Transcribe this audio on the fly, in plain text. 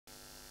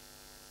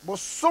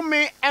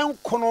bosome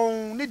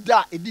enkono ne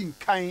da edin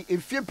kan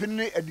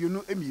efiepene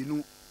aduonu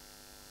emienu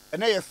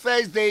and na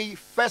Thursday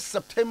 1st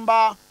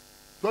September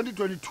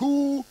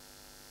 2022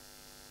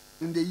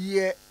 in the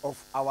year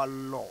of our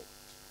Lord.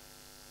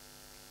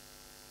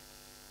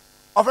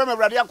 Offer me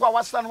Ade Akye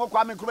Abia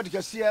Kwame Nkrumah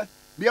Tikese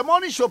the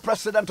morning show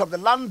president of the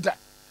land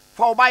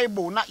for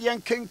Bible na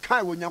yen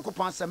kenkan wo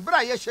Nyankopon asem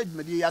bra ye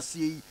hyedmede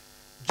yase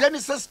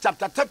Genesis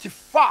chapter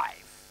 35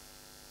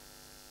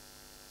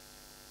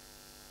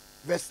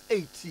 verse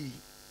 18.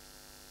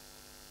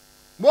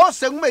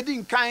 Mose nguma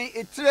edin kan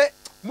etre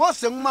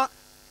Mose nguma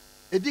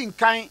edin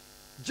kan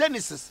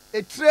Genesis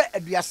etre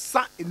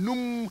aduasa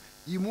enum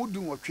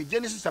yimudun otwe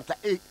Genesis chapter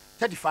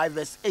 35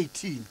 verse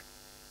 18.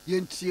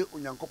 Yentie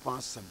Onyankopon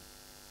asem.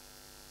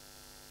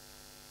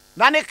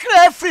 Na ne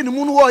kra afri ne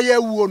mu no wo ye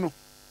wuo no.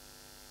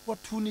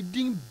 Watu ni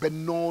din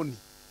Benoni.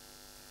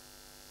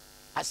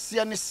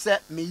 Asia ne se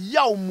me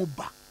yaw mu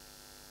ba.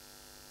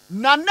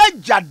 Na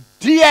naja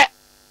de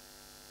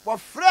wo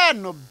frɛ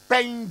no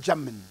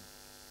Benjamin.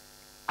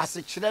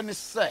 Asekyerɛ ne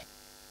se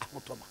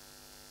ahotoma.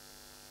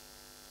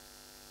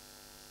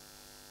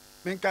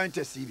 Men kan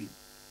tesibi.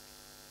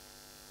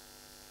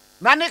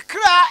 Na ne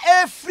kra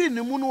afri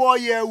ne mu no wo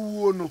ye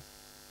wuo no.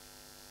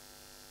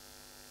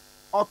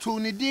 Otu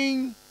ni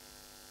din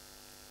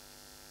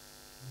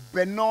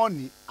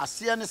Benoni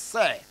asia ne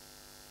se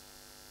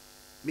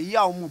me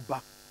yaw mu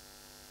ba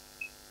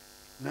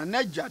na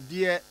naja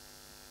de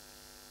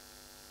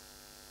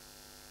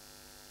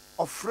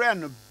ofre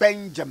no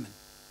Benjamin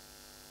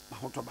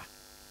mahotoba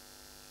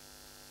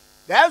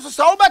there's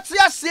so obati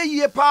ase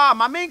yie pa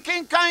ma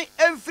menkenkan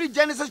every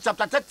Genesis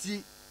chapter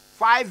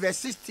 35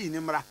 verse 16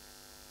 imra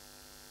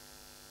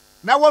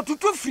na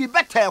watutu free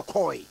better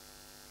koi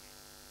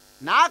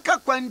na aka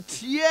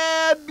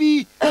kwantia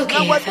bi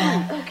na wadu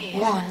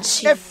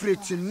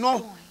Efrit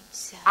no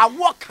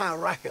awoka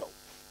Rahel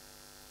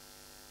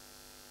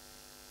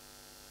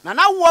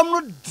na wom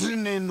no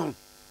drine no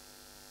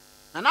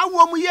na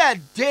wom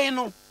ye den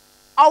no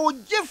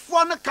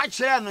awogefo no ka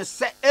kire no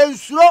se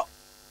ensuro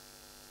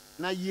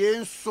na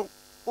yenso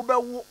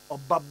obewo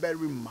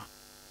obabarima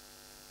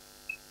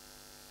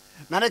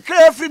na ne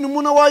kra afri no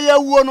mu no wo ye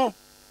wuo no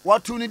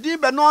watu ni di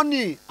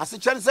Benoni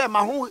asekyere se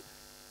maho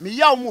me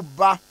yaw mu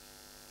ba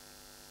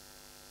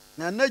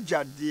na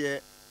naja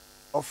de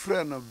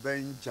ofre no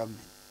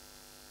Benjamin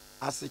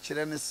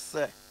asekyere ne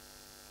se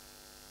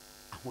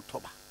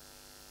ahotoba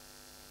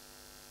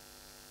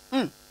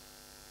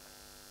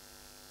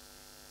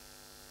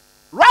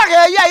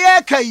Rahel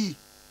ye kai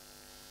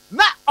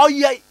na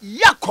oye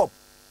Jacob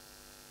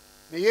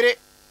ne yire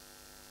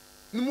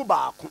ni mu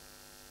baako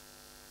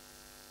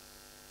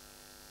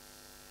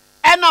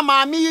ena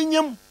maami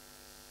yinyem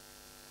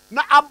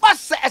na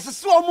abase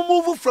esese omo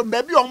move from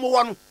baby omo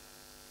wo no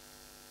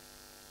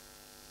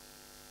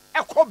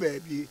ekọ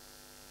baby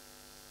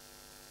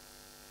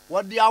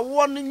wodi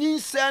awo no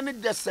nyinsa ne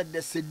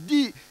dese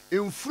di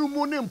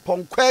emfurumu ne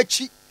mponkwa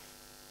achi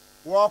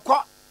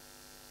wokọ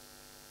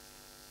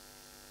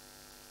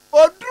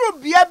oduru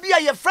bia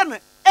ye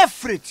frɛ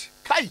Efrit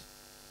kai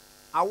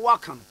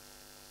awoka no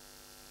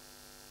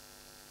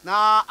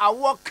na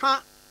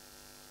awoka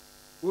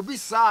obi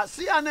sa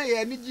si ana ye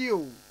anigi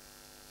o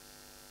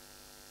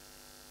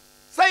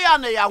say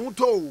ana ya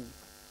huto o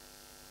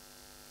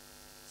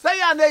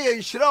say ana ye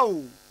nhira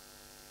o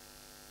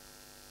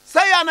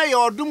say ana ye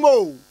odum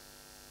o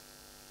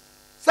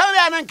say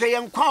ana nka ye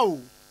nkwa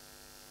o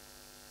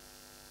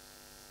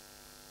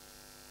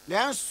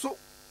lenso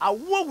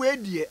awo we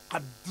die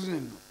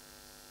adren no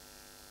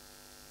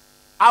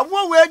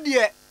awo we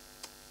die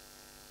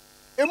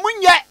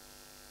emunye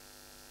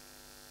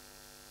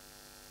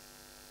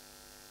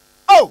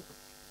oh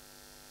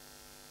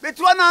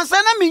betwa na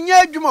ansa na menya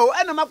adwuma o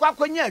ena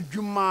makwakonya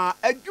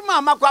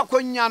adwuma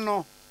makwakonya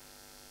no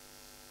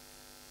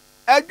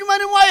adwuma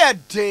ni mo ya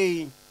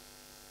den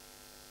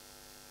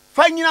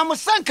fanyina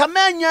musanka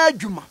menya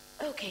adwuma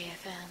okay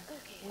fam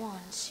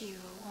 101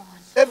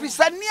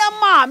 efisa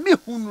niama me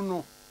hunu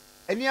no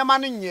eniama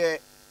no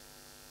nye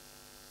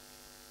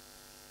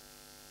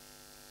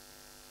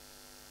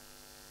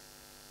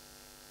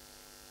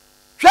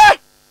hwe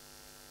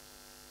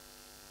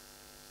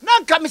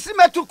nanka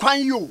mesimetu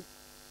kwan yo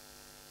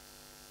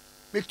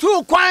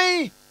metu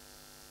kwan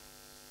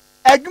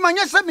adwuma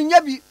nya se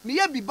menya bi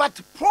meya bi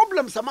but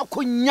problems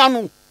amakonya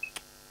no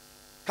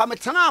ka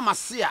metena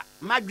amase a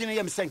madwene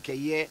ye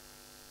msenkeye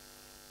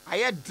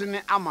aye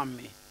dene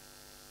amame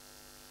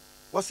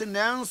wose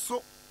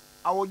nanso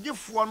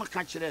awogefo no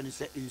ka kire ne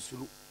se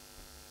ensuru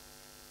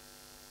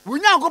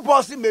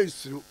Onyankopon se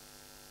mensuru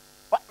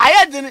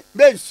aye dene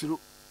mensuru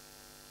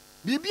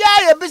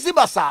bibia ye bisi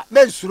basa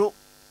mensuru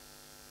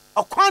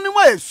okwan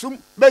mo esum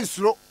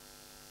mensuru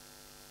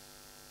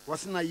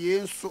wose na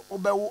yenso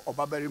obewo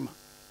obabarima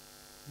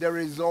the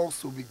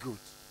results will be good.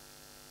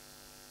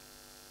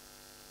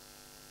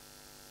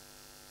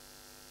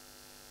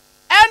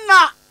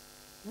 Ena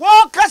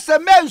wo kase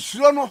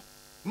mensuro no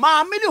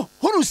maame ni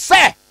huru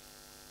se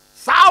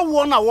saa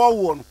wo na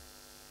wo no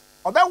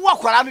obewo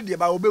akwara no de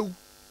ba obewu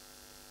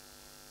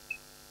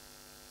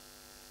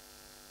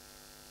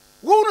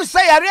wonu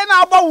say yare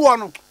na abawo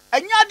no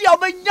enya de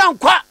obenya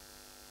nkwa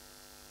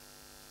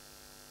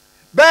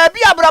baabi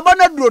abrabo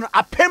na duro no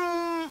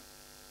apem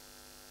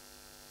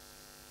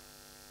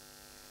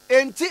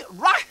enti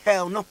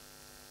Rahel no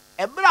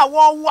ebra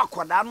wo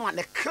akoda no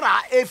ne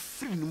kra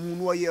efiri no mu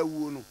no ya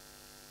wuo no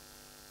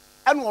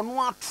ene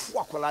ono ato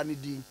akola ne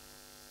din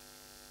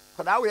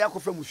koda we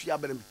yakofa musu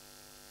abrem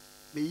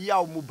me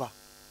yaw mu ba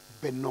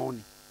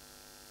Benoni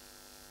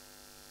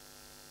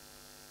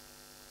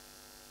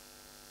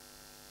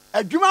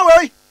adwuma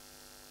we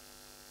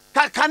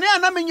kane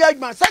ana menya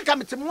adwuma se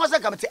kamete mo se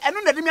kamete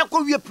eno na de me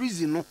akọ wie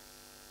prison no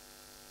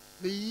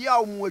me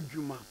yaw mu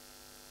adwuma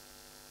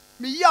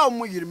me yaw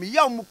mu yiri me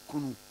yaw mu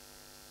kunu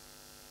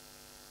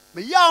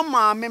me yaw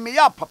ma me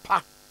yaw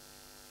papa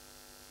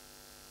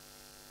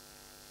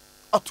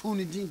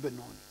atuni din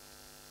Benoni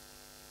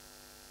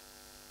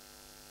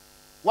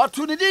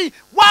watu ni din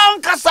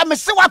wankasa me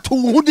se watu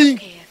hu din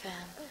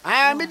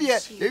me de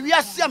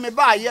ewiase me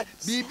ba ye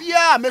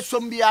bibia me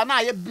sombia na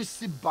ye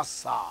bisi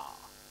basa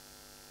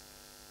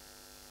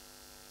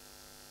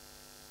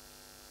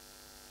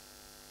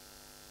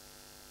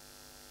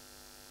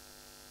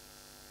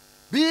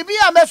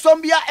bibia me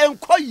sombia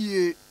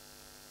enkoye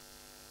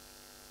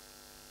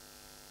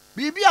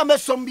bibia me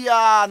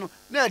sombia no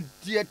na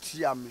die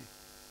tia me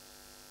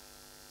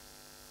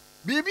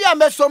bibia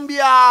me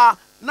sombia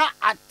na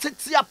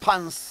atetia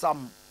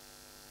pansam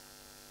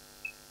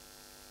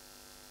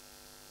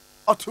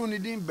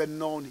otunidin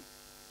Benoni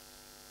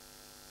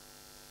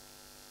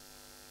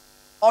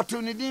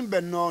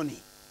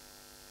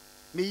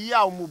me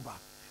yaw muba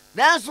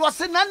nanso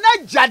wase na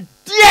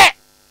jade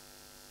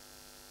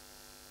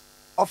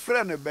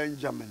ofre no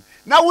Benjamin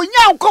na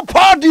wonya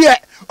nkopɔ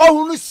de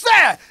ohunu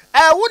se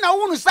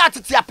wonu se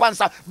atetia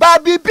pansam ba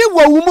bibi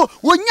wawumu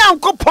wonya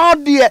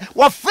nkopɔ de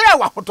wofre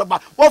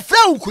wahotoba wofre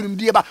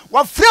unkunimdie ba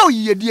wofre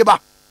oyiyedie ba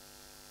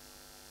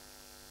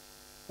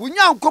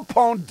wonya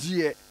nkopɔ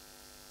de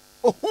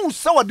ohun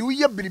se wode wo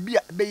ye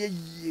biribia be ye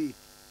yie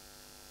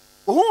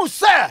ohun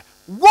se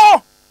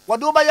wo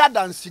wode wo ba ya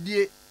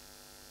dansedie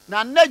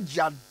na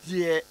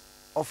jade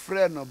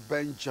ofre no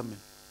Benjamin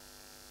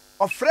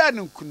ofre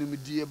no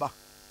kunimdie ba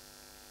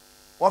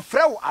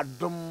ofre wo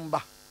adom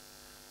ba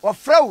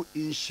ofre wo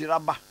inhyira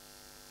ba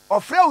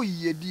ofre wo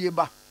yedie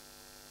ba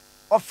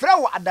ofre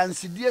wo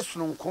adansedie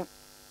sononko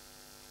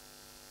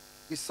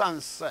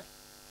isanse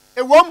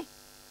ewom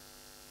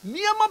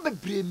niema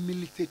bebre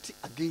militate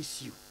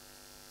against you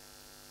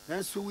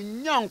nanso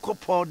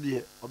unyankopɔ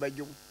de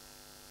obedwo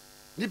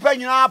nipa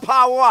nyina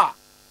pa wo a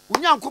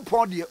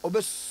unyankopɔ de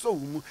obeso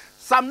mu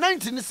Psalm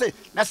 19 say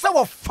na se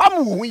wo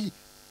fam wo yi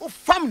wo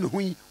fam no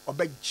yi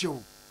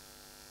obegyew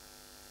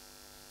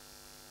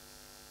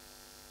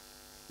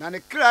na ne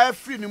kra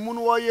afiri ne mu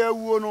no wo ya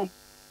wuo no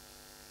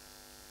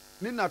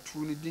ni na tu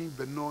ni din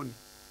Benoni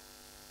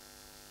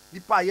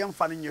nipa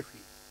yemfa no nyehwe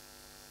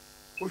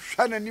wo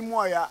hwa na ni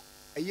mu aya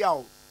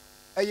eyaw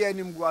eye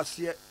nim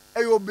guase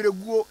eye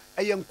obreguo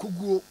eye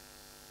nkuguo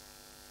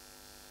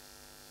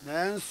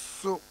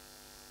nanso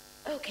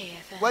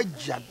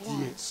wajade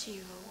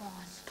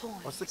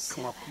wase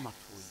kama kuma to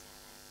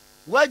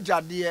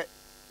wajade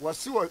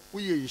wase wo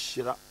ye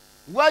nhira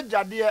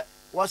wajade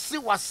wase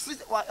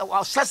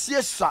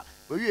wasasie sa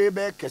owie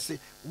be kese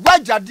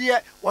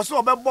wajade wase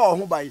obebɔ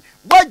ho bai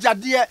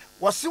wajade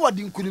wase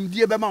wodi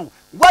nkunimdie be ma wo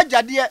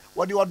wajade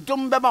wodi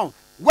odom be ma wo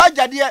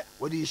wajade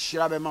wodi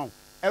nhira be ma wo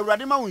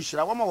awurade ma wo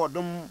nhira wo ma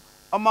wodom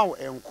ama wo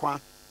enkwa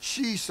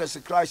Jesus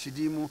Christ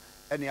di mu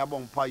ene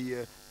abompa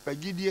ye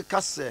pagidie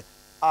kase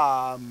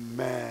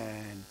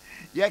amen.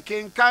 Ye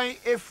kenkan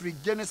every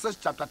Genesis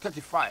chapter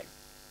 35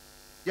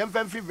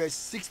 yemfamfi verse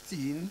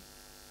 16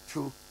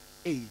 to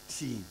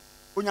 18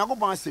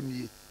 onyankopon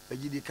asemi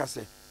pagidie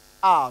kase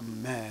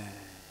amen.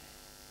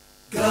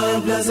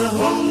 God bless the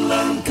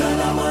homeland,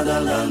 Canada,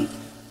 motherland,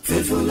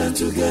 faithful and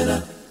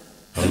together.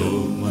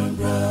 Hello, my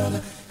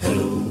brother.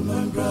 Hello,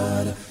 my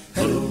brother.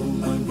 Hello,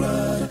 my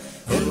brother.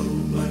 Hello,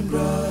 my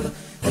brother.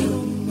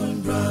 Hello, my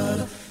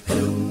brother.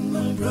 Hello,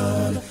 my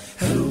brother.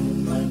 Hello,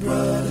 my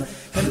brother.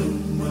 Hello,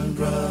 my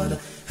brother.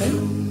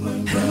 Hello, my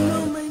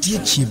brother.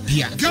 Diye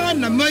bia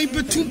Ghana mai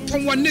betu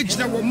pon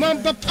negina wo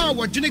mamba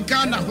power dwene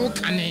Ghana ho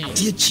kane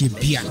diye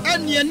bia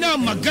ane na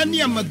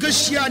magani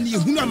amagashia ni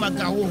hunu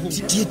amagawo ho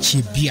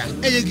diye bia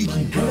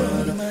eyegigi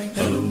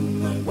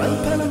One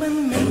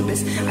parliament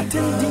members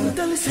attending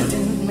the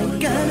sitting in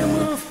Ghana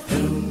move.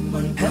 Hello,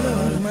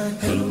 man.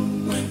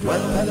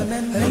 One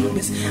parliament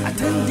members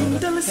attending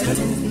the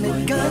sitting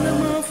in Ghana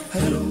move.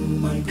 Hello,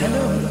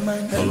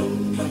 man.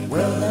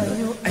 Well, are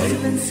your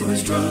excellency was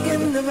strong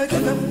and never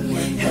give up.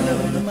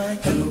 Hello, man.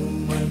 Hello,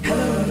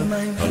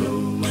 man.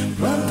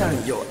 One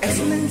time your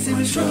excellency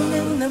was strong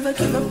and never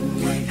give up.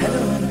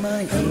 Hello,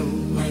 man.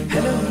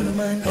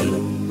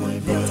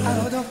 Let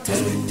our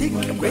doctors take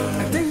great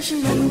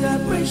attention on the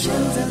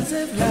operations and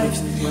save lives.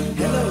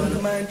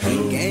 Hello, man.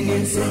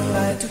 Kenyans say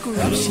bye to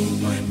corruption,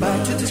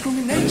 bye to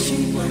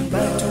discrimination,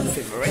 bye to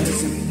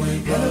favoritism.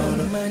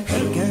 Hello, man.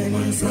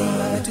 Kenyans say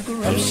bye to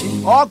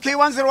corruption. Okay,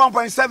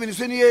 101.7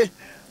 is in here.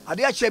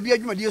 Ade Akye Abia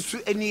adwumadi su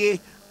enie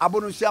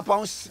abonusia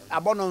pounds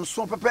abono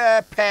nso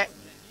pepepe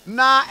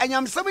na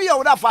enyamsem ye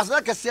wo da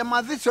fasa kese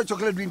ma this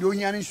chocolate drink o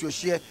hia nso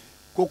hye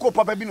koko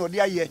papa bi na odi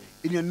aye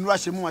enyanuru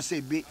ahye mu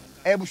ase be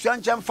ebusua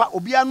nkyemfa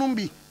obi anum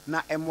bi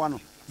na emwa no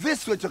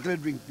this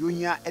chocolate drink o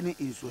hia ene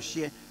nso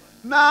hye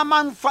na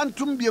man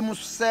phantom bi mu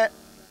se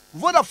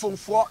Vodafone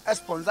for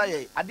sponsor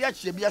ye Ade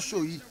Akye Abia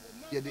show yi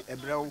ye de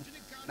ebrew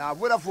na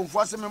Vodafone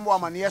for se membo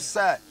amane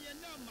sir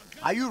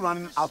are you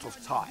running out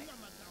of time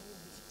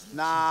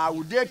na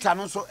wo data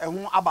no so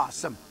ehun aba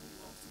asem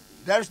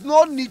there is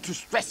no need to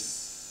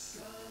stress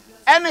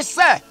any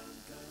sir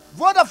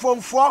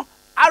Vodafone for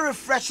a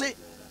refresh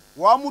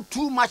wo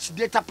too much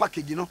data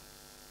package no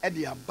e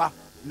de aba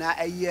na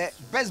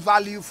best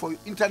value for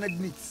internet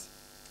needs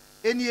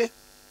enie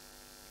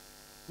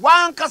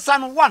one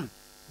kasan one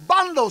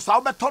bundles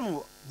are better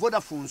no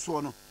Vodafone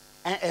so no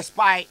and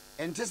expire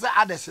and just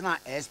others na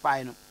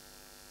expire no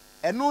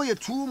and no you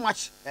too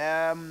much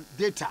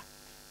data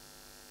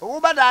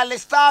over dial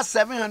star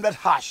 700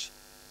 hash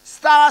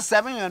star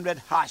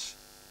 700 hash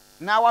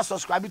now I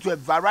subscribe to a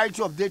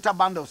variety of data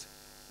bundles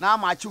now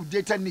match your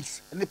data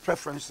needs and the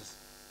preferences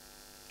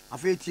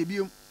afi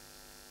tibium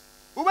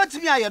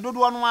ubetimi aye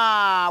dodo no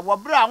a wo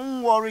bra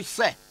won worry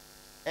say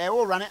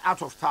we running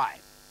out of time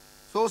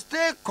so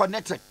stay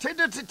connected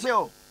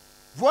till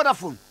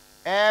Vodafone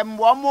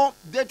one more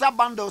data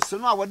bundles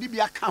no awodi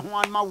bia ka ho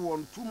an ma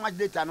won too much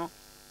data no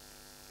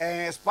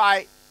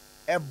spy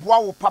eboa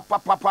wo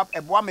papa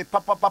eboa me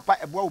papa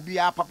eboa obi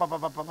a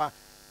papa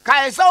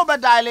kai say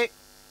obedial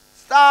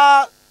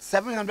star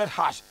 700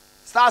 hash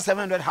star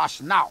 700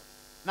 hash now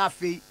na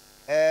fi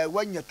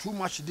when you too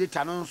much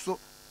data no so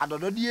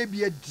adododi e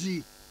bia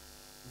di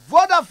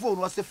Vodafone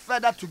was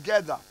further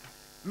together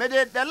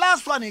made the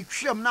last one in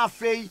twem na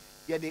fi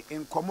ye de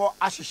enkomo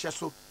ahihye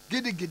so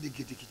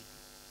gidi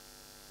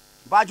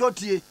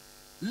Bajotie,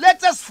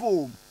 latest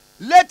foam.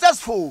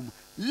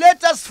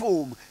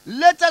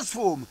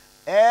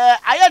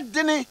 I had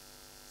dinner.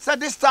 Said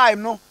this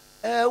time, no.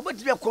 What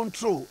do you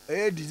control?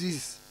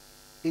 Disease.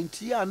 In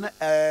Tian,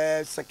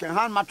 second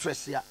hand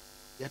mattress, ya.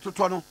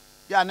 Tutono,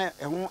 Yana,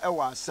 and who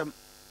was some.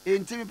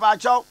 In Timmy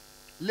Pacho,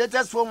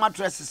 latest foam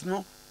mattresses,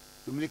 no.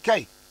 To me,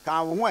 can't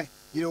wait.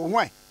 You know,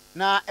 why?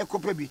 Na eco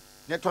baby,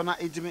 netona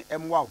intimate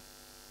and wow.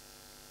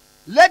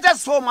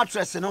 Latest foam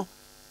mattress, no.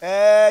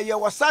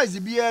 Your size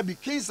be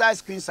king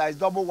size, queen size,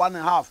 double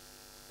 1.5.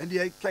 And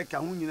the cake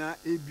and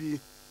be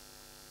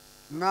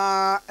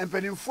na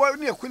empenin for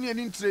near queen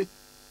and tray,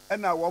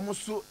 and now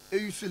almost so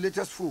use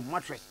latest foam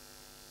mattress.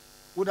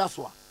 What that's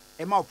what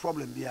a more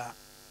problem there.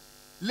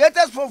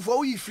 Latest foam for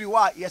we free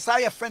wa, yes,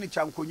 I have furniture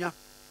and kunya.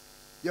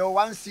 Your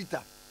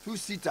 1-seater,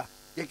 2-seater,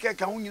 your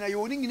cake and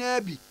you owning in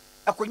Abbey.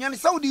 A kunyan,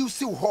 so do you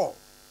see hall,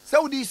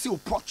 so do you see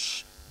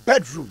porch,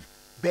 bedroom,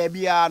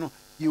 baby,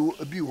 you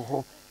be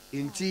ho.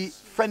 Inti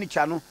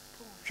furniture no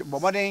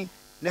bomoden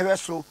never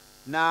so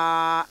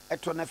na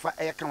eto nefa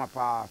kama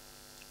pa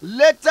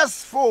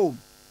latest foam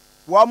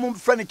wa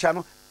furniture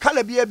no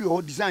color bia bi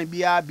ho design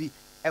bia bi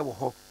wo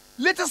ho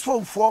latest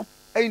foam for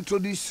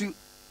introduce you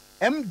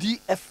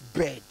MDF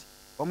bed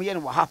ye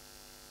no ha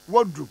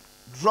wardrobe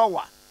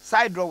drawer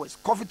side drawers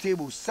coffee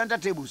tables center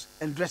tables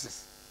and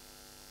dresses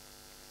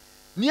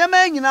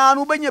niema nyina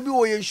no benya bi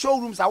wo ye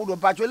showrooms awodo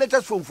pa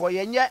latest foam for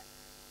ye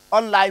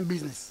online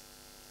business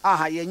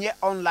yenye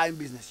online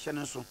business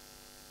channel so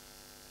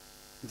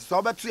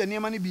so betu ye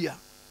niema ni bia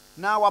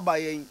na waba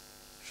yen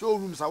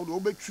showrooms awodo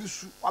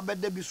obetwusu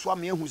wabeda bi so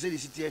am ehu se de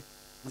sitie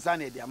nsa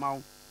na e de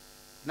amawo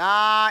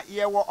na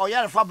ye wo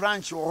Oyarefa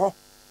branch wo ho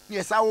na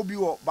ye sa wo bi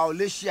wo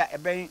Baolesia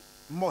eben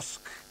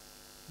mosque.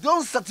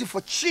 Don't settle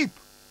for cheap,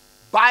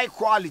 buy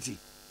quality,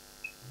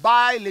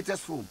 buy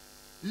latest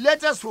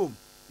foam,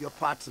 your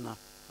partner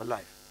for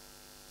life.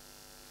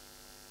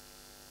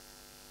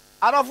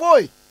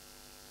 Aravoy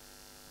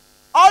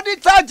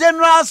Auditor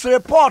General's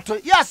report,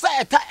 yes,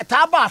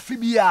 taba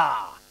fibia.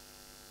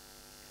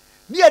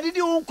 Ni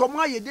adidi un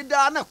koma ye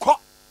dida na ko.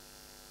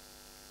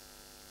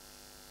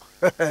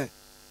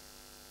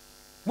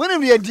 Muni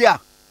mi dia.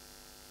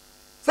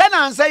 Sena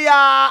anse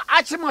ya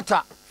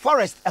Achimota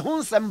Forest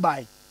ehun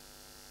sembai.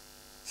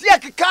 Si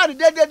akikari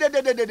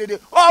de.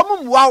 Oh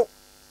mum wow.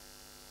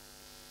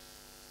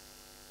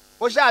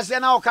 O sha se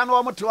na o ka na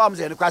o moto am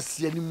se ne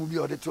kwase ani mu bi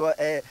o de to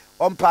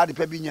on pa de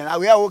pa bi nya.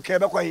 We o ke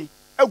be kwa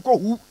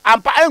enkohu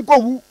ampa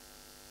enkohu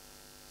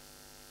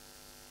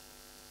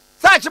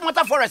search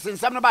Achimota Forest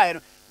nsam na bae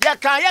no ye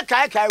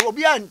kai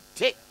obi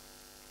ante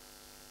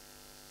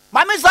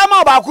mame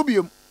sama ba ku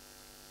biom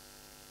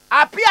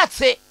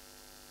apiate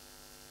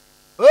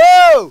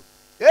oh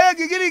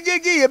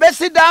gigi ye be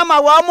sit down ma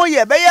wa mo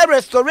ye be ye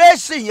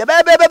restoration ye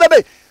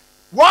be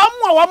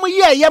wa mo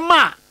ye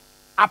ma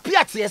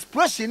apiate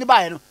explosion ni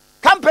bae no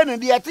company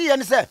de ate ye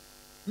ne se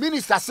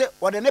minister se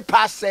wo de ne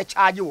pass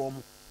charge wo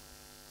mo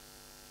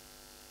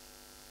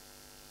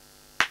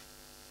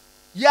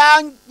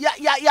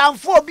Yang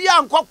for be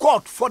unco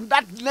court for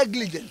that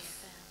negligence.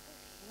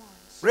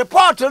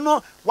 Report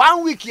no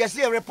 1 week you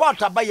see a report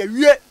about a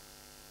year.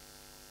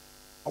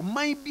 Or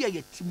might be a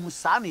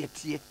timusani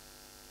tie.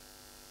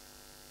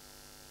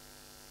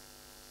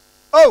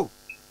 oh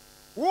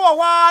wo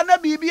wa na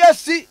bibia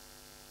si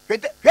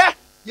hwɛ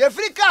ye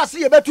free cars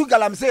ye betu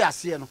galamsey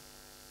ase no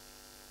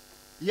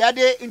ye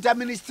de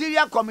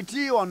interministerial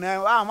committee on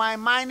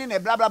mining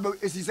and blah blah blah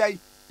esisai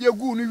ye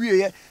gu no wie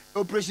ye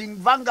operation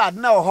Vanguard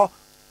na ho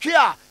twe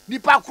a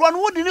nipa kro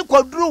no wodi ni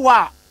kwaduru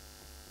wa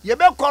ye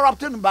be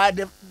corrupted by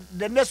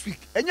the next week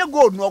enye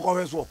gold no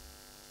okwohwe so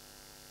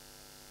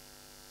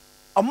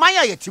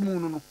omanya ye timu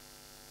no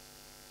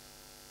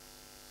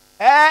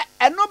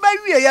eno ba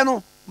wie ye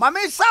no mama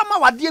sama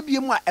wade bie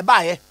mu a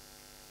eba ye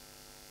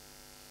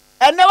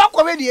ene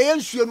wakwohwe de ye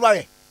nsuo no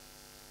aye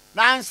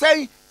na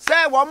nsai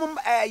say wo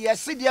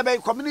yes de be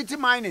community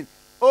mining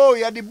oh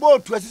ye the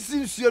boat to asisi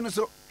nsuo no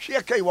so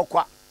hwe kai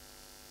wokwa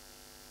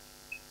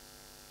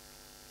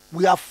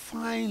we are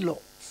fine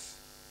laws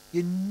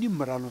ye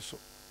nimra no so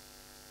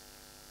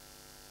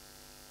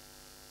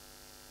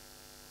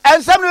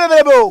and some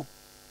available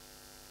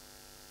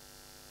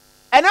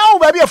and now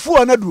baby a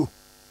fool na duro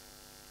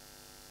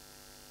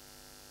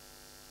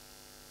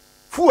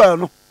fool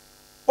no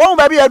won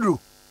baby aduro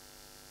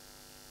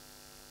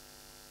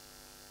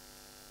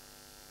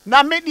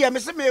na media me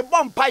se me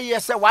bompa ye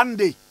se one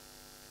day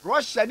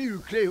Russia ni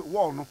Ukraine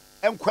war no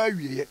enkwa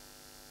awieye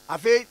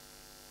afi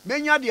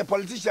menya de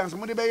politicians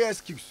mo de be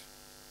excuse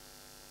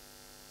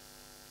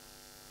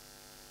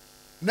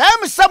na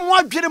me se mo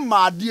adwere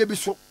maade bi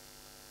so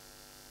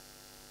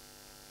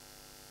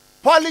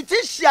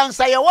politicians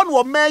aye won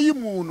wo mayi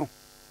mu no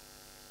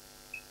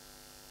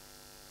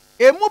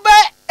emu be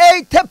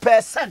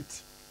 80%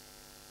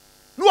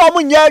 no wo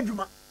mo nya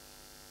adwuma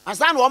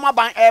ansa na wo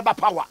maban eba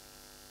power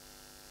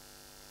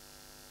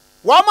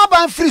Wama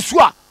ban free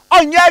swa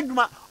onye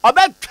adwuma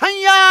obetwan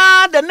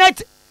ya the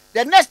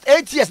next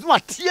 8 years no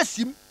atie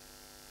sim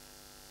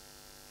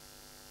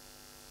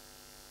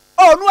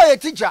oh no a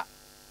teacher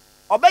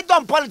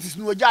obedon politics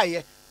no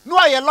ojaye no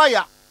a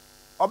lawyer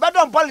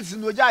obedon politics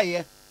no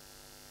ojaye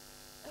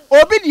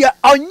obi dia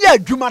onye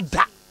adwuma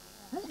da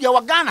ye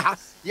wa Ghana ha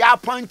ya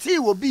appointee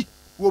will be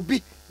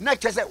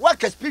next say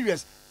work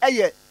experience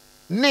eye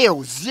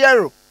nil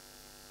 0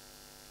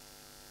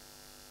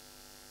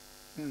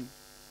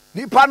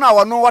 nipa na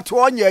wono wote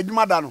onye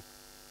adwuma da no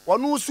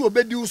wono so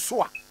obedi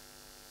uso a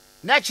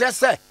na kire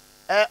se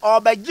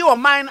obegi o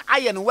man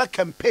aye no work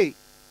campaign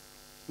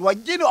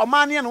wogi no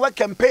man ye no work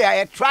campaign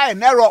a try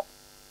and error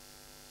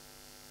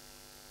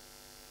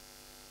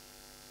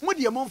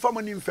mudi mo mfa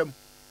mo ni mfam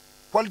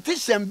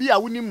politician bi a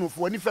wonim no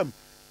fo ni fam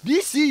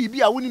DC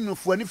bi a wonim no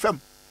fo ni fam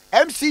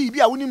MC bi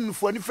a wonim no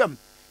fo ni fam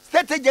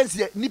state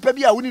agency nipa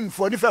bi a wonim no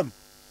fo ni fam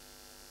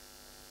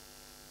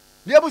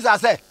Liebu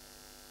say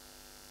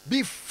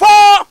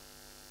before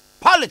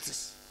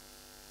politics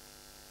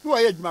who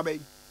are you my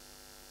baby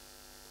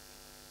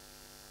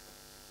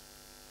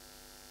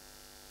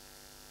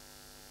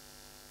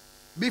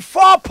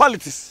before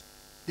politics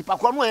the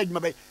pakwa no are you my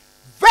baby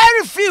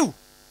very few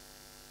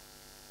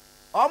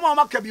omo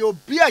maka bi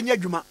obi anya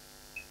dwuma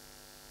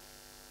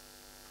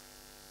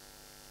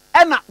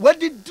ena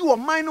wadi do o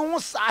man no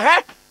sa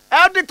he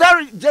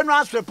auditor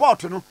general's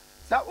report no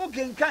sa o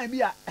kenkan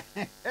bi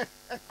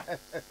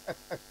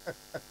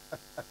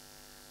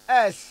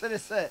a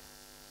say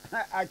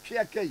Akye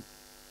Akye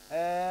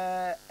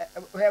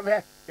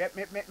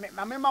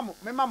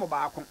me mamu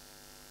baako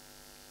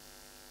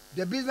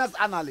the business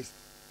analyst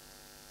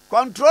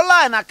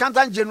controller and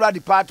accountant general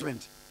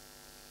department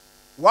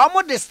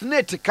wamo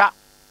destinate ka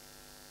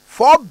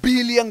 4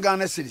 billion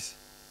Ghana cedis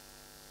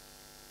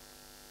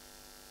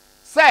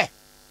say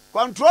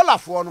controller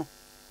for no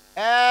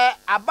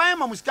aban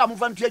mamusika mo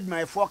fantu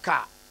adwuma e for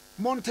ka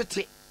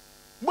montete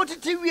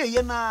wie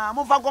ye na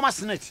mo fa goma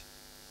senate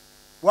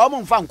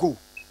wamo mfanko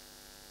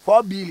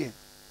 4 billion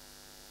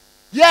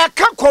ye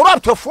ka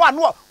corrupt fo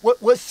ano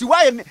we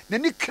siwaye na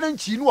ni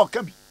kranchi no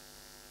oka bi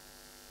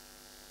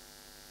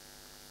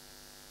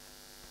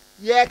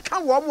ye ka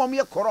wo mo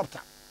ye corrupt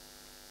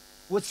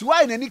we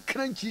siwaye na ni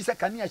kranchi se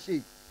kan ya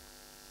shey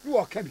no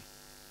oka bi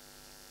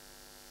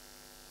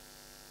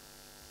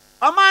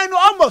amai no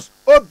almost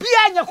obi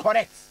anya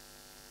correct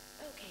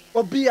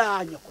obi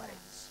anya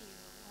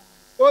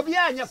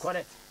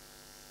correct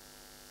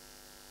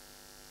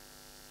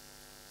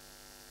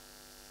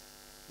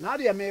na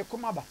dia me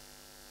kuma ba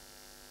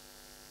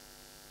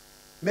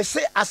me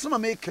se asema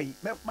me kai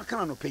me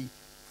makana no pay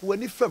fo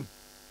ani fam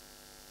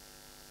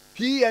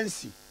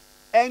PNC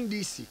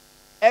NDC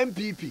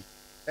MPP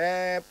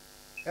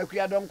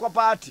Akuadonko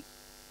party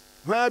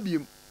hwa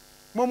biem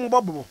momo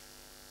bobo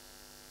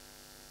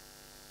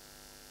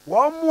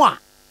wo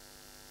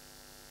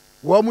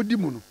mo di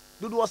mu no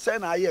dodo wo se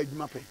na aye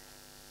adwuma pay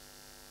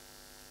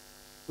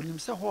onim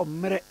se ho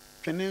mmere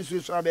twene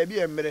nsu so aba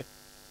bi mmere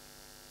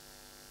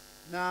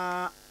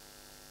na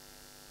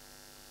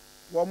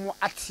womo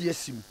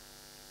atiesim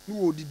no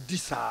wo di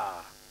disa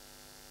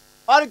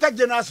auditor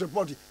general's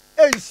report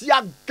ensi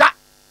aga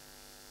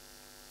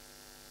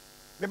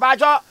me ba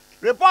jo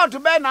report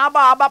be na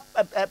aba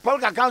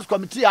public accounts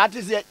committee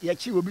ati se ye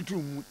chi obi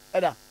tum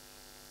eda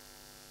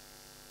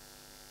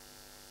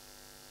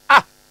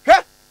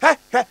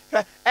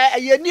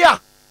ye nia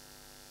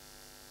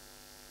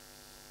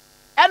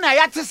ena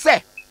ya te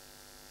se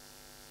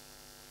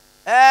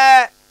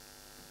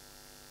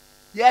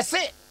yes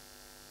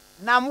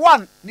nam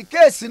one the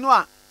case no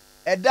a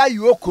eda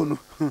yoko no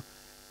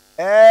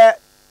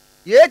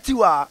yeti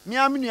wa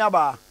miaminu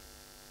aba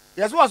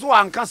yes was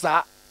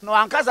wankasa no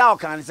wankasa o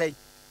kan say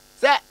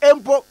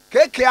empo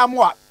keke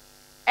amwa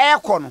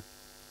no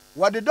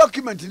what the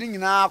document ni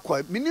nyina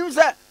akọ minim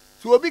say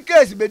so obi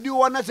case bedi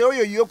wona say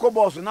oye yoko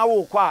boss na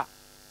wo kọ a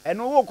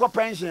eno wo kọ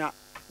pension a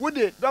wo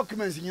the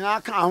documents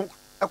nyina ka ho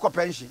ekọ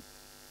pension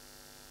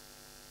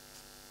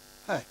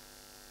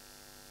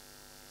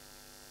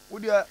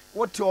Wodia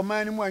what your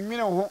man mu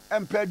anwene ho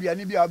empa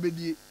aduane bi a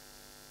obedie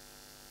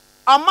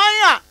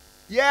aman a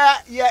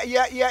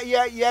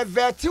ye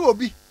veti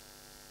obi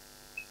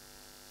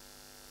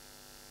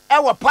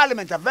our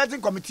parliament a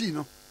vetting committee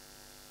no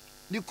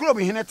the club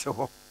hene te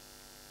ho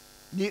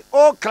the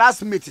all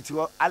classmates te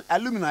ho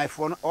alumni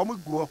for no o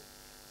go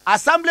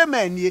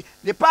assemblyman nie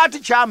the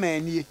party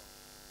chairman nie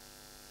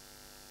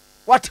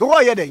what ho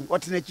ye den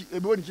what na chi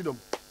ebi woni chi dom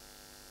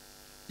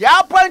ya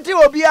appointing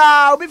obi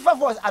a obi fa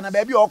force ana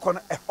ba bi okọ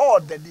no e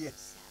hold the day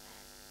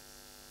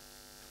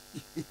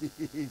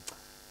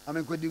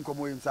amen ko din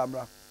komo yim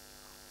samra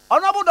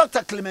honorable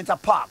Dr. Clementa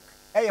Park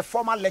a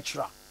former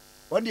lecturer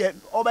on the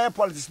obey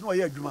politics no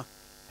ye adwuma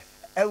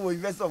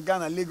University of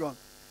Ghana Legon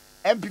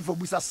MP for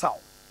Busa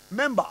South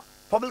member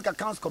Public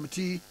Accounts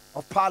Committee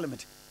of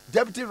Parliament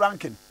Deputy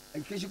Ranking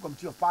Education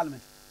Committee of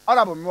Parliament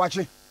honorable me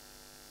watching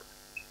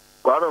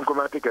Kwame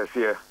Nkrumah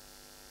Tikese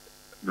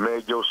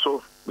me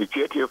joso me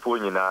tietie fo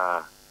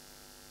nyina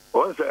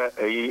on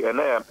say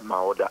ena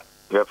ma woda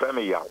ye fa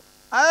me yaw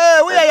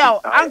we yaw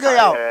anka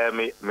yaw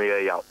me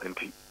yaw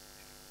enti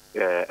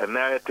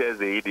ena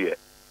Thursday idie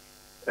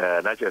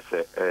na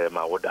chese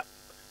ma woda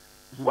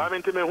wa me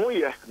ntime hu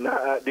ye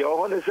na de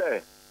o ne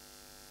say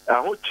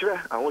aho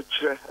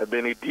kire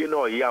benedi na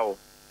o yaw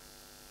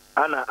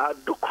ana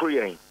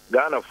adukruyen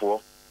Ghana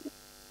fo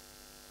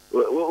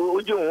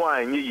oju hu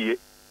anyi ye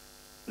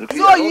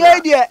so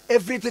ye de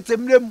every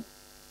tetemrem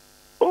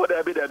oh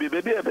dabi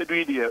bebi ebedu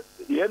idie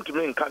ye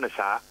ntime nka ne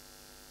saa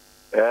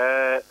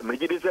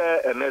megidi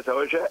se enesa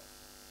wo hwe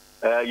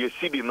ye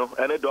sibi no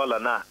ene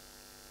dollar na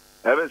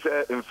ebe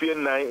se mfie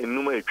nan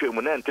enuma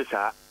etwemu na ente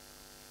saa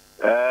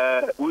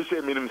wo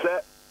se minim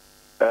se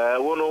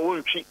wono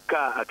wontwi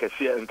ka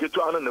akese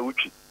nketu ano na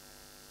wutwi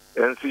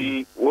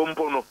ensi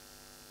wompo no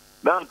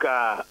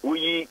danka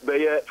wuyi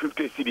beye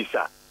 50 cedis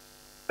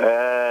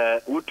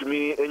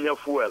wutumi enya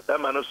fuel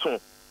ema no so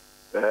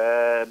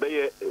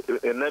beye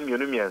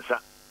enamionu miensa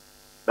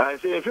na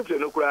nse 50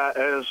 no kura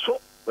enso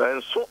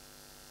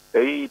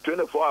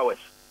 24 hours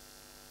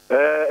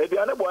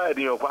ebiane boy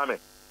adin yokwame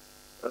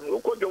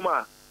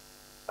ukodwoma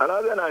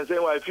anaze na nse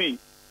wifi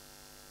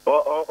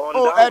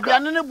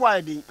ebiane ne boy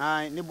adin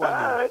ne boy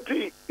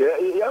adin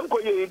yanko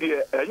ye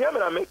idie enya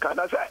mena me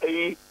kana sa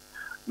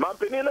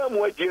mampeni na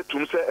mu agie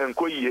tum se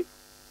enkoyie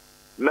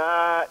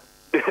na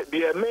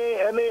de me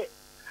ene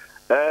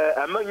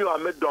amanyu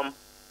amedom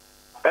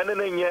ene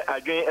na nye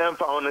adwen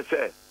emfa hono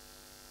se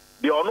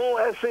de ono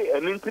ese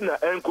eninti na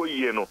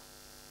enkoyie no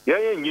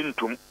ye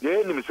nyintum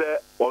ye nim se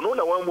ono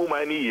na wanbu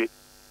man ye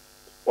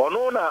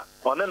ono na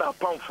one na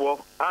pamfo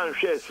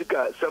anhwe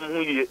sika sam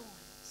hu ye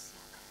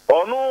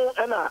ono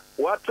ena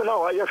watna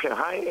wa ye hwe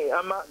han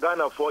ama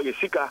Ghana fo ye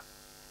sika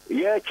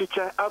ye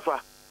chicha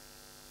afa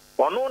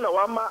ono na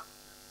wama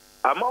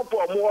amapo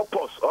omo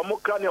pos omo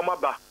krani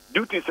omaba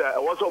duties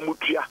was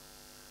omutua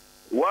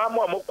wa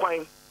mo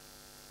kwan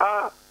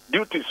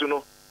duties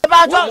no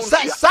ba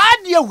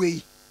sad ye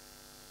we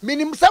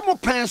minim se mo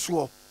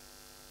penso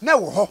na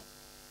wo ho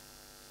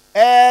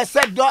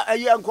said do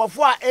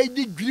yankofo a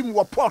edi dwirim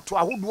wo port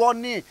ahodo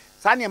ne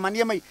sa ne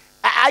mane mai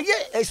aye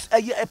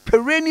a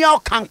perennial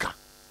canker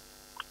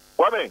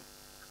women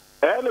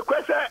the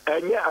question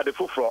enye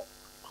adefofro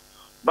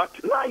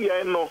but na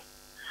ye no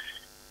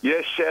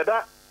ye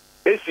sheda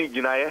esi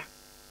ginaye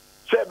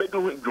se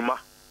bedu dwuma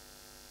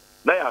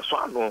na ya so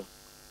ano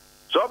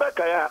so be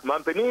kaya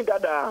mampeni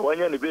dada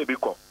wanya ne bebi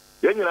ko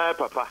ye nyina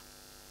papa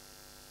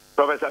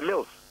Professor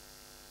Mills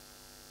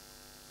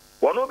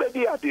wono be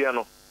di ade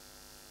no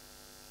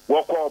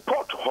woko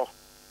port ho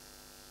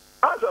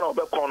azana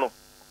obekọ no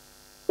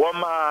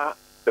woma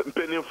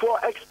penifo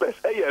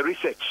experts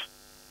research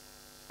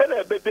ena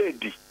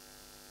ebededi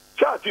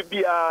chafi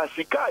bia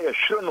sika ya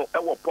hwere no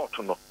ewo port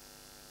no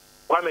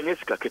Kwame nye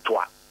sika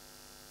ketwa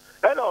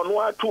ena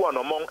ono atu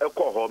onomon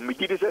ekọ ho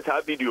migidi se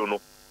ta video no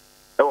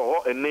ewo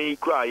ho ene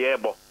kura ye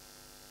ebo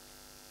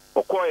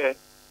okoye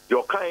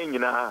yo kan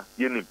nyina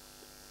yenim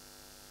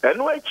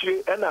eno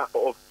akire ena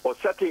o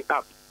setting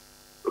up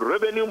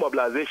revenue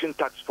mobilization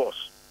task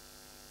force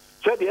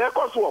said the air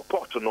cost of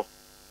port no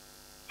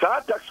sa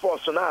tax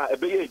force na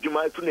ebeye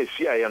adwuma fu na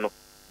siaye no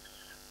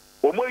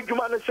omo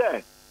adwuma ne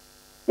say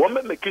won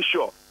be make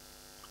sure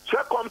say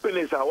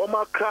companies are won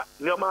makra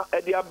nyoma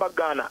e de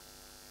abagana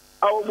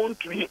a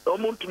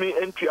omuntumi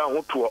entry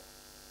ahoto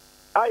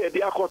aye de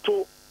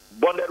akoto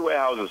bonded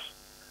warehouses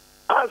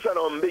answer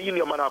on be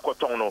nyoma na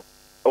akoton no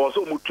e was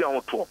omutu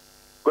ahoto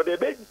ko de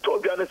be to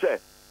dwa ne say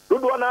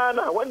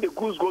When the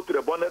goods go to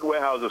the bonded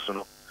warehouses,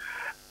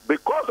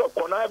 because of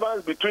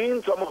connivance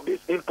between some of these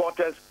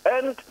importers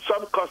and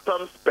some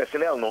customs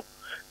personnel,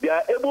 they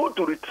are able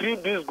to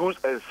retrieve these goods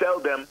and sell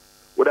them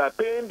without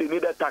paying the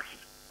needed taxes.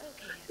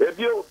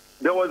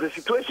 There was a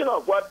situation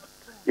of what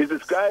is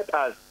described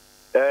as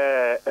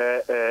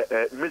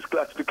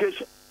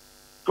misclassification.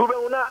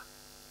 Tubena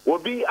will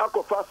be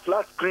Akofa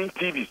flat screen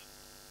TVs.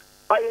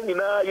 I you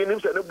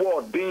know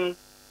board ding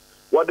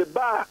what the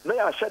bar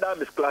now shut down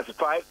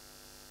misclassified.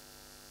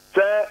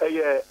 Say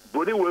a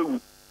body will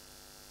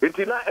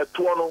Intina a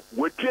tuono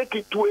we take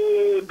it to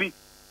a be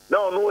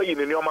now no in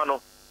your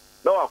mano.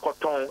 Now a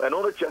cotton and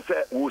only just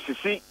say we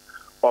see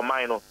or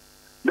minor.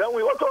 Then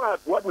we also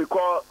have what we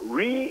call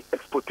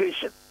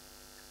re-exportation.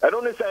 And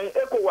only saying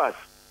ECOWAS,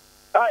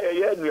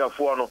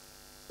 Niafuano,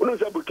 only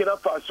say Burkina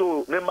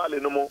Faso, Nemale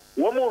no more,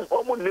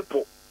 woman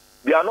nipple,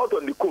 they are not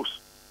on the coast.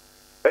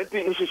 And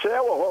in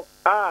Shishawa,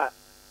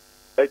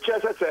 a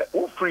chest says,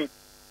 "Oh, free,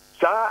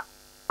 sir,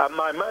 and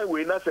my mind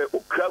will not say,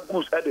 oh, crab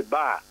goose at the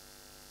bar.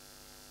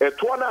 A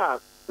tuana,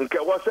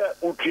 nke was a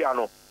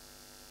Utriano,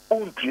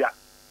 Untria.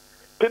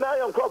 Tena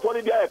young crop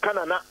one day a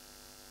canana,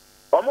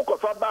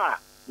 Omokofa bar.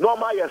 No,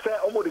 my say,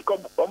 Omodi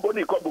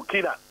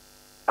Burkina,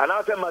 and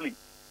I say Mali.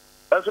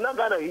 And so now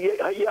Ghana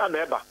here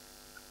neighbor.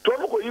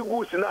 Tomoko you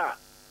goose now.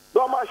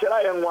 No, my shall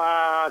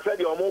I said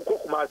your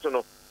Moko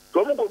Masono.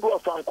 Tomoko do a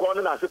fan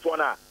corner as if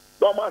one.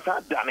 No, my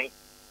son Danny.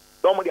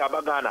 Normally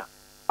Abagana,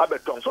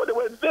 Abeton. So there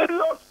were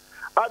various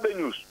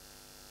avenues.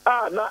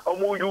 Now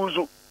Omu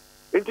Yuzu.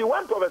 Until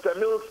one Professor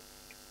Mills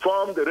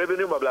formed the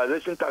Revenue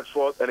Mobilization Task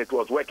Force and it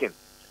was working.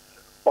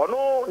 Or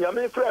no,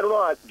 Yamin Fred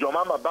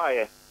Jomama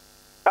Baye.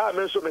 I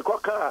mentioned the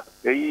Coca,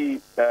 a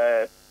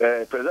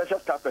presidential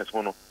staff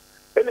person,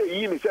 and a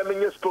year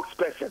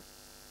spokesperson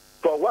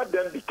for what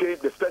then became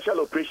the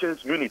Special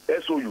Operations Unit,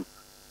 SOU.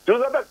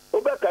 So at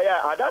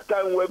that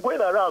time, we were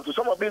going around to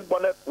some of these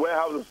bonnet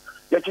warehouses.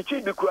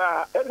 Yachichi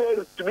Bikra,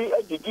 and to me,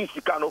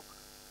 Sikano.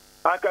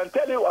 I can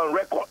tell you on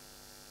record.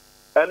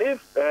 And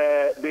if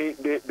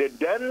the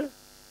then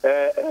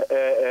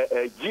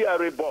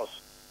GRA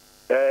boss,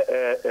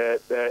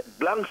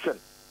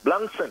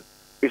 Blankson,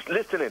 is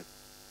listening,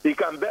 he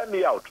can bear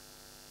me out.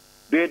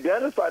 The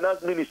then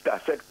finance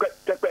minister said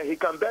he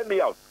can bear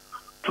me out.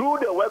 Through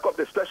the work of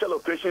the Special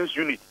Operations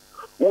Unit,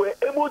 we were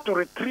able to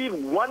retrieve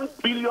 1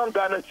 billion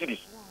Ghana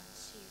cedis.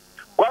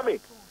 Kwame,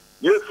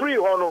 you're free,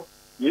 Hono,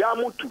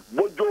 Yamutu,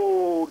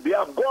 Bojo, they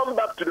have gone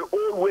back to the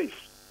old ways.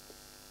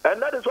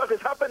 And that is what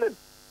is happening.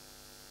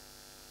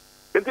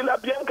 Until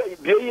Bianca,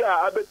 they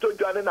are able to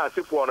join in as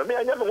if one.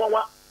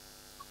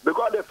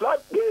 Because the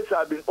floodgates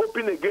have been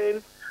opened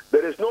again,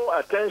 there is no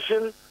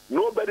attention.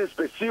 Nobody is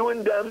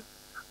pursuing them,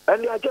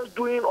 and they are just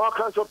doing all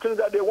kinds of things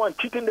that they want,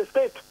 cheating the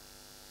state.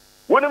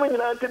 When I mean,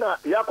 Antina,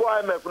 Yako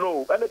IMF,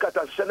 no, and the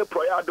Katashane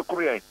Proya de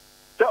Korean,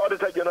 the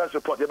Auditor General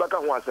support, the back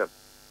and them.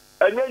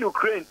 And then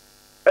Ukraine,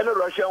 and the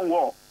Russian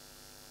war,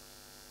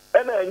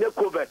 and then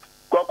COVID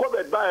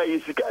by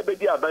Isika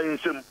Bedia by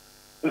Sim,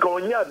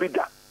 Nkonya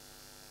Bida.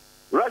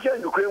 Russia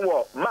and Ukraine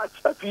war, match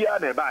a fear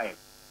nearby.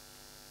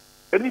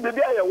 And in the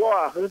day of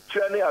war,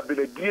 China have been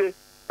a dear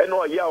and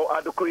no Yao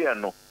Ade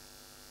Korean.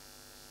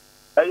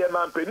 I am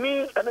a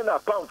penny and then a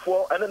pound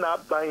for and then a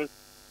buying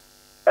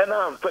and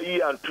I'm for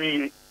year and 2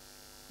 years.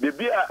 The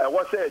beer I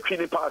was a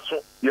chini person,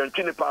 young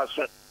chini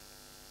person.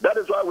 That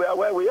is why we are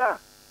where we are.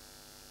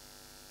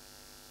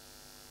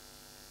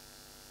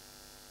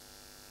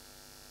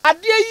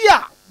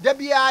 Adia, there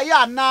be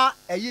a na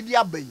a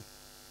Yidia Bay.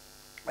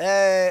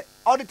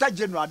 Auditor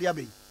General, dear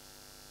Bay.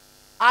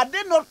 Are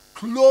they not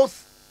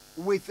close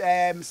with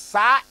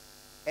sa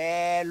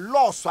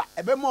loss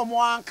a bemo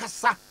one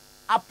cassa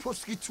a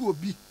posky to a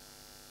bee?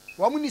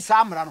 Woman is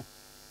Amrano.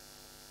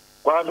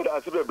 Kwame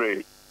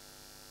Nkrumah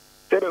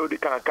Tikese the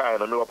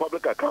Kankai and the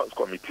Public Accounts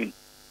Committee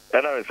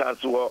and our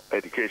Sansuo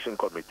Education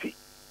Committee.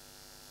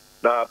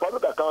 Now,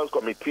 Public Accounts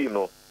Committee,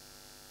 no,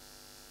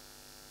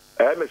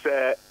 I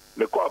say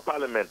the core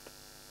Parliament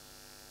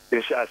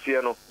in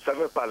Shasiano,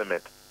 7th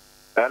Parliament,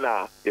 and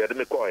you had the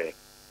McCoy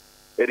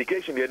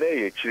Education, the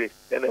NAH,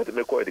 and the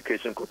McCoy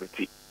Education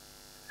Committee.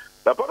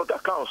 The Public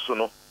Accounts,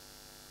 no,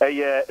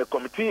 a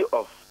committee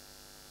of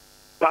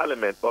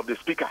Parliament of the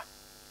Speaker.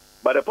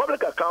 But the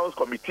Public Accounts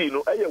Committee,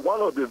 no, is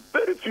one of the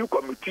very few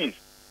committees,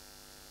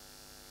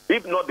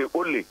 if not the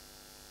only,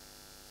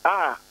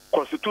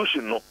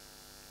 constitution, no,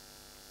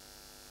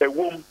 a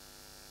womb,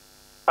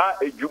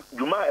 a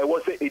Juma, a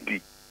was a Edi,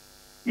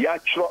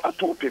 Yachro, a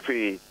two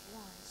pefe.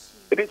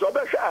 It is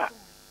Obesha,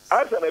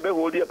 as an ever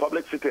hold a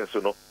public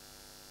citizen, no.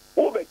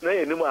 Obek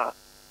anymore.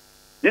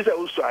 This is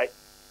also,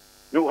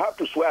 you have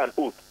to swear an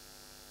oath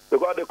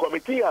because the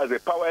committee has the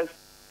powers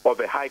of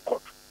a high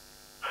court.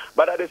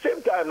 But at the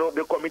same time, no,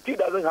 the committee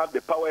doesn't have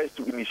the powers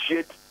to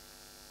initiate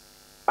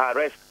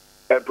arrest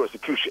and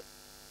prosecution.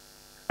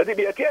 And the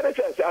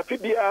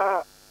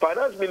TNSS,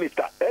 finance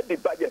minister, at the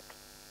budget,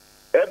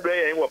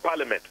 every in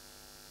parliament.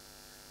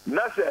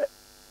 Nasa,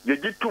 you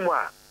did too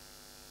much.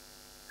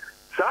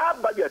 Sa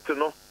budget,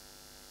 no,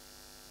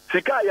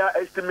 Sikaya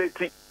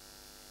estimated,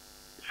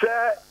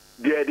 say,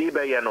 deɛ de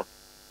bɛyɛ no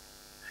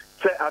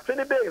sɛ afe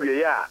ne bɛɛ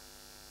wie a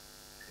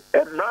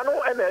mmara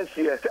no ɛna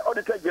ɛsiɛ sɛ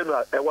auditor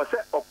general ɛwɔ sɛ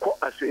ɔkɔ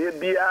asɔeɛ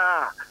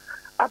biara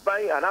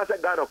aban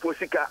anaasɛ Ghanafoɔ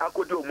sika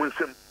akɔdi ɔmo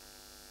nsam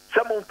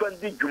sɛ momfa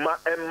di dwuma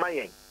ɛmma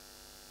yɛn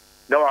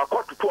na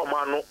wakɔtoto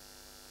ɔmo ano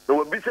na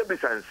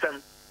wabisabisa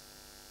nsɛm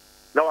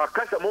na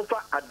waka sɛ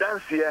momfa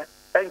adanseɛ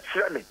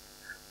ɛnkyerɛ me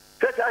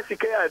sɛ saa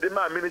sika yɛ ade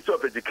ma Ministry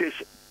of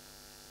Education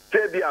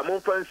sɛ bi a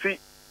momfa nsi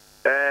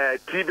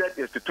TVET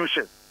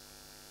institutions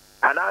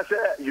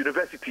anaasɛ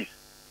universities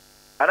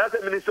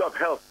anaasɛ Ministry of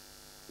Health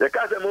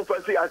yɛka sɛ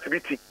momfa nsi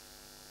asibiti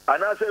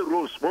anaasɛ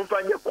roads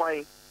momfa nyɛ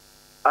kwan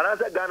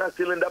anaasɛ Ghana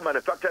Cylinder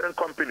Manufacturing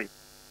Company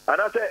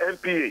anaasɛ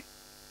MPA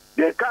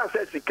yɛka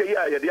sɛ sika yi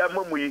a yɛde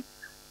ama mu yi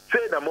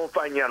sei na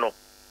momfa nyɛ no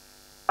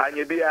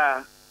anyɛ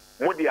biara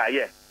mode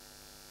ayɛ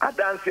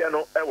adanseɛ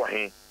no ɛwɔ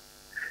he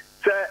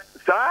sɛ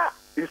saa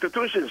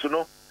institutions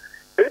no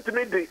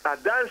etumi di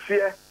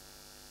adanseɛ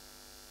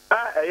a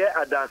ɛyɛ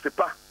adanse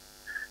pa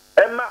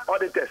ɛma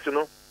auditors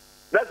no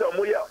na sɛ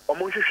ɔmo yɛ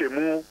ɔmo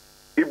nhwehwɛmu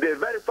if they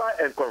verify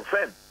and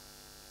confirm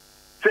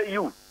say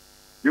you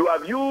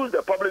have used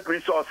the public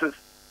resources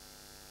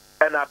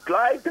and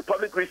applied the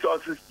public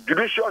resources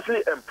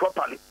judiciously and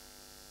properly,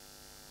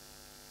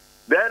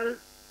 then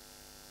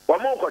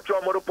ɔmo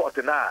nkɔtwe ɔmo report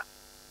na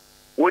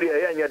wodi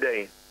ɛyɛ nyɛ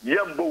dɛn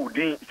yɛmbɔ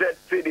udin sɛ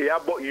de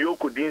yɛabɔ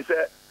yoko din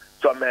sɛ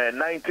some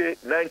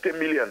 90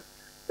 million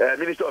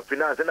Minister of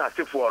Finance na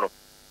asefoɔ no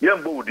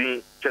yɛmbɔ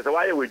udin kyɛ sɛ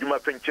wayɛ wɔ adwuma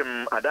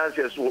fenkyem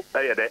adanseɛ so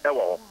ɛyɛ dɛn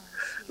ɛwɔ hɔ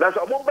na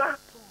sɛ ɔmo ba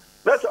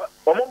na sɛ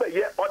ɔmo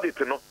bɛyɛ audit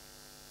no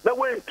na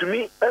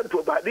wɔntumi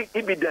provide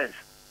evidence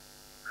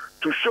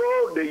to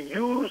show the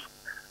use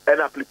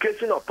and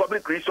application of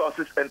public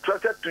resources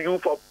entrusted to you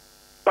for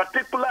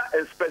particular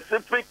and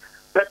specific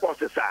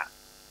purposes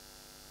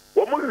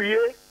ɔmo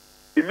wie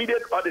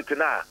immediate audit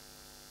na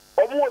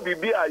ɔmo wɔ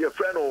biribi a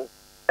yɛfrɛ no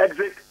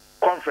exit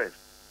conference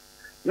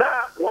na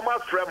wɔn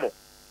afrɛ mo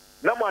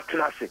na mo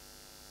atena ase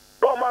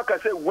na wɔn aka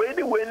sɛ wei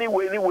na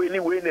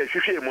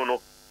ehwehwɛ mu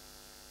no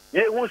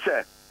yɛhu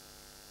sɛ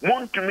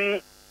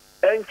montumi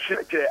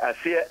ɛnkyerɛkyerɛ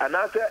aseɛ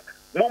anaasɛ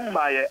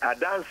mommayɛ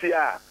adanseɛ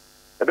a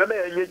ɛbɛma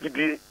yɛnyɛ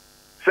gyidie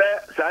sɛ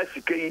saa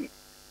sika yi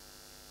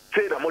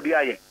sei na mode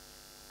ayɛ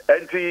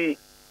ɛnti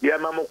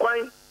yɛma mo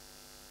kwan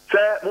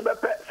sɛ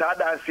mobɛpɛ saa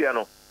adanseɛ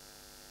no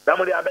na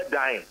mode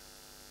abɛdan.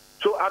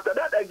 So after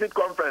that exit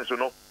conference,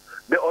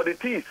 the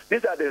auditees,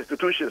 these are the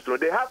institutions,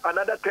 they have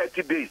another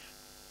 30 days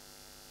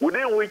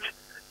within which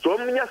so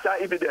many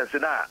evidence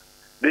now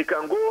they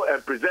can go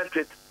and present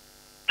it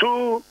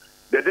to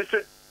the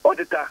district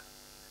auditor,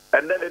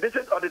 and then the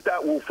district auditor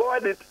will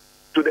forward it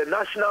to the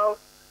national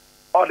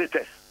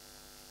auditors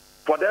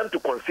for them to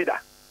consider.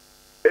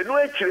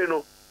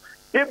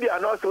 If they are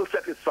not so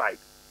satisfied,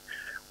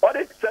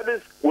 audit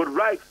service would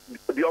write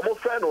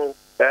the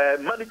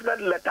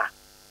management letter.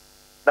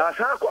 Now,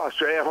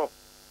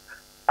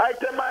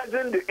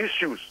 itemizing the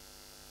issues,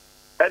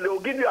 and they will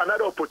give you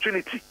another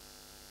opportunity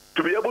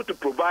to be able to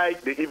provide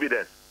the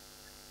evidence.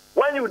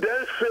 When you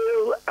then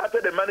fail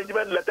after the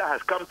management letter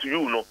has come to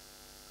you,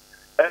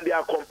 and they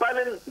are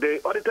compiling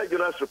the Auditor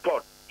General's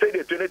report, say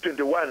the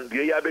 2021,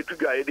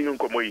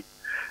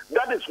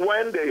 that is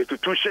when the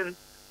institution,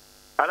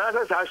 and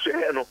as I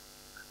say, and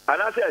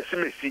as I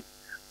see,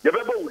 you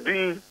remember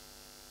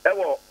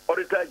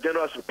Auditor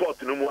General's report,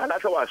 and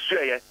as I was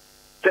saying,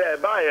 say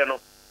buy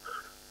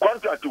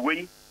contract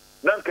way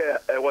nanka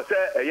was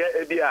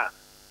a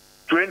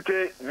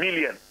 20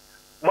 million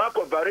mark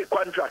of very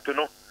contract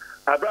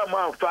Abraham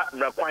amfa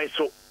na kwan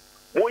so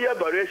moya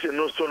variation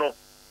no so no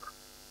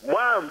mo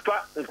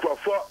amfa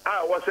nkrofo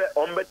a was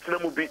ombetena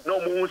mu bi no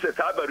mo say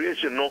sa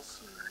variation no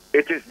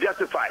it is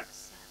justified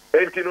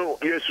entino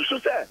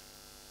yesusu say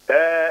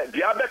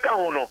dia beka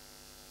ho no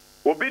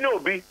obi na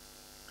obi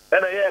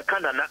na ye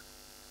kanana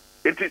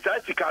enti sa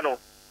sika no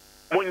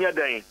monya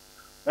dan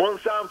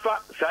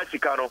monsanfa sa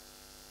sika no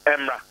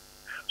emra.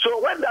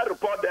 So when that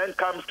report then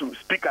comes to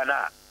speaker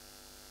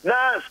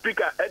now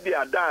speaker Ade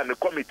Akye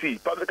committee,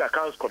 public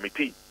accounts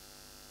committee,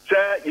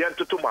 say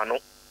yentutumano.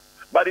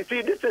 But you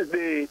see, this is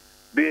the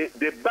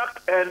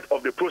back end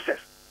of the process.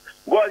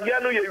 Well, we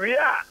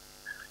are.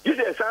 You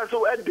say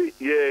so at the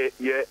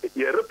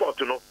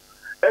report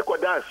echo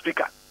down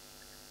speaker.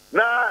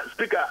 Now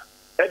speaker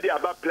Ade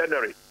Akye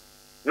plenary.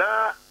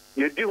 Now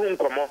you do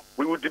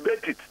we will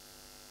debate it.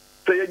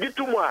 So you get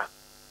to more.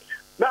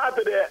 Now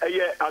after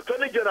the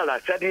Attorney General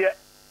said here,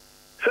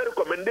 say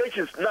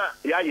recommendations na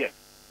yaye.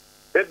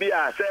 Ebi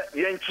a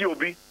say yenchi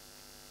obi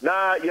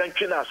na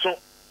yenchi na so.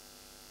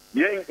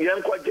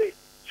 Yenkwaje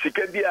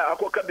sika bia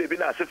akoka bebi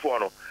na asefo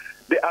no.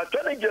 The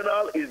Attorney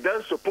General is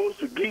then supposed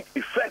to give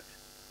effect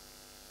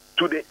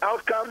to the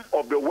outcome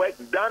of the work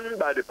done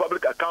by the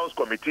Public Accounts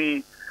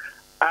Committee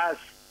as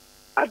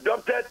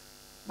adopted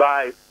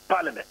by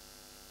Parliament.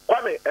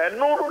 Kwame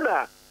enuru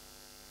na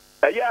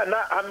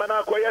na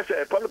amana koye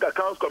say Public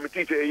Accounts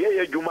Committee say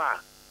ye juma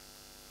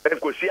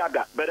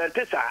enkosiaga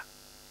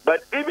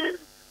but even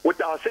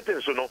with our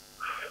sittings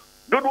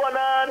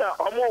dudwana na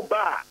omo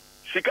ba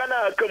sika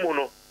na akamu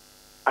no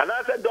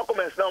anase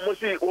documents na omo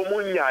si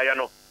omo nyaaya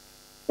no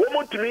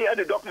Woman to me and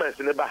the documents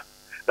in the bar.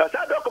 That's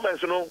our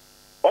documents, you know.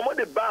 Omo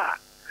the bar.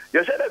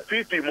 You said that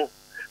 50 more.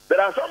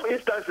 There are some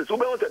instances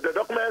where the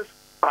documents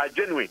are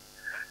genuine.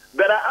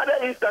 There are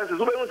other instances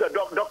where the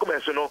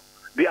documents, you know,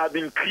 they have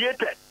been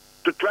created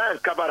to try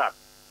and cover up.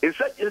 In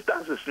such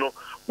instances, you know,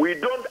 we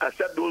don't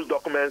accept those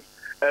documents,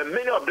 and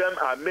many of them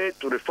are made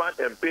to refund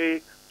and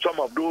pay some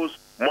of those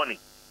money.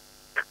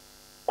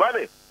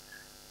 Kwame,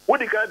 what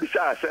the kind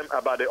of say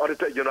about the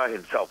Auditor General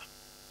himself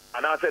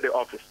and outside the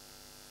office?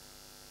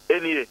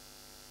 Any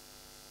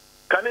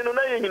can you know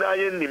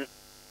him?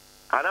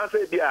 And I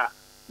said, yeah,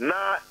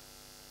 na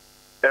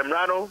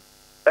Emrano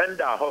and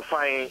her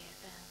fine.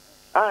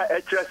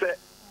 Actually,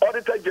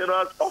 Auditor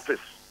General's office,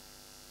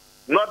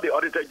 not the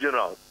Auditor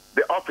General,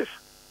 the office.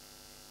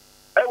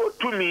 I will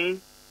to me,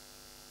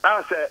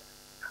 I said,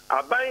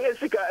 I buy a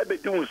sika every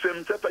doing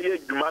some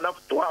separate man of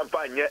 2 and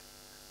 5 yet.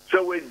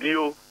 So we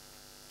deal,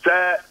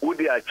 say, would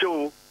the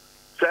acho,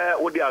 say,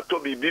 would the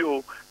Toby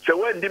Bio,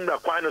 so when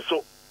Dimna Quine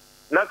so,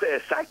 not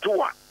a side to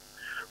one.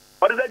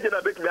 Auditor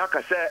General bit me,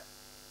 I say,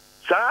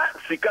 Sa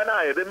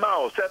sikana ede ma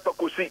o se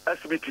fakosi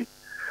asibiti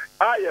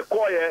aye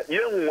koye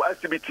yehu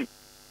asibiti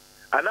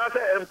anase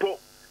empo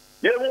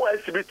yehu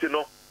asibiti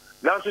no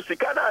nanso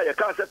sikana aye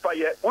ka se fa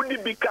ye uni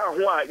bi ka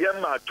ho a ye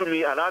ma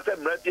tumi anase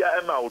mradia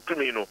e ma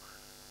otumi no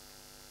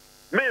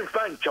me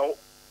mfa nchaw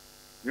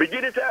me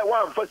gidi se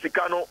wa mfa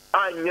sika no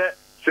anye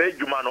se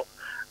adwuma no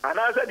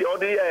anase de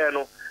odi ye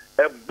no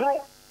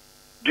ebro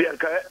de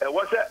nka e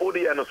wo se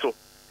odi ye no so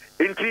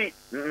enti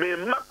me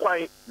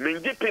makwan me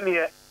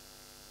ngipini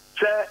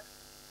se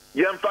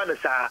I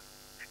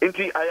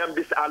am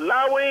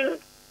disallowing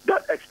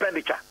that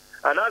expenditure.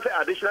 And I say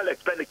additional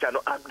expenditure.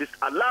 No, I'm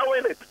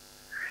disallowing it.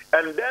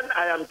 And then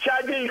I am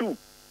charging you.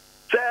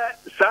 Say,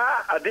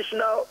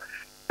 additional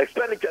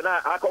expenditure.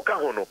 Now,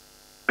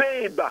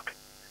 pay it back.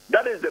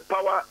 That is the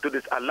power to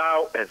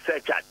disallow and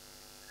surcharge.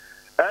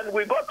 And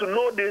we got to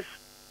know this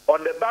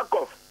on the back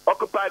of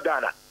Occupy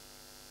Ghana,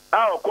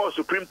 our court,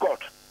 Supreme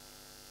Court,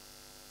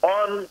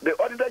 on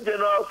the Auditor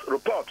General's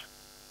report.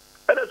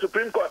 And the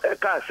Supreme Court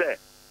said,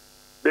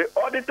 the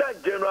Auditor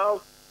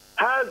General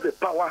has the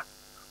power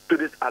to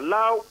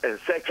disallow and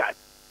surcharge.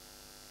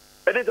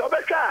 And it's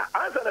Obeka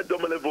answer the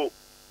Domelevo.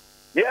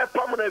 Yeah,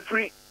 permanent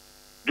free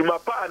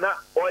Jumapana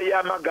or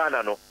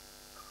Yamagana no.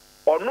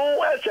 Or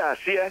no else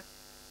here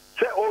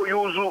say oh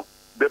use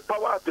the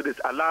power to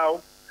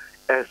disallow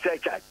and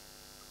surcharge.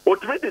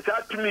 Ultimately it's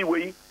out to me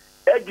way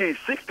edgy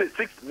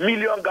 66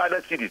 million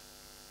Ghana cedis.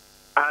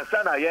 And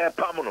sana yeah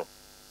permanent.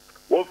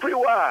 Well free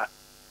wa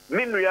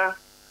Minria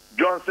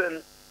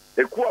Johnson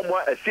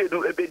Ekuamwa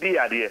Esedu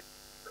Ebedi Ade.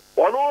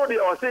 Ono de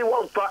o say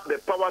one fact the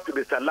power to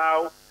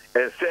disallow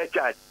and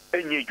surcharge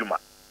any juma.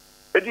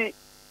 Edi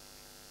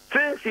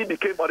since he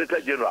became Auditor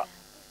General,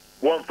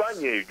 one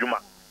fanye juma.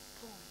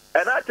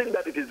 And I think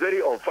that it is very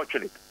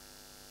unfortunate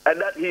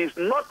and that he is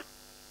not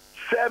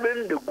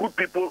serving the good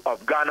people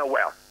of Ghana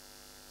well.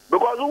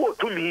 Because who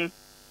to me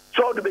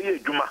so the be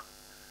juma.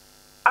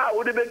 I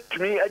would be to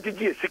me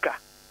a sika.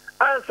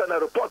 Answer na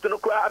report no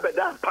kwa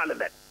abeda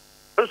parliament.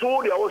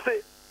 So they will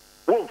say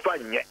won't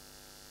find yet.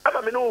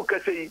 I'm a no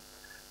say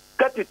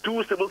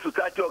 32 civil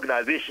society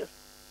organizations,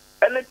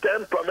 any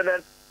 10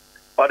 prominent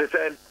or the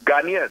same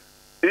Ghanaians,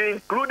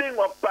 including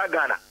Occupy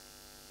Ghana.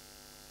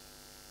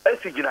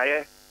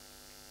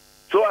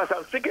 So as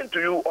I'm speaking to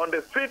you on the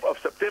 5th of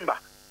September,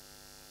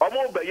 I'm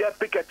over here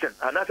picketing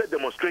another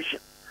demonstration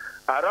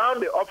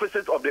around the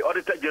offices of the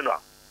Auditor General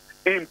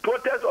in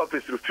protest of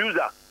his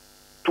refusal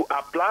to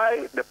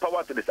apply the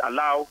power to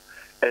disallow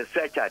and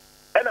surcharge.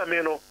 And I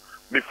mean,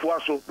 before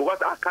so,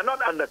 because I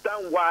cannot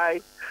understand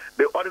why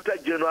the Auditor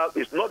General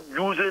is not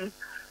using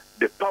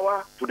the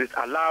power to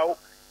disallow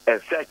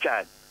and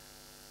surcharge.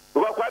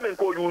 Because Kwame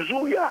Nkrumah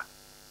use ya,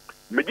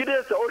 me did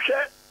say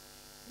Oshe,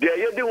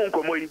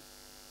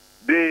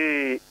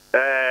 the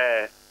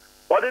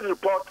audit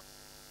report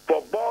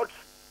for boards,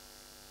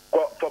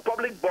 for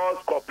public boards,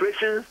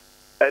 corporations,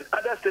 and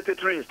other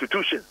statutory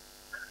institutions.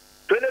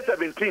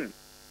 2017,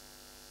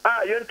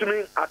 I to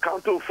me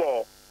accounted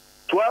for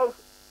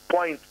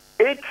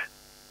 12.8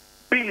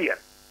 billion.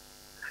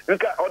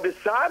 Nka or the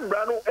same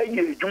brano a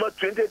juma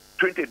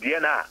 2020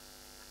 DNA.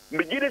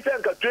 Begin to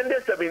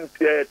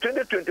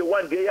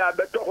 2021 they are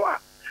better.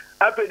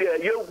 After the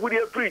year we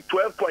are free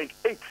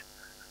 12.8.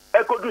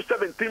 Echo do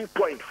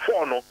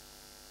 17.4 no.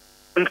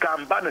 Nka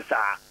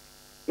mbanasa.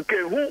 Nke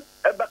hu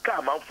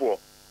ebaka manfo.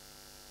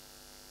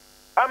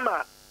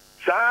 Ama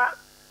sa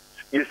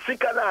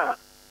yesika na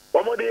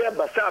omode ye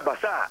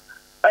basa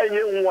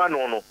anye nwa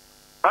no no.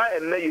 A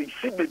enne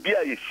yesi bebi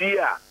a yesi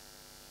a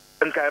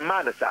nka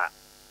manasa.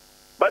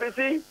 But you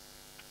see,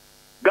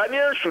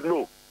 Ghanaians should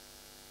know.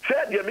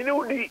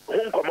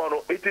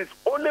 It is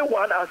only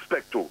one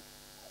aspect too.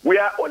 We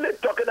are only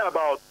talking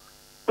about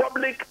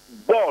public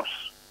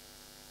boards,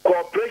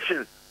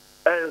 corporations,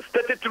 and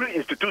statutory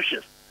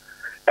institutions.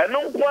 And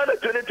no one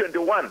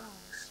 2021,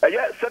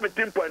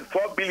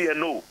 17.4 billion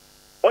no.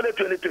 Only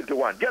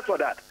 2021. Just for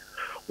that.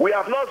 We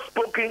have not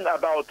spoken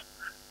about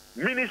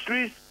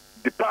ministries,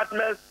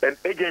 departments, and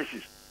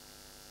agencies.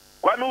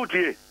 Kwame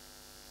utie.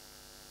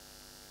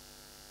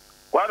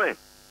 Kwame.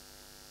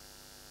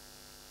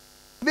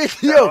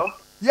 Yo.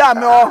 Yeah,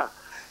 no.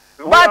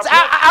 But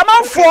I'm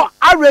out for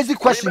a raising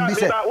question.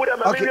 Okay,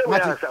 Mati.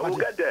 we'll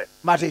get there.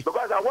 Mati.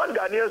 Because I want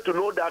Ghanaians to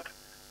know that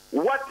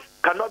what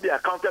cannot be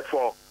accounted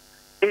for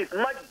is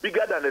much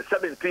bigger than the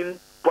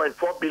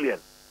 17.4 billion.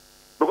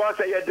 Because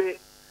the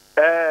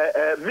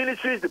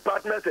ministries,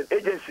 departments, and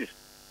agencies,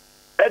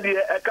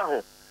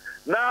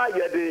 now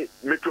the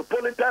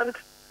metropolitan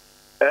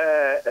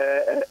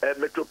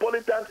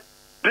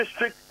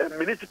district and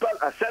municipal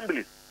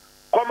assemblies,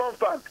 common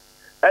fund,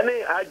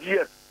 any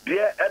IGF,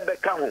 dear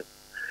Ebekaho.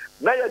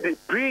 Now the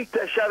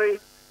pre-tertiary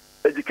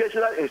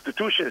educational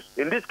institutions,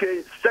 in this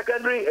case,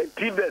 secondary and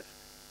TVET,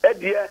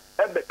 dear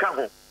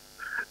Ebekaho.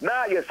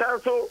 Now yes,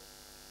 also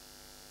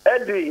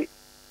at the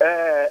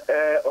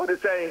what they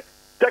say,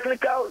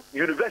 technical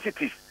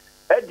universities,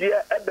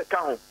 dear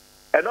Ebekaho,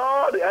 and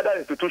all the other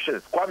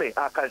institutions. Kwame,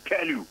 I can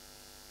tell you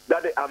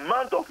that the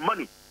amount of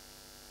money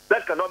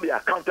that cannot be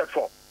accounted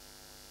for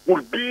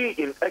would be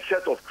in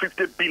excess of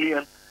 50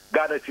 billion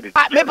Ghana cedis.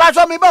 Me pass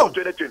on me both.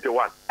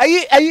 2021. Are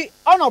you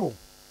honorable?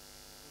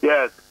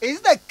 Yes.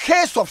 Is the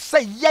case of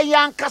say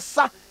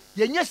yankasa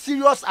yenye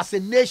serious as a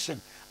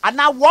nation, and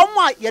now one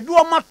more you do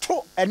a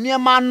to and near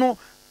man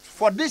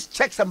for these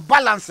checks and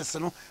balances,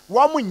 no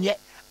one yet,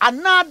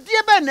 and now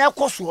dear Ben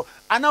Ekoso,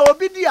 and now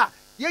obidia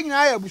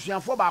yenye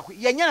abusian for back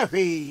yenye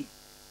hey.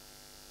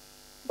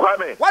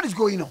 What is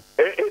going on?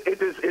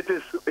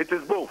 It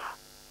is both.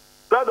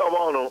 That of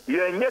all, no,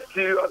 you're not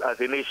serious as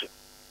a nation.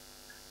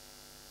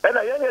 And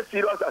I am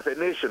serious as a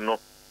nation, no.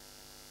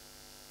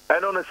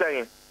 And on the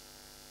saying,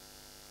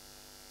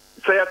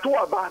 say a two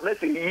about, let's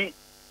say,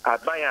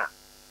 at Maya.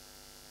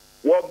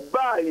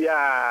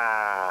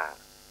 Wabaya.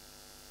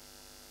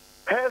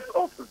 Heads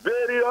of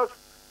various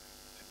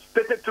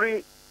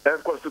statutory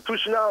and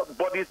constitutional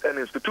bodies and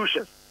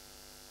institutions.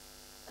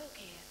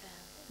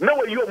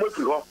 Now you are with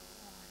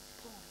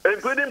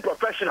including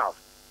professionals.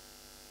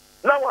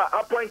 Now are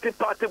appointed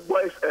party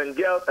boys and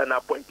girls and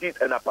appointees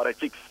and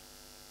apparatchiks.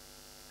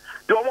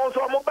 The ones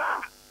who are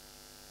mobile.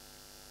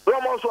 The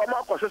ones who are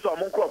more conscious of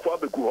Monko for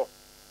Beguho.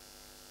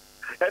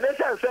 And then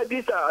I said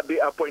these are the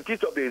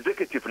appointees of the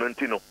executive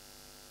Nantino.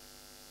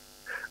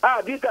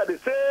 These are the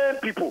same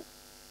people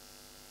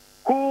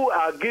who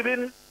are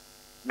given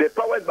the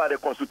powers by the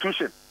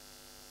Constitution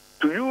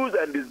to use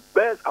and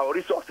disburse our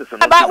resources. But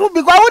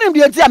because I wouldn't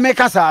be able to make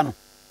us.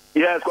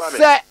 Yes, Kwame.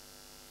 Sir,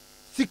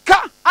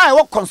 Sika, I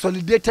work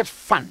consolidated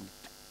fund.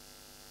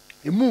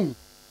 The moon.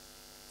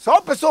 So I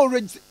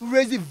person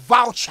raise a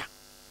voucher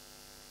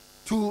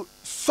to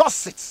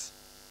source it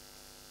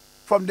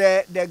from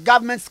the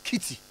government's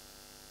kitty.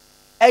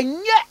 And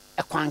yet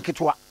a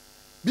quanketwa.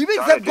 Bibi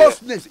is a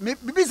ghost names.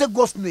 Bibi is a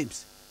ghost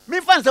names. Me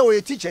fans say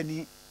we teacher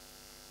ni.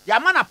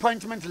 Yaman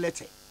appointment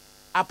letter.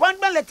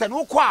 Appointment letter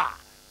no kwa.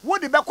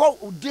 What the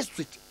beko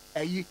district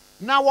eyi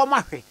na wo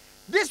mahwe.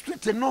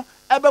 District no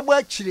ebebo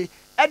akire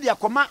e de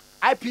akoma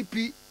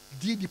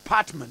IPPD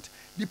department.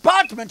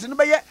 Department no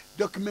be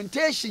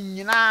documentation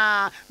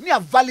nyina me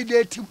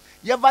validate.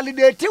 Ye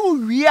validate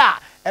wi a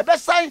ebe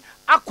sign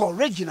akọ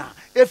regional.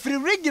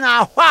 Efri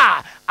regional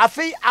hwa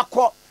afei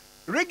akọ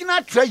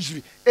regional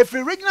treasury. If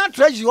the regional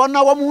treasury on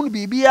our moon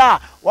bibia,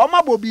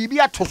 wamabo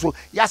bibia toso,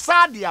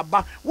 yasadi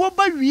aba,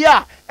 woba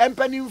wia,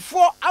 empening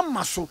for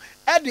amaso,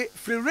 edi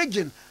free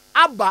region,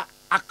 Abba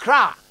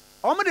Accra.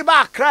 Omedi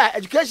ba Accra,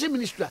 Education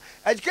Ministry,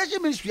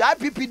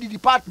 IPPD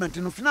department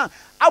in Fina,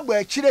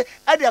 Abba Chile,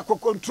 edi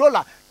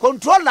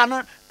controller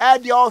no,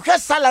 edi or her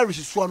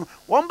salaries one,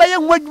 one by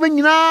young women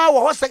now,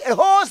 or a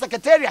whole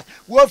secretariat,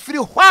 were free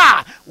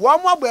wha,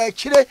 one more by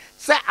Chile,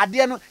 say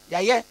Adiano,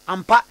 yaye,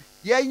 ampa,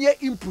 ye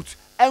input,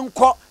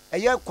 enko,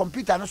 a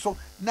computer no so,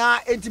 na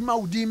entima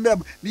udi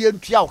mem, the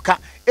entuaka,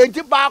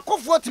 enti ba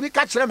kofo to me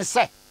catch them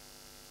say.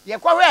 Ye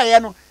kwa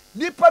no,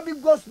 nipa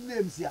big ghost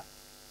names here.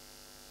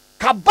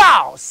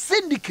 Cabal,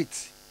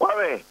 syndicate.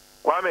 Kwame,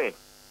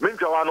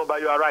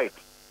 but you are right.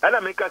 And I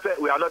make us say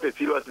we are not a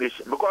serious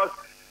nation because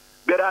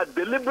there are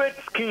deliberate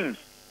schemes,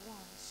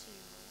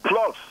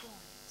 plots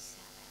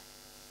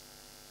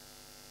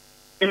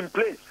in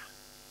place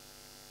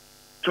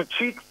to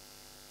cheat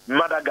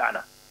Mother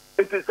Ghana.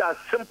 It is as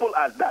simple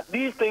as that.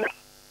 These things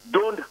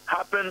don't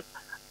happen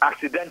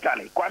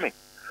accidentally. Kwame,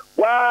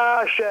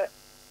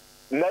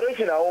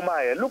 narration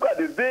look at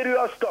the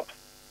various stops.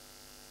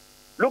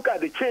 Look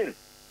at the chain.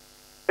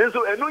 And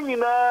so,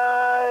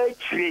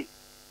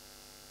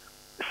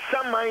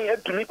 some man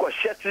have to make a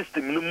shared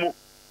system. No,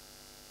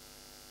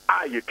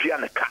 you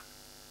can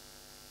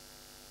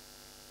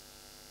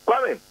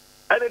Kwame,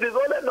 and it is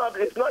only not.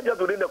 It's not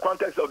just within the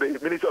context of the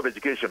Ministry of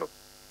Education.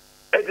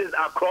 It is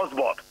across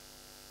board.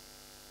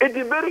 It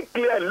is very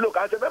clear. Look,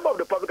 as a member of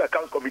the Public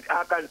Accounts Committee,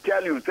 I can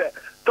tell you, say,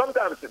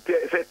 sometimes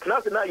it's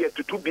not yet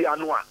to be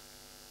annual.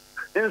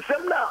 In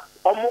some now,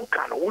 almost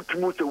can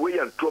move away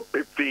and drop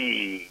a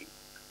fee.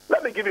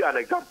 Let me give you an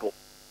example.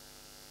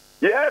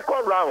 Yeah,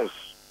 call rounds,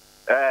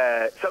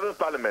 7th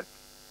Parliament,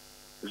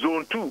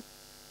 Zone 2,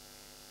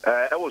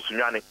 I was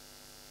Sunyani.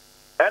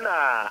 And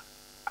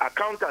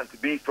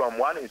accountant be from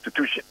one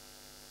institution.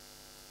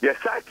 Yes,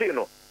 I you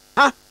know.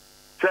 Huh?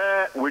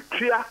 Sir, we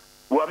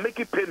are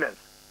making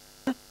payments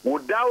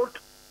without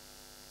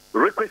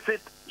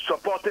requisite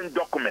supporting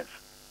documents.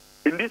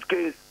 In this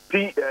case,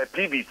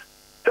 PVs.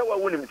 So I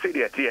wouldn't say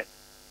that here.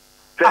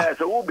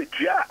 So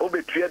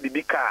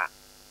the car.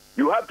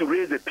 You have to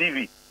raise a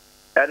PV.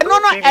 No,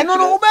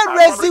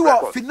 raise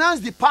the finance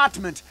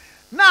department.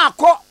 Now,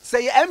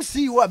 say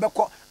MCU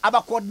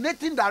about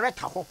coordinating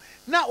director.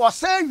 Now, or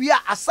say we are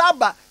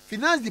Asaba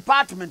finance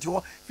department.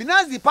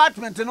 Finance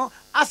department,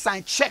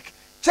 assign check.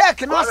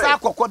 Check no sa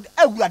kokod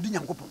awurade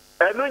nyankopon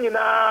eno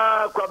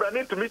nyina kwabra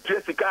need to meet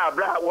Jessica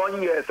abra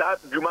 1 year sa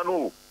djuma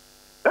no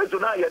enso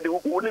na ye de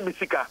woni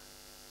misika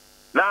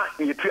na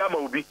yetua ma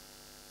obi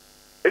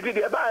edi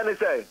de ba ne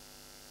say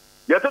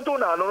yetoto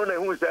na no na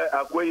hu say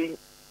akoyi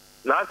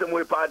na asem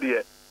we pa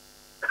de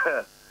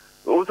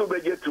o so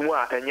beje tumu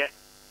a enye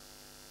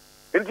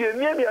enti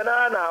eniamia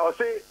na o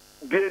say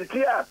de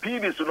ntia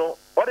PB so no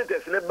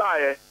auditors ne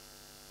baaye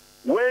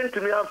went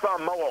me amfa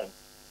ma won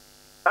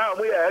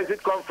we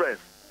exit conference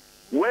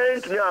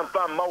went me and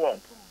found Mawon.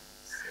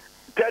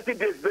 30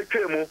 days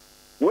between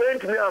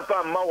went me and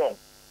found Mawon.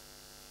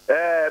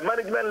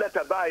 Management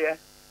letter buyer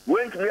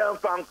went me and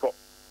found for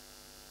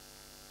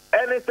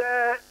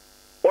anything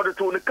or the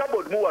to the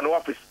cupboard move an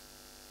office.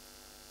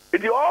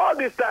 It all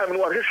this time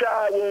was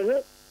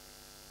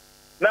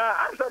now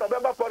answer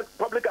the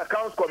public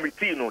accounts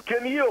committee no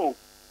 10 years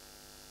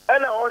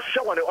and I was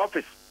show on the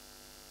office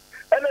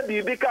and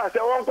then because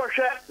I want to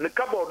share the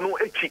cupboard no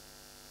echi.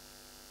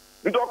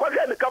 Nti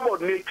okwade ne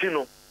cupboard na echi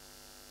no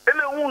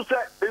ene hu se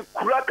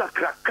ekura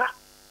kakraka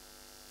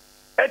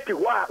eti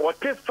wa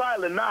wote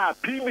file na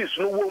PBs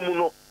no wo mu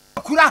no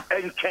ekura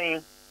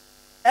enchen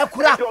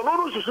ekura to no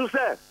no susu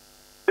se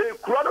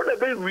ekura no na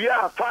be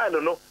ria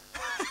file no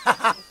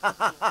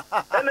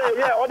ene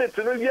ye audit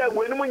no ye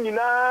wenu mu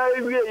nyina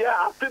wie ya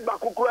afi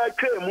bakukura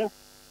atwa mu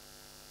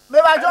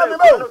me ba jo me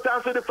bo no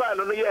transfer the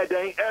file no ye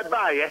den e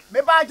ba ye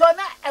me ba jo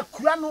na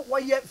ekura no wo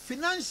ye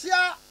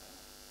financial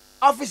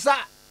officer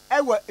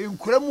ewe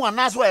nkuremu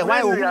anaso e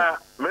hwan o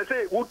me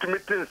say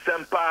ultimate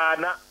sempa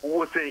na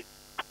wo say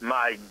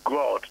my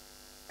god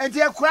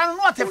enti ekura no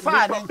not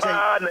fa na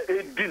nchen na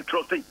e din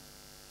trust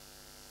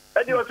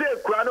edi o say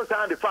ekura no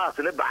sound fast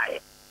ne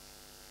bae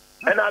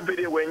and I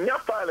be when nya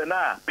file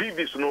na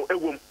PVs no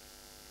ewom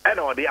e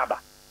na ode aba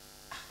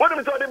what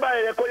me say ode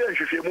bae e koye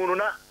nhwehwemu no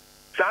na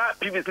sa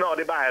PVs na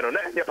ode bae no na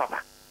nye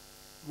papa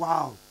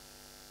wow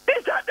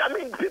I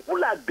mean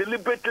people are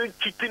deliberately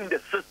cheating the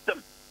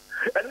system.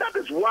 And that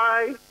is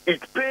why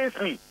it pains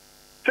me.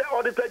 The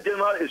Auditor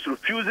General is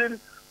refusing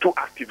to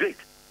activate.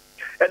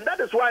 And that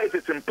is why it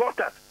is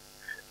important.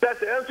 That's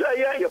the answer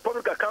here. Your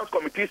Public Accounts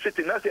Committee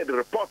sitting, that's the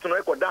report on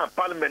record down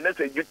Parliament, that's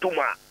a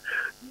Yutuma.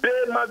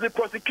 There must be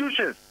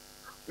prosecutions.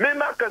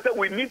 Member can say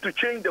we need to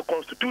change the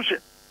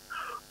Constitution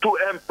to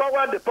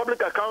empower the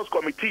Public Accounts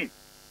Committee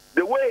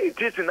the way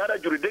it is in other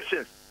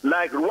jurisdictions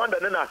like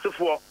Rwanda and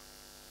Asifo.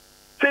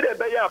 Say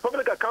that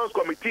Public Accounts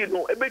Committee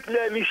no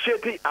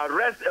initiating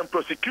arrest and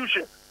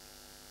prosecution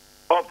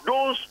of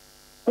those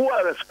who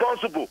are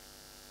responsible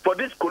for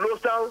this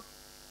colossal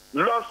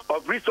loss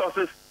of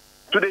resources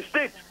to the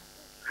state.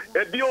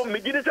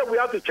 We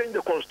have to change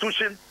the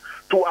Constitution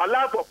to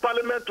allow for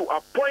Parliament to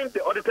appoint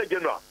the Auditor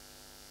General.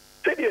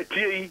 Say the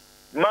TAE,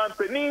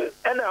 Mampeni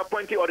and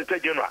appointing Auditor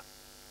General.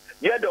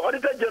 Yet the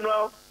Auditor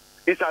General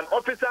is an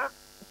officer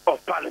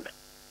of Parliament.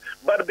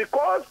 But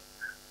because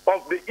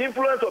of the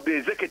influence of the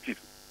executive,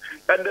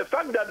 and the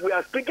fact that we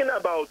are speaking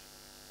about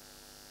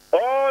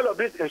all of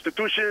these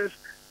institutions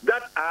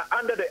that are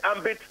under the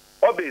ambit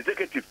of the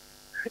executive,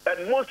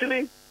 and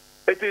mostly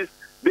it is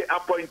the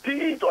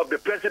appointees of the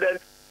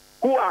president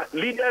who are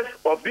leaders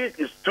of these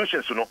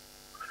institutions, you know.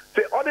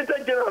 Say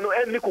Auditor General no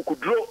any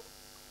kukudro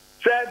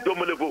say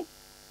domolevo.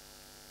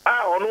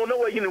 No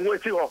way you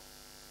know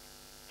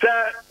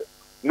say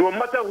no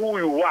matter who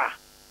you are,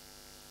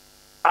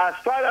 as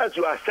far as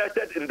you are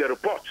cited in the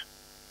report,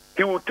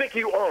 he will take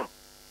you on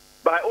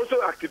by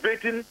also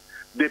activating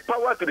the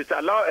power to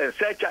disallow and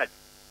surcharge,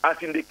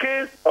 as in the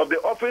case of the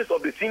office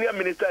of the senior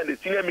minister and the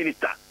senior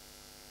minister.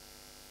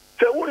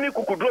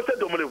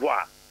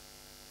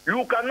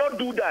 You cannot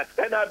do that,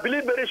 and I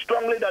believe very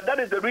strongly that that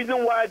is the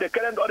reason why the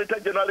current Auditor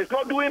General is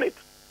not doing it.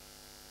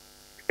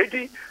 It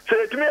is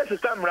to me as a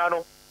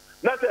Rano,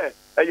 not a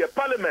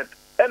Parliament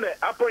and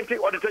appointing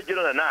Auditor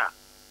General now.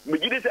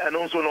 And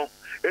also no,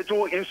 it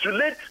will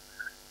insulate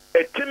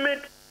a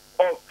timid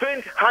or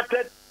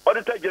faint-hearted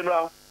Auditor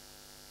General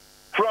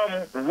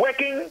from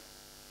working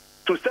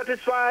to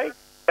satisfy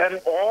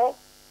and or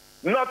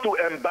not to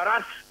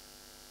embarrass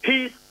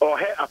his or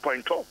her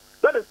appointer.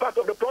 That is part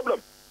of the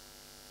problem.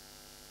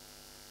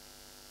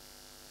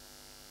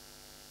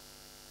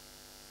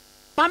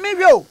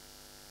 Mamivio,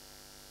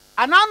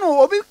 and I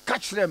know obi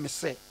catch them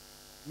say,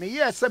 me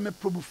yes, say me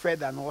probe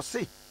further no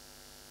say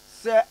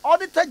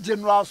Auditor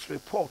General's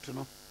report,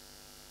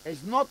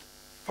 is not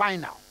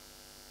final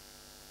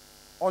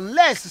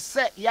unless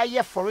say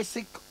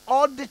forensic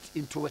audit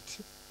into it.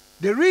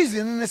 The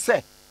reason is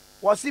say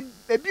was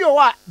ebi o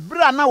wa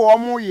bra na wo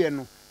mo ye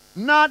no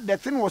na the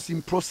thing was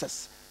in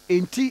process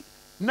enti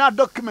na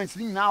documents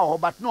ni nyina ho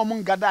but no mo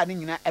ngada ni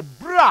nyina e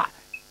bra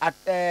at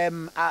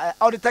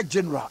auditor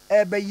general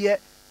ebe ye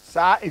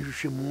saa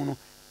ehwehwemu no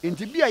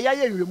enti bia ya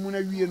ye nhwemu na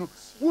wie no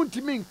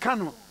wuntimi nka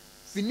no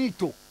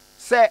finito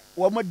se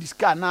wo ma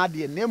disca na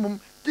de na emum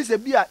ti se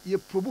bia ye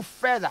probe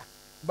further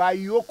by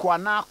yoko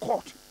na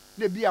court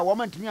na bia wo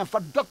ma ntimi anfa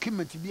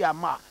document bia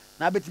ma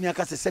na betimi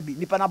aka se sebi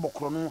nipa na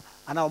bokro no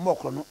ana wo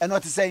mokro no eno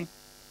ti sen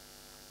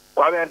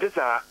Kwame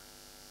antisa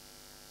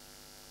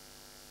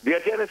the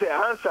attorney say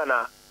answer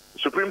na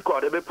Supreme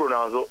Court be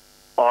pronounce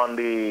on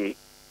the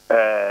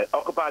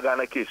Occupy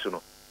Ghana case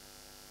no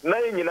na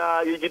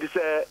nyina ye gidi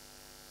say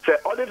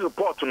audit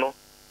report no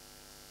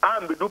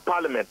am be do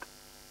parliament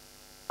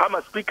am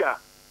a speaker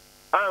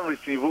am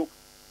receive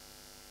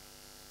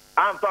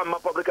am pa ma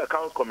public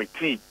accounts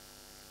committee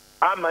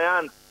am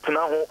yan tena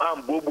ho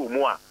am bobo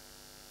mu a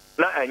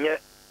na enye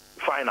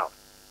final.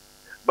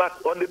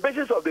 But on the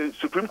basis of the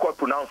Supreme Court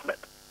pronouncement,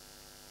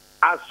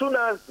 as soon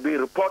as the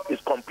report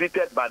is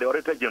completed by the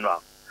Auditor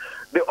General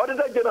now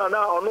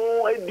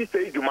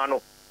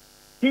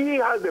he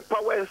has the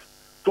powers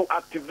to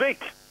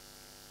activate,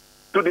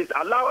 to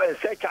disallow and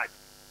surcharge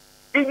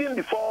even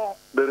before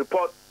the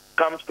report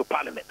comes to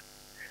Parliament.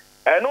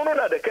 And no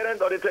that the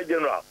current Auditor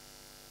General,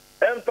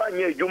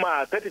 Empanye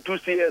Juma 32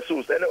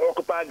 CSOs and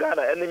Occupy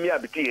Ghana and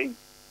Miabiti,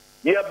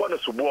 yeah,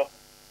 bonus subo.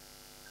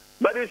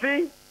 But you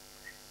see,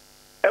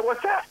 it was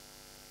that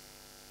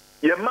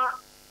Yema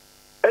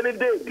any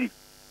day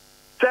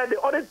said the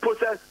audit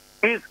process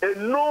is a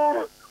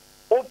known,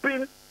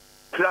 open,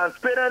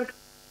 transparent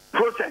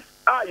process.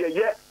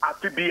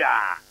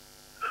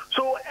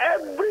 So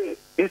every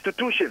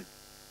institution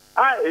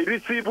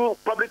receive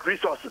public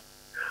resources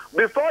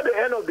before the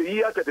end of the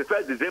year,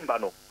 31st December.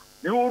 No,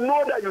 you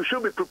know that you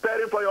should be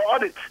preparing for your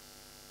audit.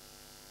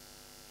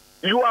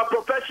 You are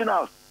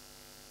professionals.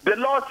 The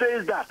law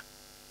says that.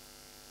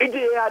 Since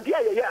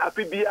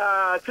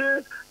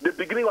the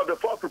beginning of the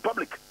Fourth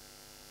Republic.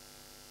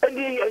 And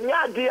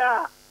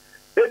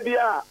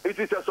it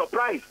is a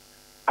surprise.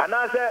 And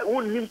I say,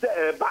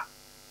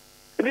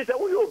 it is a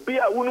will be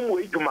a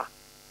woman.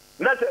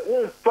 Not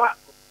a fat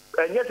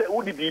and yet a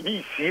would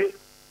be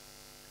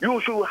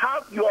you should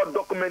have your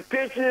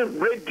documentation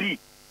ready.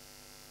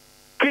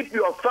 Keep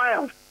your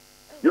files,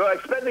 your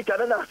expenditure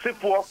and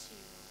for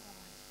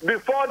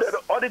before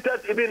the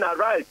auditors even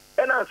arrive.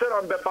 And I said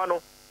on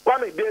Bepano,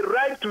 Kwame, they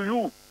write to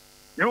you.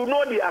 You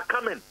know they are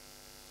coming.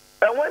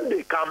 And when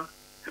they come,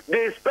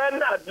 they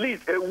spend at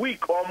least a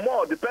week or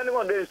more, depending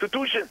on the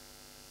institution.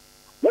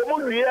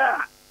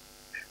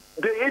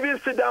 They even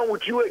sit down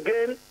with you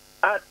again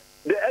at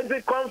the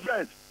exit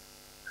conference.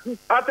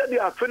 After they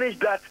have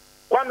finished that,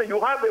 Kwame, you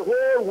have a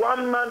whole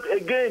 1 month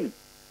again.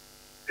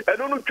 And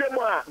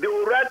they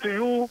will write to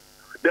you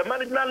the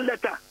management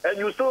letter, and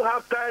you still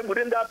have time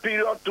within that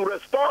period to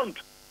respond.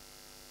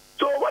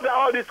 So what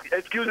are all these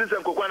excuses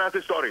and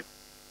Kokwanasi stories?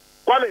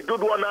 Kwame,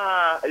 good one,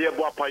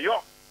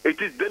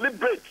 it is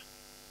deliberate.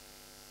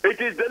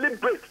 It is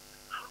deliberate.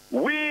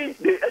 We,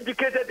 the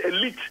educated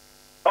elite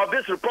of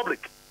this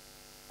republic,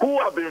 who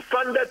have been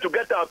funded to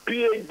get our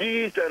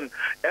PhDs and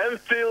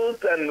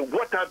MPhils and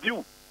what have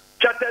you,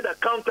 chartered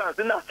accountants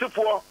in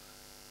Asifo,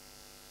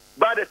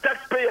 by the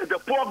taxpayers, the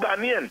poor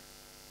Ghanaian.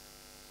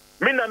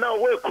 Mina na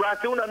way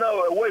crassy, una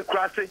na way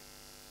crassy.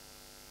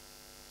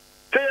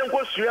 Say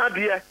unko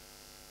suyadia.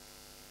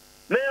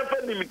 Na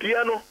yemfa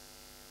nimitiano.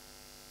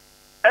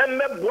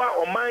 Emmebwa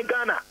o my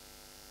Ghana.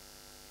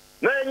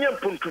 Na yenye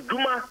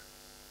puntuduma.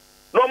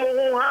 No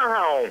mo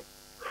ha.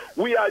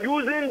 We are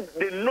using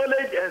the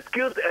knowledge and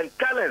skills and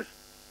talents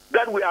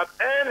that we have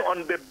earned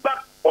on the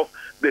back of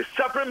the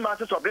suffering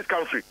masses of this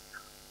country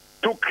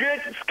to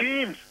create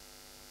schemes,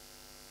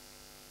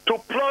 to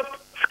plot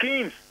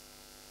schemes,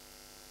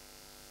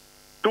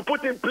 to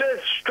put in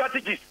place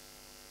strategies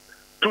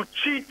to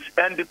cheat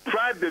and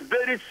deprive the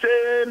very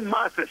same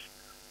masses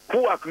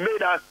who have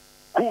made us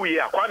who we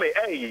are.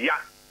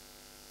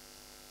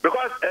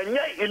 Because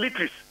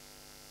illiteracy,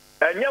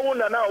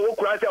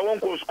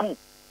 won't school.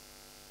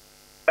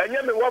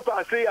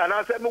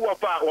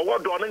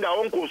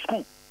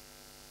 School.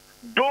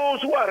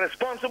 Those who are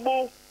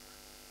responsible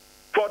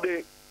for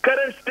the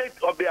current state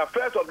of the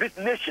affairs of this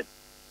nation,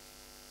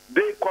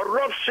 the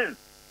corruption,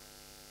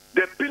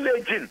 the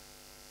pillaging,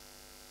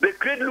 the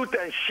great loot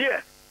and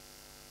share,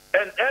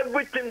 and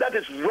everything that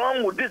is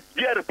wrong with this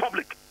dear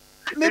republic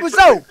is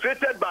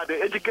created by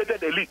the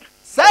educated elite.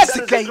 That is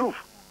the truth.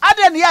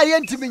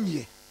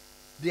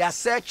 They are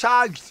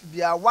surcharged,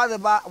 they are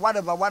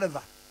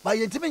whatever. But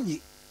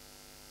Yentimini.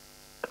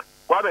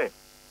 Kwame,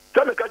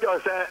 tell me, catch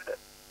you say,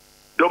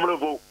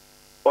 Dominovo,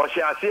 or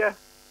Shasia,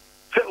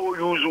 say,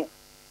 Oyuzu,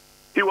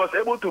 he was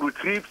able to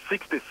retrieve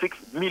 66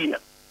 million.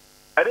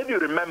 And if you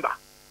remember,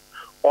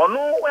 or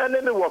no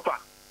enemy wafa,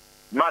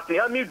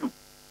 Matiamidu,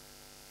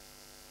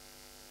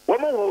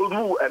 women will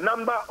do a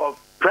number of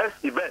press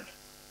events.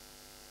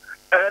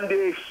 And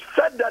they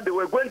said that they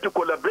were going to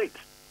collaborate.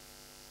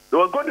 There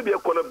was going to be a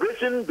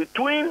collaboration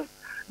between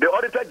the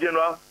Auditor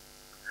General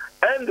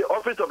and the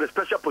Office of the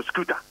Special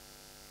Prosecutor.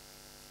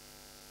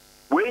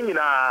 When you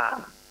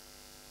know,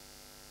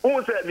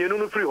 who said you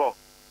know free ho?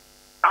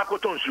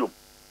 Akotonshu.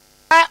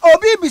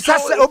 Obi bisa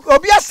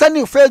Obi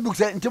sending Facebook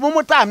say nti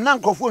momo time na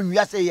nkofo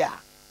nwia say ya.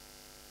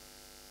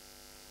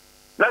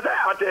 That's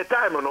at the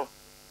time, you know,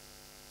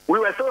 we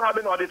were still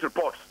having audit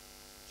reports.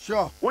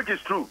 Sure. Which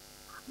is true.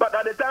 But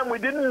at the time, we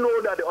didn't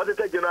know that the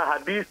Auditor General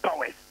had these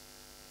powers.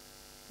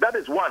 That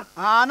is one.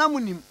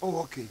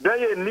 Oh, okay. Then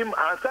you name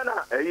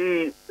Ansana,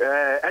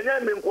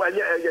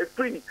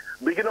 free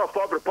beginning of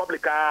Fourth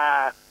Republic.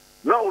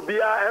 Now be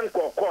a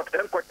court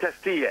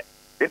test here.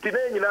 As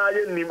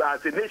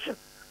a nation,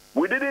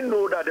 we didn't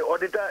know that the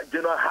Auditor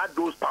General had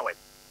those powers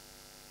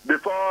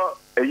before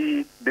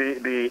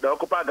the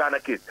Occupy Ghana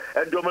case.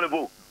 And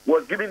Dominivo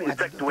was giving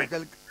effect to it.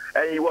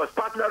 And he was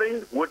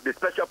partnering with the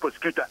Special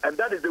Prosecutor. And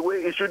that is the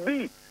way it should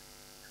be.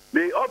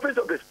 The Office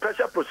of the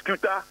Special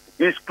Prosecutor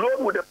is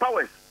clothed with the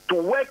powers to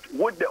work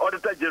with the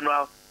Auditor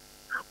General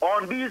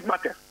on these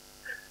matters.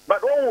 But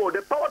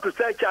the power to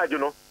say charge,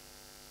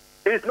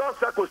 is not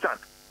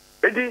sacrosanct.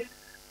 If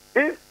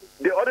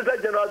the Auditor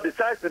General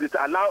decides to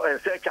disallow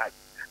and say charge,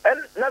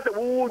 and that's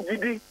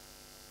say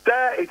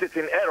it is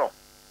in error,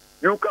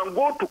 you can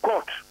go to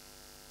court,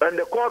 and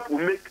the court will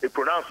make a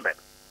pronouncement.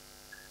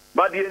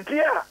 But the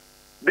entire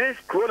this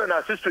Crown and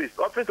Assistance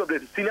Office of the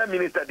Senior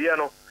Minister,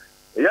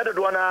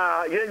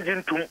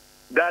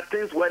 that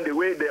things went the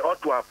way they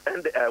ought to have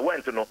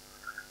went,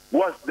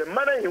 was the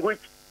manner in which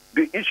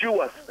the issue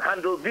was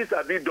handled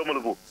vis-a-vis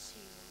Dominivo.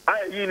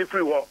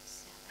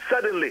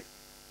 Suddenly,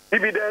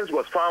 evidence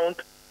was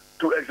found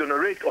to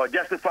exonerate or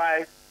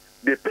justify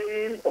the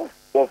paying of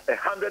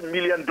 $100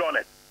 million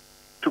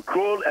to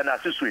Kroll and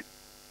Associates.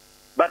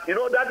 But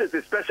that is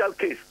a special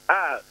case.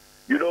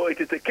 It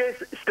is a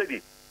case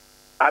study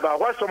about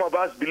what some of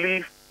us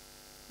believe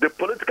the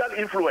political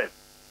influence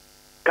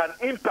can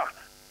impact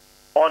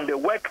on the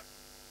work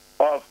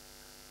of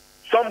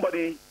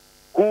somebody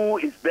who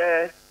is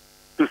there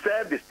to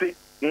serve the state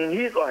in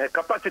his or her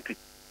capacity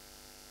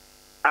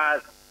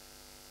as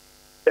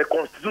a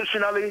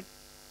constitutionally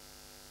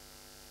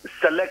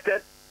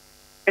selected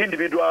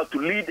individual to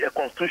lead a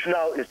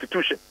constitutional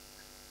institution.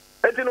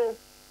 And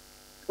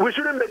we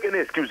shouldn't make any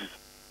excuses.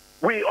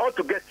 We ought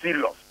to get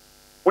serious.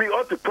 We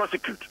ought to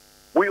prosecute.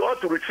 We ought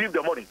to retrieve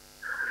the money.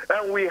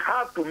 And we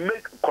have to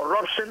make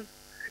corruption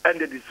and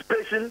the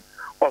dissipation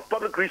of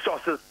public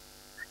resources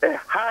a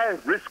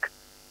high-risk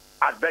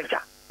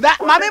adventure.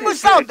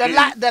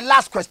 The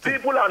last question.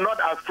 People are not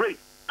afraid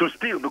to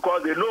steal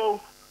because they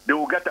know they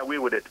will get away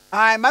with it.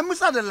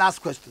 The last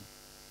question.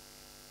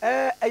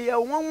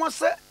 One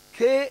was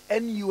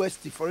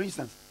KNUST, for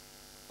instance.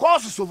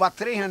 Cost is over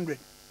 300.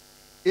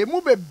 A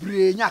move a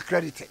brain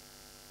accredited.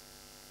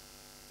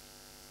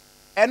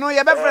 And no,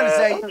 your friend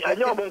say,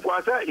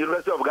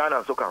 University of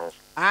Ghana, so can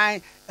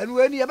and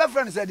when your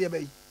friend said,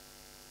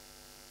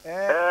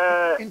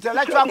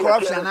 intellectual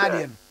corruption,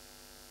 Adian.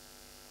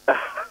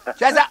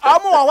 Just a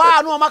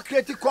more no more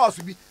creative course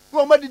be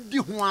nobody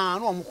do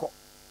one no more.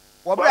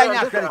 What brain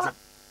accredited?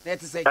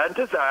 Let's say,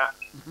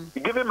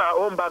 giving my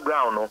own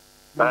background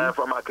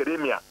from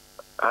academia,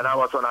 and I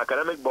was on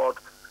academic board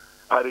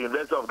at the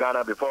University of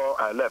Ghana before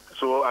I left.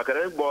 So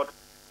academic board,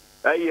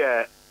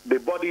 the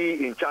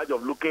body in charge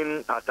of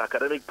looking at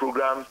academic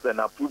programs and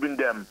approving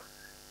them,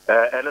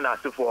 and then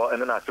ask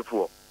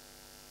for.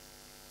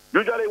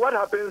 Usually what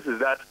happens is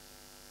that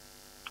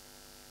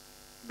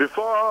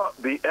before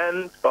the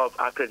end of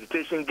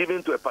accreditation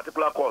given to a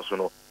particular course,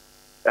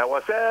 I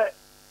was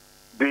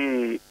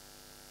the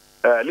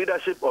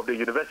leadership of the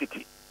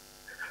university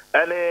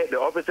and the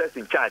officers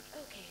in charge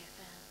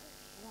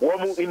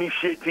will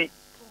initiate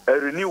a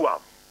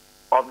renewal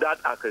of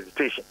that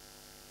accreditation.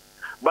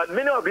 But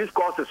many of these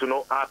courses,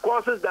 are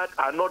courses that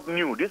are not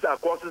new. These are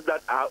courses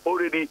that are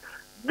already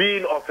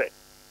being offered.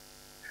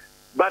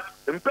 But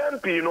in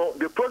PMP,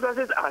 the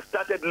processes are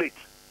started late.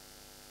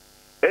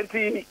 And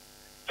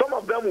some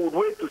of them would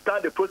wait to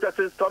start the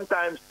processes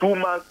sometimes 2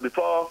 months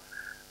before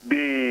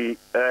the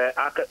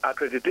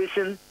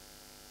accreditation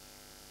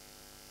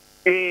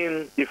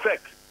in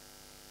effect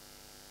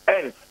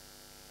ends.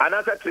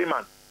 Another 3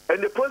 months.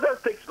 And the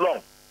process takes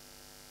long.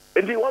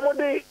 In the one more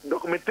day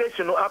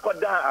documentation,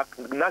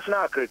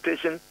 National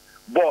Accreditation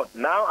Board,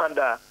 now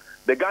under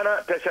the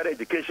Ghana Tertiary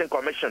Education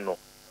Commission,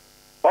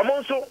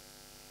 also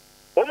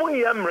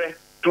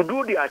to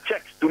do their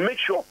checks to make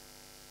sure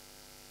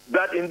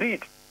that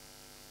indeed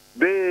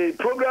the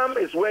program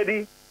is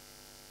worthy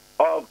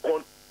of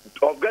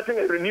getting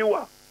a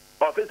renewal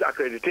of its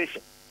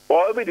accreditation,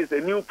 or if it is a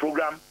new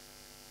program,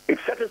 it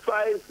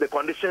satisfies the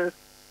conditions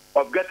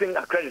of getting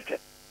accredited.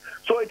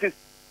 So it is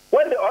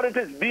when the audit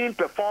is being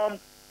performed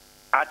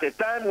at a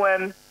time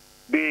when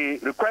the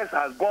request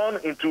has gone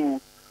in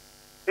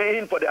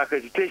for the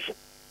accreditation,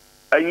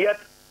 and yet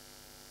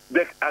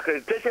the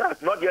accreditation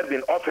has not yet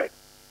been offered.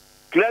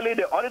 Clearly,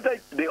 the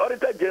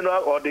auditor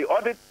general or the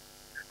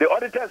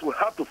auditors will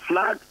have to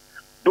flag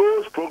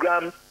those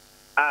programs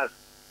as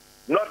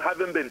not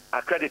having been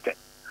accredited.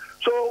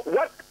 So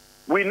what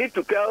we need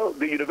to tell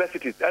the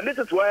universities, and this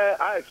is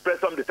where I express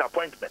some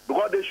disappointment,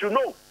 because they should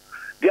know.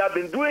 They have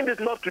been doing this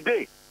not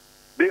today.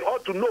 They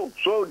ought to know.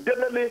 So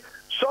definitely,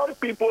 some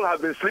people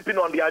have been sleeping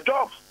on their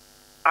jobs.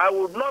 I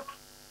would not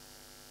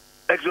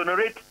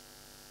exonerate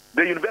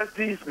the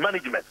university's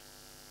management.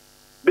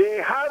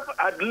 They have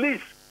at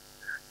least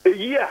a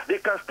year. They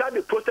can start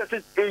the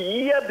processes a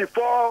year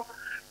before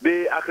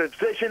the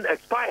accreditation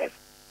expires.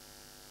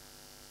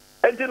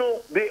 And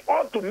they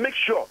ought to make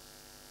sure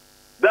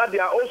that they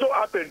are also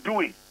up and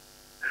doing.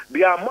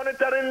 They are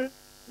monitoring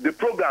the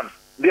programs.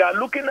 They are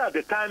looking at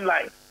the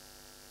timeline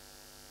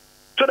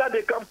so that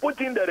they can put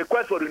in the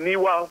request for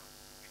renewal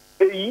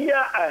a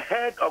year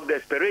ahead of the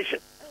expiration.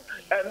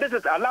 And this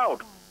is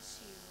allowed.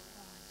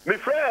 My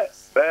friend,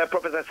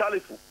 Professor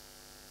Salifu,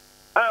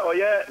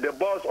 the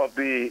boss of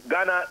the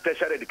Ghana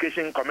Tertiary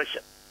Education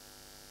Commission,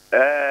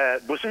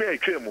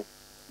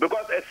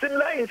 because a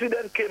similar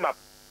incident came up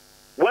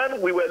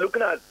when we were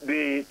looking at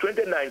the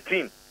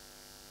 2019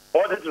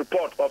 audit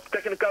report of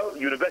technical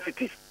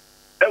universities.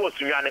 There was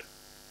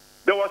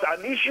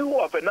an issue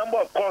of a number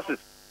of courses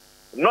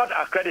not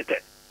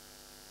accredited.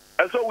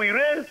 And so we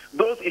raised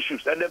those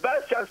issues, and the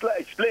Vice Chancellor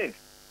explained,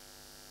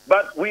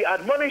 but we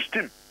admonished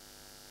him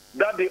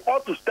that they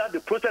ought to start the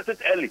processes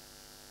early.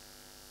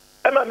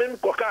 Emma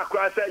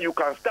Koka said you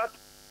can start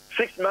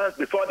 6 months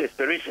before the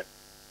expiration.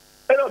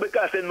 And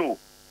Obeka said no,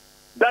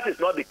 that is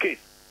not the case.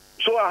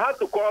 So I had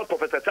to call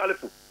Professor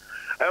Salifu.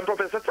 And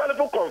Professor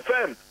Salifu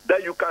confirmed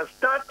that you can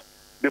start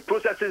the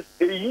processes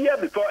a year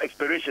before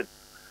expiration.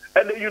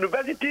 And the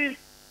universities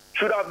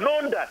should have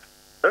known that.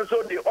 And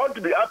so they ought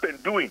to be up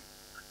and doing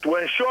to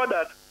ensure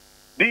that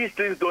these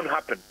things don't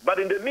happen. But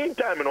in the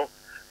meantime,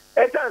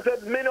 Ethan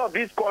said many of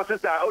these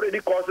courses are already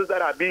courses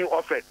that are being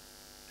offered.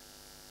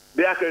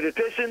 The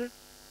accreditation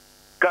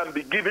can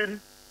be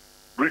given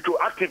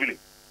retroactively.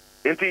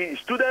 And the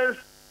students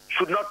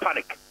should not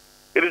panic.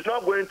 It is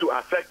not going to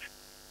affect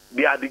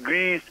their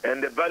degrees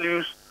and the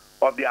values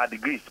of their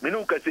degrees.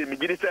 Given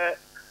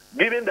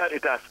that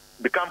it has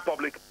become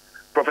public,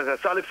 Professor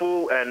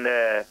Salifu and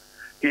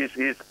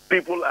his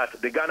people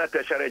at the Ghana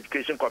Tertiary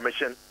Education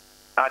Commission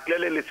are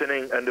clearly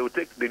listening, and they will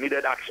take the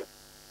needed action.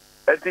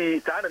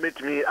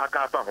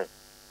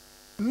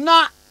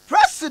 Now,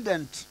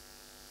 President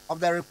of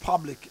the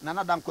Republic,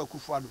 Nana Dankwa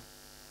Akufo-Addo,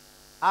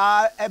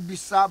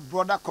 Ebisa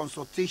broader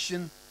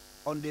consultation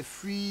on the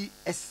free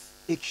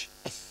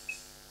SHS.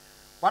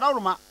 What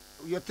are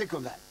your take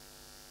on that?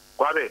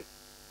 Kwame,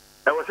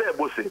 I was a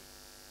bossy.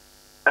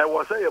 I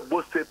was a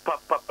bossy,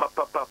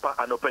 papa,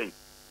 and obey.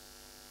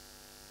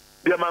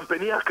 The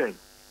Mampenia can.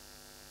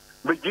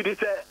 But you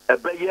say a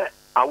bayer,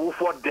 I will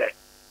for debt.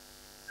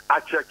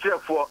 A church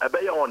for a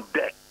bayer on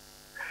debt.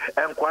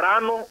 And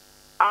Quarano,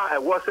 I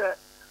was a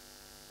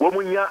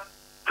woman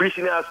free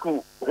senior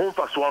school, home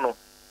for Swano.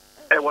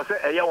 I was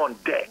a year on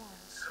debt.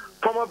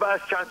 Former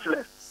Vice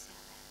Chancellor,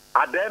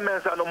 Ade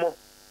no more,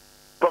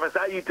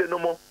 Professor Ite no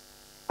more,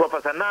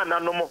 Professor Nana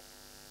no more.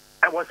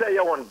 I was a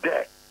year on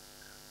debt.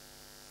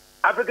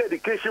 Africa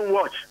Education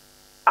Watch,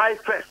 I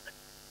first,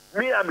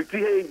 me and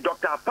Mitihe,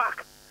 Dr.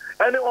 Park,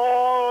 and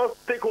all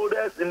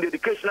stakeholders in the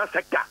educational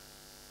sector.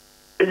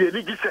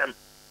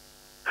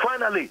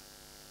 Finally,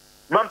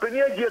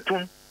 Mampenia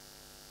Jetum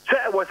said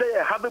I was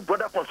a having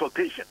broader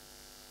consultation.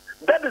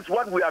 That is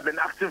what we have been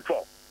asking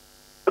for.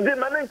 The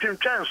managing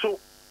chance, so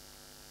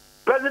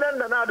President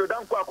Nana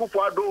Dankwa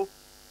Akufo-Addo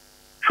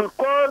should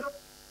call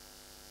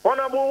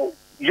Honorable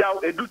Yao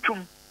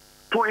Educhum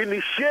to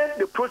initiate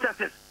the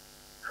processes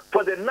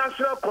for the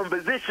national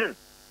conversation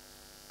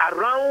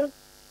around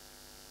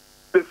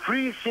the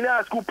free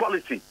senior school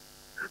policy.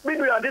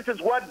 Meanwhile, this is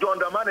what John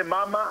Dramani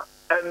Mahama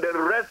and the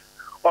rest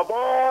of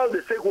all the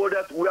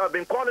stakeholders we have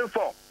been calling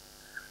for.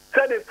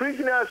 Said the free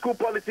senior school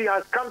policy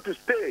has come to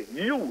stay.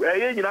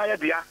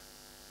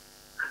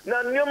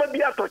 Na nyoma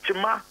bia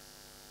tochima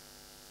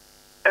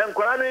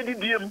enkwara na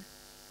edidiem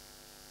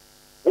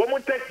wo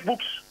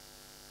textbooks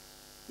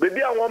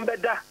bebi a won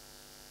beda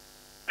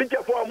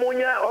teacher for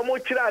omo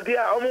chira ade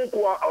a omo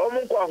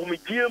nko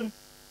ahomegiem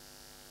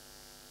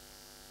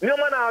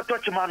nyoma na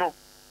tochima no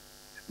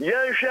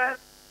yenhwe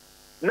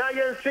na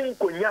yensin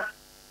konya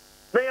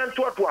na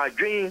yentoato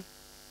adwen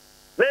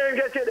na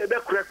yenhwe se de be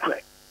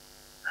krekre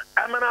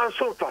amana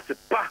so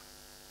fasipa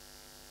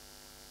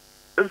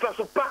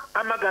mfasupa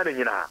amagana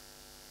nyina.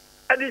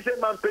 And he said,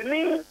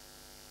 Mampeni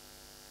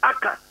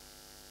Aka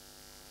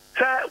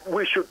said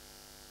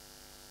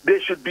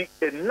there should be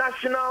a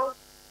national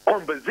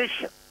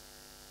conversation.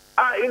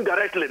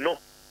 Indirectly, no.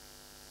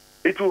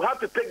 It will have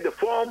to take the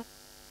form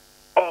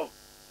of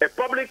a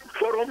public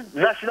forum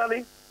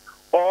nationally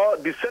or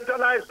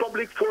decentralized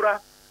public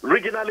fora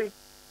regionally,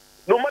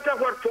 no matter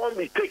what form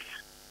it takes.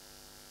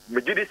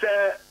 Majidi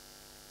said,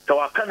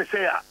 Tawakani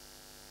say,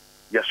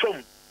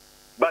 Yasom,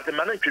 but the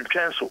management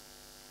council.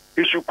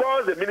 He should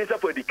call the Minister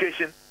for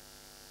Education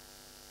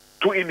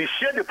to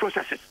initiate the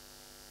processes.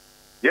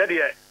 Yeah,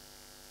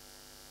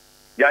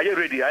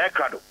 ready,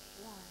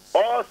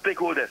 all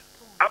stakeholders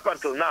up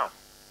until now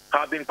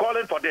have been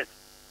calling for this.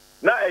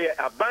 Now,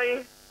 a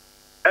buying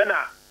and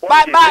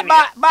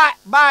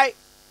Bye.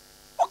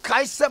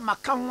 Okay, say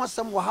maka ho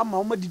asem wo ha ma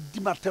wo ma didi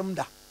matam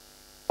da.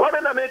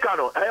 What na make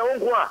no? I won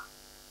go a.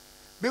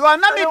 Because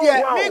na me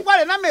dey me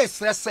kwale na me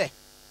stress.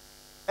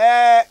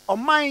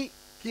 Oman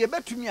ki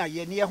ebetumi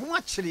aye ne ho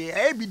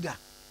akire bi da.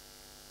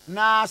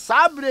 Na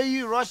sabre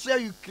yi Russia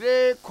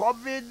Ukraine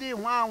COVID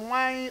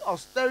hwan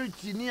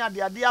austerity ni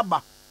ade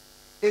aba.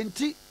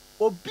 Enti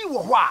obi wo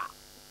ho a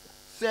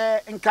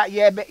se nka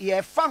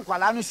ye fa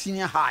nkwala no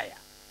senior higher.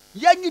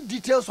 Yenyi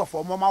details of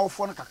omoma wo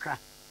fo no kakra.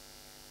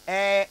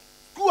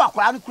 School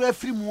akwara no kura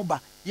free mu ba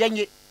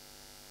yenye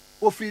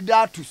ofri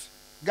datus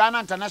Ghana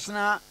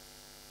International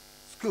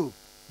School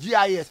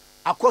GIS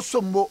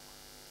akosombo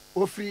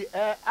ofri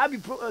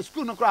abi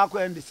school no kura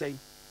akwa end say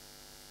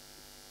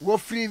wo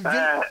free me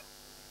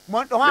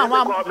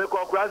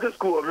ko class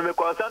school me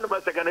ko sand ma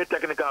secondary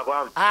technical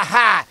kwa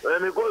aha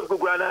me ko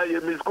school na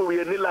me school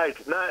ye ni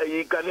light na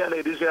yi kania na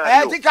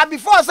edition tika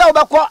before say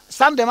obekọ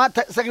Sunday ma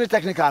secondary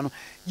technical no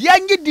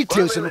yenye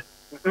details no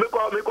me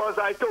ko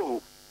sai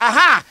to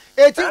aha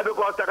eti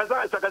because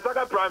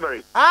Sakasaka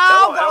primary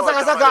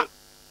Sakasaka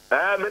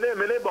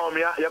mene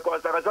bomia ya ko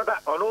Sakasaka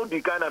ono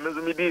di kana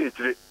mezu mi di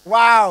etire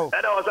wow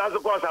and I was also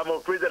cause I'm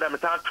afraid that I'm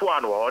start to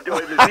one or do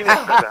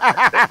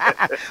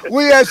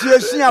we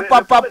are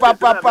papa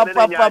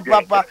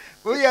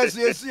we are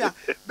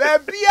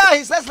baby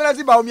his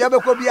excellency bomia be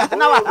ko bia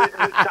na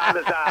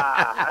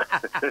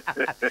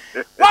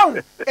wow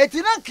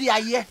eti na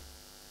kiaye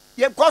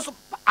ye cause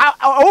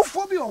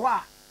awofo bi ho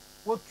a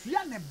wo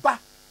tua ne ba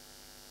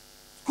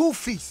school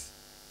fees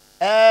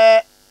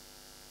the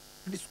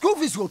school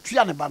fees go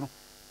tua ne ba no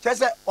che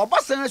se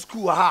obasene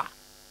school ha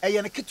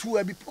eye ne ketu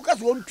bi because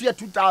won tua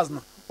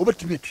 2000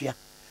 obetumi tua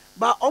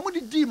ba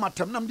omudi di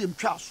matam nam dem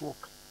twa so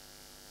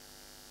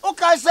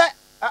okay se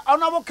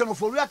onabo keno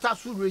for real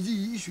tax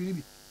regi issue ni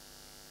bi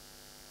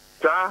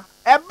sa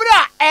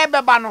ebra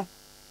ebeba no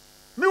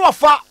mi wo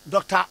fa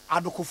Dr.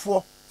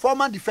 Adokofo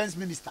former defense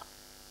minister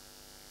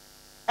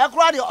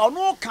ekrade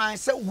ono kan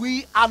say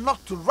we are not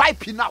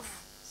ripe enough.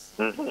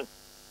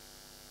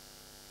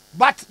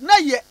 But na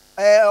ye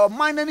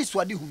minor ni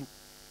swadi hunu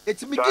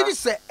it begin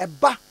say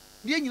eba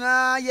ye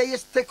nyina ye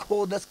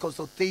stakeholders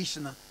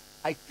consultation.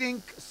 I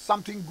think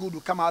something good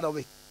will come out of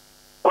it.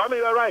 Kwame,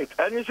 you are right.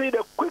 And you see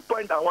the quick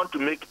point I want to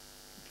make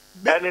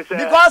and it's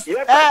because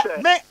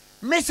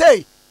me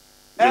say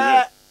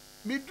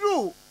me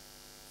do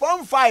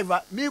form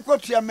 5 me ko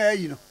tia me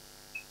yi no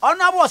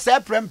ona bo say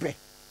prempe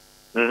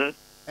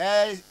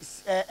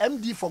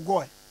MD for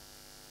God.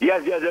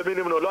 Yes, I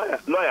mean,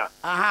 lawyer.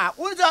 Aha.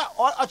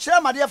 A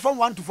chairman there from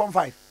 1 to form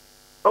 5.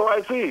 Oh,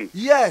 I see.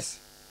 Yes.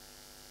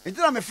 It's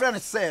not my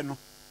friend say no.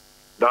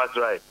 That's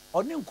right.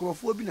 Oni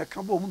nkrofo bi na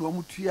ka bo mu no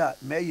mu tua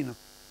mai no.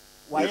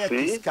 Why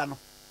kiska no.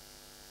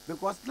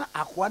 Because na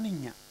akwa ni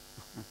nya.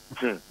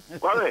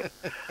 Kwame.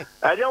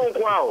 Aja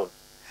nkwa o.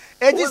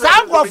 Eti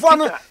sa nkrofo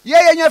no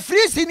ye nya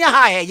free senior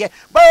high ye.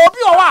 Ba obi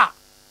o wa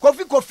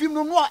kofi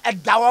no no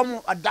edawo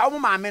mu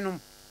maame no.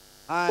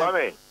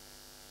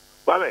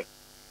 Kwame.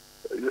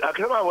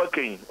 Akema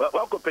working.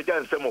 Wa ko peja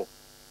nsemo.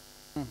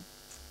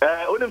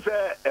 Onim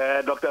say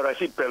Dr.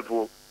 Rashid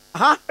Pelpo.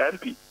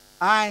 MP.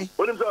 Aye.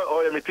 Onim say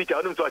o me teacher,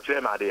 onim say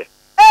chire ma de.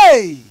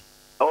 Hey.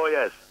 Oh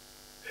yes.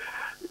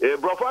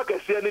 Brofo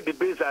akese ni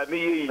debate a me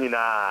ye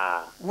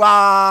nyina.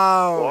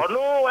 Wow.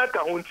 Ono wa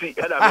ka hunti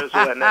e da me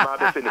so na ma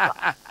be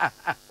senipa.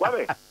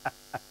 Kwame.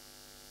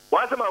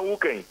 Wa se ma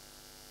wuken.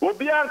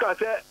 Obi anka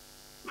say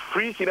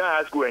free senior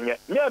high school enye.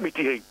 Nya me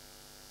ti he.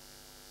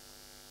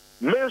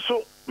 Me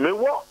so me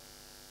wo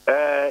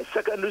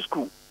secondary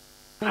school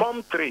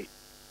form 3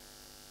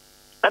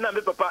 and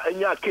me papa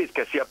enya case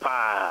kese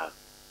pa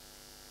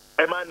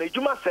e ma na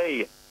ejuma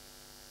say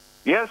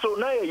yen so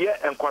na ye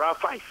enkwara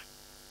 5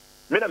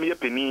 me na me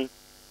peni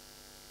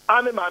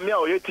ame ma me a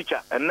oye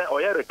teacher and na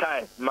oye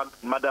retire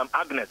Madam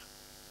Agnes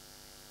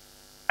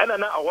and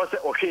na I say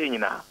ohwe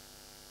nyina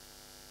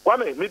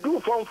Kwame me do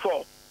form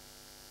 4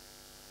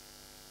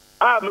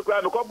 me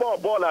ko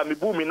ball a me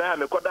bu mi na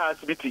me ko da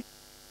asibiti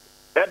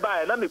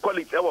eba na me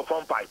colleagues e wo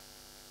form 5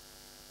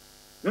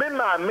 me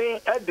ma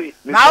me edi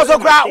na so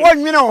kra won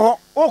nwene ho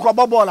wo ko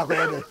ball akwa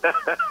ede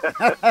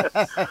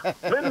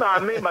me ma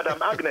me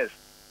Madam Agnes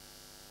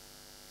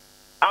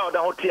out da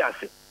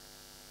hotiase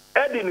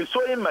edi ni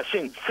sewing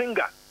machine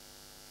singer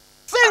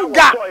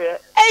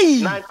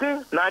hey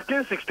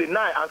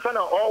 1969 and son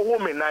of all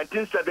women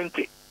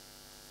 1970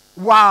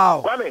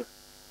 wow Kwame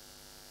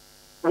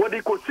what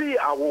they could see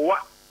awowa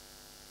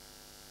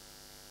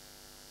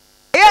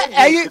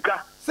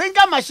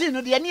singer machine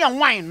no de ne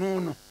wine no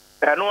no.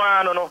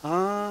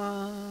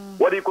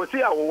 What you could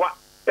see awowa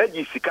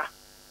eji sika.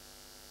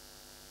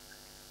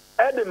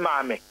 Ede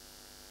mame.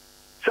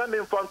 Send me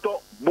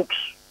fonto books.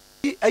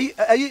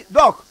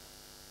 Doc.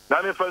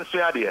 Na me fancy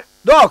ade.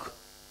 Doc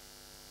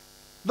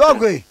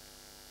we.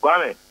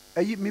 Kwame.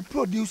 Me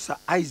producer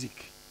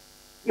Isaac.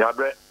 Ya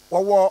bre.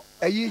 Owo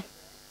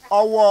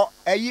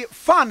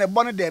fan e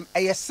bone dem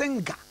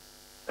singer.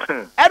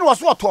 Ed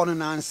was what on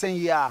na nsen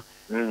ya.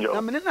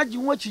 na me na ji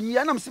ho chinyi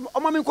ya na me o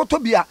ma me nkoto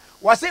bia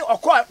wo se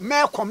okọ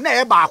me kom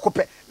na e ba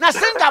akopẹ na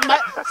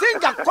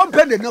singa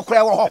company ne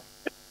kura wo ho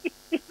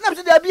na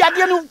me da bia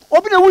de no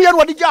obi na wuye no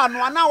odi ja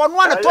no ana wo no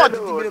ana to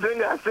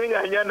digire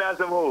singa nya na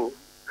asemo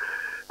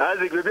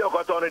azi gbe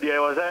okoto no de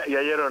wo se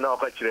ye yero na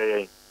okachire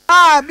yen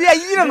bia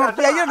yire no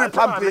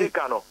pampe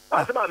kano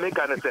asema me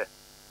kan se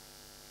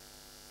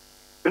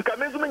nka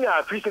mezu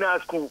nya Christian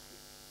school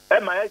e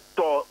ma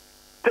to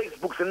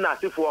textbooks na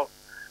asifo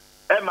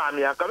e ma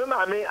me aka me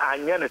ma me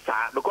anya ne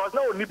sa because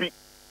na oni bi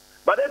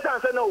but they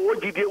say na o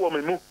gidie wo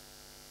me mu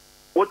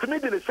otumi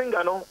di ne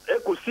singa no e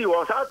ko si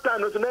wo sa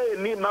time no so na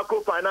ni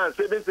microfinance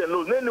savings and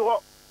loans na ni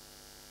ho.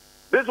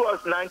 This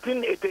was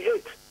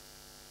 1988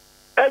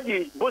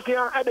 eji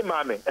Bosnia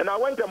edemame and I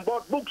went and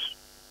bought books,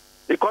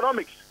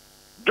 economics,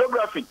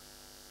 geography,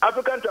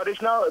 African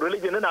traditional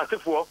religion in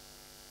asifo,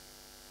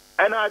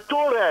 and I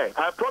told her,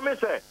 I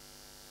promised her,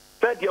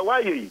 said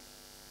Yawaye,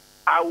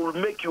 I will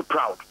make you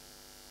proud.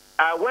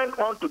 I went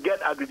on to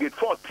get aggregate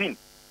 14.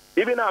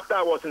 Even after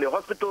I was in the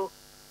hospital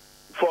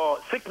for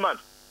 6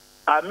 months,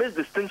 I missed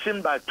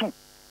distinction by 2. And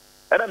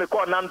then I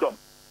called Nandom.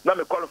 Now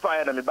I qualify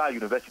and I buy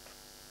university.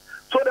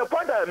 So the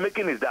point I'm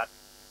making is that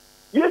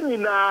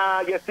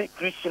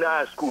Christian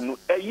school.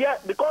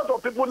 Because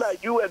of people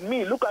like you and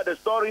me, look at the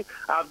story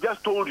I've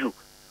just told you.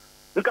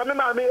 You can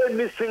remember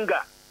any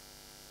singer.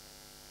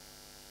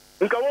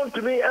 You can want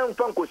to me and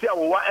Fankosia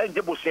and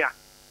Jebusia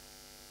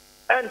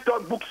and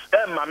talk books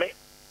and Mammy.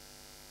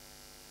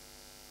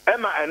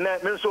 Emma and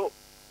then so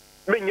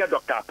many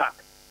Dr. Park.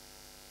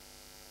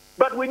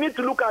 But we need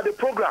to look at the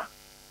program.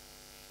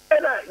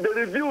 And the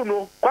review,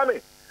 no,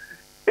 Kwame,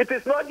 it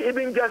is not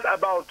even just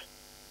about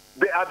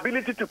the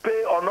ability to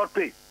pay or not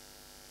pay.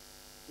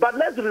 But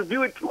let's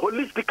review it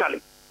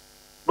holistically.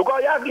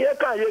 Because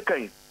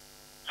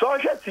so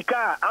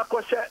Sika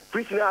Akosha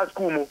Christian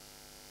School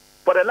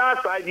for the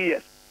last 5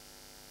 years.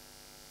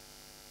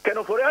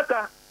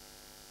 Kenoforiata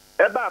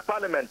Eba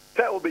Parliament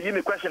tell obey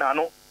me question I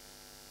know.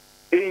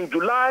 In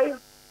July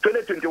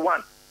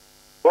 2021,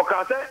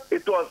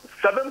 it was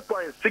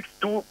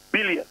 7.62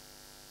 billion.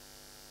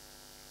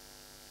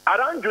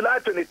 Around July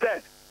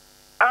 23rd,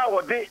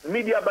 our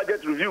media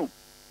budget review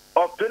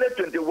of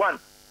 2021,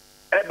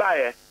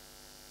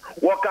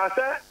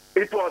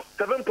 it was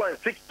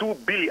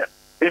 7.62 billion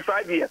in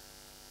 5 years.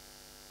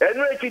 And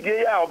my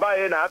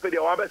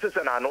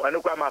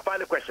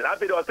final question, I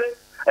say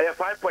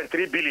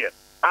 5.3 billion.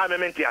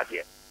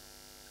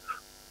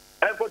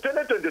 And for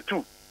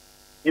 2022,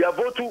 you have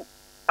voted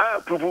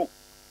approve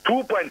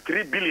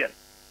 2.3 billion.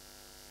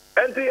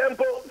 And the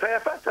MPO say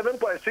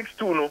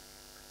 7.62 no.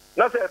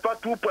 Now say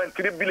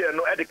 2.3 billion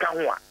no at the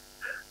Kahua.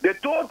 The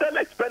total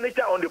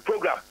expenditure on the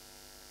program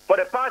for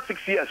the past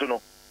 6 years,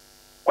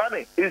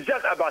 Kwame, is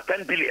just about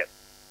 10 billion.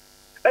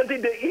 And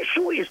the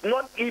issue is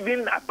not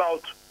even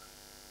about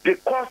the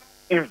cost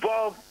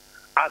involved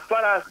as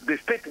far as the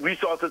state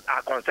resources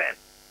are concerned.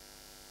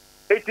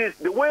 It is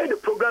the way the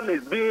program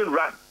is being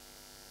run.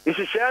 So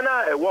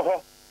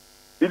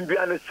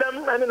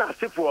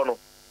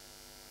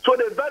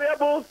the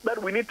variables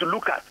that we need to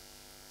look at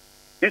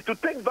is to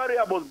take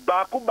variables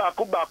baku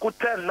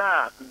 10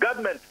 na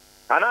government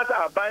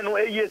anata abino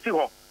AEC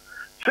ho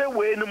say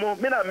we no mo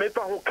me na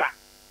mepa ho ka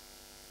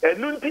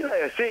enunti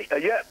na say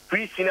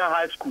free senior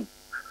high school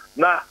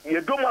na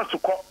yedoma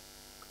suko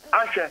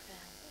ahwe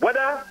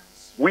whether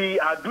we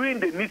are doing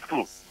the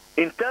needful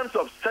in terms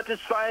of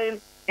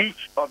satisfying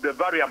each of the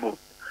variables.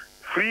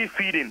 Free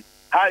feeding,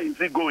 how is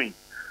it going?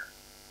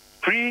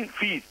 Free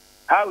fees,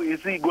 how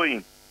is it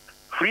going?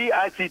 Free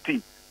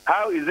ICT,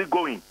 how is it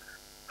going?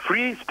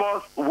 Free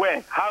sports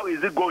wear, how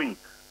is it going?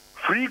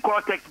 Free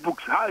core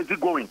textbooks, how is it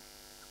going?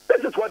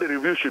 This is what the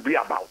review should be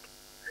about.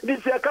 It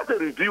is a kind of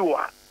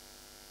reviewer.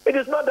 It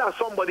is not that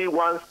somebody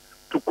wants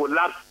to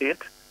collapse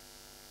it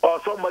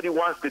or somebody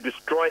wants to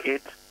destroy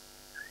it.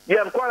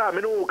 Yeah, I'm quite a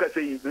minute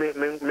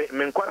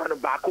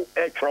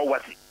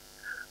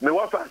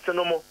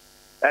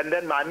and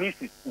then my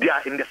nieces, they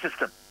are in the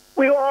system.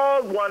 We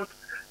all want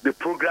the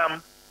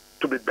program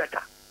to be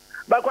better.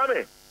 But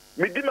Kwame,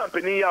 me di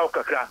mampeni ya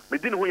okakra, me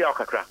di hu ya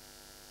okakra.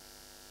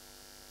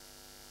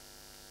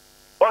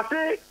 I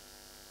say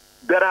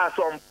there are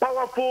some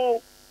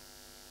powerful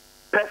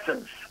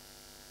persons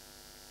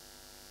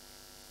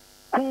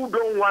who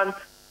don't want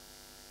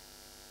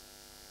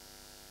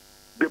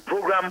the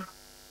program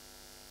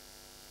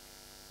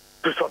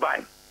to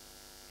survive.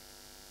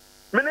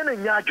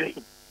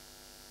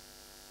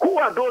 Who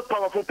are those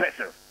powerful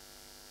persons?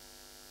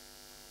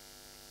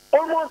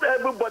 Almost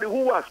everybody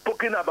who has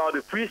spoken about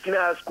the free senior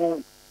high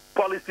school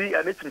policy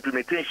and its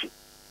implementation.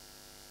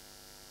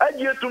 And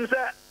yet,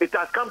 it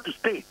has come to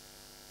stay.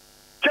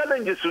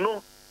 Challenges,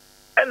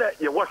 and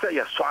you was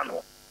a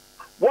swano.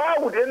 Why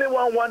would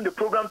anyone want the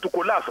program to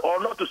collapse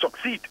or not to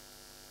succeed?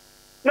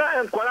 Now,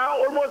 and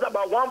almost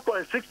about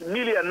 1.6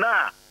 million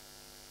now.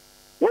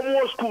 One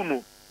more school,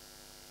 no.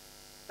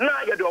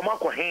 Now, you do a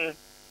mark of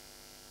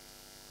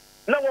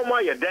now, one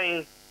more you're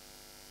dying.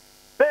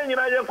 Then you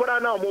know,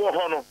 now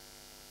more honor.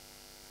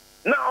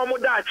 Now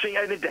I'm not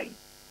anything.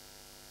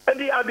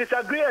 And I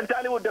disagree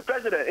entirely with the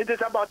president. It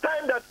is about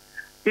time that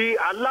he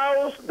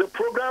allows the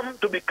program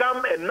to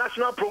become a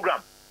national program.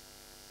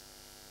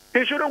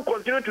 He shouldn't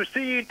continue to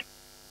see it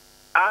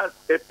as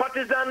a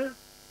partisan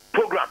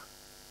program.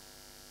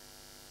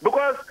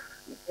 Because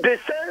the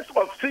sense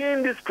of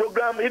seeing this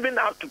program, even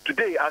up to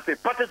today, as a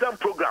partisan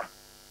program,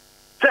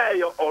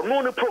 say or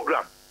no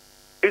program,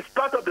 is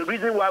part of the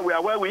reason why we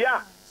are where we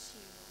are.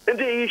 And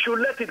he should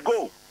let it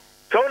go.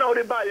 So now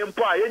they buy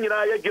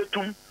empire, get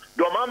to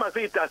the mama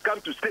say it has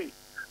come to stay.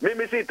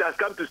 Mimi say it has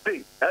come to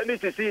stay.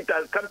 NDC say it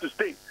has come to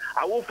stay.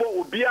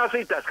 Awofo Obia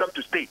say it has come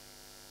to stay.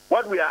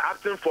 What we are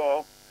asking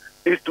for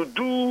is to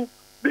do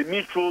the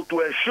needful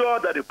to ensure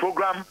that the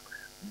program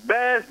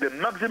bears the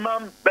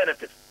maximum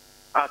benefits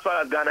as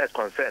far as Ghana is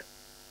concerned.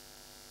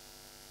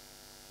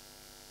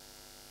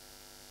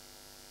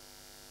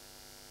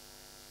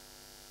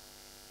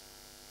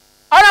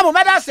 Honorable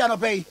Madam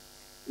Sianope.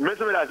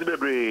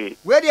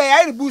 Where do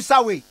you boost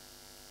away?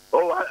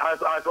 Oh, as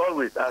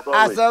always. As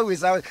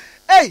always.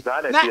 Hey,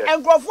 now,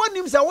 and Grofo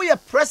names are we a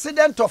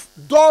president of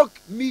Dog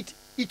Meat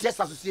Eaters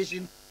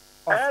Association?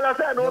 And I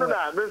said, no,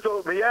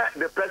 so me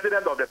the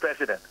president of the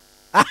president.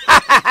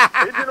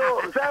 You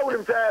know, say I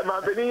would say,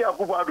 Mabini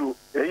Akufado,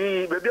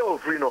 maybe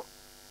free no.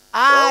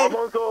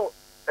 Also,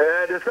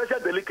 the special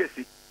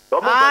delicacy.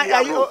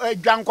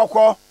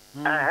 Jankoko.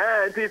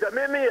 It is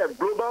a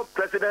global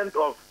president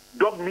of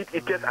Dog Meat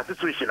Eaters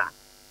Association.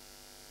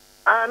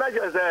 And I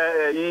just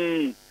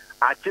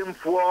Achim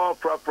for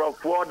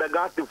the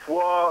Gatti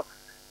for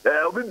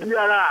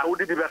Obibiara, who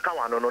did the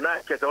Kawan on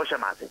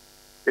Oceanasi.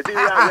 We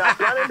are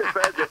planning the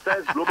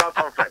first global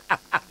conference.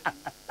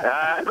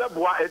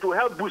 It will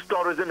help boost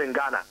tourism in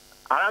Ghana.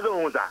 Another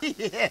one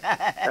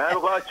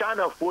because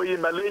China for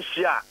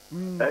Malaysia,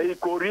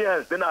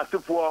 Koreans, then I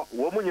for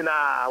woman in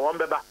one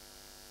beba.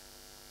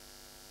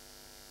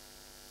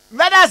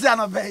 Vedas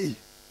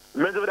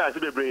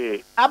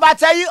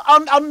about you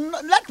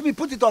let me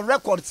put it on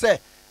record, say.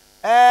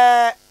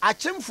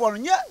 Achim for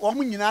nye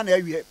woman in an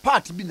area,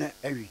 part be na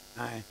area.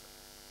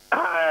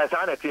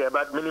 Sanity,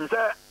 but minim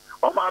say,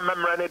 oh, my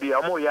memory, the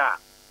Amoya.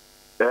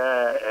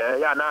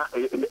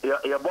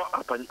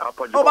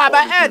 Oh, Baba,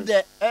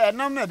 Ed,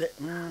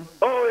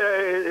 oh,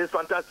 it's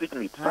fantastic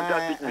meat.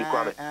 Fantastic meat,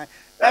 Kwame.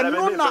 And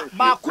no,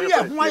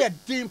 Bakuya, why a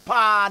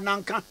dimpa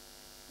nanka.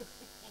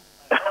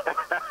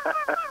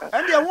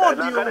 And they want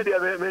you.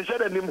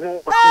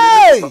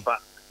 Hey!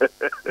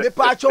 The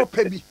Pacho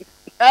Pebi.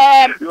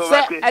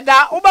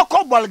 That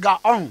Obako Bolga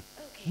on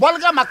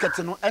Bolga market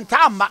and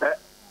Tama.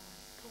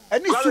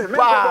 And this super.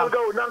 Amen.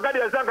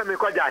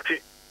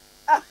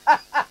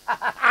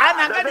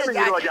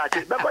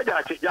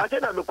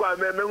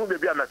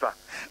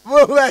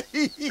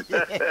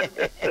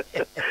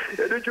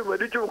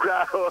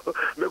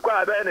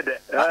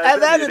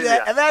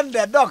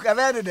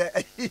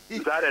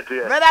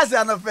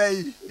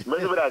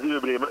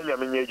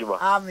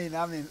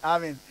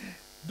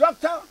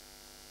 Doctor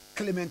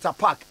Clementa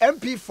Park,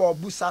 MP for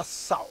Busa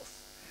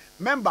South,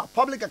 member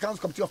Public Accounts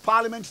Committee of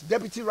Parliament,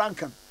 Deputy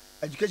Rankin,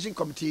 Education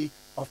Committee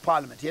of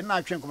Parliament. Here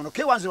now train come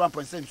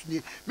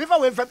K101.7. Me fa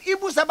we from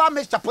Ibu Saba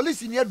Mr.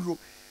 Police in Yedru.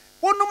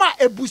 Onuma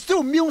e boost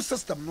immune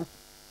system no.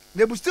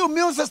 The boost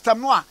immune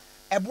system no a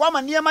eboa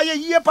ma niema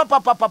ye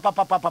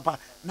papa.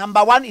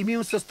 Number 1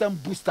 immune system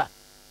booster.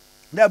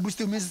 Na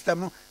boost immune system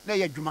no na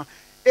ye dwuma.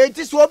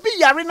 Enti so obi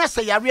yare na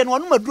se yare no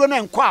onuma duro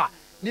na enko a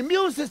the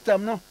immune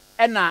system no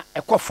e na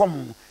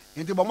ekofom.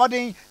 Enti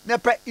bomodin na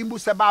pe Ibu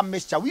Saba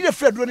Mr. We the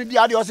federal no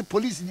dia de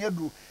police in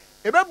Yedru.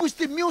 E be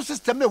boost immune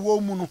system e wo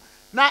mu no.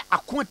 Na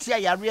akontia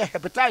yare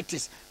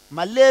hepatitis,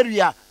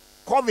 malaria,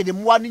 COVID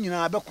mwa ni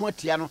nyina be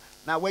kontia no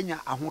na wanya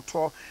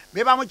ahoto.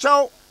 Me ba mo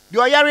chew de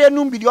oyare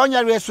numbi de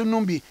onyare so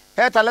numbi.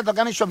 Health alert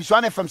organic shop so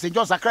FM St.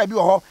 John Sakra bi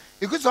wo ho.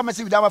 Ikuti so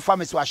mesi with our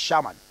pharmacy wa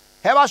Shaman.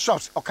 Herbal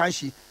shops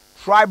Okanshi,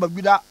 Tribe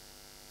Buda,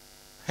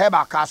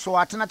 Herbal Castle,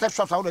 alternative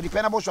shops are the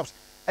dependable shops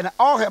and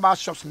all herbal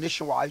shops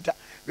nationwide.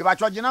 We ba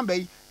charge number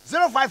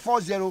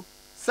 0540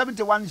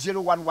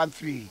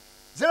 710113.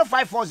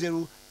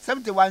 0540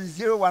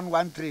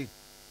 710113.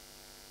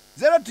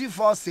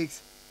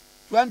 0246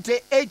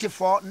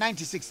 2084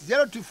 96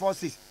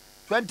 0246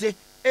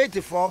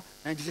 2084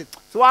 96.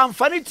 So I'm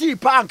funny tea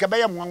pan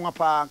kabaya mwanwa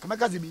pa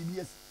kameka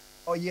BBS.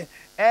 Oh yeah.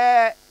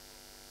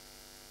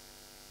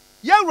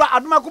 Yawra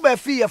Aduma Kuba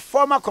Fi, a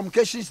former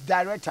communications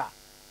director.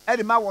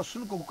 Eddie Ma was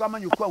soon come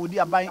and you call with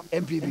the buying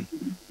MPB.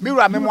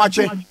 Mira me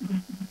watching.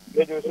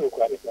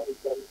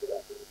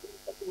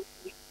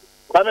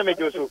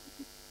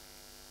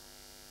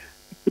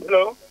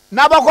 Hello.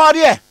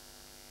 Nabakwadie.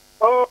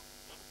 Oh.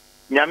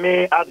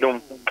 Nyame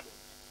adom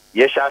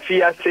ye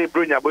shafi ase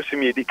bronya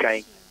bosumi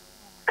edikan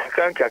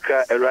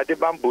kaka erade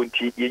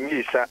bambonti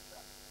yenyisa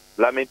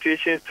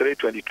Lamentations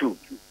 3:22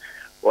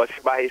 was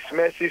by his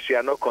mercies we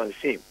are not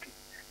consumed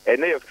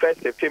and the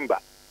 1st September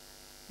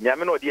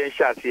nyame no de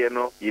enhya ase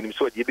no yenim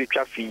so de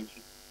betwa fi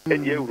e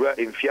de ewura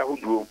emfia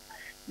hoduo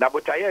na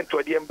botaye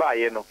nto de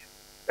mbaaye no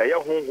eye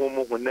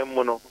honhom honam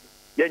mu no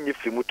yenye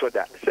fimu to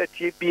da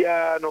setie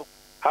bia no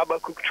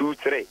Habakkuk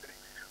 2:3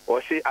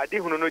 or say I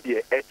didn't know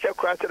dear a check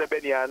cross and a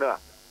beniana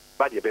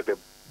but your baby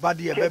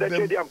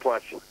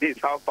this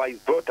is how far is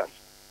brought us.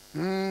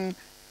 And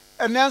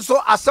then so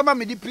as some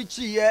me preach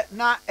here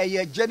now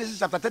a Genesis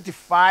chapter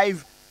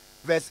 35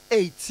 verse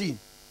 18.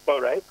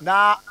 All right.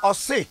 Now or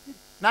say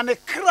na ne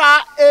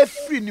kra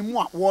efri ni mu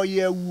a wo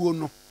ye wuo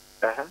no.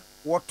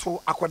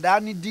 Woto akoda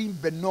ni din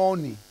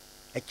Benoni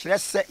e kire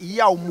se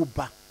ya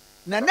omuba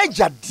na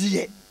naja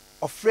de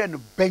ofre no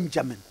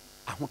Benjamin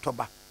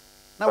ahotoba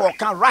na wo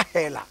kan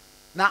Rahela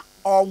na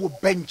owo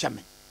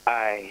Benjamin.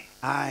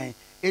 Ai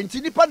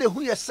enti nipa de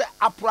hu ye se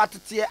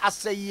apratete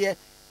aseye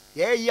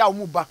ye ya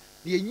omuba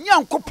ye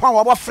nyankopon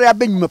wa bofre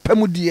abanyuma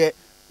pamu de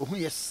hu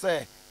ye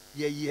se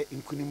ye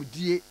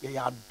nkunimdie ye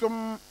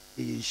adom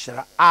ye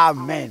nshira.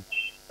 Amen.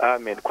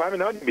 Amen. Kwame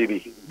na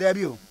baby. There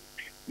you.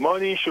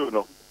 Morning show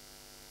no.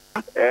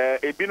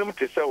 Ebinum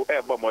te say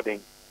e bo modern.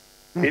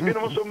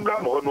 Ebinum so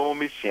mbra mo no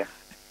mesia.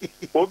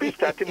 Obi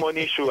start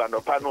morning show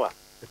anopa no a.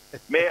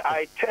 May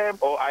I term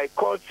or I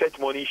call such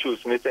morning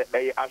shows me say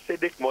a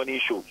acidic morning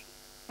show.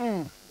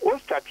 O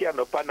start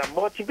anopa na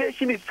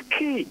motivation is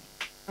key.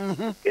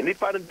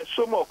 Enipa no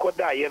so mo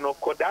koda ye no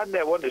koda na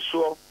e won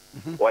so.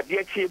 Wade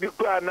achi bi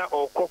kura na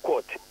o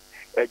kokot.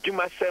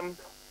 Adwumasem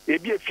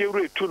ebi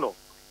efiewre tu no.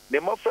 The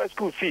more first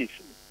school fees,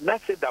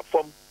 not say that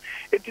form.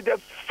 It is the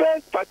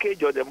first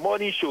package of the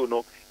morning show,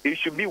 no, it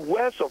should be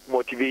words of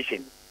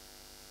motivation.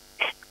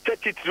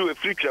 Set it through a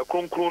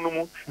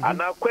freaker, and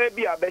now quite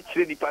be a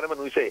better the parliament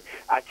who say,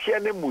 I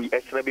cheer them we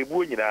as a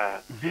baby.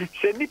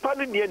 Say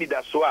Nippon near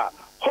the soa,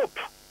 hope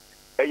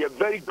a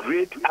very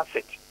great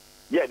asset.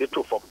 Yeah, the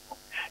two form.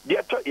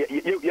 Dear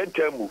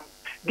Termu,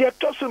 dear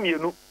Tossum, you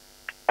know,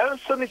 and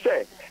so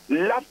say,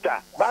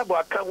 laughter, Bible,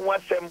 I can't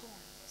want them.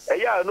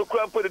 Yeah, no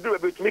crime for the do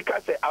about me.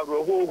 Say, I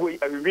will hold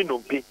a window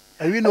pay.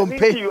 A window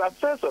pay. You have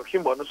sense of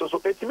humor,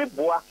 so it's me,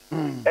 boy.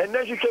 And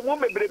then you can move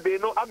me,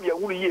 no, I'm your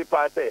woolly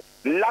part.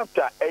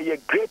 Laughter, a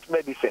great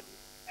medicine.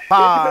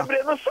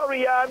 No,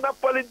 sorry, I'm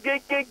not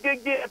politics. 10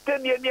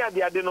 years near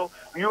the adeno.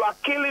 You are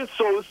killing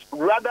souls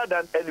rather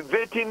than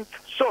elevating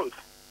souls.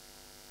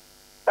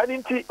 And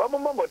indeed, I'm a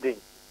mama thing.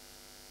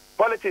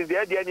 Politics, the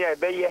idea near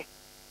a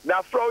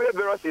now, from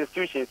various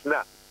institutions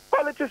now.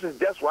 Politics is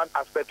just one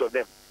aspect of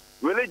them.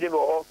 Religion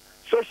or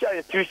social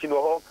institution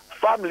or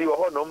family or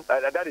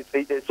that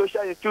is a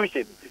social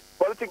institution,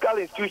 political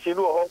institution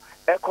or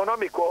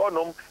economic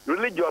or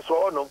religious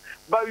or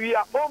but we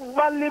are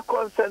only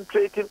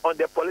concentrating on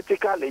the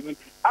political lady.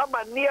 I'm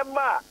a near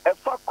ma a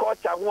fuck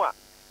culture one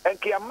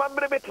and can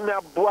remember it in a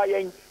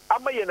boy.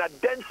 I'm an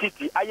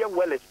identity I am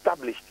well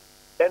established.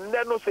 And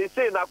then no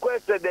say na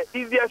question the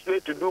easiest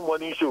way to do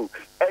morning show.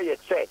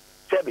 Say,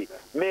 Sebi,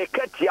 make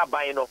it your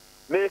bino,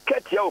 make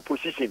it your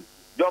opposition.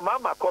 Your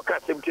mama coca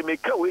seem to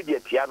make away the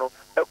piano,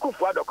 a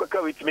kufuado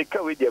coca which make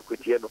away the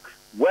equitiano.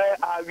 Where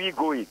are we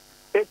going?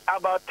 It's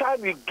about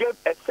time we give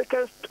a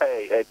second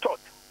thought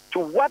to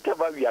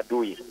whatever we are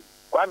doing.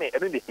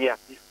 Kwame, here.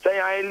 Say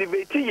I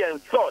elevating your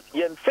thought,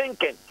 your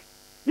thinking.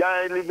 You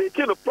are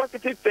elevating a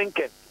positive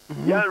thinking.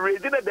 You are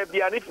raising the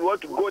piano. If you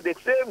want to go the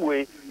same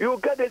way, you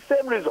get the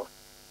same result.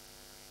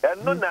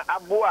 And no na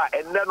abua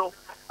and nano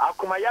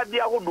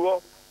akumayadia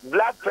huduo,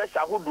 blood pressure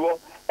huduo.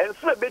 And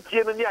so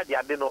betty no near the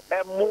adeno,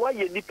 and more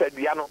ye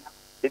nipeduano.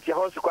 It's your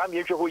house to come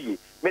here to you.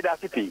 Made a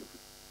city.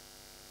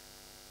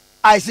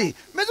 I see.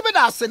 Mr.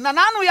 Bedas,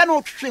 Nanano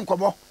Yano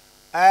Trinkobo,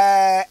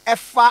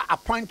 FA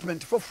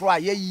appointment for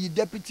Friday,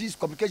 deputies,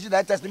 communication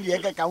directors in the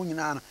Eka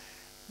Kaunina.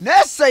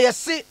 Next say, you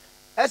see,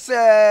 as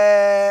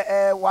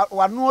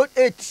one note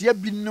 8 year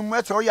been no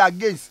matter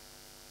against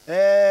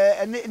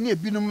and near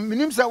Binum,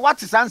 meaning,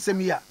 what is answer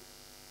me?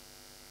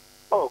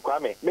 Oh,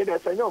 Kwame, made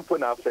a young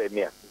put out for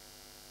me.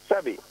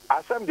 Sabi,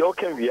 asam the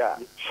okay we are.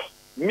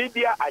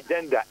 Media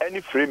agenda,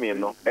 any freemium,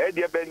 no.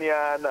 Edia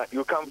Beniana,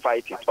 you can't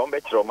fight it. On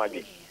better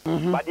magic.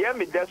 But the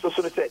enemy does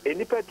also say,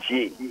 any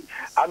petty.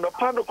 And the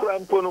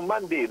Panokuran Pono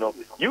Monday, no.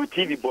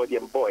 UTV body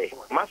and boy,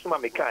 Masma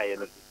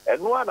Mekayan,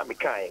 and one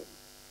Mekayan.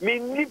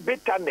 Mean need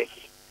bitterness.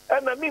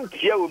 And I mean,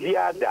 Tia will be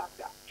other.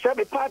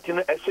 Sabi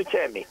partner as such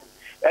me.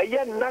 A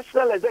young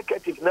national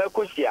executive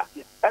Nakosia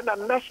and a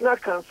national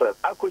council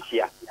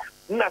Akosia.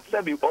 Not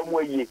Sabi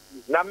Omwe.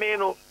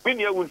 Nameno, when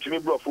you want to me,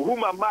 bro, for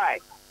whom am I?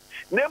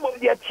 Name of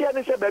the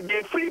Atiana said that be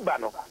a free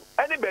banner,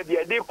 anybody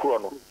a day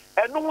chrono,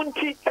 and no one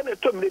tea and a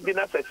tomb living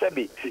as a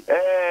sabi,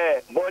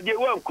 body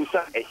one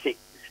kusa a shake.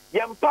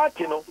 Young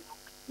party no,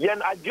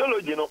 young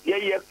ideology no,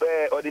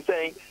 or the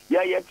saying,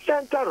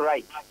 center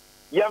right,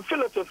 young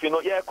philosophy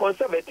no,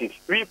 conservative,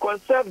 we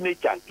conserve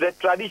nature, the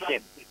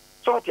tradition.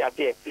 Sort ya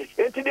here,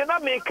 and to the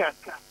American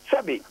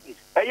sabi.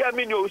 I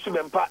mean, you should be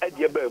at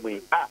your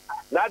baby.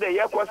 Now the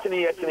year question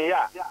yesterday,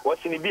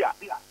 what's in the beer?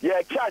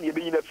 Yeah, can you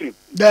be in a film?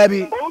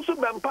 Debbie also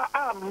Bampa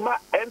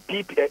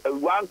MPP,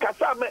 one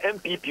Kasama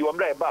MPP, one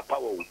right about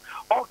power.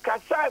 Or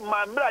Kasai,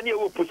 my brand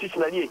new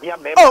opposition, and here,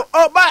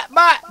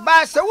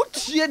 but so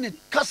what's in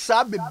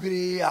Kasa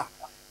Bibria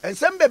and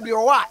some baby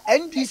or what?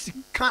 NDC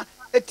can't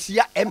it's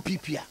your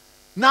MPP.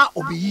 Now,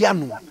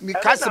 Obiano,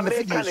 because I'm a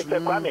figure.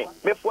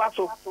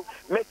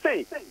 Me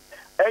say.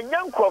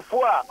 Enyan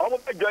krofo a omo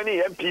be join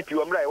MPP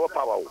wo mra e wo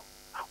power wo.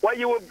 Why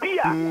you be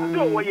a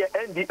so we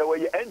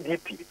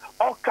NDP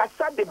or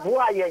kasa de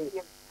boa yen.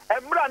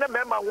 Emra na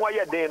mema ho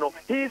ye den no.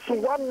 He is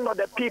one of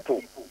the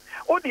people.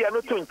 Odi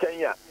no to nchen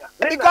ya.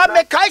 Because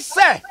me kai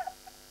say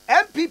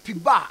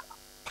MPP ba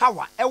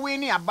power e we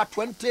ni aba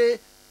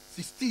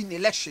 2016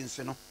 elections,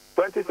 you know.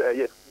 20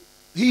 yes.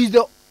 He is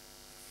the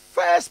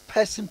first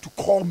person to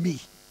call me.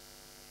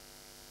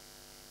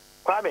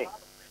 Kwame,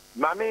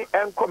 mami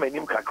enko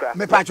manim kakra.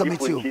 Me pa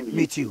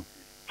meet you.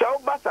 So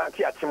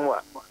basanti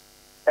achimwa.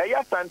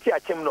 Eya santi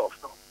achim no.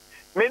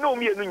 Me no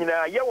mi enu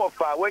nyina ye wo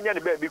fa wanya ne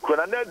ba bi kro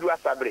na adu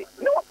asabre.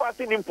 Ne wo fa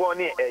si nimpo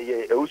ne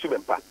ewusu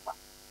bempa.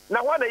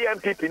 Na wana ye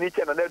MPP ni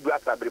che na adu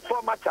asabre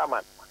former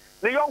chairman.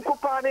 Ne yonko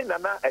pa ne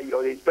nana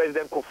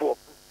president Kofo.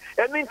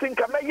 Eni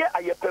tinka meye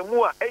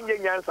ayepemu a enye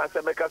nyansa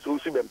semeka so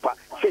usu bempa.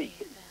 Sei.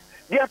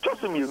 Dia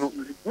tosu mienu.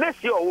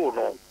 Nesi owo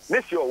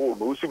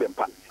no usu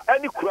bempa.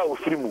 Any kura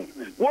ofrimu.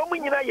 Wo mu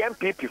nyina ye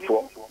MPP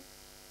for.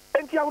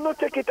 And I will not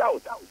take it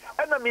out.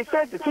 And I mean,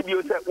 says the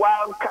studio said,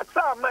 while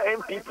Kasama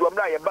MPP from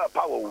Raya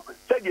Power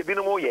said you been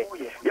more ye.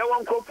 You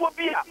want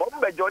Kophobia,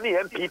 Johnny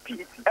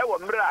MPP,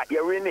 Ewamra,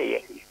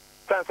 Yerene,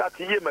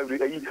 Sansati Yema,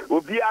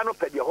 Ubiano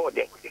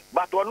Pediahode,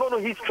 but one know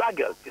he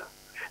struggled.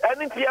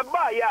 And if you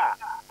buy ya,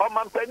 or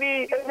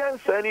Mampani, and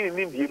Sunny in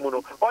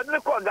Indimuno, or the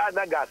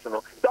Kogana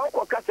Gasano,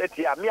 Dauko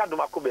Cassetia,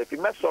 Miadumakobe, if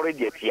you must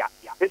already yet,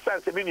 it's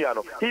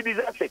Sanseminiano, he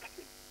deserves it.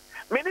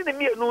 Many the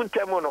mere noon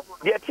temono,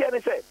 the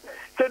Atiana said,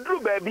 Drew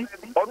baby,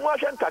 on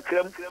Washington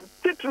Takram,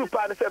 Titru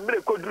Pan said,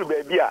 Drew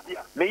baby,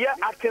 may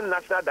acting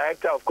National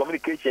Director of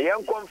Communication,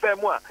 young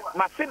confirm one,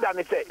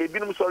 Masidani said, a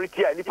binum sorry,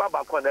 and if I'm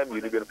back on them,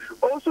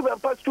 also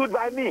been stood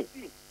by me.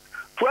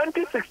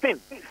 2016,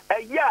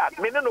 a year,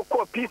 many no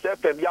call Peace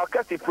FM,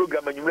 Yakasi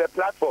program and your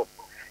platform.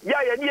 Ya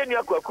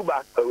near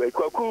Kwakuba,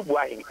 Kwaku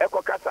Buahin,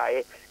 Eko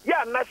Kasae,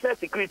 ya national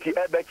security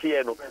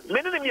Ebechieno,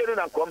 many of you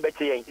don't come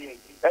Bechian.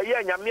 A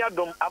year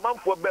Yamiadum, a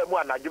month for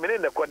Bermuana,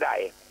 Jumin the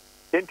Kodae.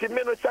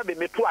 Intimeno Sabi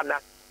Metuana,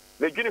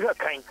 the junior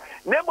kind.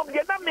 Name of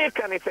the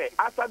American say,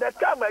 after the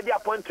time I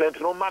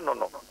appointed no man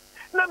no.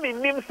 Na me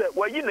name say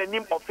were you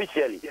name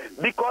officially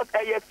because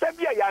a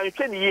Sabia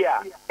Yanshen year,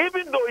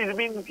 even though it's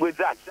been with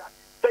that.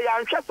 Say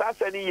I'm just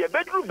asking year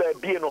bedroom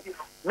baby no.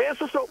 Me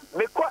so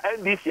me ko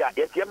NDC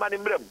yes yamani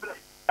mrem.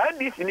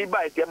 NDC ni ba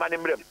yes yamani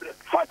mrem.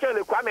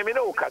 Fortunately Kwame me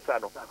no kasa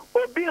no.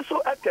 Obi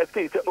so attest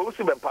say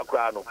osu bempa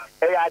kra no.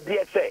 E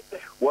ade say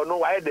wono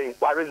why den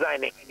wa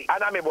resigning.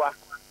 Ana me boa.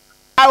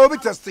 I will be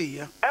testing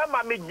ya.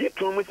 Emma me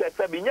gitu mu say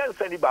sabi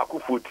nyansa ni ba ku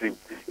futrim.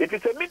 It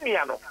is a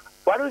minia no.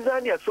 Wa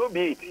resign so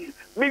be.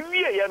 Me wie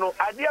ye no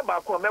ade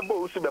ba ku me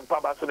bo osu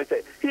bempa ba so me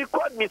say. He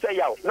called me say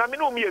yaw. Na me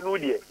no me enu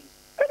de. E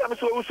na me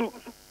so osu.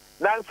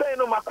 Na say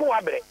no mako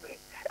abre.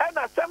 And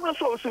na some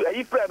so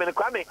e frame no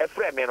Kwame e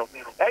frame no.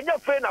 Enya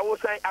frame na wo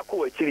san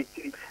akọ akiri.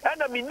 And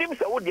na me nim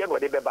say wo de no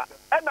de beba.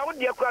 And na wo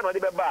de kura no de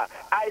beba.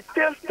 I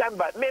still stand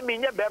by. Me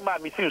nya bema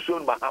me si so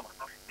no maham.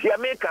 Ti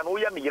America no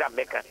ya me yira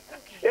America.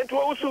 Ento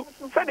wo su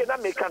say de na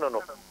America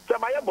no. So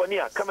my boni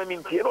a kama me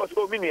ntie no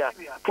so me nua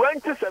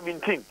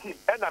 2017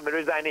 and na me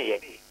resign here.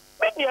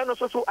 Me nua no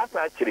so asa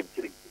akiri.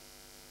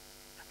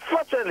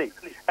 Fortunately,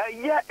 a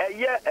year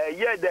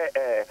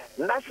the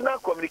National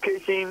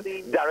Communication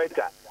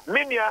Director,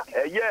 Minia,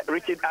 a year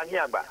Richard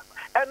Anyamba.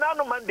 And now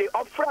no Monday,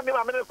 offer me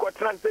a minute for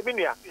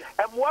Transminia,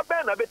 and what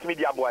ben a bit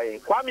media boy,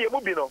 Kwame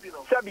Mubino,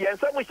 Sabi, and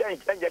some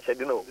change and yes,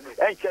 no,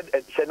 and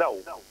Chanel.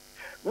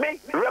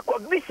 Make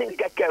recognition,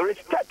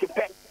 respect to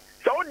pay.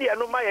 So, dear,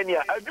 no, my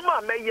nia, I do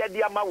my may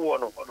dear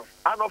Mawono.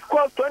 And of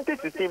course,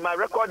 2016, my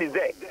record is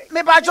there.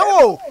 Me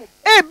bajo,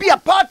 be a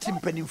party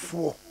penny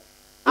for.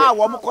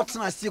 Wa mo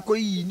kotena se ko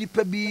yi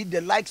nipa bi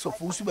the likes of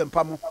Usu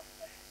Bempamo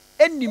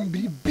enim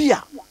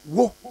bibia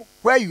wo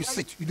where you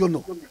sit you don't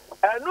know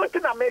no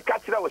tin America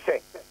kira wo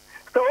say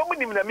so wo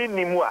nim na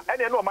minnimu a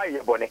ene no ma ye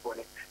bone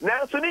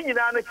na so ni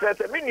nyina na kira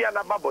se minnia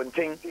na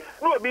babonten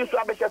no obi so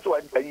abehye so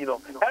ayi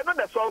no no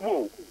na so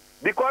wo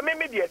because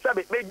me dey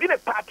sabe me di ne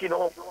party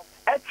no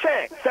e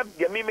che sab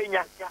de me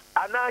menya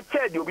ana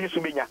che de obi so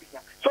menya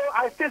so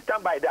I still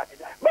stand by that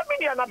but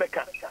minnia na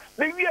beka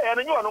me wie ya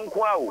na nyi wono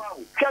nko a o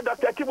hwe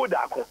Dr. Tibu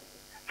Dako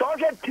so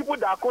hwe Tibu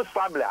Dako's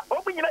family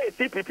o bi nyina e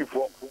CPP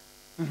for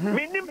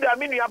minim da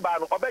minnia ba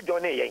no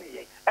obejo ne yen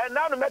and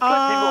now no Metro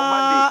TV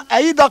on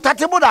Monday Dr.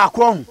 Tibu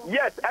Dako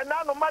yes and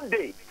now no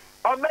Monday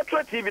on Metro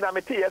TV na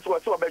me TS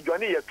was so obejo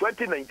ne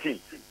 2019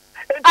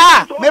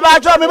 me ba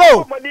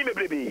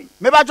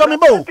jo me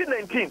bo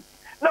 2019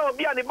 now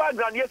be an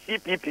background yes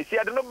CPP see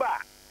I don't know ba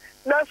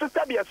now so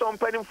tabi so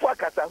mpanim fo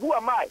akasa who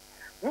am I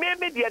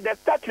maybe the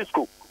status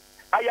quo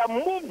I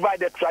am moved by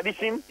the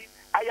tradition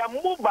I am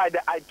moved by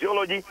the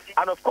ideology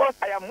and of course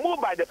I am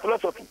moved by the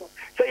philosophy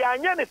say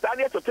anya ne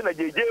sane to tena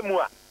jeje mu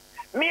a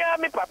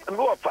me papa me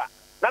ofa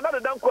na na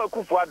dan ko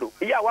akufuado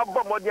ya wa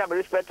bo modi am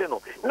respect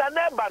no na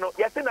ba no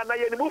yesi na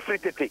ye ni mu free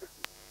tete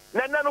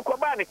na no ko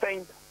ba ni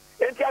tan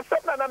enti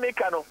asep na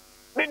make no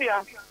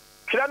menua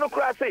kira no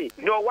kura sei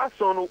no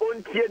waso no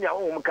ontie nya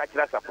ho mu ka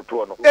kira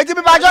safoto no eti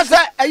bi ba jo se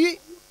ayi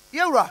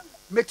yewura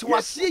meti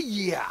wase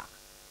yi a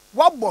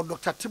what about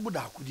Dr.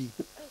 Tibuda Akudi?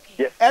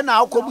 Yes. And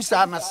now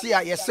Kobusa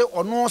Nasia, yes,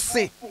 or no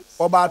say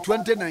about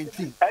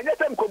 2019. And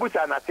yes, I'm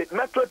Kobusa Nasia,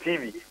 Metro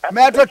TV.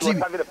 Metro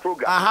TV. Having a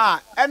program.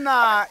 Aha. And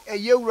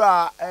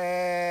Yura,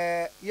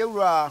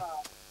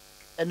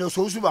 and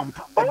also Subam.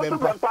 Also,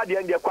 Grandpa,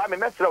 and your Kwame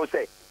Mesro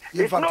say,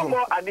 it's no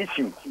more an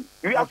issue.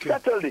 We have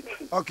settled it.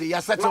 Okay,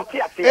 you settled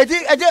it.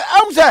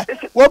 I'm saying,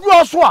 what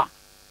was what?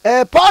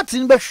 A part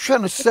in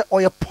Beshan say,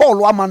 or a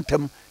Paul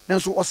Amantem, then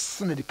so was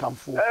Sunday come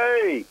for.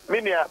 Hey,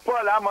 Minia,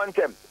 Paul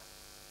Amantem.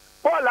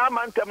 Paul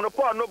Amantem, no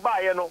Paul no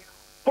Bayano,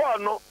 Paul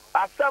no,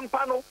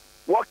 Asampano,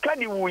 what can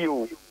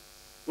you?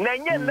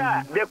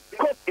 Nanyena, the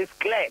court is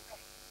clear.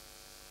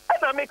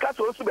 And I make us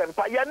also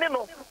empire,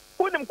 no,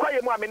 who them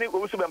quiet more many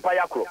also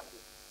empire.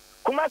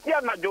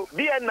 Kumasia Najo,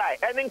 DNI,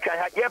 and in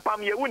Kaya,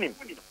 Yapam Yewunim.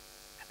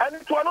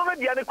 And to another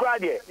Diana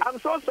Cradier, I'm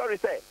so sorry,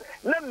 say,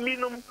 Nem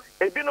minum,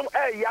 a binum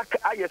air yak,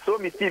 I so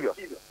mysterious.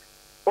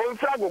 On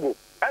Frago,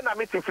 and I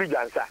miss a free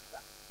dancer.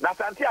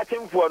 Nasantia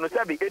came for no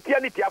sabi,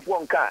 eternity of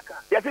one car.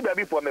 Yes,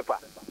 baby for me.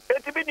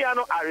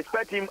 Etibiniano, I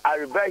respect him, I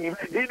revere him,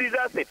 he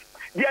deserves it.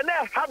 The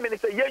other how many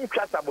say young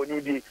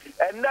Chasabonidi,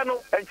 and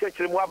Nano and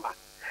Chechrimwaba.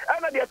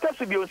 And the attest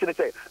to be on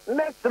say,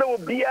 let's throw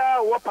beer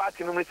or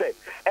party, say,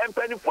 and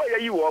penny for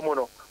you,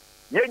 woman.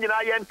 Yen and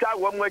I enter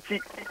one way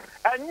cheek,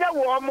 and no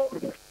woman,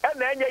 and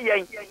then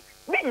yang.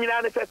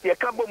 Nina says, a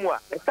Cambomua,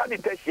 and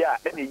Sanitasia,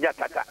 and the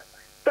Yataka.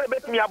 So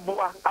bet me a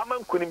boa,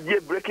 Aman couldn't be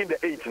breaking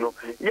the age, no.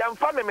 Young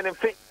family and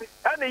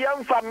the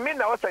young family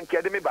was and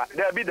Kedemiba,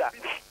 there be that.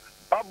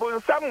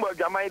 Obun Samuel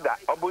Jamaida,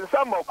 Obun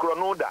Samuel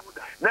Cronoda.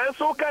 Now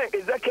so can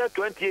Ezekiel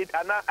 28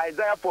 and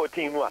Isaiah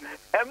 14.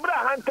 Embra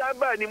Hunter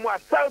Bernimua,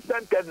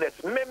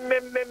 self-centeredness,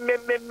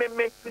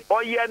 me,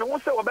 or yen who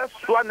say about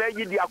Swan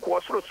Egi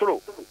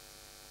Aquasro.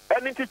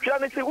 And into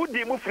Chancy who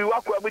did free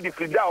walk with the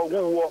Frida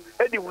who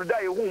Eddie would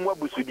die whom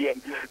Wabusudi.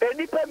 And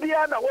if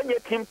Pabiana, one year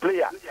team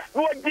player,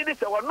 who did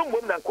this, our no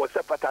woman called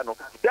Sepatano,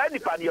 then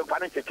the of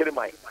financial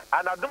ceremony.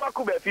 And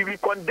Adomakuba, we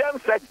condemn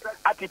such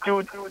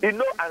attitude in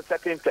no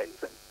uncertain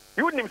terms.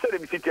 You wouldn't say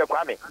the city of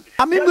Kwame.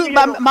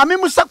 Mammy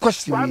Musa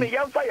question. I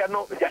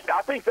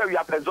think we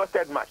have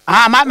exhausted much.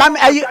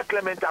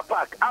 Clementa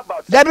Park.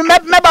 About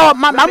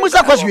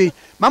Mamusa question.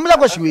 Mamusa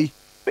question.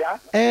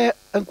 Yeah.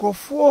 And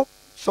for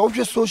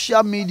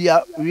social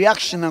media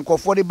reaction and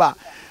for the bar.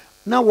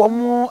 Now, one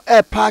more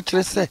a patch,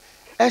 say,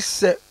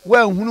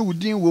 well, who would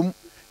deal with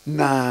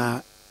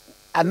na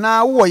and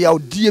now what your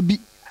dear be?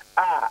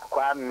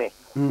 Kwame.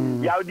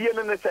 Your dear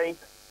no saying.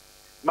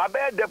 My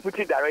bad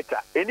deputy director,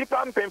 any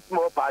pump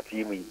more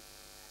party me.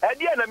 And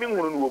the enemy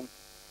room.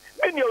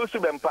 When you also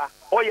bempa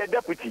or your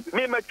deputy,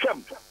 me my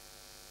champ.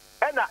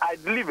 And I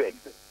delivered.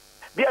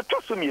 They are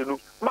Tosuminu,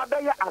 my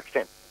better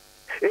accent.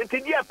 It's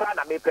in the plan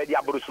I may pay the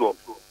Abruso.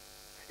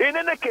 In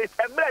any case,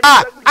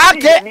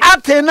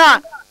 Ate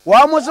na.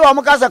 One was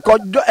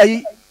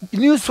a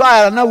news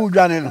fire now would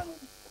run.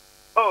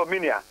 Oh,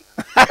 Minia.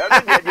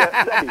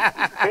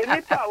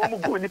 Any time who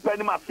go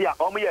depending mafia,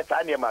 only a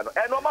tiny man,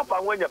 and no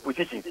matter when your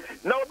position.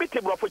 No bit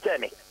of for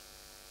Chenny.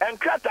 And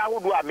Crata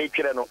would do a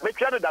Michano,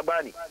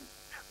 Dabani.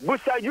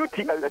 Busa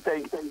Uti,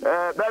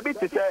 baby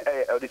to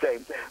say the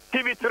same.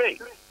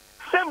 TV3.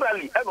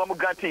 Similarly, I'm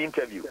going to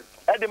interview.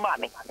 At the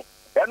money.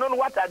 And on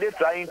what are they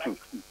trying to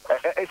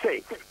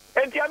say?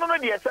 And the other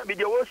dear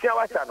video will see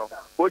our channel,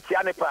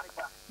 Ochianepa.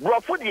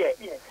 Brofodia,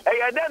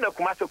 a then of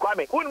Master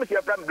Kwame, who is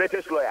your prime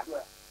British lawyer.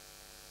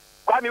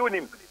 Kwame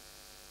Unim.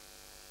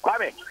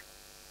 Kwame.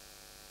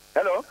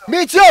 Hello?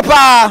 Meet your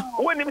pa.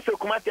 Who names a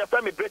Kumasi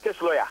from a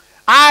British lawyer?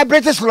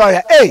 British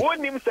lawyer. Hey. Who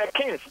names a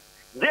Kings?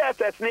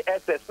 JSS,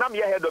 SS, Nam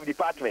your head of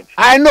department.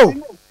 I know.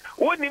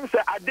 Who names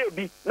a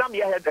Adebi, Nam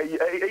your head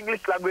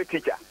English language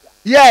teacher.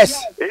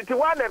 Yes. It's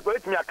one that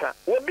goes to Yaka.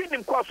 We'll be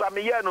in course of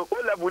Miano,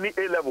 O level,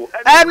 A level.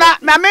 And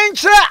na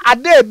mention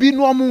Adebi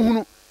no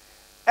muhunu.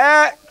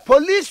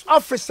 Police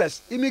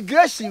officers,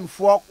 immigration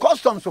for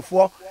customs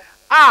for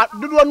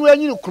do one way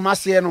you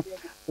Kumasi no.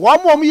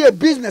 One more me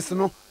business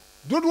no.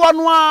 Do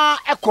one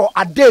echo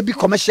Adebi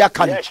commercial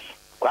college.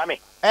 Kwame.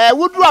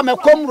 Would do a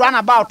come run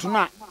about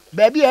now.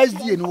 Baby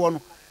SD in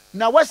one.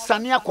 Now what's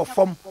Sania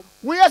form?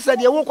 We are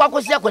said you walk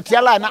Wakosia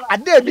Kotiala and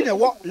Adebi a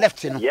walk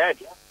left in. Yes.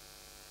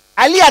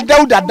 Ali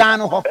Adauda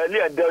Dano. Ali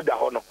Adauda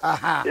Hono.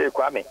 Aha.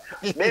 Kwame.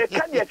 Me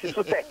can yes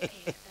to say.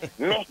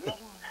 Me.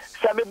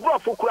 Sami bro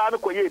fukura no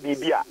koye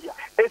bibia.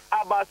 It's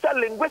about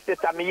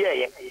linguistics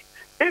amiye.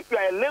 If you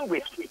are a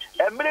linguist,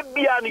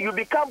 you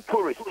become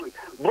tourist.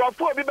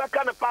 Brofo be back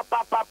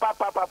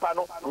papa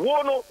no.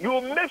 Wono,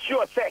 you make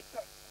sure say.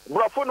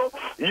 Brofo no,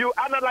 you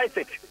analyze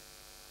it.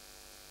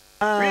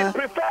 We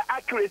prefer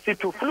accuracy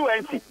to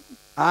fluency.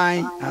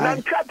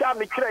 Nankata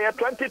mi kire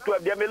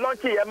 2012 dia me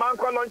launch ye man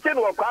ko launch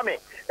no Kwame.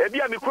 E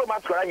bia mi kro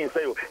maskora yin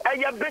say o.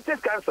 E British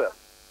cancer.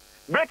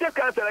 British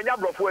cancer anya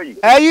brofo yi.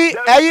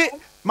 Eyi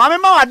mame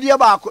ma wade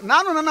ba ko.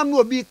 Na no nanam no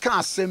obi ka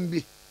asem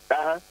bi.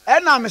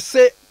 Na me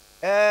say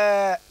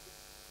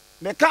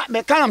me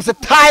can say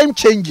time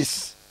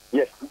changes.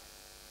 Yes.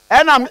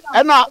 And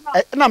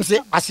I'm say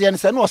asien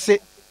say no say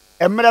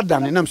emre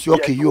dan na say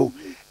okay yo.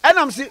 And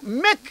I'm say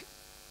make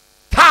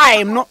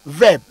time no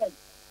verb.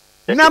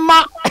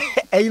 Nama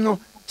you know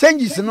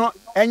changes no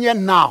enye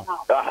now.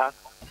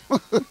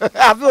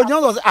 I feel you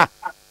know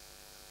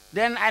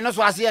then I know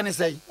so I see and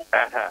say.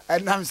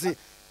 And I'm say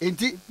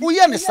enti we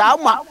ye ne sa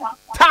ma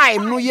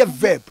time no ye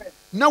verb.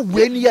 Na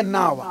when ye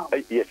now.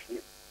 Yes.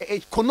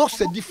 It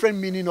connotes a different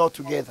meaning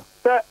altogether.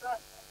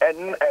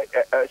 And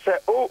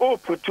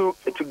put to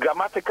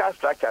grammatical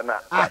structure now.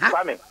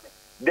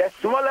 The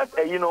smallest,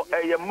 a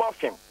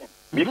morpheme.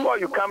 Before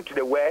you come to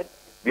the word,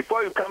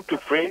 before you come to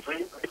phrase,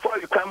 before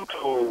you come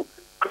to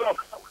clause,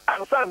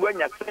 and some when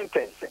your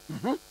sentence.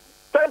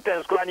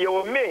 Sentence can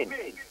your main,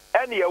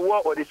 any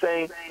word or the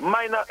saying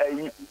minor.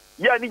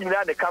 Yeah, need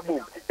the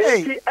kaboom.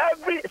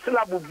 Every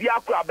syllable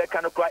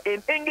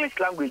in English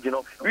language,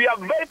 we are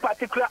very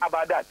particular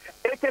about that.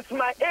 It is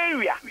my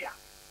area.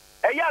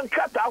 A young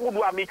cat who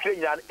do me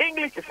training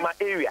English is my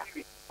area.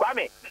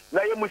 Kwame,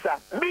 na yemusa,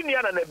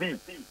 minya na nabi.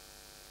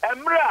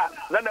 Emra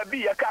na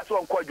nabi ya kaso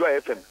on Kwajo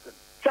FM.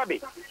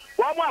 Sabi,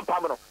 one more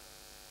pamano.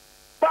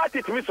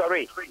 Party to me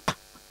sorry.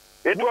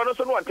 It was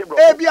also one table.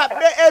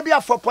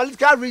 Abia for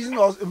political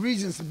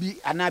reasons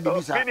be anabi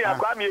bisa.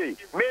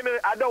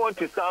 I don't want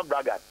to sound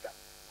braggart.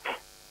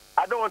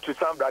 I don't want to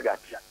sound braggart.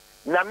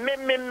 Na me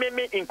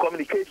in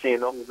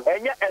communication,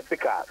 enya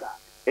ethical.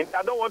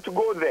 I don't want to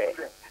go there.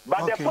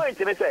 But the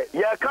point is say,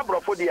 yeah, come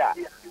for the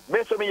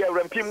me so me ya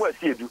rampim wa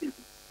siedu.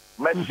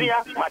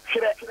 Masia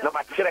machire na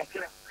machire.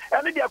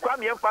 And the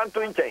Kwame Nkrumah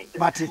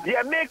Tikese. The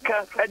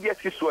American idea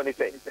sisu ni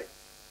say.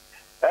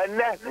 And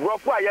na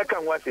rofo ya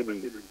kan wa se bi.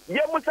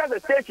 Ye musa the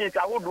stations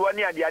ahodo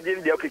ni ade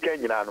ade de okeka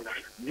nyina no.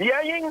 The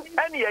yin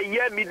and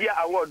ye media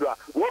award a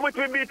wo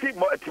mutimiti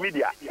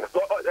media.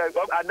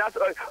 And that's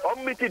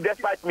omiti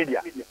despite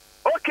media.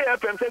 Okay,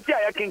 FM say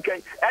ya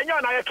kinkan.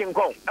 Enyo na ya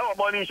kinkon. E wo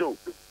morning show.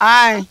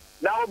 Aye.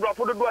 Now,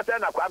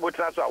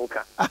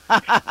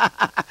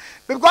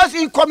 because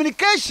in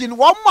communication,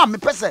 one man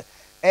person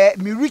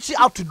me reach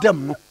out to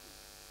them. No?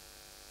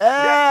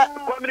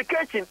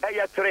 Communication,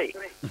 three.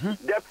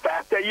 The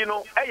first,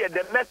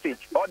 the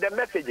message or the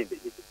messaging.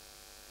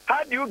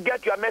 How do you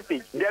get your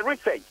message? The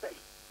research.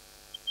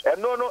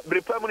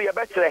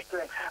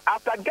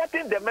 After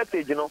getting the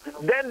message,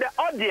 then the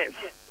audience.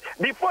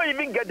 Before you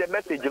even get the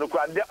message,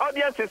 the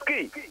audience is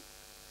key.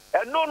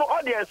 And no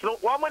audience,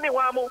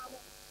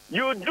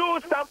 you do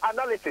some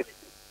analysis,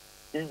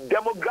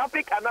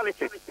 demographic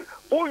analysis.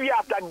 Who you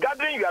after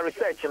gathering your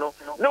research, no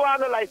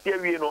analyze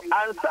here,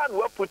 and some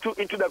will put you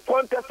into the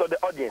context of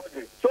the audience.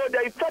 So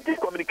the effective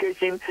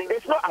communication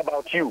is not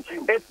about you,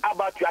 it's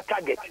about your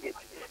target.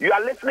 You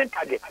are listening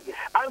target.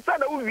 And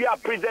some who we are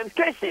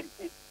presentation.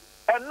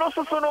 And no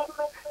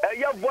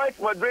your voice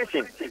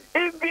moderation.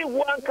 Even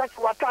one catch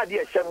water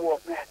dear Shenwo,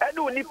 and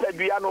you need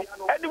Pedriano,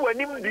 and you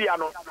need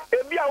Diano,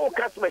 and be our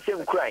customer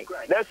crying.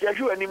 That's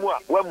you anymore,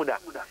 Wamuna.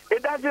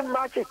 It doesn't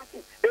match it.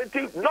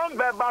 It's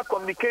non-verbal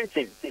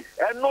communication.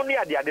 And no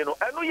near the adeno,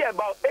 and we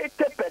about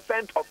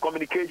 80% of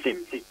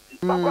communication.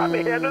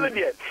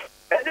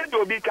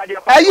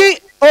 Aye,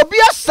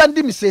 Obia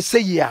Sandy Miss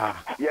say ya.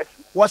 Yes.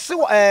 Was so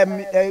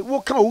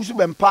what can also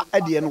be part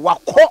at the end?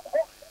 What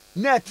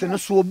net no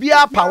so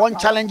bia pa one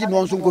challenge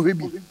no nso ko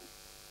hwebi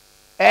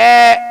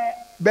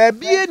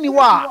baby ni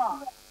wa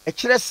e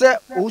kire se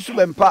osu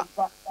bempa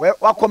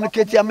wa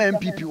communicate am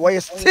MPP we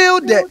still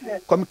the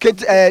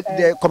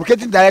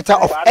communicating director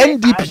of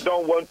NDP. I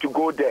don't want to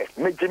go there.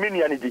 Me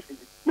jimini anidi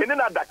me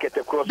na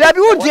dakete cross da bi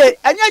uje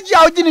anya ji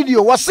awji ni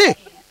wo se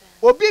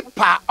obi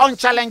pa on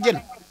challenge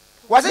no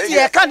wo se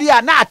ye ka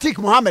dia na Atik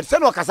Mohammed se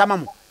no kasama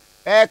mo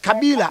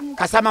Kabila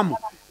kasama mo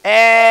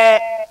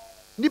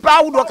nipa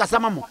awudo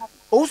kasama mo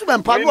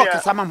Usman Pago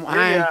Kasama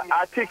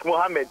Atik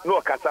Mohammed no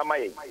Kasama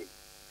ye.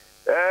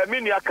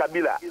 Minia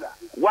Kabila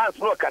once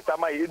no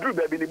Kasama ye drew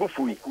baby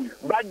bufui.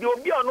 But the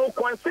obi no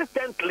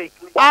consistently.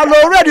 I'm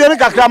already on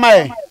Kasama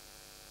ye.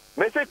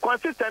 Me say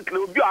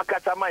consistently obi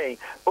Kasama ye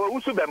or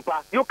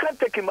Usubempa. You can't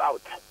take him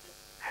out.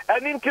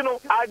 And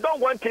I don't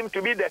want him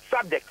to be the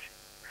subject.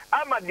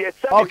 I'm at the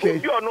subject. Okay.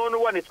 You no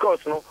one is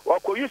cause no or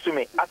use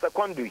me as a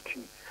conduit.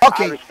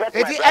 Okay.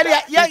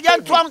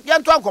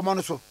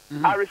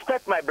 I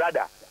respect my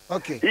brother.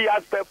 Okay. He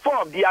has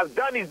performed, he has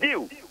done his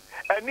due.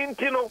 And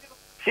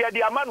she had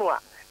the Amanua,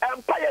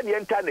 Empire the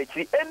internet,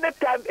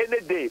 anytime,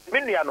 any day,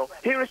 Miniano,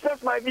 he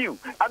respects my view,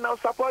 and I'll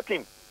support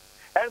him.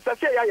 And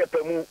Sasha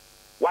Pemu,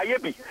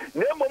 Wayebi,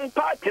 Nemon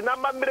Party,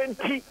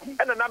 Namamrenti,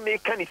 and an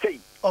American say.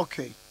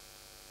 Okay.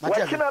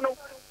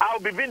 I'll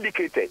be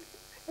vindicated.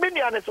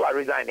 Minianos are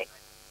resigning.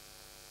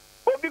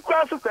 But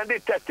because of they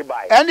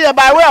testify. And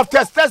by way of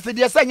test, the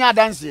Sanya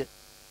dance.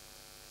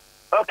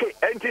 Okay,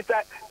 and it's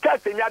a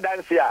test in your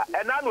dance here,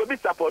 and I will be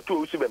support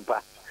to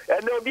Subempa,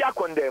 and there will be a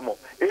condemn.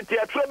 It's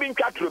a trobing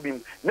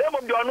catrobing. Name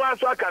of the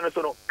answer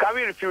can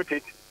we refute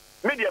it?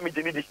 Media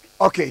meeting.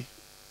 Okay,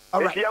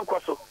 all right.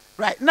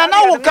 Right now,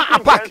 we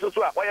can pack.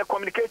 Why a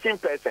communication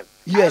person?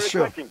 Yes,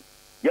 sure.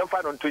 You're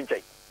fine on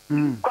Twinche.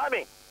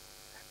 Kwame,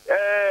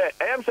 I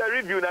am a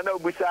review and now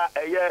Busa,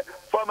 a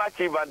former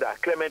chief under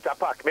Clement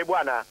Park,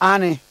 Mebuana.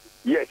 Annie.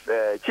 Yes,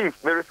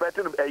 Chief, me respect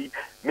me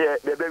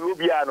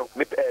Ubiano,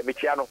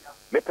 Michiano,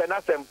 me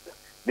Penasem,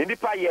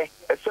 Nidipa ye,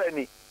 a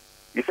Sony,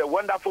 is a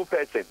wonderful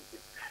person.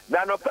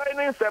 Now, no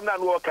parents, them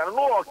and work, and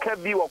no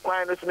can be or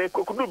quietness, make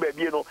Kudu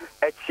baby,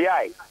 a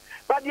chi.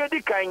 But you're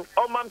the kind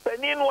of man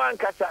penin one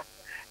casa,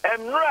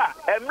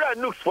 Emra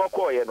nooks for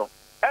coyeno,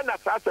 and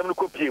that's some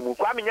copy,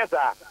 Kwame, yes,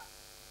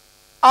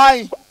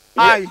 Aye.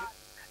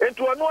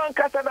 Into a no one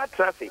casa that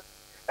traffic.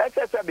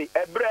 SSB,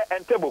 a bread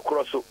and table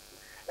crosso.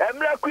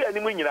 Emra ku ani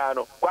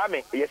munyina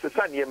Kwame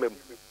yesesa ne yemem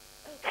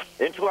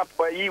into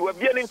you were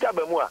being in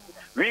Tabamua.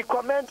 We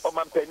comment on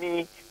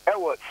Mampani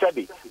ewo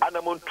Sabi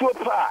anamontuo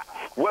pa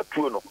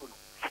watu no.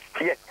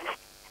 Yes.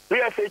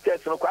 We are saying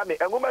no Kwame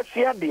engoma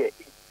sia de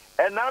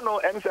and now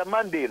emse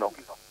Monday no.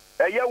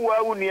 Eye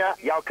wa unia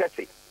ya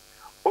okese.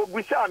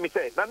 Ogusa mi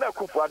say na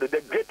Akufo-Addo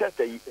the greatest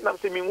yi na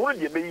se mi hu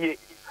de beye.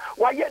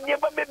 Wa ye ne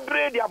ba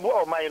bebre de abo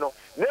o man no.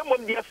 Na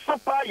mom de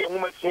sopa ye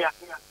ngoma sia.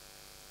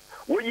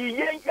 Wo yi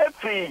yen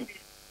free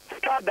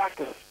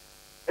darkness.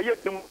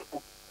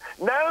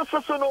 Now,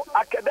 so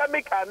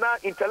academic and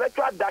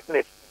intellectual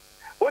darkness.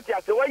 What you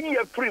say, why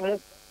you free mu?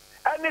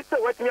 And it's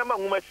what me ama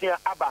ngumasia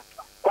aba.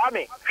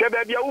 Kwame,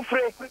 shebebi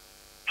ufre,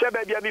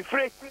 shebebi be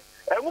free.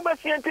 And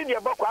ngumasia ntini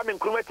aba Kwame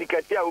Nkrumah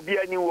Tikese a obi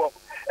ani wo.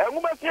 And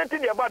ngumasia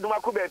ntini aba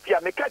Dumako be fia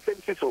me ka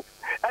sensi so.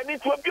 And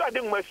it will be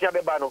ade ngumasia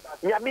beba no.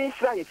 Nyame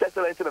Isra His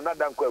Excellency na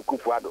Danko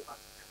Akufo-Addo.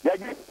 Ya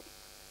ji.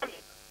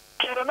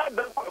 Kira na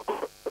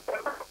Danko.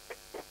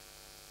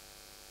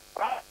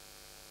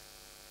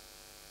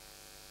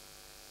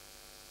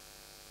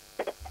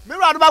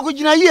 Mira ba ku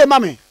gina yie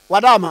mame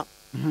wadama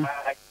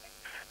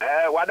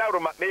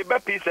wadaruma me ba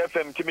Peace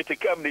FM timiti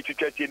kam ne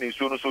twitwati ne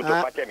nsuo no so to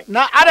patemi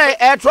na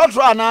are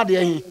trotro ana de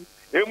hi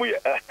emu ye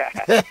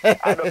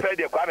ado pe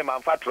de Kwame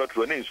manfa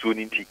trotro ne nsuo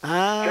ni nti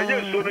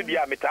keje nsuo no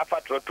dia meta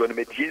fa trotro ne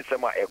metie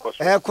nsem a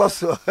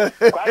ekoso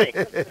Kwame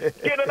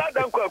kino na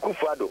Danko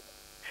Akufo-Addo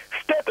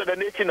State of the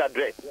Nation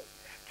address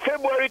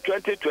February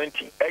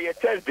 2020 a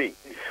Thursday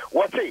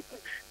what say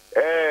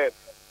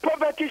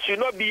poverty should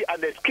not be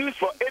an excuse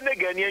for any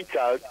Ghanaian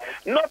child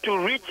not to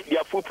reach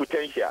their full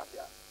potential.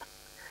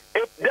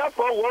 If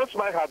therefore once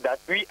might have that,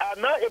 we are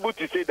now able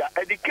to say that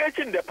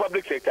education in the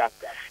public sector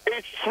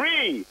is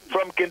free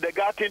from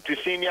kindergarten to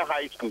senior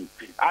high school.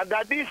 And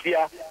that this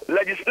year,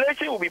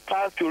 legislation will be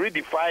passed to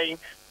redefine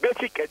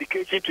basic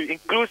education to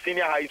include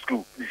senior high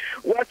school.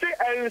 What say,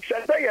 and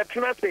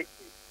say,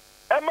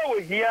 Emma will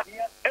hear,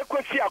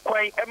 Equasi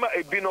Aquine, Emma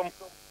Ebinom.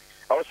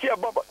 I see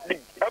about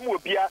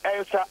Amubia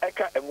answer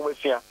Eka and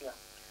Musia.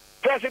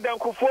 President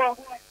Kufuor,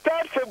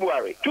 3rd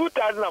February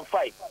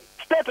 2005,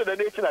 State of the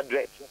Nation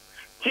address.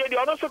 Here the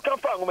also come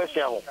from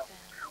Musia.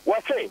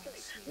 What say?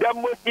 The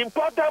most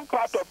important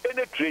part of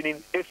any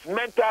training is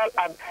mental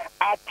and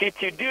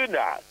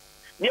attitudinal.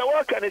 Nya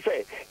what can I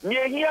say?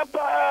 Nya here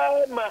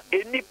pa ma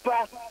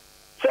enipa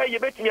say you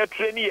bet me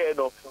training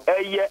no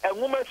eye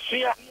enwoma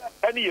sua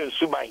ene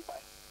yensuman.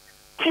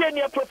 Tie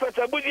nya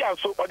Professor Buzia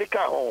so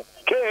odika ho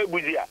ke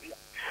Buzia.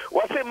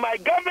 Was saying my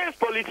government's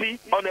policy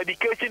on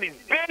education is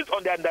based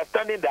on the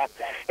understanding that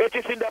it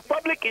is in the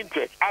public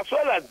interest as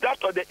well as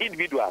that of the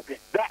individual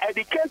that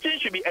education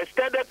should be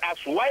extended as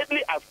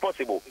widely as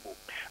possible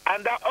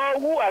and that all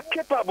who are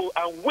capable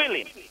and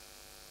willing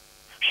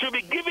should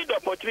be given the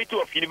opportunity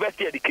of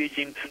university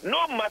education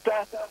no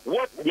matter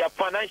what their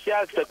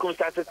financial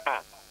circumstances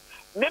are.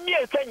 Let me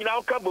say now,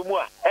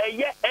 Kabumua,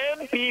 a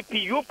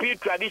MPP, UP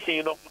tradition,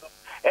 you know.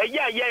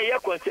 Yeah,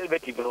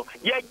 conservative, no.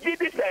 Yeah,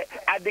 this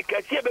at the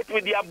cashier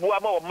between the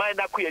Abuama or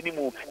Mina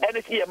Kuyanimu,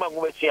 and see among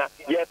Westia,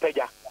 yeah,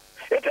 Peja.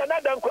 It's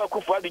another Uncle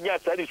Akufo-Addo,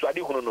 yes, I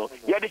didn't know.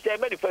 Yeah, the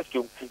same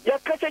manifesto. Yeah,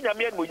 catching a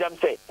man, William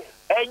say,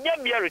 and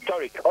yeah,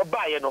 rhetoric, or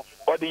Bayano,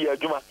 or the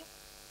Juma.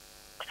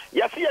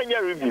 Yeah, see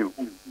a review.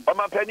 Or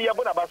my penny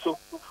Abunabaso,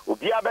 or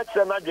the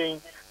Abetsa Najin,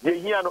 the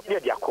Hiano,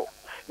 Yako.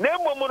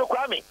 Name Mono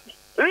Kwame.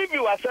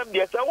 Review assembly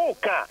as a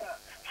walk.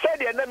 Said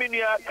the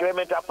Naminia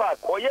Clement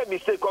Park, or ye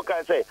mistake, or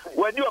can say,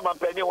 when you are my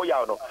penny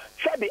Oyano.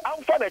 Said the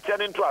unfunny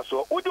turning trust,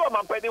 so would you are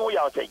my penny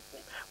Oyao?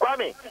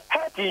 Kwame,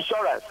 health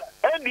insurance,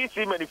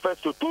 NDC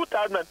manifesto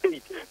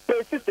 2008,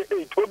 page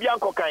 68,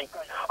 Obianco Kain.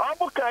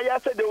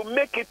 Abukaya said they will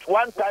make it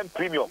one-time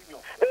premium.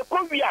 A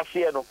Kovia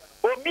Sieno,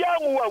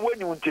 Obiangu, when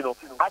you know,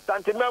 at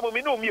Santimamo,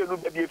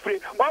 Minu, be free,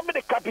 one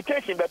minute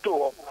capitation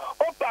beto,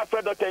 Opa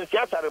Fredo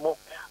Tensia Saremo.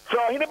 So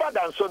Hiniba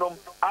Dansonum,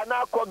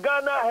 Anako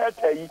Ghana health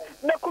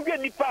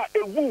Nakubia Nipa,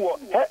 a woo,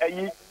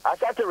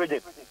 as at a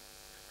region.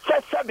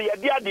 Sabi a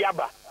dia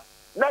diaba.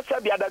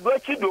 Nasabi ada go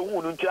chi do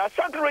hu nti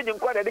asante region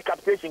kwa na de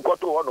capitation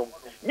koto honum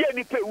ye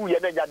ni pe wu ye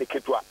na nya de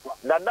ketwa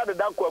na na de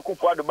Danko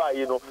Akufo-Addo ba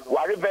yi no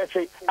wa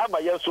reverse ama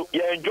ye so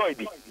ye enjoy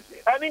bi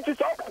and it is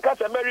all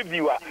case a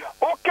reviewer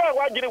okay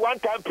wa giri one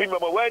time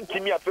premium when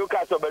timi afio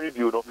case a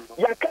review no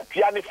ya ka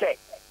tua ne say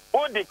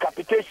all the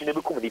capitation e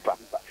be kum nipa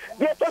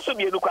ye to so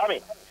bi enu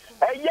Kwame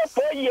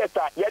 4 years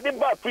ye de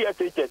ba free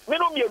SHS me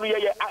no mienu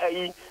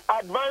ye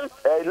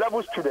advanced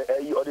level student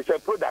or the same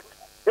product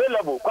A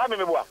level Kwame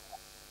me boa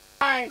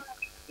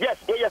yes,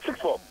 yeah,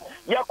 6 form.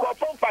 You call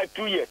form 5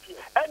 2 years,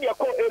 and you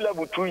call A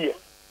level 2 years.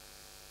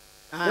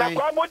 na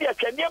kwa mo dia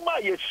twene ma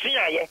ye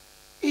sua ye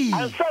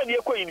ansa ne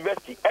ko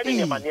university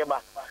any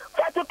manema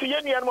fatu to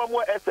ye nua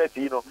mo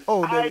SSE no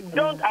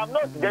I'm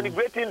not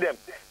denigrating them.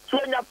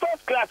 So in your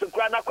first class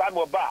Kwame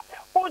Nkrumah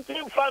won't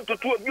you find to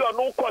two of you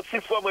no course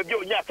from a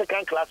you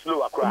second class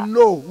lower cry?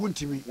 No,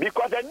 won't me.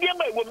 Because the near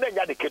my woman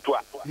had the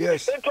ketwa.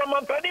 Yes. And from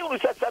Ampani who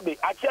said Sabi,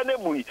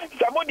 Achanemui,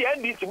 somebody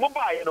and this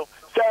mobile, you know,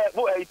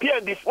 say,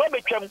 and this one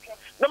became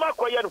no more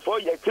quiet for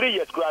you, 3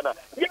 years, Grana.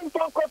 Young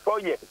Funko for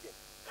you.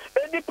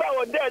 Any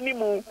power there,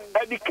 Nimu,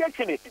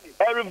 education it,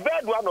 a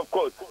revered one, of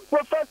course.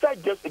 Professor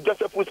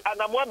Josephus,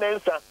 and I'm one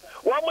answer.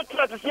 One more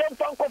try to see young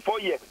Funko for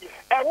you.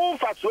 And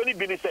won't fast when it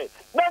be said.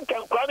 None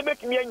can crowd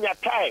make me in your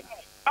time.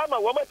 I'm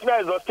a woman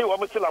to still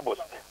woman syllabus.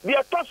 The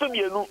Atossum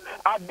Yenu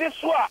at this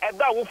one and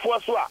that will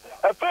force one.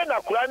 A friend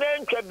of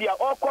Kranen can be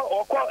or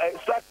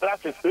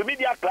classes,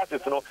 remedial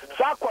classes, no,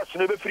 Sarkwas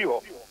never free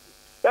home.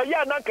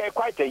 Yeah,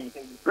 quite a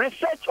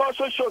research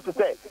also shows to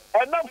say,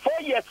 and now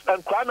 4 years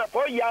and Krana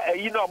 4 years,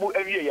 you know,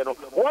 every year,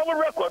 one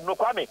record, no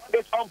Kwame,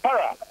 it's on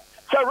para.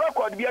 So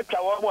record be a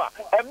Chawama,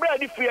 and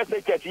ready free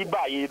SHS,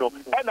 buy, you know,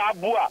 and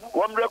Abua,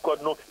 one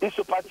record, no, is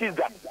supersedes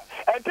that.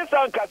 And this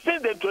uncle,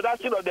 since the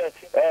introduction of the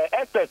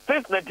SS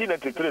since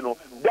 1993, no,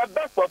 the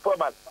best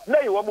performance,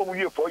 now you want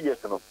you 4 years,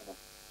 no.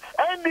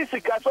 And this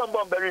is Casson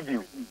Bomber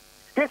review.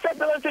 His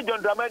Excellency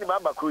John Dramani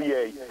Mama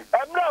Kuye.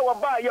 And now I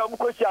buy your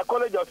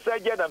College of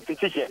Surgeon and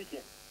Physician.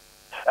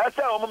 I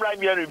say,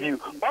 I'm review.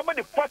 I'm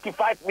the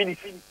 45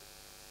 minutes.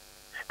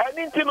 And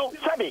into no,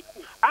 Sammy,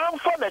 I'm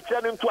for the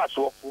channel to us.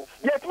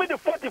 Yes, me the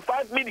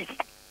 45 minutes.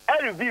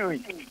 I review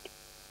it.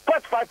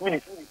 45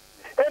 minutes.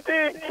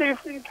 Chief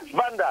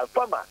Vandal,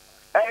 Farmer,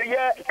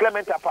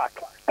 Clementa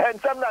Park,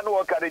 and some that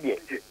work already.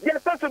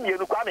 Yes, that's me,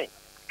 Kwame.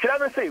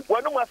 Can I say,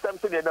 one of my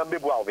Samson and number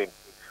one.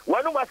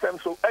 One of my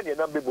Samson and your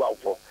number one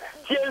for.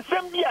 She and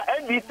Sambia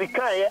NDC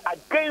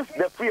against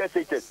the free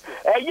SHS.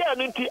 A year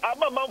into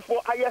I'm a man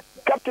for I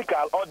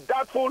skeptical or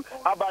doubtful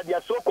about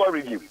their so-called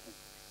review.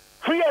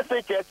 Free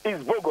SHS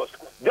is bogus.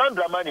 John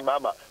Dramani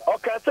Mama.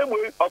 Okay, same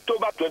way,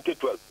 October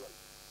 2012.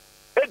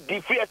 The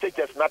free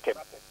SHS nothing.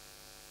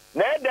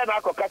 Now then I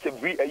could catch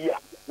a year.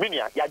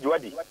 Minia,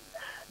 Yajuadi.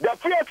 The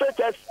free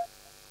SHS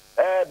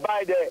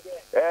by the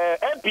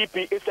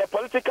MPP is a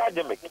political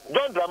gimmick.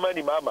 John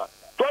Dramani Mama.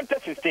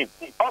 2016,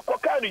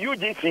 Okoka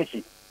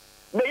UGCC.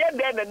 The year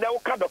then and now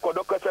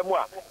Kadoko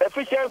Samoa,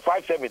 efficient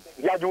 57,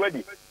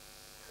 Yajuedi.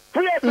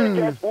 Free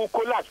SHS will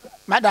collapse.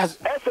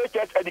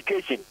 SHS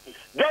education.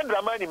 John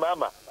Dramani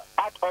Mama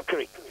at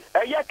Okri.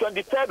 A year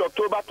 23rd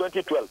October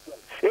 2012.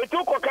 It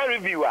took Oka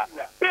reviewer.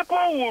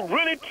 People will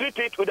really treat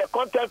it with the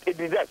content it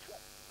deserves.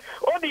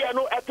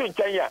 Odiano Atun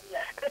Chenya.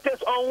 It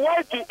is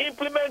unwise to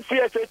implement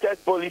free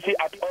SHS policy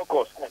at all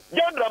costs.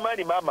 John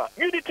Dramani Mama,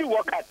 unity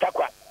work at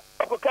Takwa.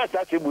 I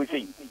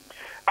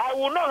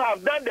will not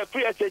have done the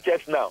free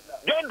SHS now.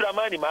 John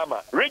Dramani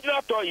Mama,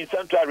 regional tour in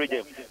Central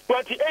Region,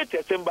 28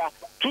 December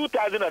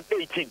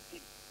 2018.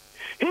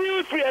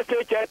 Huge free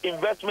SHS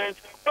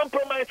investments,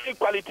 compromising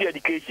quality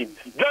education.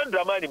 John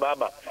Dramani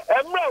Mama,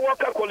 Emra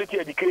Walker quality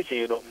education,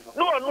 you know.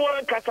 No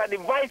one can the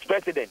vice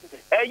president.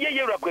 A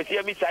year request,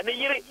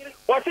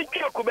 was it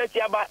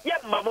Kubesiaba,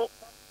 yet Mamo.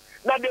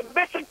 Now the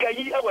basic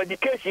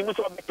education is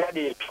on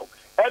the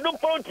and no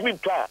point me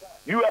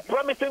you are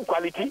promising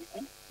quality.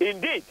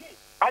 Indeed.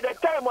 At the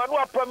time when we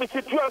are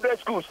promising 200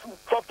 schools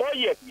for 4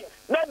 years.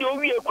 Now the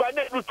only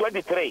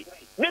 23.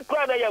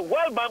 Nikwana a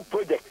well-bound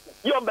project.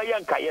 Yomba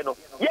Yanka, you know.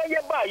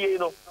 You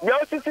know. You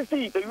also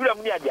see the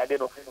Uram near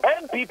the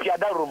MPP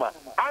Adaruma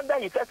under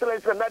His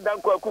Excellency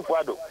Nadanko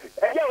Kufuado.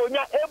 And you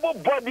are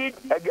able-bodied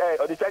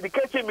this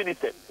education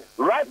minister,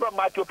 right from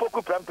Matthew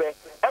Poku Prampe,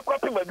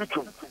 Ekwapi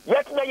Maduchum,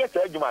 yet na yes,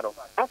 Jumano.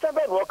 As a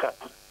bad worker.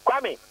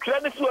 Kwame,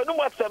 Clancy, one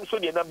more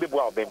Samson and number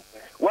one.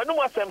 One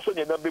more Samson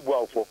and number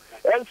one for.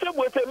 And some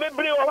with a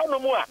memory of no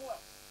more.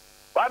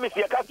 Kwame,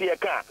 Siakati, a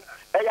car,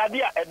 a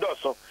Ade Akye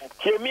Abia,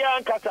 Chemia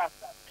and Kasa,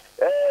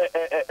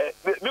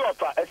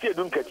 Miopa, a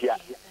Dunkatia.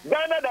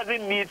 Ghana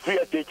doesn't need free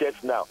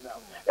SHS now.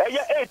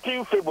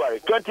 18 February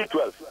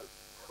 2012.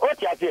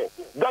 What you say?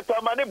 Dr.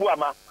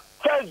 Manibuama,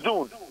 1st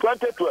June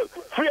 2012.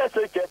 Free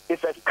SHS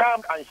is a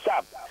scam and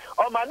sharp.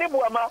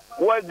 Omanibuama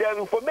was the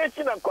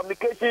information and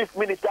communications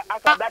minister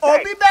at that time.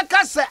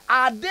 Obibeka said,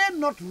 are they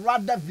not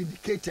rather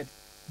vindicated?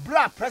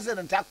 Bra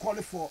President, I call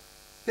it for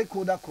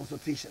stakeholder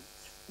consultation.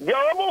 The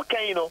Oromo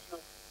Kaino,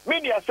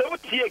 media so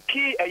key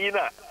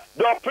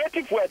the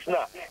operative words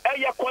now,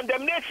 and your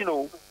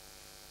condemnation.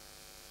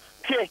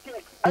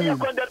 And your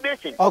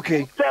condemnation.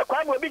 Okay. So,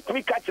 Kwame will be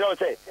me catch out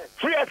say,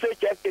 free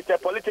SHS is a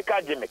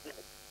political gimmick.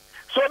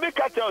 So, me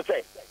catch out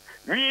say,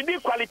 we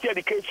need quality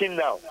education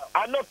now,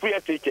 and not free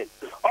SHS.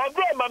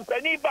 Although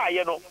Mampani ba,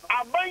 you know,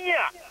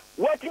 Abanya,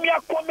 what we are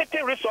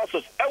committing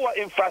resources, our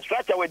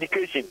infrastructure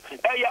education,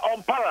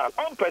 unparalleled,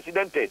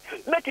 unprecedented.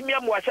 Not me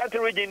am Washanti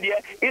region there,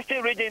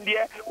 Eastern region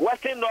there,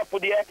 Western North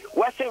there,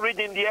 Western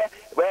region there,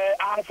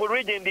 Alpha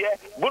region there,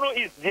 Bono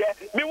is there.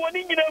 Me want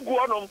to go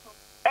on.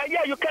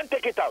 Yeah, you can't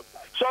take it out.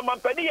 So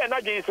Mampani and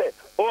Ajay said,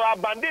 or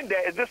abandon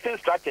the existing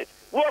structures.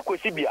 Work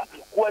with Sibia,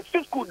 was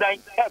 6 school 9,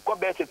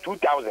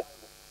 2000.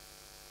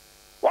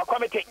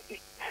 Wakwamete.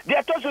 They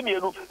are told me,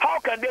 how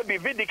can they be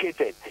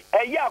vindicated?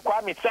 A year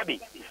Kwame Sabi,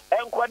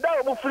 and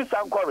Kwada will free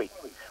Sankori,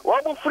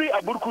 Wabu free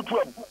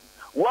Aburkutu,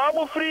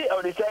 Wabu free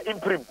or they say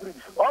Imprim,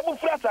 Wabu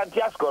free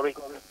Santiascori,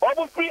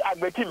 Wabu free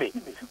Agbetime,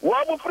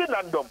 Wabu free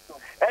Nandom,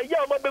 a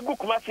year Mabu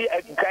Kumasi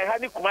and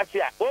Kaihani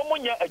Kumasia,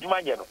 Omunya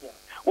Ajumaniano.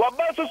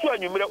 Wabasu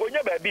Swanyumira,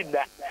 Onya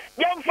Binda,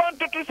 young fan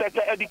to set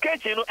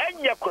education and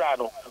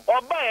Yakrano,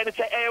 or buy and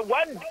say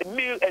 1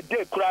 meal a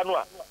day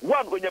Kranoa,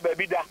 one Onya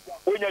Babida,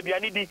 Onya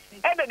Bianidi,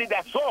 and then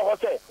that saw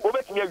Jose,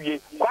 Obet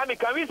Kwame,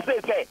 can we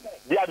say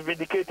they are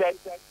vindicated?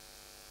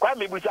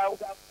 Kwame Busau.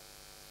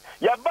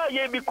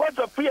 Yabaye because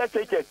of free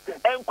SHS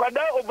and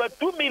Kwada over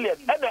 2 million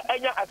and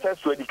any access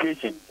to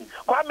education.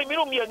 Kwame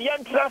Minumi and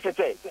Yan Transit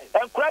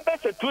and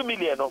Krabes 2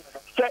 million.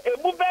 Say a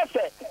move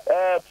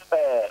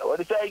what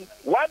is saying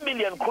 1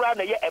 million crown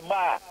a year a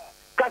ma.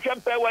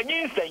 Kashampe when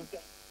you saying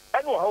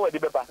and how the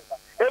beba.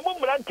 A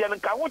mumran can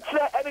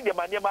wutra any the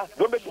manema,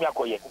 don't make me a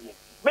coye.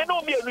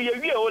 Meno me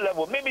a O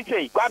level, maybe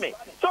say Kwame.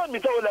 So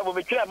me so level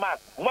me clear math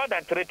more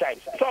than 3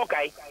 times. So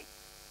okay.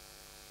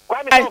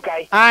 Kwame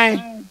okay.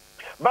 Aye.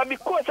 But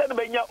because I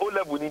know O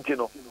level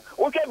Nintino,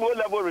 okay, O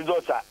level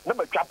results are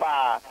number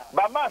chapa,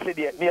 but master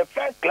near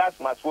first class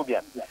mass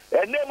phobia.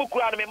 And name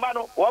Kuran me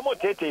mano, one more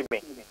tete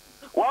me.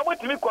 One more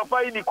to me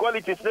qualify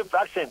inequality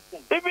fraction.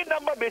 Even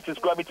number basis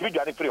Kwame to be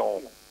Johnny Free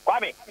home.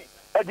 Kwame,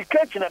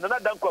 education and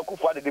another Kwaku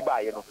for the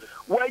buy, you know.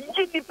 When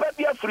you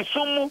depend free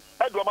sumu,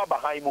 Edwama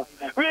Bahaimu,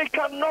 we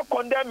cannot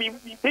condemn him.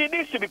 He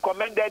needs to be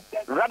commended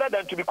rather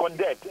than to be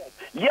condemned.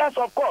 Yes,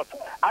 of course.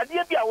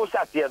 Adiyabia was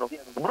at you know.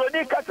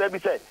 Brody Kassebi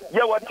said,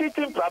 you were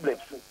teaching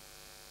problems.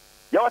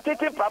 You are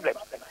teaching problems.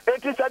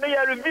 It is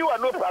a review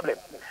and no problem.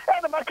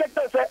 And the market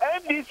says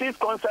MDC's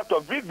concept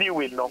of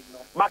reviewing no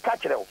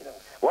market.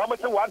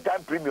 One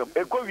time premium,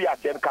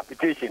 eco-reaction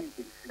capitation.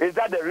 Is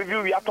that the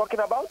review we are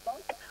talking about?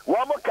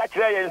 One more catch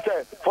there and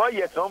say 4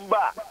 years number,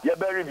 you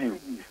better review.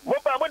 More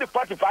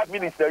 45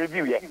 minutes the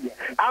review, yeah.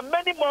 And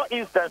many more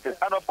instances,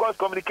 and of course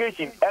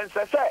communication. And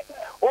say,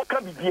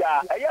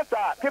 yes,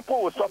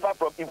 people will suffer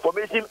from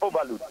information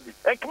overload.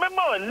 And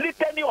remember,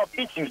 litany of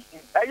issues.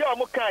 They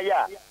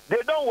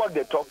don't walk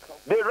the talk.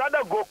 They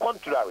rather go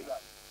contrary.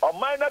 Or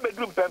minor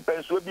bedroom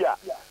pempens will be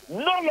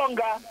no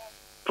longer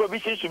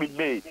provision should be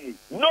made.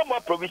 No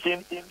more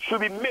provision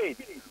should be made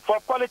for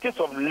politics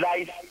of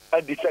lies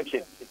and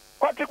deception.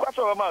 Kwame.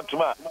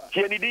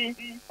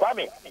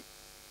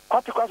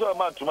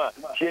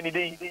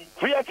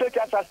 Free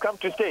SHS has come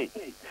to stay.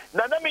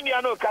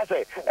 Nanaminiano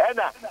Kase,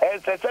 Ena,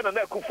 and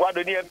Sesana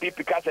Kufuado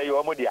MPP Kase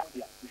Yomodia.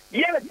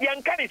 Yes,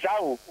 Yankani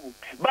Sao.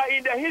 But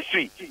in the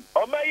history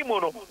of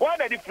Maimono,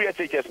 one of the free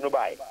SHS no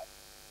buy.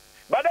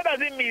 But that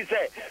doesn't mean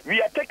say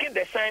we are taking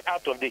the shine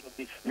out of this.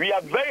 We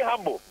are very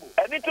humble.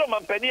 And it's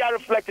on penny I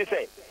reflect to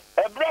say,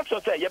 a brother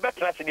say, you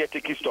better not see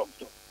take stop.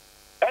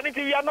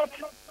 Anything we are not.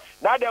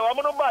 Now they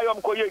were going to buy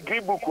a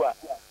green book.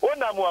 Oh,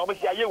 no, we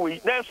say,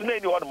 we never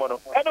any one mono.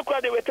 And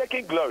they were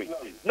taking glory.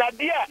 Now,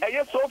 dear,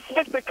 are so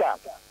physical,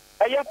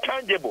 are you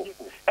tangible,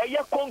 are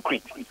you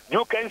concrete?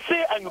 You can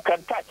see and you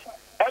can touch.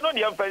 I know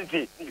the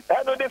fancy.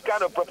 I know this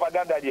kind of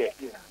propaganda here.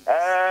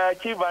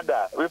 Chief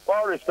Vanda, with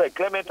all respect,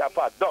 Clement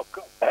apart, Doc,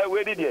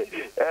 where did you?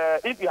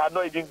 If you had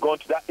not even gone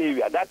to that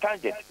area, that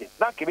tangent,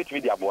 not give it to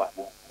me, the boy.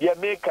 You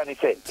make can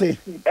say,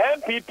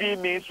 MPP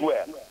means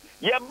well.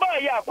 Ya ba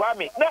ya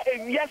Kwame na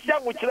ewiase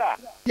amuchira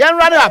ya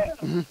run up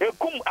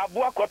ekum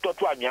aboa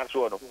kototo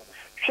amiaso no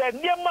hwe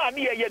niam a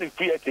ne ye ne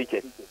free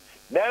SHS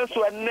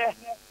nanso enne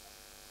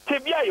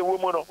tebia ye wo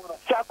mu no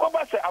sa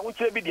akoba se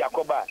amuchira bi di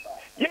akoba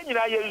ye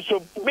nyina ye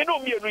nsom me no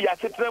mienu ya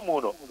setena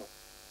mu no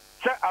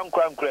sa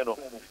ankwankre no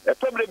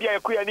etomre bia ye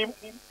koyanim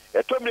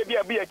etomre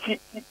bia bi achi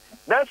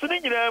nanso ne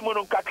nyina mu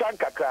no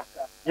kakra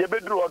ye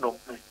beduru no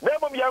na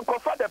mom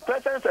yankofa the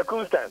present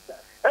circumstance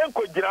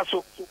enko gira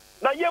so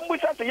na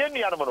yembusa se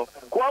yenuano no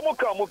ko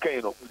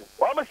amuka no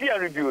o see a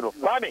review no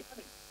Kwame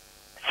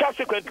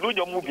subsequently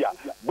your movie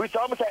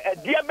busa o say e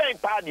dia ben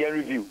pa na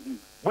review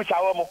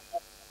busa wo mo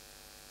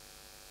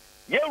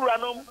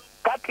yewuranom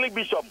Catholic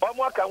bishop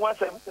o aka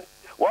wasem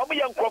wo mo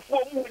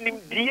yankrofo mu nim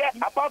die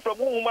apart from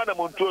huma na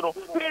montuo no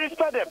we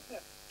respect them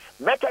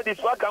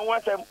Methodist aka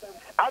wasem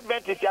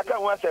Adventist aka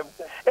wasem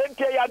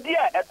enti ya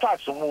dia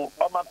etax mu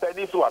o ma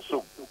pani so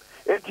aso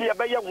enti ya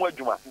beye mu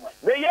adwuma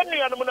na ye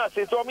nuanom na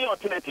say so me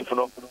alternative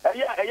no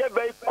eye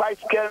very quite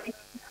scary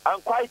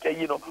and quite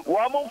you know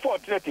wo for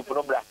alternative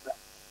no bra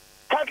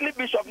Catholic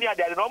bishop near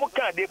there no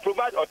can they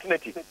provide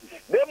alternative.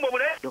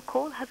 Your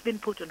call has been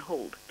put on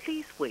hold.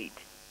 Please wait.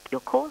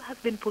 Your call has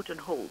been put on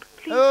hold.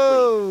 Please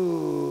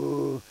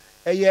wait.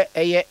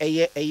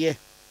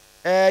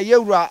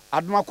 Yewura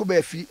adumako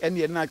ba fi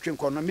ene na atwe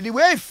nko no me di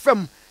we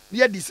fam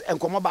ne dis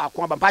enkomo ba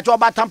akon ba pa cho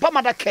ba tampa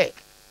mada ke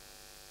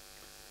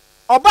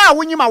oba a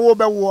wonyima wo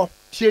be wo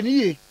tie ni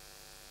ye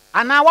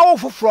ana wa wo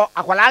foforo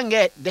akwala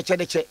nge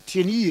deche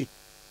tie ni ye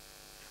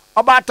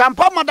oba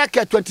tampa mada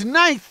ke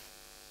 29th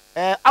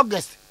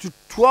August to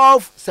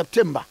 12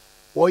 September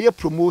wo ye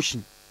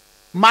promotion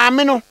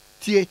maame no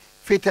tie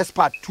fetus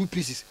part 2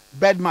 pieces,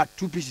 bed mat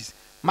 2 pieces,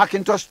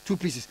 Macintosh 2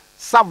 pieces,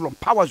 Savlon,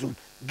 Power Zone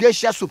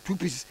geisha soap 2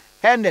 pieces,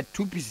 hairnet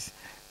 2 pieces,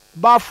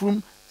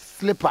 bathroom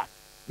slipper,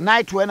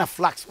 nightwear and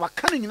flax. What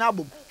can you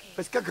album?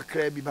 Pesca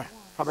crabby ba,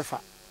 Fabefa.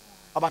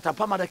 About a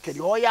pamada kedi.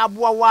 Oh, ya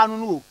boa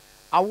one no.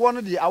 I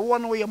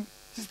want way,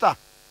 sister.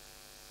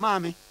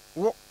 Mammy,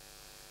 what?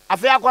 I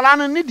feel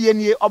Aqualana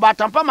Nidian ye about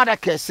a pamada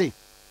kese.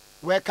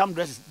 Welcome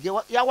dresses.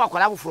 Ya walk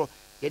what I will for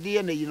ye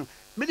dear, you know.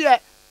 Media,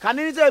 can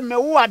you say me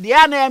who are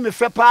the name me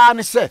fepa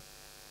and say?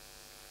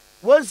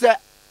 Once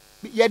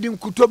ye dim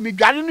kuto me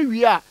gani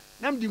we are,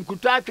 nam dim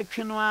kuta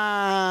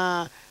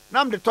kitchenwa,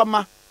 nam the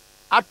toma,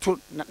 ato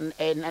na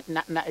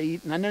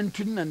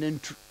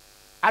nentu.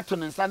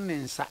 Aton and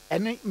sun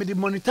and me the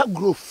monitor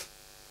growth.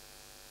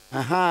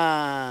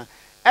 Aha.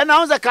 And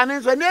now the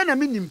cannons were near a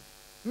minimum.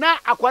 Now,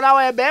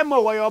 Aquala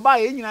Bemo, where you're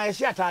buying, I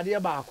shut out the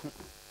back.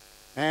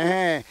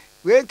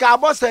 We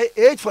can say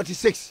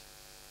 846.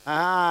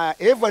 Ah,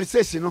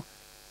 846, you know.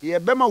 Ye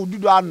Bema would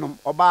do anum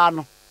or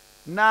barno.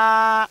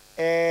 Na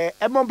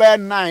Emo bear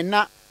 9,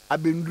 na a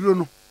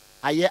bindruno.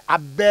 I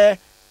bear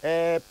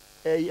a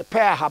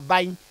pair have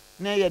buying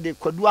near the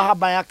Kodua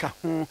Bayaka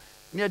home.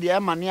 Near the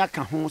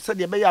Emaniaka home, said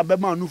the Bay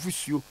Abema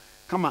Nufusu.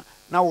 Come on,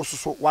 now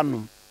also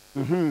one.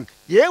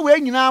 Ye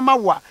when you know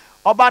my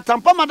Oba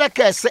tampa mada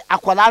kese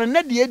akwala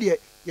ne de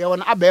ye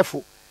won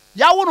abefo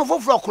ya wono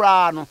foforo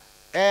kra no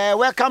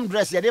welcome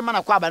dress ye de man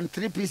akwa ban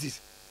 3 pieces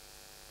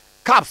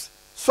caps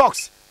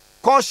socks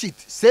call sheet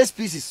 6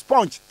 pieces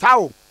sponge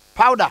towel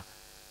powder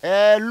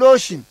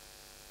lotion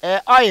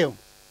oil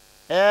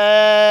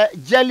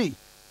jelly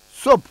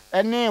soap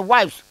any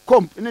wipes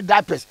comb any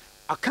diapers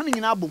aka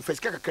nyina bom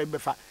first kakra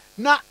befa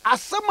na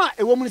asema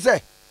e wo mu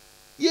say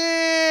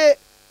ye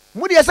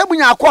mu de asa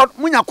munya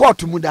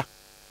court muda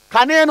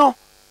kane no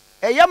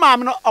eye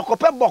maam no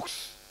okope box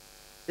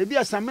ebi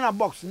asamina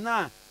box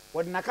na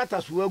wode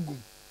nakata so agum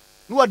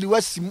no wode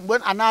wasim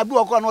when anabi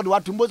okọ no wode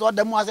watumbo so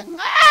wode mu ase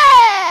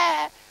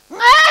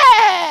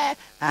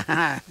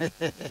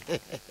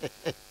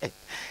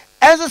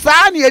enso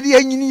saa ne yedi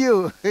anyini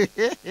yo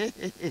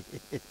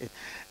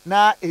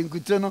na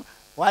enkuto no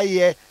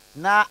waye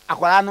na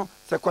akwara no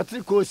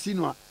secretary ko si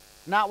no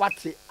na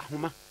wate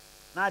ahoma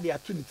na de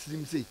ato ne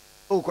tirim sei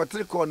o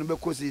kotri ko no be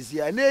ko sesi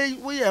na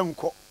wo ye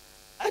nko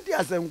adi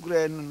asem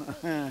kura no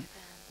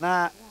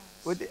na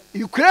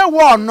Ukraine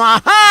war no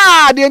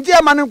aha de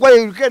ntia ma no kwa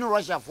Ukraine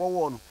Russia for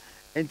war no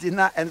enti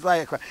na enso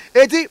aye kwa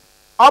eti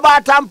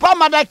oba tampa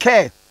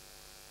madake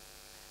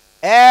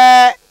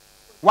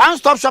one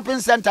stop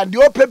shopping center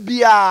the open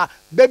bia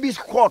baby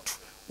court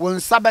won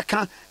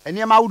sabeka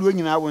eniema wudo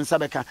nyina won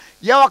sabeka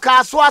ye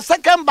waka so a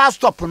second bus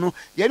stop no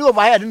ye dey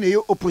overhead na ye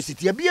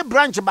opposite ye bia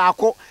branch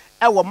baako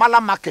e wo mala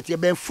market ye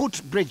ben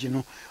foot bridge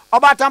no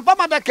oba tampa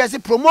madake si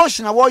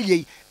promotion a wo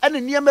ye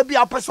ene niema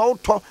bia opese wo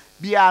to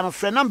bia no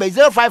free number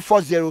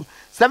 0540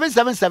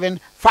 777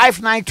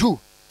 592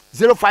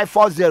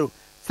 0540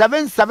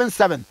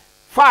 777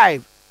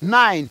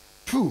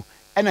 592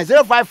 and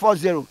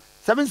 0540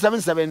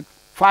 777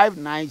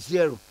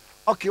 590.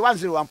 Okay,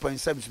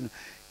 101.7.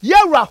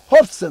 Yera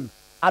Hobson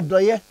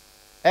Adoye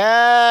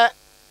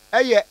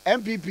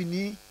MPP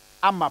ni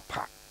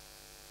amapa.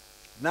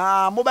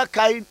 Na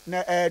mobekai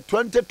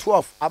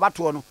 2012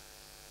 abato no.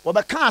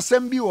 Wobeka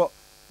asem bi wo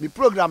mi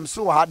program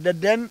so ha the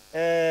then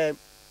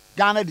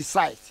Ghana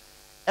decide.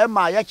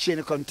 Emma ya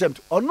chain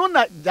contempt. Ono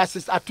na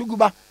Justice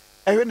Atuguba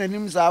ehwe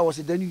nanim za was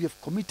then you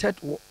have committed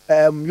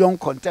young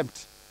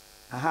contempt.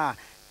 Aha.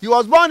 He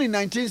was born in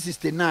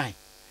 1969.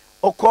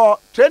 Oko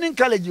training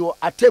college or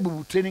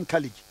Atebu training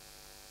college.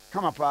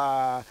 Come up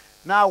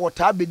now what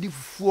abedi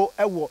fufuo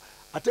ewo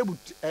Atebu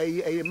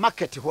a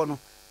market hono.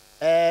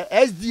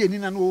 SD ni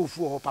na no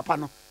fufuo papa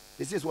no.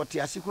 This is what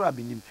Tiasikura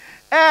binim.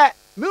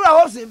 Mira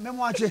hose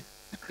memwache.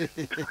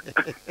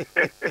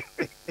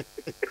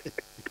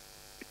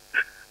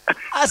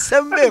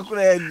 Asembe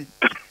kureni.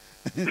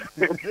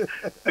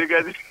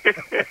 Because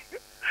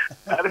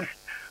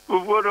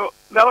fufuo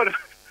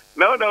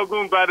no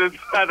go bad.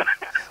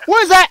 Who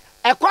is that?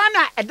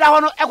 Ekwana edaho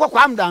no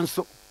ekokwam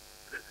danso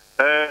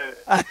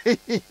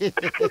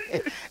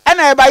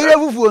ena ebayire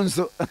fufuo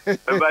nso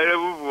ebayire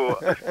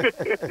fufuo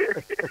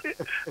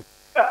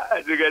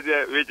digade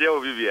weje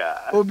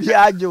obi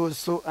ajo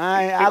so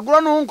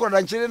agro no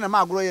nkoda nchire na ma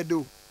agro ye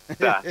do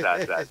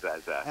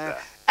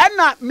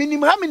ena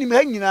minim ha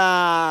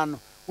nyina no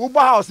ubo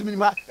house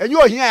minim ha enye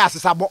ohia ya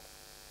sesabo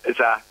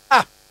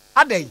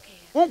adai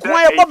nko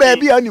ye bo ba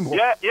bia anim ho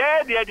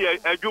ye de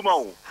adwuma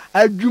wo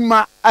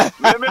adwuma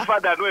me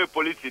father no a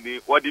police ni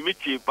what the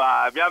meeting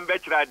pa me am be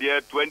kira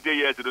de 20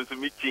 years do so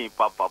meeting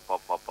pa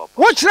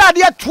what kira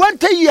de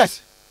 20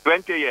 years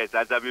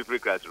as a free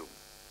classroom.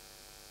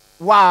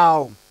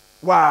 Wow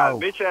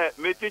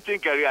me teaching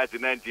career at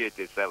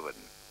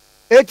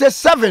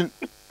 1987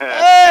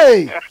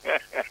 hey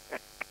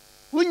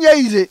unye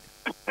ize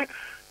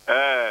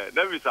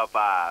that is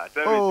apa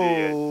 70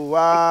 years.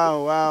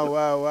 Wow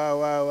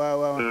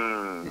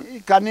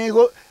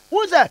Kanigo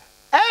who's that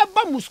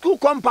eba mu school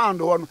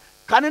compound ho no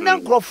kan na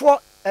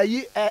nkrofo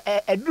ayi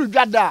eduru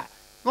dwada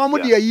na omo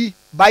de ayi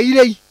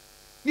bayire yi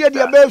ne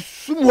de be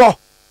sum ho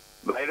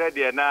bayire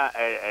de na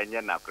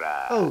enye na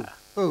kra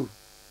Oh.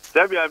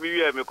 Sabia mi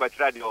me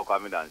kwatra di o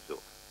Kwame danso.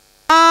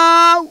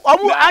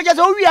 Omu aja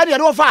so wi ade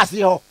no fast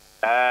ho.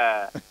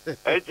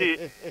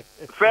 Eti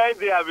first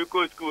day I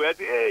go school.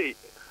 Eti hey,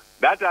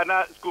 that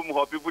ana school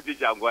mo people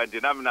teach am go and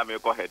na me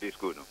ko head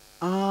school no.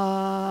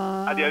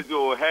 Ade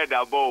so head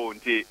about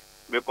nti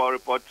me ko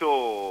report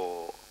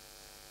to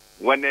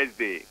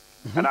Wednesday.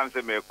 And I'm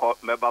saying me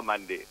ba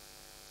Monday.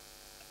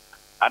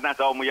 Ana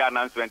sa omu ya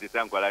announcement say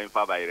nkwala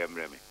infa ba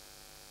iremreme.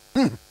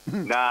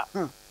 Na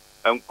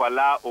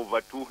nkwala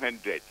over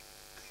 200.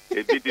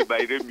 Ebidi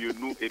by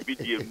remunu,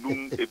 ebidi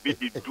enum,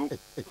 ebidi du.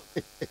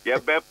 Ye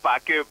be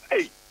pack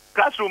hey,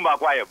 classroom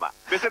akwaye ba.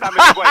 Be say na me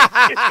kwaye.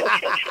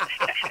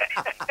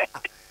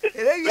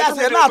 Ele ya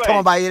se na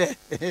ton ba ire.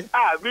 Me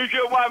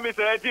hwe mo am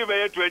say ti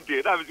be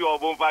 20. Na me say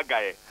obon fa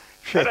guy.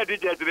 Na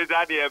DJ three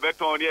that dey be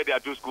ton near their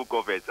two school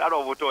conference. I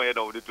don't want head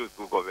of the two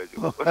school conference.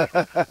 And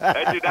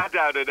that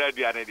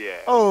the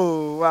there.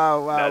 Oh,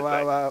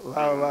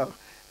 wow.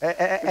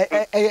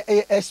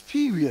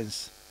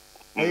 Experience.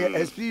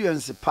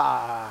 Experience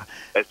pa.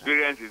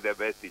 Experience is the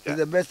best teacher. Is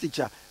the best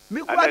teacher.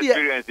 Me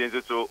experience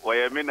is so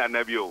why me na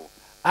na bi o.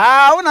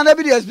 Una na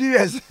be the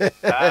experience.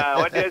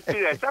 What the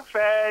experience?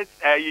 First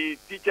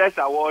teachers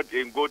award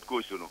in Gold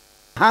Coast no.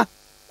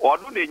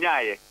 Odu de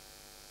nyaye.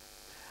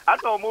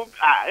 Ato mo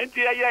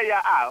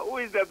who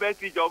is the best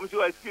teacher?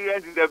 So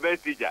experience is the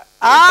best teacher.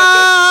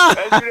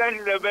 Experience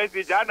is the best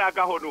teacher. Na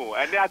aka ho no.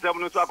 And asem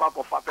no so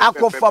akofa.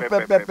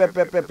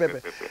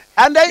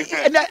 And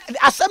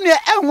asem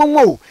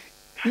enwowo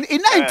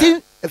in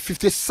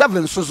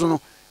 1957 so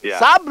no.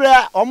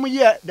 Sabra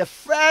omuye the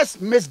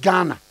first Miss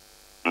Ghana.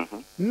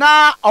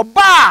 Na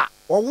oba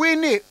o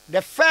win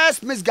the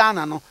first Miss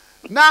Ghana no.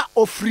 Na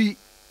ofri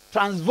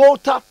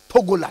Transvolta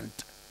Togoland.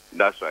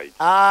 That's right.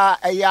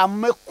 Ya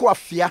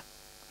mekwafia.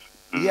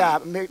 Yeah,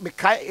 me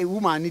kai a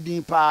woman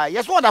needing pa.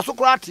 Yes, what that's so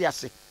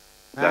ase.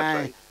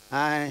 That's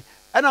right.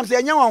 And I'm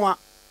saying nyawa.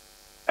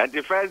 And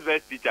the first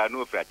best teacher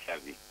no for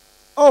Chavi.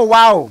 Oh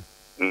wow.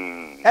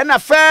 And the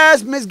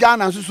first Miss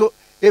Ghana so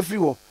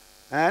everywhere.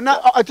 Na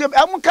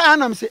am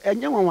kan am say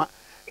nyawa.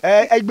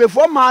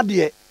 Before ma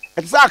de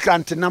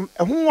exact nam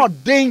ho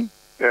odin.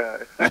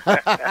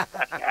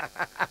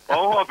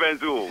 Oh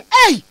offense.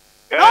 Hey.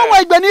 No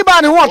way gbani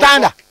ba ne ho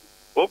tanda.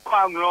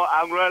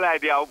 Angro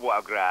like the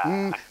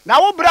Abuagra. Now,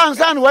 what brown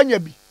son when you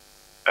be?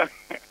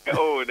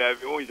 Oh,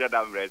 that's only that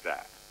I'm ready.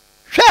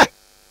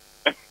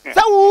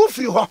 So,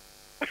 free ho.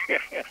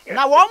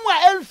 Now, one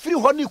more free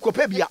honey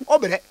copebia,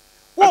 obre.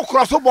 Who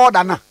cross the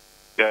border now?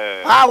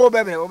 Oh,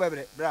 baby,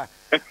 bra.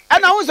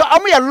 And I was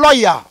a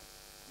lawyer.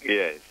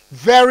 Yes.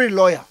 Very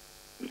lawyer.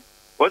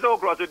 What's all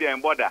cross the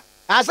border?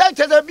 As I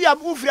tell you, be a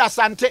movie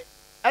asante,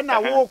 and I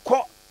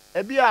walk.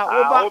 Ebia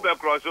over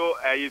cross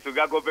you to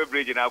go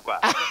bridge in aqua.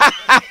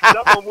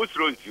 That almost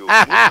runs you.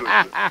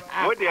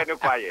 What the other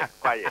quiet.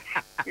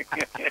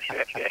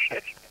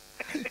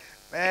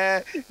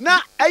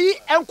 Na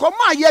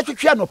enkoma ye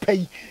twetwe no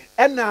pay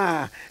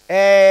na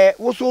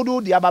wo so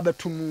do the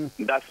ababetum.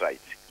 That's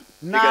right.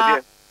 Na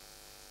because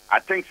I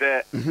think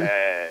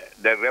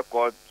the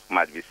record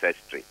must be set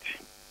straight.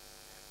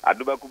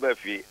 Aduba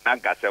kubafi na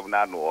nkasem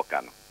na no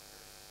oka no.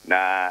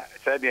 Na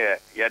said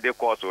ya de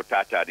course o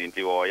tata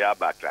dinti o ya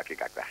backtrack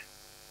kakra.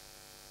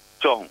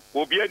 So,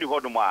 obi edi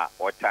hodo mo a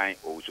o tan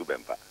o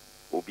subempa.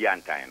 Obi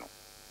antan no.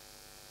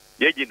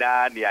 Ye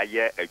gida na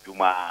ye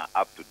adwuma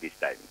up to this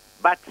time.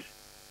 But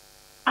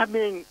I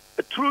mean,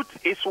 the truth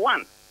is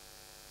one.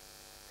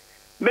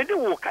 Many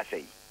work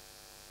say,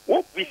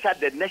 what we said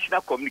the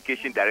National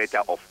Communication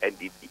Director of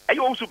NDP.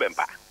 Ayo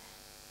subempa.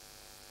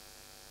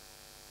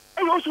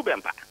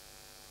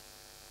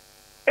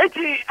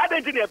 Eti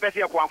adenti ne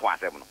pese kwa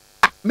asem no.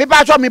 Me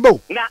ba cho me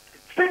bo. Na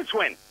since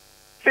when?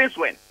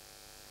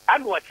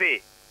 And what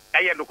say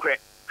aye no kre.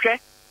 Hwe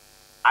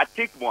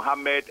Atik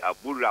Mohammed,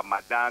 Abu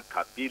Ramadan,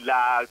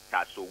 Kabila,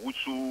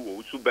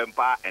 Tasowusu,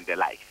 Osubempa and the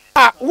likes.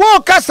 Wo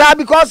kasa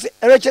because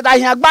Richard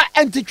Ahiagba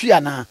entitwi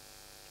ana.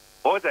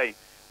 O say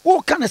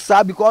wo kan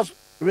sa because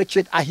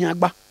Richard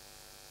Ahiagba.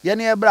 Ye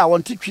ne ebra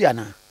won titwi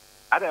ana.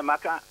 Ada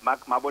maka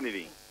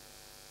maboniri.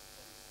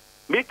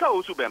 Meka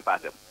Osubempa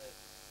asem.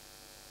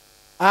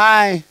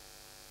 Aye.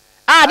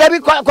 There be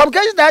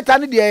communication that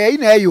time there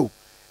in you.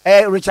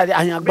 Richard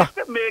Ahiagba.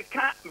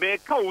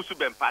 Meka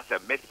Osubempa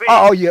asem.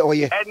 Oh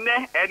yeah.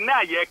 And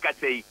na ye ka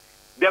say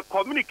the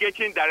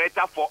communication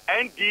director for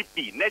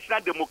NDP,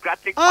 National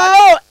Democratic Party.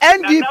 Oh,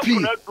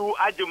 NDP. Nana do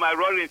Ajima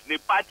Rollins the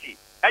party.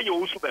 Ayo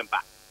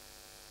Osubempa.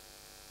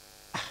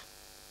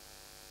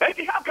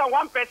 How can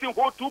one person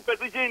hold two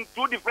positions,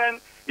 two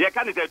different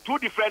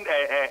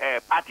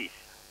parties?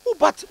 Oh,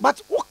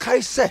 but what can I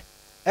say?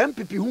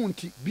 MPP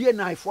hunti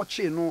BNI for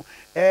no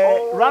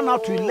run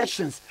out to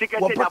elections.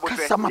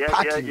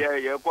 Party.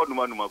 Yeah. Go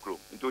numa kro.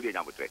 Into the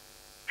nyabotre.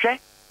 Hwe.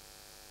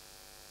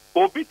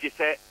 Obi ti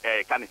say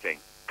can say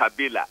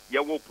Kabila ye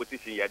wo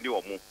position ye di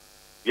omo.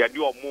 Ye di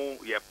omo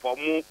ye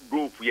form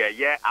group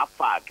ye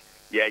afag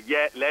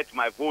ye let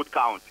my vote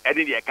count.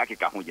 Edi ye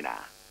kakeka ho nyina.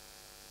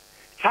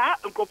 Sa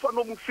nkofo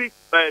no mu fi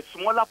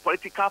smaller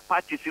political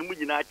parties mu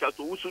nyina cha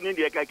so wusu ne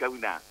ye kakeka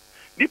nyina.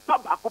 Nipa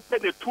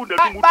bakope the two na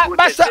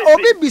but sir,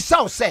 obi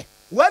bisa say,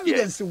 what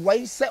evidence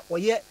why say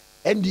oye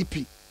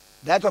NDP,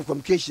 Director of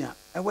Communication,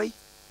 away.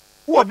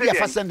 Who will be a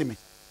first send me?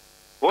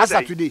 As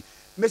of today,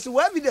 Mr.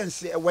 What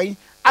evidence away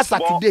as of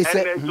today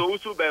say.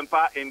 So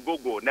Bempa in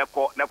Gogo,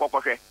 Neko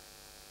Koshe.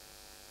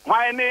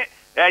 Why any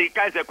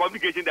kind of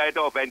Communication Director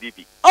of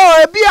NDP?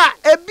 Oh,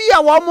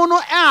 Abia woman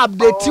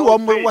update you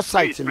on my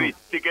website.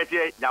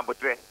 Tikese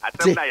Nyabotre,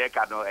 Atemna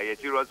Yekano, a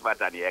serious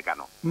matter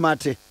Yekano.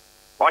 Mate.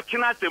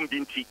 Ochina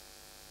Sembinti,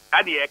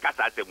 Ade Akye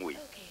Abia.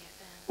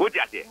 What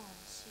you say?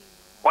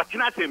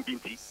 Ochina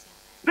Sembinti.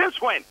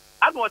 Since when?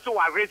 I also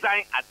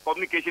resigned as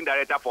Communication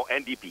Director for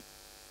NDP.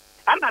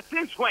 And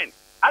since when?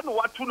 I don't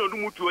want to know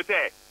who to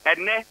say,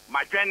 and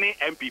my journey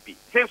MPP.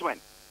 Since when?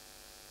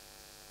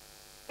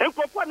 And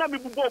for one, I'm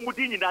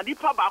Mudini, and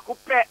if I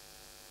could pay,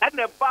 and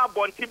the bar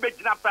on Tibet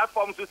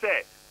platform to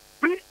say,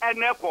 free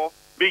and echo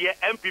be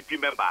an MPP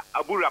member,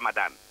 Abu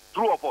Ramadan.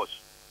 True or false?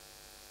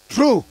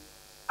 True.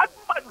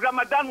 Abu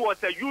Ramadan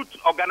was a youth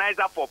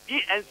organizer for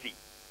PNC.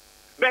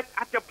 But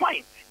at the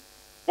point,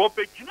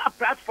 Obejina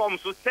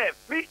platforms to say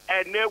free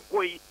and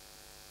echo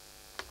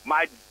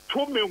my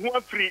 2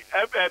 million free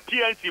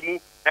PNC mu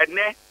and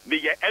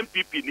me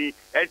MPP ni,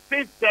 and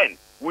since then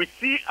we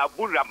see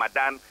Abu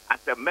Ramadan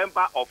as a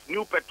member of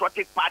New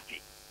Patriotic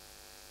Party.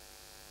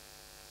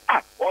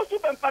 Also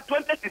for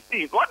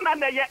 2016, what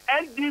another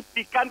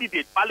NDP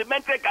candidate,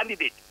 parliamentary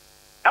candidate,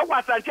 that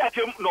was a judge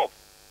no.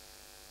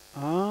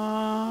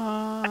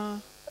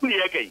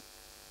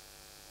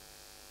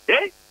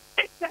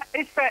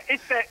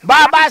 It's a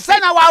Baba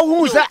Sana wa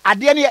who's a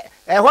dear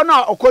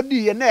Hona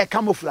Okodi and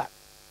camouflage.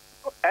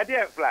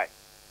 Ade fly.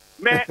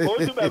 Me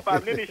also be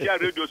family share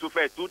radio so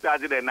first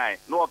 2009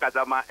 no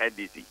Kazama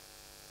NDC.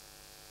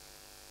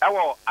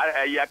 Ewo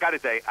ya carry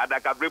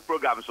adaka break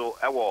program so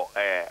ewo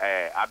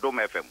Adom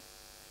FM.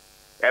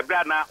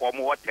 Ebra na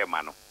omo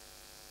hotema no.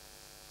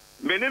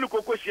 Menenu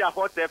kokoshia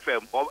hot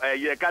FM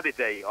ya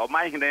carry o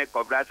man hine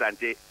Kobra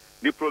Sante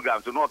the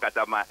program so no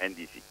Kazama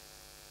NDC.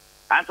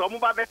 And so omo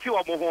ba beti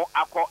omo ho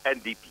akọ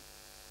NDP.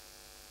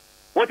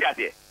 What you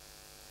say?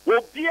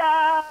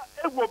 Obia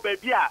ego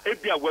babia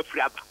ebia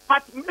wafriaba,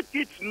 but make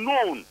it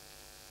known.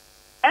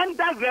 And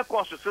that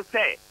record to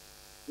say,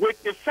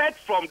 with effect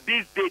from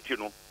this date, you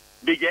know,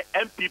 they get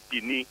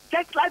MPP ni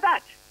just like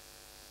that.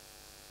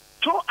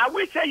 So I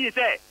will say you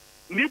say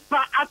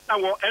Nipa after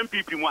our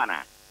MPP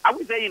mwana. Are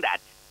we saying that?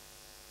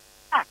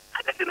 I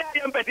didn't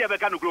know MPP ever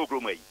can grow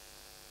me.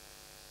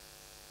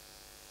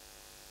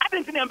 I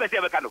didn't know MPP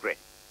ever can grow.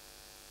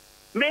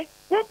 Me,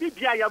 obi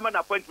bia yaman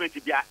appointment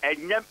bia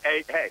enyem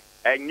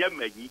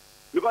yi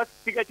because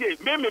Tikese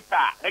me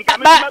pa enka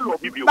me lo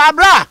bibio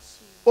Babra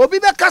obi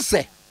be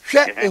kase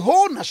hwe a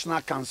whole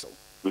national council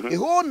a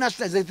whole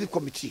national executive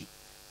committee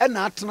and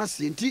atena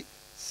senti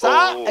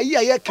sa ayi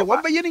ayeke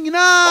wo be yin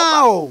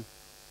nyina o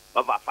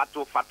over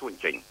fatu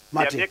nchen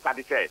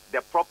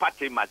the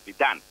property must be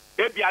done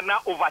ebia na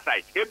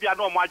oversight ebia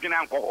na omo adwene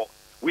ankoho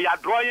we are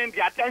drawing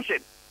the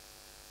attention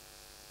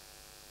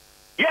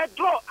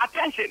draw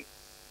attention.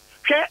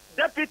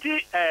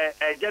 Deputy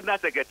General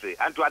Secretary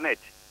Antoinette,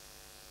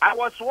 I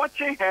was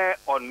watching her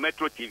on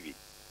Metro TV.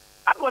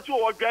 I was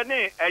watching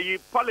a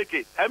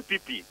politics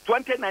MPP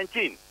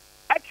 2019.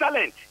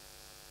 Excellent.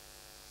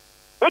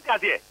 What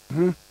is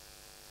it?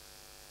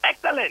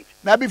 Excellent.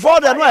 Now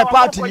before there no a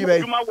party you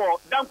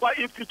Dankwa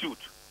Institute.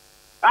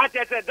 I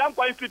said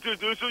Dankwa Institute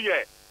do so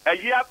a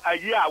year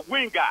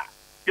winger.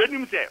 You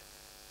know say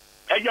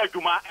a year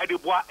Juma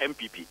Edeboa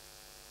MPP.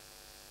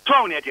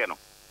 Town yet no.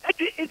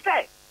 It's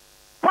there.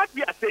 What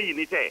we are saying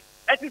is,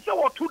 it is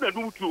what to the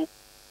do to.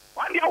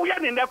 One year we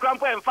are in the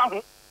grandpa and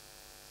family.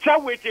 So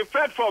with a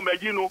friend from I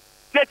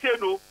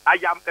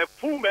am a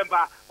full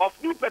member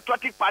of New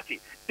Patriotic Party.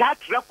 That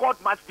record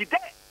must be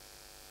there.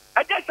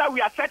 And that's how we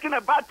are setting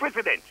a bad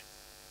precedent.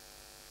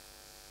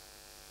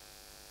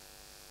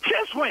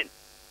 Since when?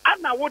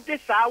 And now what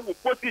this our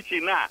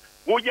position now,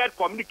 we are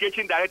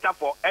communication director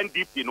for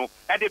NDP, no,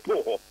 at the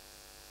Toho.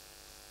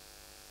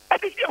 I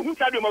think who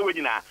said you more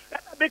now?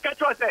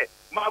 Because I say,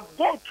 my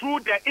go through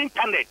the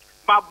internet,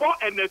 my boy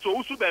and the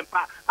so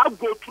bempa, I'll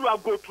go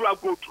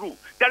through.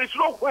 There is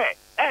nowhere.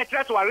 I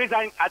try to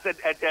resign as a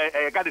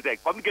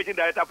communication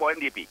director for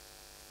NDP.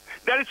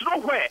 There is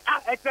nowhere.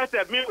 I try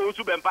to me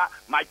also bempa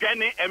my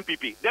journey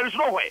MPP. There is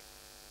nowhere.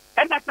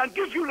 And I can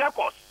give you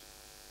records.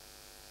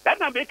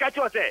 Then I make a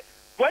choice.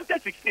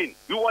 2016,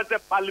 he was a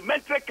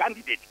parliamentary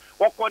candidate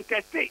for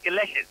contesting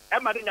elections.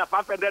 I'm at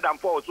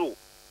 504 or so.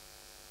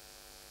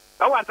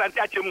 That was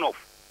anti-Chimnov.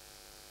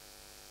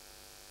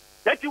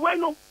 That's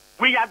why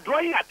we are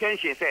drawing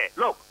attention. Say,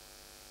 look,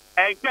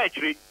 and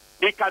actually,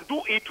 they can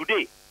do it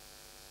today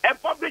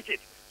and publish it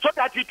so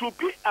that it will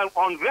be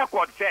on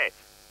record. Say,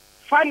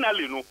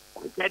 finally,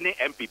 any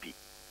MPP.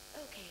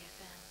 Okay,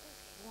 FM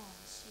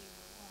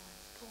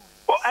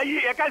 101. Oh,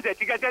 I can't say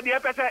Tikese the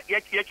FSA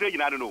yet.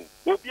 I don't know.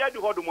 Obia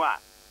do Hoduma,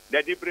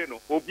 the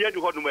Debreno, Obia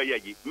do Hoduma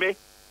Yagi. Me,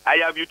 I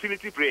have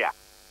utility prayer.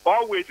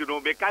 Always,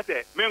 because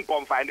men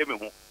confine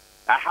them.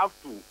 I have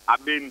to,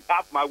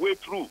 have my way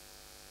through.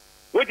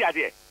 What are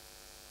they?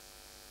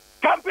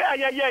 Campaign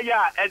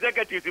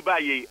executive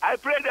by I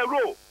play the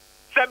role.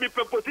 Semi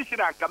proposition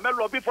and come and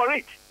lobby for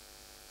it.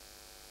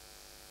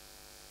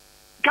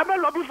 Come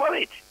and lobby for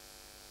it.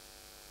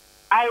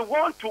 I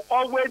want to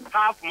always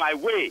have my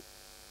way.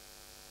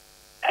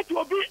 It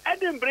will be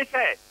an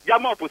embrace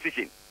Yama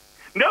opposition.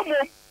 No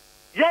more,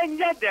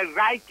 you're the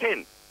right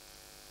thing.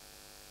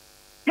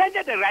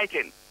 You're the right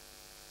thing.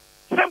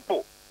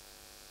 Simple.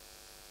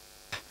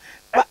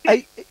 But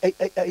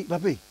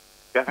Papi,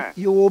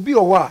 you will be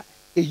a while.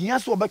 A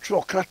year's over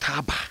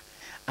Taba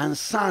and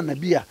son a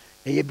beer.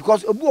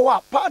 Because a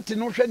party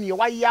no shany,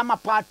 why Yama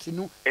party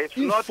no, it's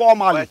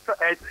informally.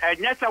 And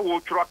yes, I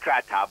will truck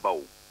at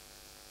Abo.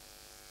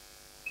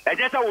 And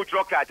yes, I will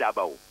truck at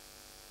Abo.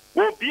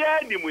 Will be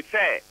any mu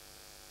say,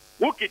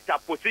 who get a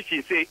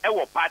position say,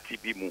 our party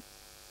be mu.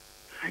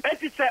 And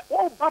he said,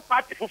 oh,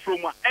 party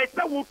from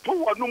a will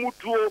two or no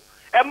mutuo,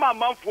 and my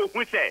mouth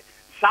who say,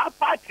 Sa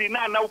party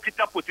now get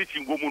a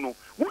position woman,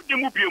 would you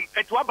move him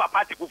at what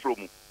party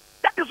from?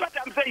 That is what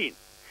I'm saying.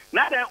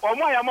 Now, then, or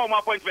my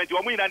appointment,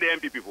 or me and the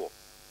MP before.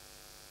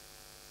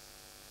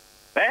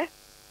 Eh?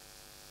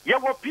 You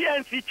were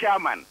PNC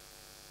chairman,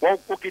 or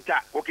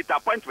Okita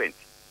appointment.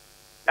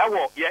 That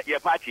was your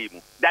party.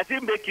 Does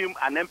it make him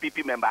an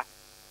MPP member?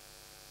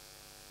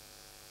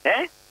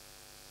 Eh?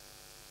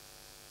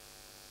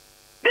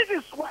 This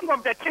is one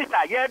of the things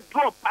that you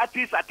draw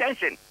party's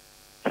attention.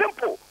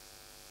 Simple.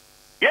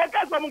 Yeah,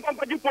 that's what I'm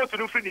going to post to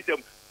do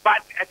freedom.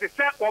 But as I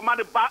said,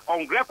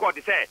 on record,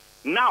 they say,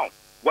 now,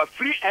 we're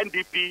free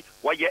NDP,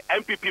 we're your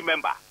MPP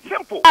member.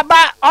 Simple.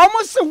 But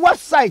almost a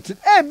website,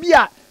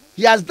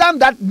 he has done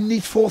that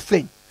needful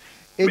thing.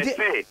 They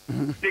say,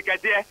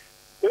 Tikese,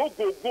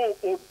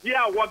 go,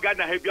 yeah, what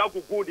Ghana have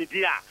you go the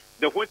dia,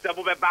 the whole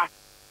table back.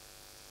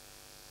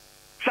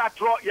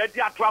 Satro,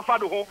 Yadia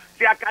Trafado home,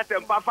 Siakas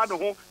and Buffalo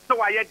home,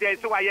 so I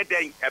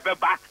there, ever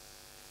back.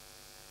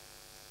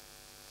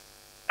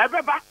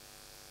 Ever back.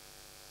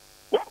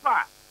 What?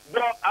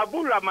 But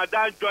Abu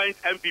Ramadan joins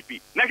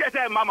MPP. Next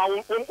time, Mama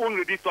won't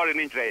read this story in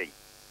Israel.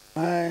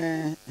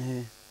 Let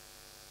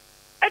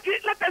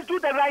us do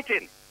the right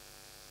thing.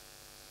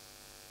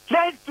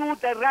 Let's do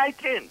the right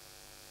thing.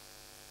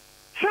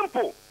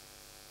 Simple.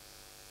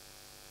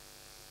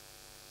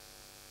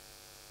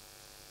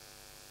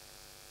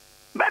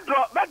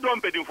 Bedroom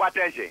bedding for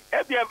attention.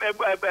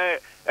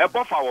 A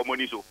buffer or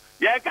money so.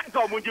 Yeah, I can't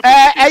tell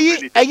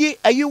you.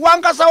 You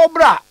want us our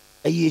bra?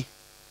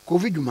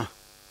 COVID.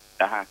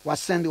 Was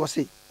send was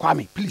say,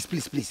 Kwame, please.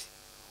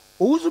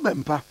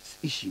 Uzubempa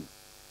issue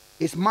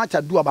is much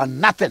ado about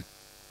nothing.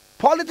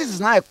 Politics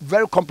is now a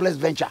very complex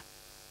venture.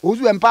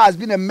 Uzubempa has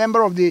been a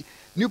member of the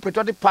New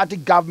Patriotic Party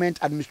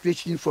government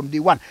administration from day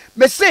one.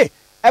 Me say,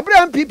 every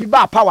MPP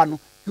bar power no,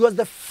 he was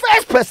the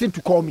first person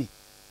to call me.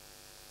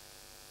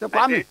 So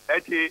Kwame,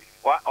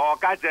 or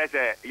catch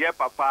say, yeah,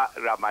 Papa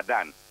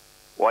Ramadan,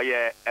 or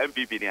yeah,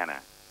 MPP niana.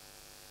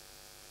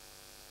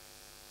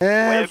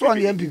 So on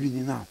the MPP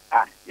now.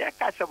 Yeah,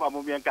 catch a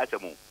mummy and catch a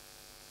moon.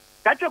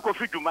 Catch a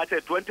coffee to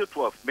matter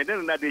 2012.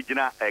 Medina de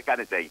Gina, I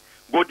can say,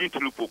 go into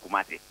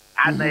Lupokumati.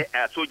 And a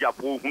soldier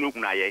who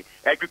Nunaye,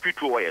 a quick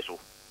 2 years.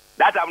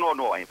 That I'm not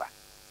knowing.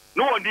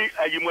 No one did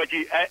a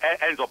Yumaji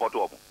ends up at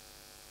all.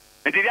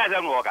 And it has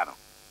no organ.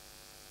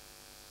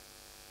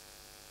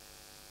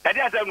 It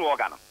has no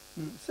organ.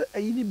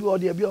 You need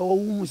to be a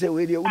who say,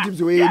 where you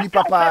way, any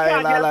papa.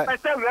 I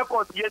said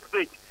record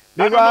yesterday.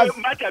 Because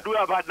much ado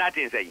about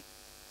nothing saying.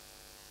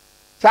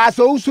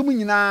 So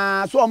assuming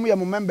na so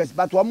am members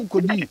but we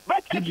could be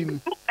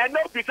and no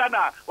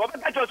pisana what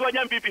catch us one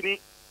MPP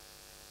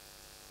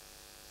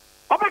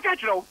what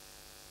catch you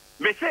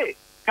me say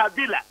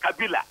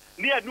Kabila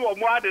near no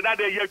more than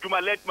other year to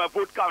let my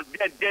vote count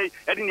then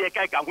and in the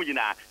kaka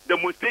hunina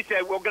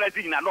demonstration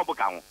organizing na no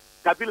count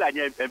Kabila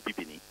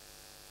MPP ni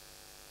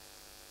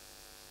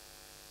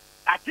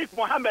Atik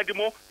Mohammed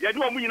mo you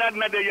do mu na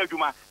another year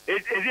juma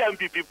is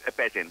MPP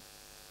person.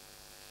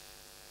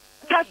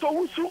 That's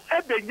also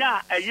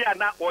Ebenya a year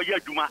now or year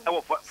Juma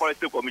for a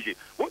state commission.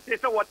 What they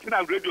say what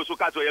in radio so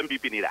cast or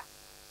MPP nida.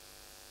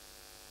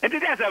 And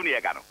it is only a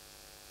gano.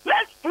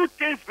 Let's put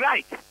things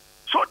right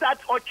so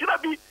that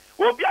Ochirabi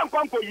will be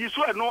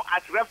unconquered no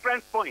as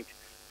reference point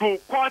to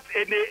cause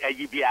any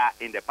Ayibia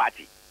in the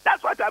party.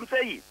 That's what I'm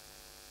saying.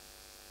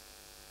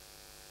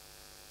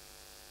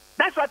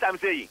 That's what I'm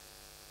saying.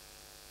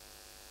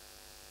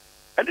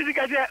 And this is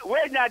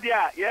when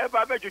Nadia, yeah,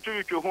 Baba to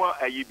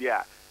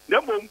Ayibia.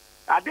 No boom.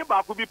 Ade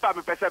ba ku bi pa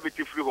me pese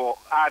beti free ho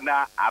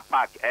ana a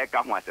park e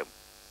ka ho asem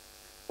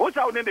o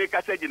sa woni de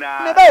ka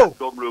sagina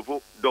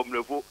domlevo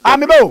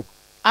amebo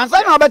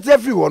ansa na obeti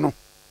free ho no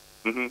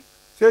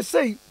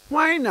say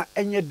why na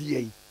enye de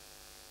yi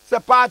se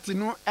party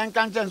no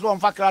enka nchen so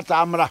onfa krata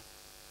amra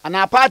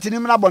ana party ni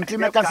mra bonti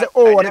me ka say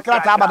oh o de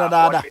krata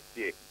abadada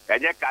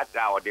enye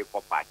kata o de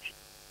ko party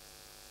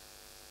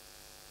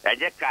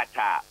enye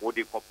kata o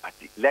de ko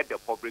party let the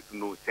public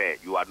know say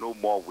you are no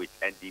more with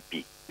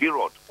NDP.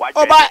 Period. But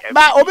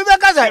Obi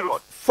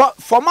Beka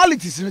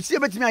formalities in see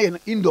betimi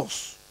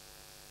indoors.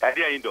 They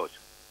are indoors.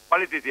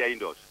 Politics are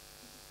indoors.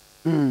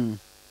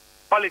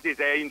 Politics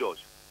are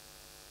indoors.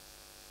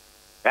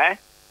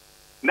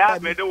 na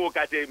me do wo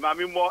ka say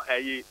mami mo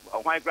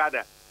hwan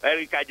brother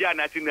Erika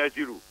Jana na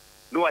zero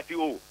no ati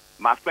o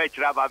ma fa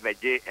kira ba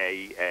beje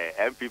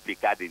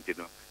MPP card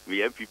ntino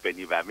we MPP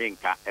ni ba me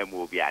nka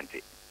mo bi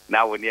ante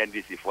na woni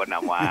NDC for na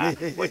mo a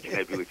wo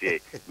kina bi o say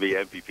me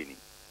MPP ni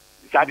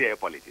sade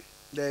politics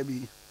there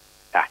be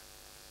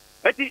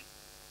ati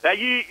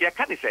ya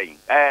kan say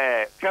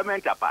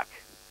Clement Park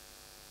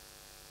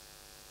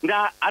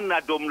na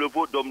ana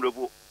domlevo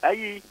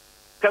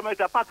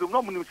Clement Park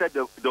no mu say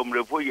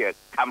domlevo ye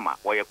kama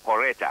or ye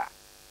correct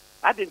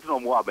I didn't know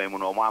more about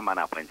no more man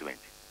appointment.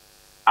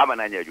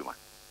 Amananya Juma.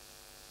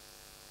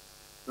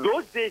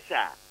 Those days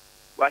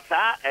was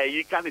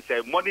you can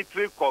say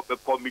monetary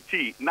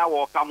committee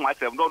now come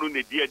myself not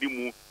only dear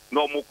dimu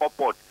no more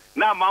support.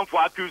 Now man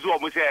for accuse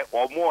or say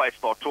or more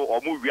extort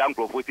or more young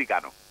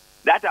proposicano.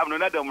 That I'm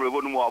not them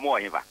revenue more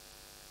ever.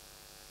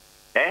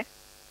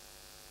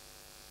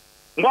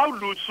 More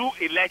Lusu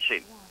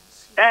election.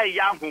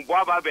 Young who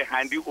Baba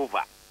behind you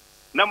over.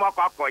 No more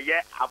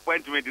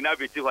appointment in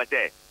every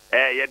hotel.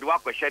 You do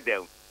work shut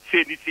down.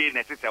 Say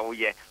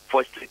necessary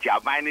for street ya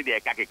mining the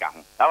kakeka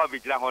ho. Awa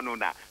vigila ho no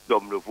na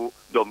domrevo.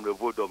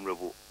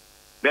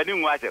 Then you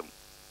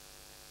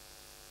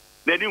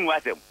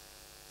wasem.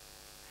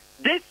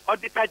 This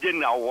auditor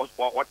general was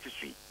what to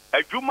see.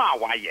 A Juma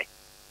waye.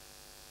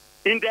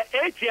 In the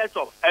 8 years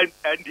of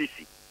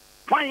NDC.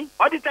 Fine,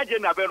 auditor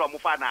general be no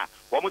mufa na.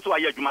 Wo mo so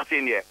waye Juma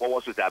say ne wo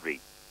was to tabre.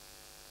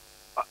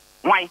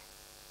 Why?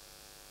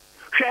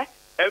 Hwe,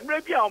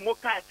 emre bia o mo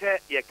ka say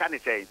ye kan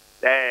say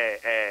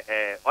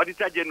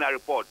auditor general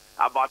report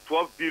about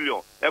 12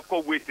 billion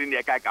eco waste in the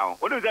account.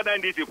 What is that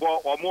NDC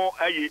for or more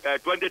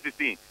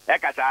 2016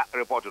 Ekasa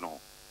report no?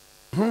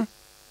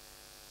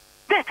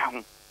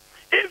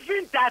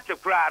 Even that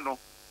crown,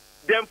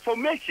 the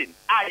information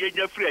I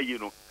free you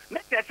know.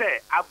 Let's say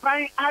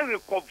I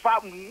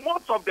recover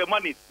most of the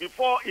money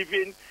before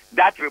even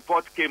that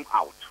report came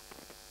out.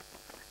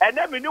 And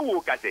then we know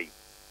what I say.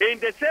 In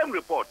the same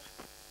report,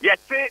 yet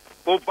say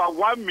over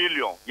 1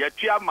 million, yet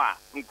Chiama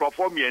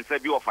Nkrumah and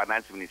Sebi of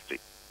Finance Ministry.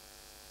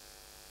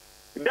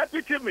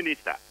 Deputy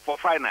Minister for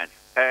Finance,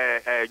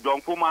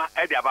 John Kuma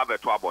Ade Akye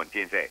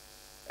Abia say,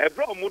 a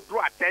bro mu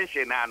draw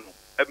attention and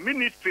a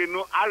ministry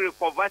no I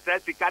recover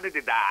the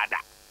candidate dada.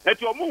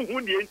 That your moon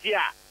hundi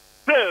entia,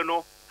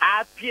 no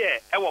appear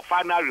our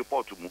final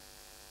report to mu.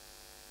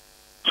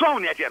 So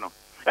no.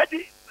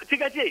 Ati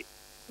tikaje,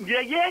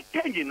 ye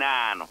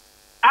kenjinano.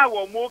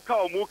 Our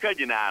muka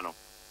jinano.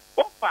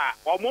 Opa,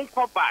 or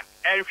monko back,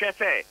 and she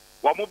say,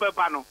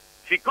 Wamubano,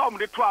 she come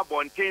the trouble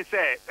and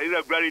say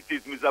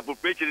irregularities,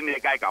 misappropriation in the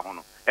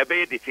Gaikahono, a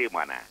bay the same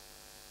one.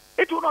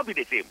 It will not be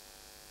the same.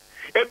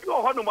 If you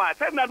are Honoma,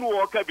 send that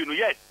work,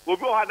 yes, will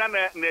be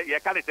Hanana, you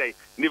can say,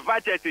 the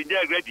budget in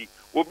there ready,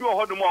 will be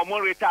Honoma,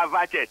 more retire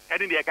budget,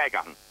 and in the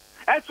Gaikahon.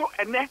 And so,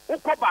 and then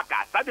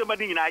Okobaka, Saturday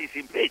morning is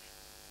in place.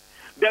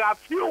 There are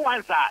few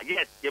ones,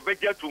 yes, you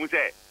better to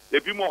say,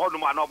 if you more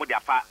Honoma, no more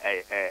their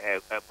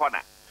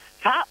corner.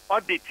 Sa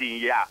auditing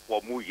ya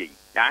or moving,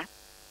 yeah?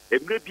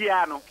 A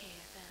piano.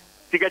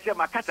 Tikese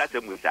makata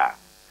semusa.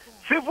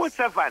 Civil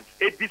servants,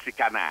 a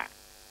disikana.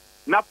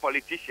 Na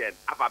politician,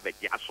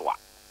 ababeti aswa.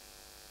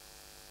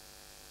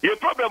 Your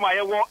problem I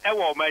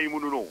ever my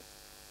imuno.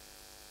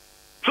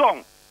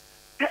 So,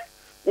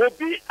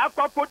 obi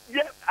akwapo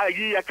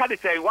ye can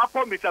say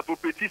wako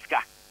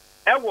misappropriatiska.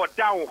 Ewo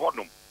down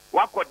honum.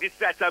 Wako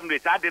this assembly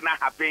that did not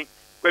happen.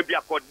 Maybe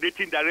a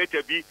coordinating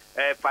director be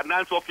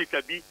finance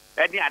officer be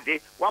any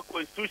ade what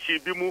constitution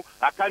bi mu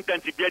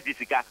accountant bi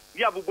adisika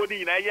ni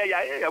abuboni na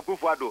ya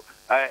kufuado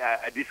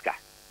diska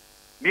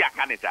bi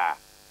akaneta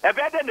e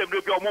be dem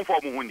bi omo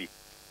for mu huni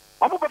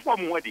omo be for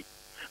mu hodi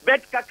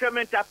but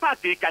Clement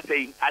Park ka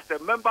say as a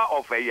member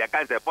of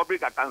a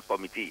public accounts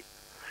committee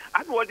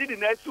and what did the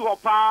next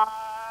hopa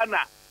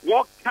na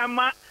what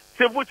kama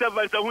civil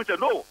servants who say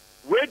no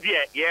we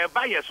there ye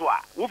ba yeso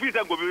a wo fi say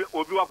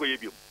obi wa ko ye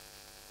bi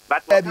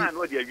but man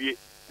no dey wie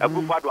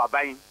akufuado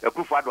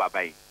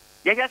aban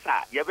yes, sir.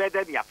 You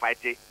better be a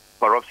fighting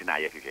corruption.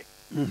 I hear.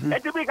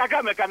 And to be a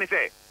can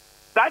say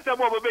that's a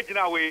more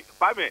way.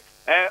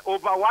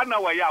 Over 1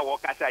 hour, ya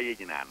walk as I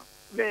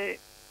the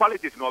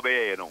politics no be,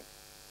 you know.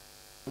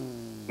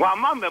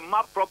 One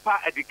man, proper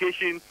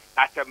education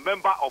as a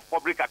member of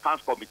Public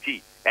Accounts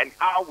Committee and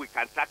how we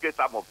can tackle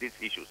some of these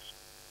issues.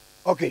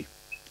 Okay.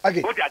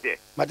 What are they?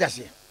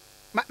 Madasi.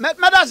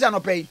 Madasi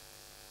no pay.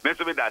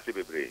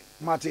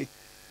 Mati.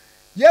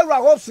 Ye ra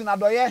hopes na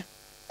doye.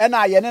 And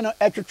I no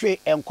etwetwe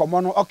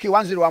enkomo no okay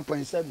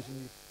 101.7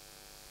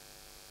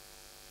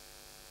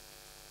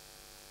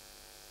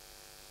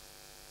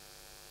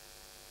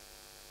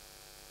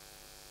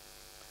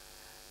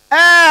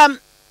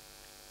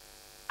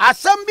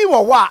 asam bi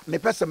wo wa me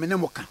pese me ne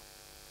moka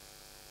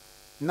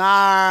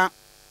na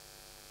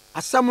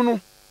asam no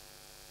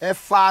e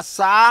fa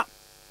sa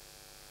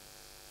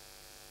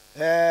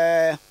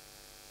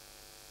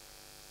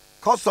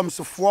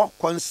customs for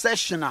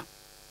concessioner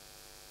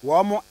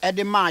wo mo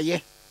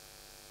edemaye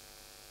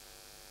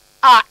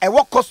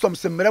ewo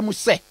customs mmere mu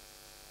se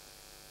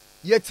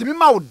yetimi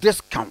ma wo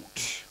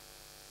discount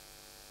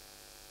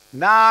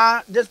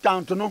na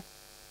discount no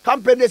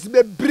companies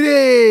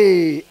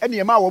bebree ene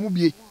ema wo mu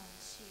bie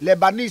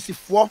Lebanese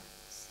fo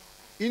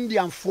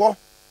Indian fo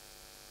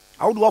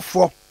awdo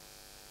fo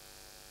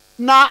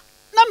na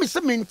me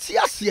se menti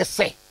ase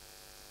se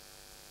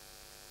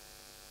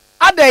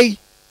adai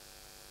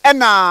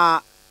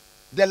ena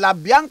the La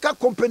Bianca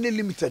Company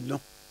Limited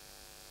no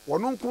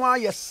wono nko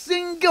ye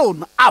single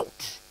no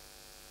out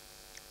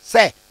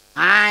say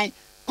ai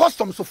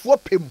customs fo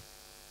pem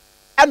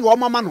ene wo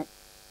mama no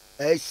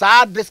a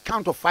sad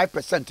discount of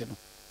 5% no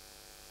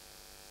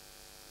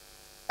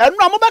enu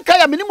amobeka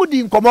ya minimu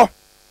di nkomo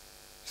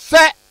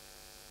say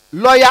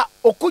lawyer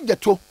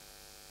Okujeto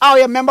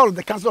a member of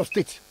the Council of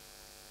State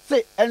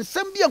say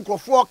ensem bi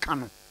enkrofo ka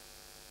no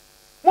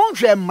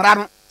monhwe mmra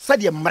no se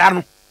de mmra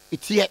no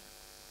etie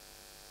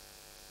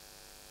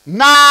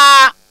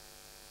na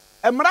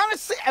mmra no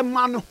se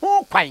emma no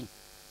ho kwan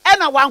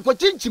ena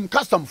wankochinchim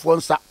custom fo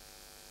nsa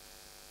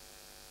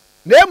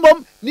na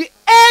emom ni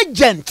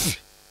agent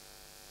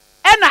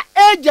ena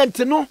agent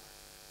no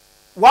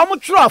wa mo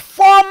tro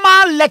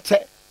formal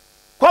letter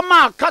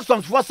koma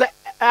customs fo se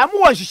mo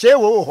won hihye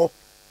wo ho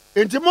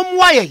enti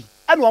momwa ye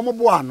ena wo mo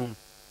bo ano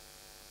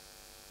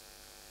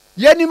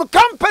yenim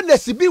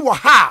companies bi wo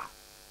ha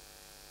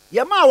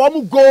ye ma wo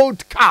mo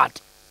gold card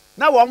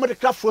na wo mo de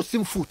craft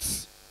frozen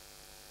foods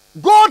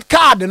gold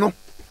card no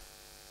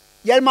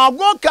ye ma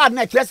gold card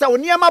na kire se wo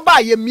niam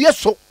ba ye mie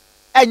so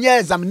enye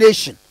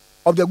examination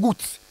of the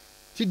goods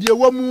ti de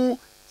wo mu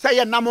se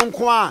ye nam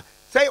nko a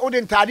se wo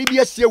de ntade bi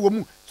asie wo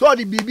mu so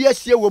de bibi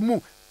asie wo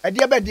mu e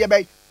de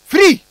be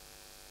free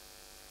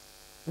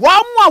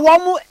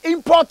Wamu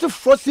import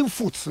frozen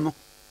foods no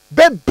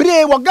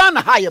bebre wo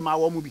Ghana ha ye ma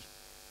wo mu bi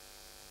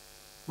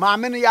ma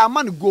me no ya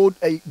man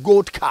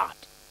gold card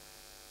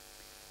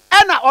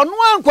ena ono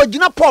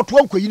ankogina port wo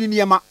nkoyini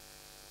niema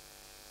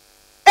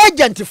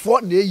agent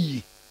for na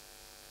eyi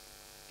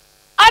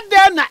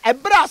ade na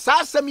ebra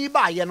asasem yi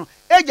ba ye no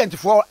agent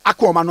for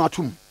akoma no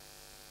atum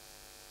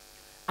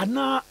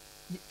ana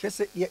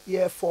kese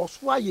ye force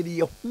wa ye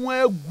ho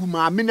agu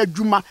ma me na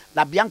dwuma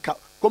La Bianca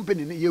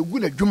Company ne ye gu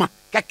na dwuma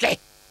keke.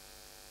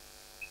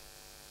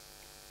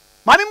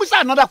 Mami musa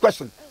another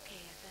question.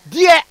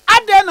 Dear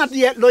ade na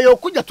dear lawyer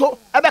Okujeto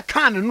ebe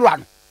kan nura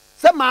no.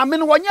 Se maame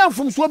no wonya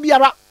mfumso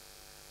biara.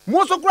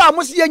 Mo so kura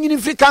mo se yanyini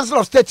free Council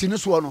of State ni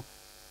so no.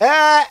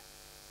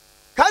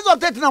 Council of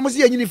State na mo se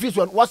yanyini free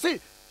so no. Was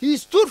he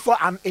stood for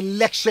an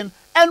election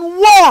and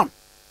won.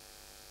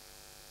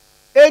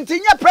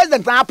 Entinya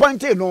president na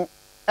appointed no.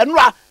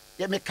 Enura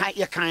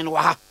ye kan no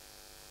ha.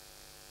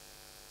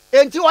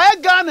 Enti o ye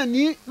Ghana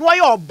ni no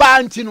ye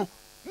oba nti no.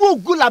 Mo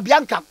gu La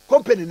Bianca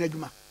Company na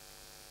adwuma.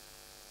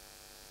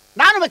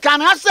 Nanu me kan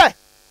ha se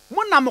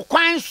mo na mo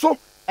kwan so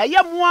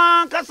eye mo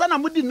ankasa na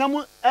mo di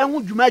nam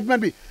ehu dwuma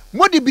bi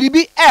mo di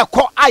biribi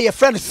ekọ aye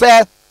friend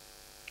say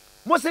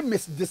mo se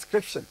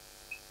misdescription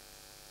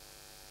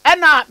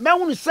ena me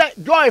hunu se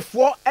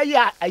joyful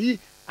eye ayi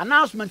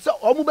announcement se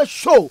o mo be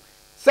show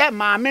se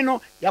maame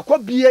no yakọ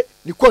bie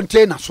ni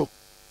container so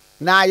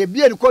na ye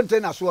bie ni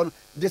container so no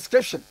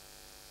description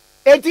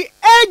enti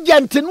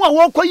agent no a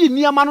wo koyi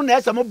niam no na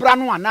ese mo bra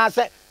no ana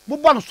se mo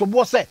bo no so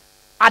bo se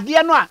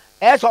ade no a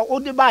eso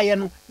odi baaye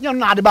no nye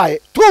no ade baaye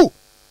two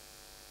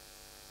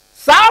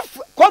saf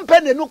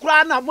company no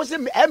kura na mo se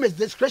MS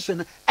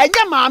discretion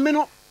enye maame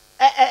no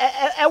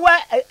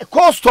ewe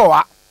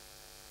co-store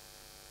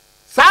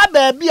sa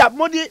ba bia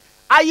modi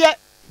aye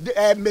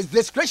MS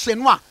discretion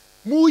no a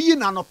mu yi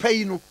na no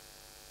pay no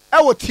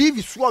ewo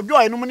TV so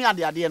joy no mo ne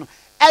ade no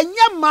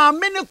enye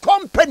maame ne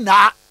company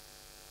na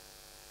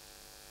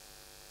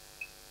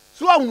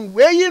so anu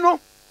we yi no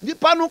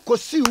nipa no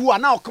kosi wu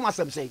ana okoma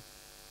sem sei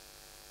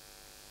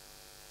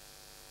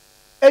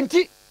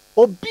enti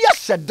obia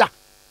seda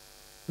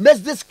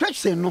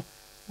misdescription no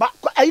ba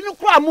ayinu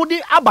kura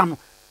mudi aba no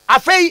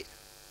afei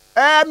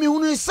mi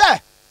hunu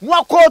se mo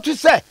akotu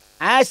se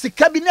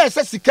sika bi na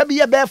se sika bi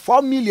ye be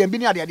 4 million bi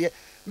ni ade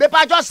me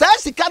pa jo se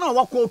sika na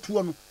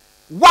wakotu no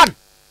 1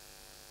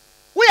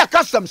 we are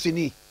customs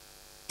ni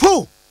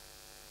 2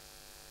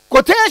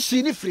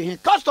 quotation ni free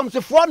customs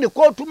for ne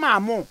kotu ma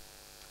mo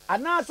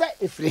ana se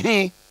e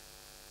free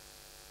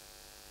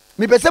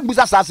me pese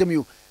busa sasem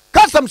yo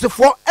customs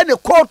for any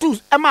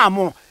quotas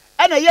emamo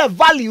ena ye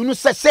value no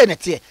se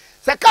senete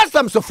se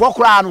customs for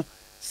kra no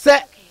se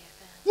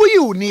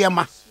wuyi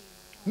niema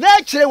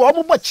na kire wo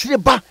mo kire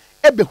ba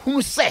ebe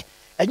hunu se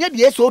enye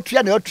de eso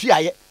otua na otua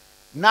ye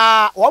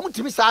na wo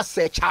mutimi sa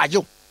se charge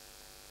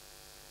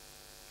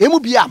emu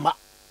bi ama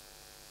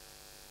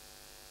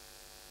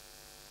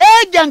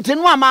agent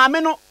no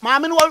maame no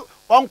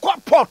onko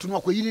port no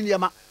akoyini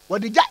niema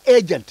wodija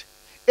agent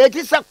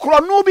eti se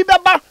krono bi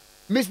beba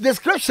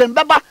misdescription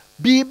beba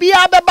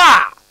bibia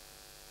beba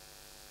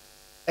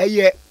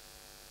eye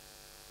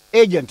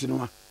agent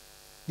no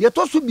ye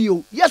to so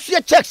bio yesu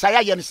ye check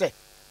saya ye no se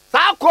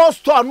sa call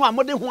store no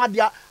amode ho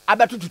ade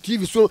abeto to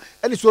TV so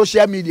any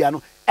social media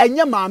no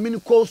enye maame ni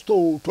call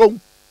store tom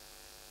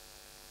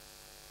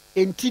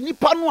enti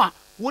nipa no a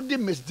wodi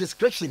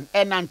misdescription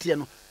enante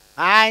no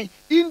ai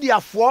India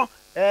for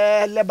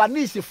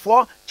Lebanese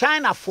for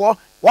China for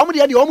wɔn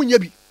de wɔn nya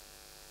bi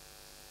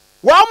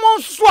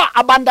wɔn so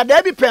abanda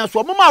da bi pɛn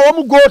so wɔn ma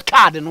wɔn gold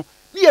card no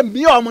ne yɛ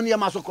mbia wɔn ne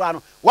ma so kora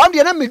no wɔn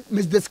de na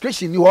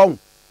misdescription ni wɔn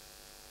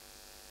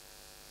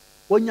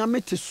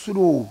onyame te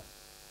soro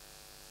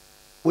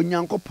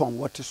onyankopɔn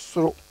wɔte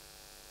soro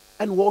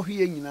ɛna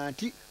wɔhwe nyinaa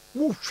ti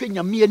mu hwɛ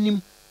nyame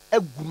anim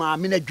agu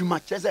maame na adwuma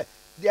kyerɛ sɛ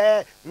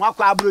de mo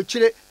akɔ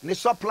abrokyire ne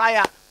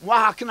supplier mo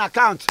hacking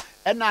account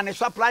ɛna ne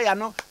supplier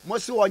no mo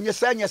si wɔnyɛ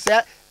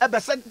sɛ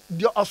ɛbɛsɛ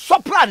de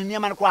supply ne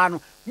nneɛma no kora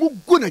no mu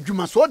gu na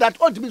adwuma so that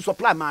ultimately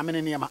supply maame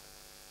ne nneɛma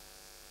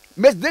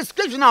mes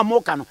description a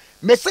mo ka no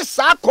mes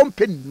sa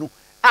company no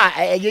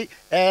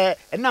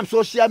ɛnam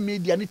social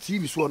media ne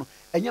TV so no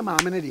ɛnyɛ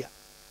maame ne dia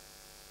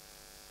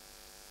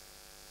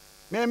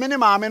me ne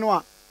maame no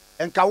a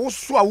enka wo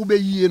so a wo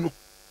beyie no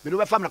me do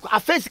be fam na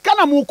afesi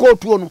kana mu ko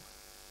tuo no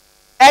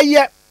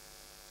eye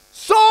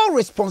sole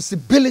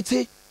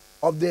responsibility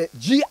of the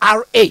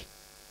GRA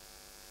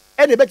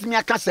and bet me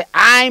aka say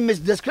I miss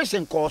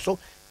discretion call so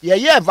ye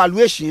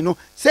evaluation no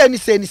say ni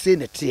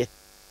na tie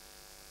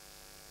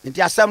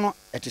nti asem no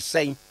et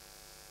sen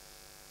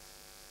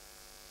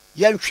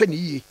ye nhwe ne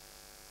yie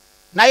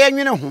na ye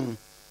nwene ho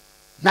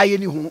na ye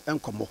ni ho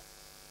enkomo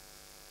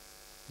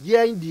ye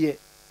ndie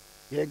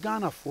ye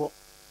Ghana for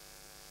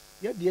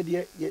ye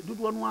ye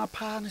dodo no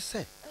apa ne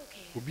se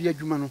obi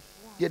adwuma no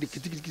ye de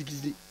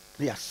kitikiti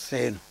na ya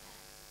se no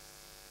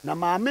na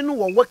maame no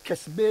wo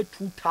workers be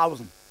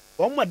 2000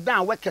 won mo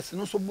dan workers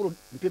no so buru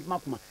mpepma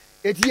kuma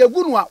eti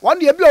egu no a won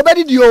de bi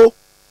obedi di o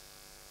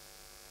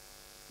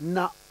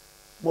na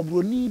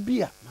mobroni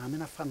bi a maame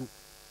na fa no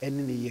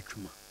ene ne ye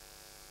twuma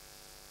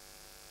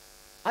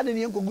ade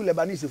ne enkogu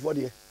Lebanese for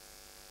de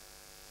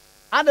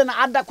ade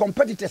na ada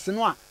competitors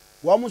no a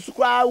wo mo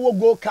sukwa wo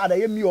go card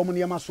ye mi wo mo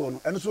ne ma so no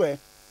eno so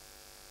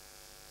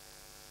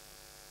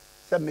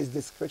some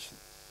misdiscretion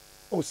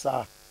oh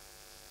sir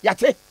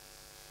yate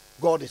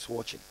God is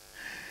watching.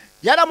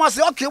 Yada must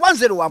say okay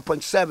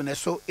 101.7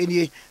 so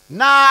any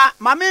na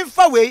mame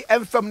fa we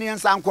emfam ne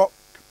nsanko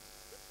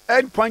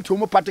end point to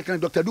mo particular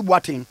Dr.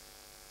 Duboatin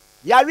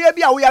yare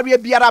bia wo yare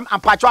biara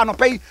ampacho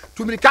anopai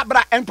to mirika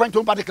bra end point to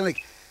mo particular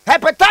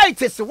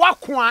hepatitis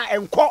wako a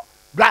enko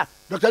bra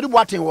Dr.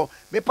 Duboatin wo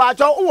me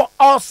pacho wo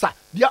ulcer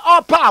dia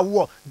opa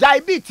wo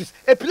diabetes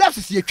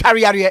epilepsy ye tware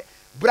yare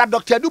bra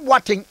Dr.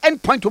 Duboatin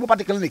end point to mo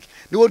particular clinic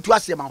they want to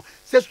asema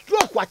se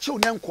stroke wa chew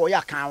na nko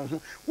ya kan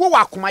ho wo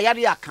wa koma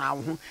yare ya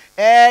kan ho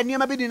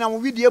niam bi di na mo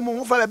video mu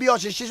ho fa bi o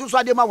hyehyɛ so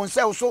ade ma won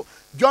se so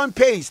joint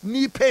pains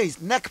knee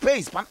pains neck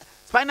pains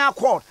spinal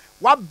cord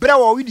wa bra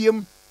wo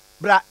video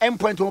bra end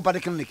point to mo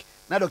particular clinic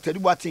na Dr.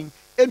 Duboatin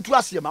entu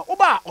asema wo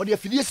ba o de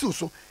afidie si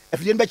so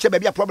afidie be che ba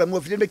bia problem wo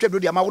afidie be che do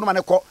dia ma wo ma ne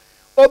kɔ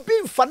obi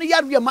mfa ne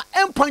yare ma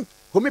end point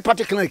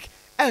homeopathic clinic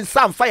en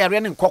sam fa yare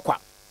ne nkɔkwa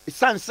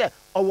isan se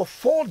our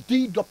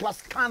 4D Doppler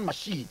scan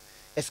machine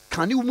is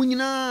canny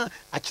winina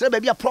a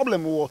chebe a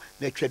problem or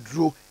the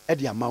tredro at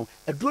the amount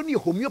a drone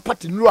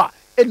homeopathy no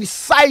any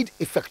side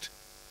effect.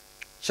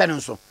 Shannon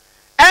so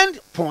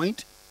end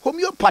point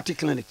homeopathic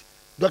clinic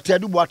Dr.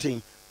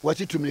 Duboatin what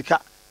it to me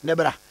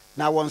nebra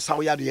now one saw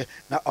yard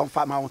now on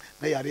farm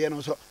na yard no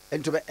so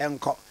into the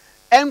end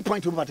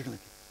point homeopathic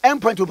clinic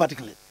end point homeopathic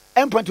clinic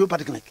end point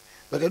homeopathic clinic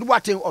Dr.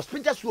 Duboatin or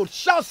Sprinters Road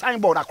shall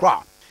signboard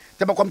across.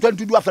 Teba come to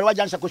do a Ferwa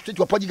Junction street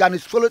to Pojigan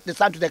is follow the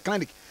sign to the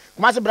clinic.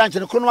 Kumasi branch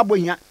and the Kronoma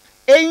Boya.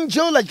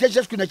 Angel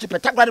Education School Chip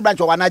Takwari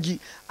branch of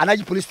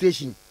Anaji police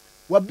station.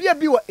 Wabi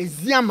biwa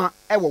Eziama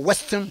ewa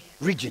Western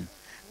region.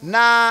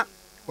 Na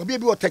wabi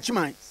biwa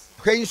Techimai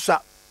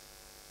Hensa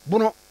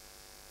Buno.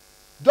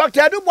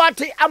 Dr.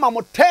 Duboatin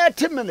amamo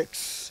 30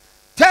 minutes.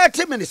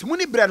 30 minutes.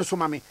 Muni bread so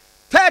mami.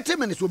 30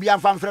 minutes will be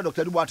fan friend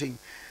Dr. Duboatin.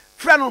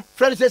 Friend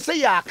say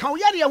ya kan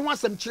yare ho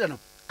asem kire no.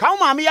 Kan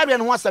mami yare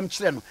no ho asem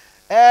kire no.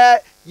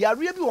 Yare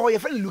bi ho ye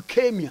friend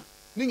leukemia.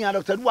 Ni nya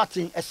Dr.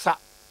 Duboatin esa.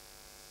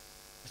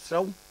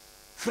 So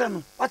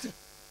friend what?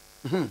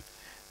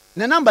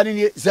 The number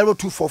ni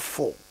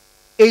 0244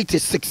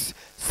 86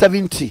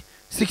 70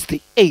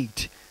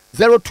 68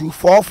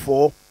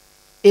 0244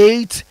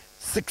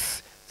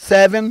 86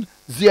 70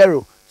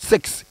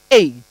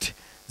 68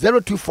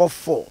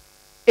 0244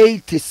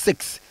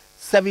 86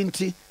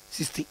 70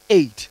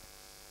 68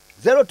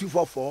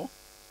 0244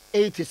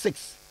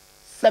 86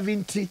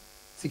 70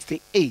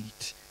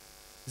 68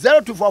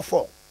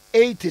 0244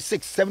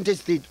 86 70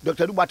 68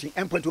 Dr. Duboatin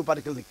Empress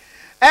Homeopathic Clinic.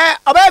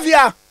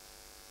 Abavia.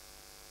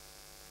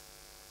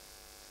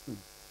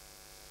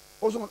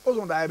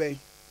 Ozo da ebe.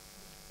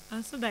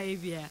 Anso da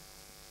ebia.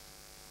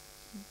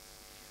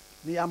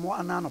 Ni amo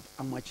anano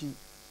amachi.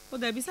 O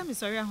da bi me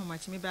sorry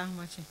ahomachi me ba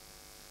ahomachi.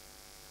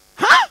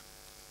 Ha?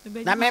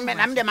 Na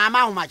me de mama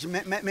ahomachi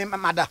me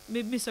mada.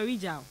 Me sorry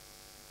jao.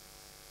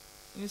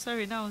 Me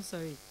sorry now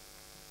sorry.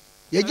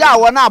 Ye ja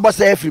wo na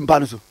abosa efiri mpa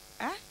no so.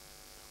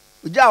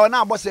 Ja wo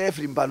na abosa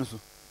efiri mpa no so.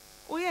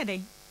 O ye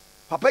den.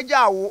 Papa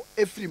ja wo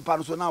efiri mpa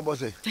no so na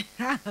abosa.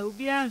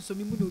 Obi anso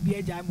mi mu na obi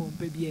aja mo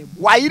mpa bi e.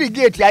 Wa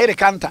irrigate ya ire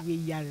kanta. Ye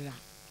yara.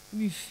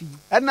 Mi fi.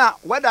 Na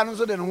weather no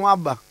so de no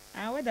aba.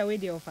 Weather we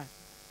dey offer.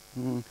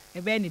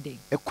 ebe ni dey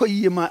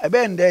ekoyi ma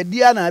ebe nda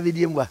dia na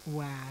abedi mwa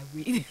wa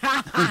we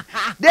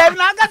dem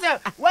na aka say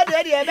what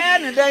dey ebe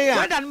ni dey ya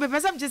whether me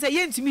person say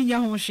ye ntumi nya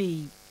ho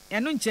hwe e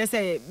no nche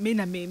say me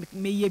na me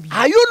ye bi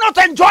are you not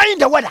enjoying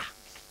the weather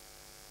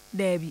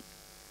Debbie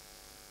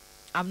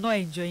I'm not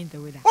enjoying the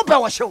weather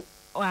opa wa show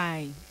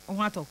why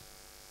what to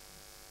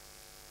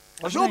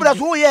o show bra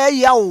so ye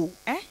ya o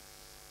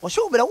o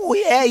show bra wo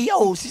ye ya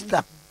o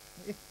sister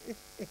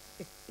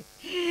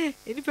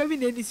Any family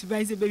need to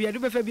buy say baby I do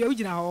be fa bia wo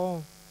gina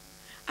ho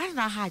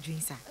ana ha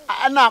adwen sa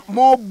ana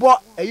mo bo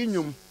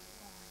eyinyum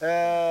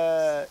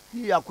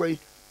yi akwai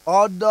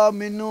odo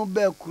minu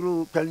be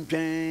kru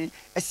twentwen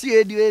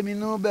esiedie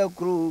minu be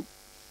kru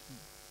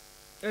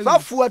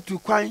sofu atu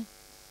kwan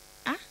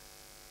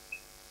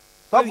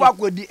sofu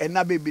akodi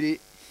ena bebere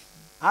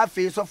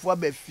afi sofu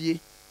abafie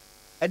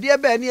ede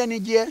ebe ni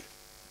anigye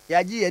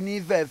yaji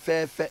ani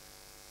fe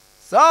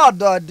so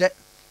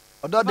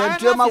odo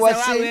ntuma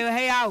wasi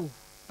hey aw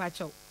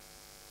pacho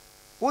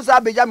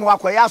usa beja me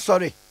wakoya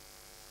sorry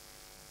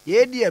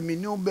ye die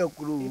minu be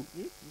kru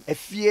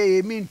efie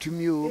emi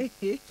ntumi o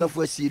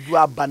sofu asiedu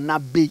abana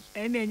be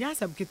ene nya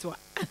asam ketwa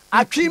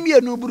atwimi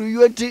enu buru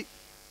yoti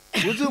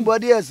utum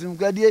body asim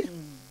kwadie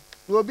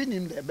obi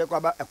nim de be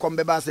kwa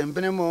ekombe ba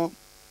sempene mo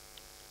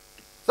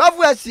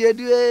sofu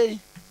asiedu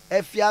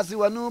efiase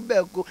wonu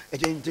be ko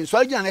ejentin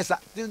so gyan esa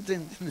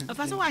tintin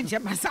afaso wanche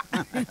masa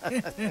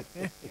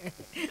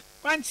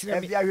wanche me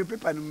efia hwe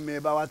paper no me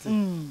ba wate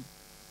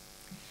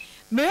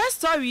me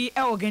story e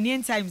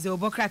Ghanaian Times e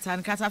obokrata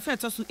an kata fe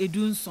to so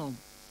edunson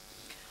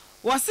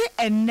wose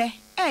enne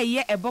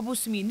eye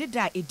ebobosumi ne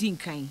da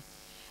edinkan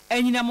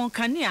anyina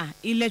monkanea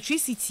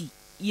electricity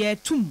ye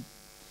tum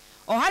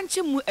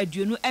ohanche mu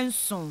aduonu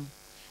enson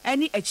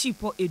ani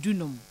achipo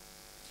edunum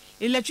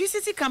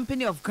Electricity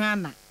Company of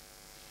Ghana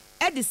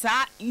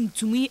edisa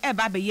intumi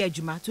eba be ye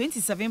adwuma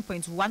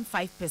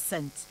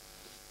 27.15%.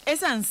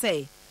 Esan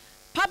say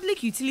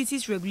Public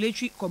Utilities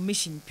Regulatory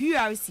Commission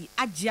PURC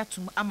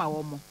agiatum ama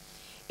womo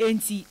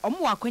enti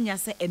omo akwanya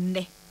se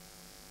enne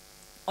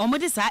omo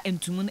de sa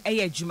entumu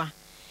eye adwuma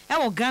e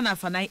wo Ghana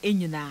fanan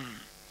enyina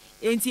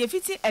enti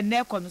efiti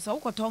enne kono so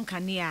wokoton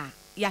kane a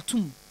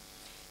yatum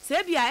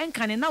se bia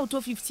enkane na auto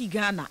 50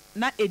 Ghana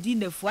na edi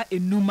nefua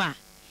enuma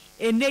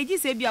eneji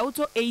se bia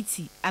auto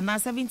 80 ana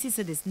 70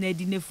 cedis na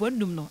edi nefua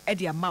num no e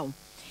de amawo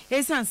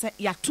esan se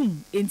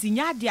yatum enti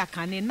nya de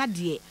akane na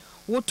de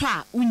woto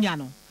a unya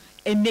no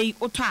enei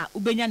woto a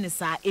ubenya ne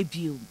sa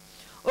ebio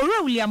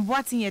Ora William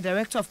Boatin,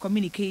 Director of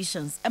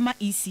Communications, Emma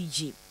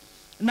ECG.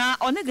 Na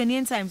on the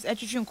Ghanaian Times,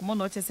 etwetwe nkomo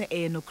no che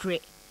se no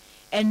kre.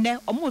 Enne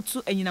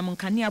omotu enyina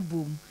monkania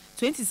boom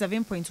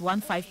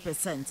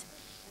 27.15%.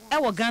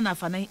 Ewo Ghana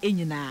fanan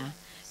enyina.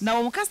 Na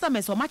wo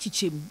customers o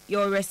machichem,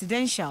 your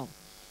residential,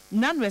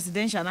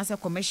 non-residential na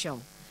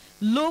commercial,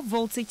 low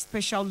voltage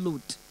special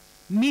load,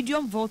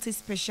 medium voltage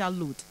special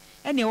load,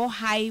 and your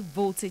high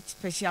voltage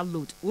special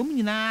load. Wo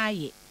nyina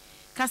ye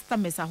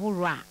customers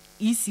ahoro a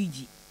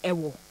ECG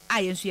ewo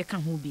ayenso ye ka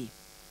ho bi.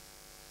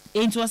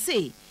 Ento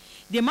say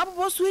the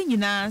mapopo so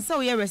nyina say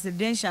we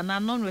residential na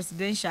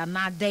non-residential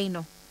na den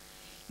no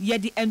ye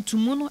di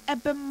entumu no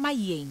ebe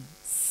mayen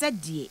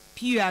sedie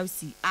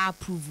PURC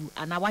approve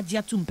ana wagye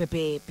atum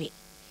pepepe.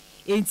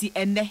 Enti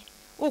enne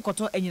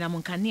wokoto enyina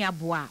monkane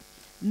aboa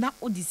na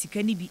odi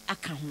sika ni bi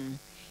aka ho.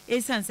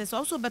 Esan say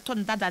so beto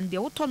ndada nde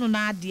woto no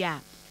na ade a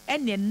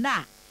enne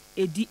na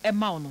edi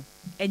ema no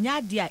enya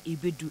ade a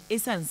ebedu.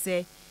 Esan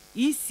say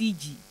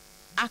ECG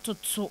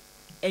atoto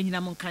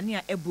enyina monkane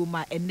a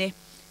eboma enne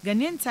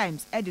Ghanaian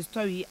Times the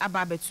story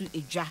about betu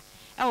eja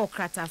e wo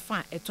krata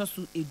fan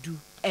etoso edu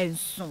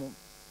enso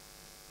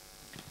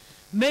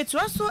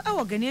metro so e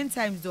wo Ghanaian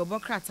Times the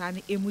obokrata na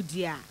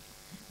emudia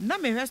na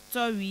me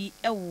story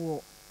e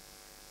wo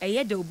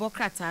eye de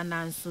obokrata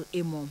na nso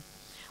emo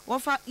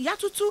wofa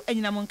yatutu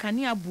enyina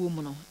monkane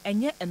abuom no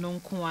enye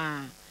enonko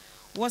a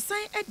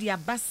wosan e de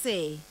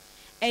abase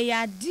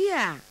eya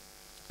dia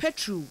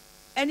petrol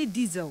any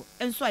diesel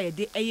enso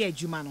ayede eye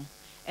adwuma no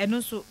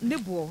eno so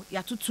nebo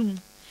yatutum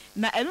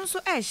na eno so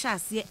ehya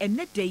ase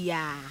enne de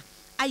ya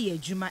aye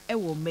adwuma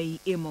ewo mai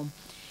emom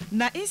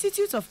na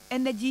Institute of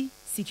Energy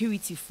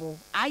Security for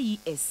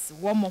IES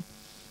womo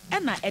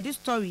ena edi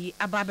story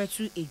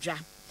ababetu edwa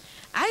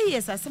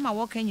IES asema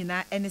woka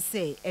nyina ene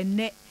se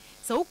enne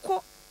se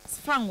wokọ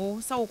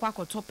fango se wokọ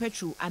akoto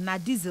petrol ana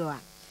diesel a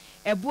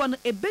ebo no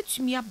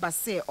ebetumi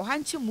abase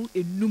ohanchemu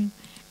enum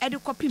edi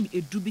kopim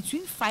edu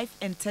between 5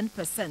 and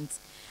 10%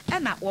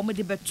 ena womo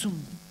de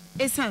betum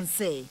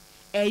esanse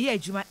eye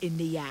adwuma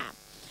enne ya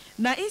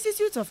na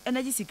Institute of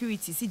Energy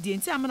Security CD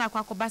enti amana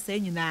akwakoba sa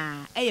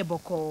nyina eye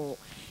boko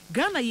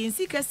Ghana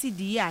yensika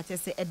CD ya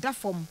tese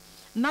edafom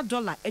na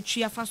dollar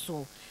atwia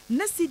faso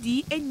na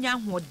CD enya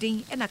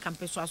hoden na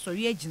kampeso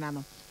asori agina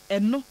no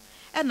eno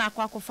na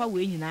akwakofa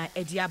we nyina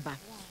edi aba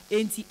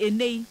enti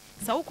enei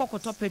sa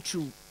wokokoto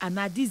petrol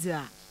ana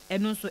diesel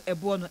eno nso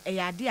ebo no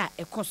eyade a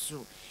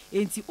ekosoro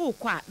enti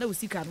okwa na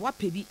osika no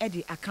wapebi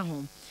edi aka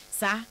ho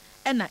sa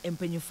na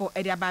empanyifo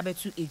edi aba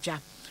betu eja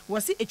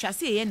wasi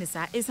etwase ye ne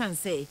sa esan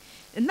say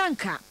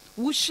nanka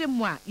wo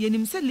hwemu a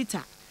yenim se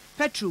liter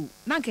petrol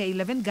nanka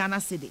 11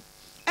 Ghana cedi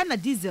ɛna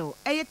diesel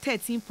ɛyɛ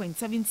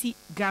 13.70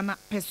 Ghana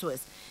pesos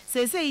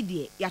say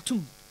die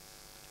yatum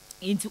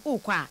into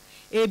okwa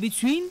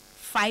between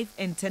 5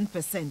 and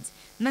 10%.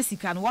 Na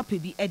sika no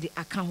wape bi ede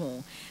aka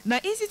ho. Na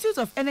Institute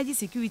of Energy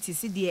Security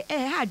si de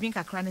ha adwen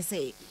kakra ne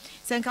say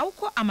senka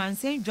wokɔ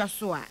amansen dwa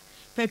so a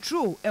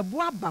petrol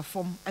ebo aba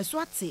fam eso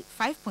ate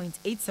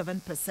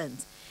 5.87%.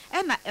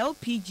 And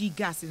LPG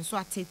gas nso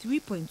ate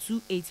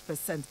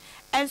 3.28%.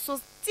 And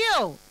so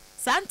still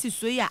santi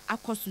so ya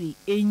akoswe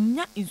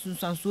enya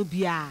insunsanso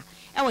bia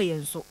ewe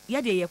yenso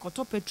ye de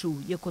yekoto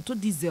petrol yekoto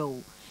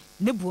diesel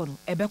ne bo no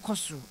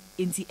ebekosro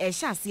enti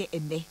ehya ase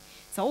enne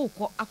sa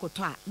wokɔ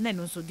akoto a na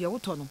no nso de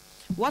woto no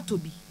wato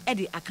bi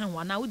de aka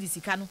ho na wodi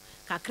sika no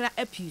kakra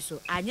api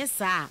so anye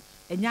saa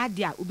enya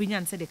ade a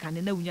obenya nse de kan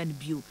na wunya no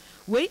bio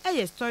wei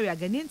eye story a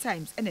Ghanaian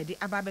Times na de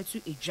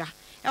ababetu edwa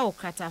wo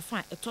krata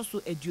fa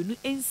etoso aduonu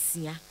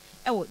ensia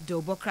wo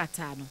delbo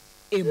krata no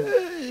emu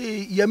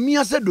ya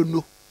mia se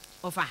dono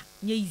ofa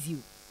nye easy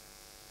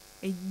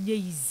o nye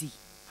easy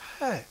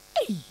hey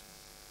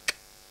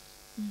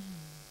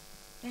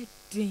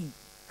edin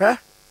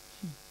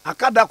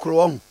akada kro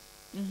ho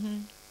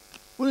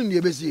woni ne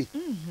ebesi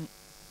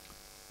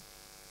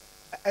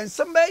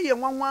ensem ba ye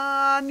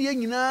nwanwa ne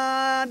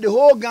nyina the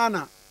whole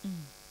Ghana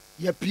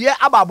ye pie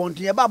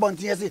ababonten ye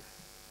babonten ye se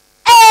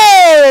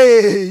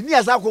ni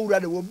asa ko wura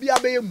de wo bia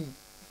be yemu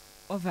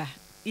over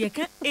ye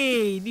ka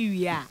ni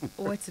wia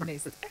what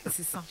next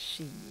sisa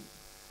hwe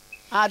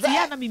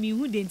ya na mimi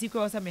hu de nti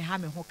ko sa me ha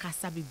me ho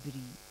kasa bibiri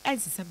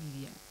sisa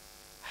bibia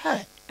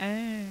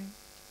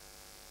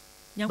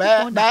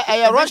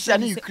ba Russia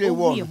and Ukraine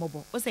war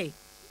o say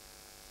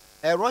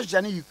Russia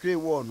and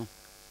Ukraine war no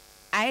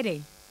ai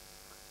dey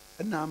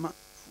na ma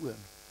fuel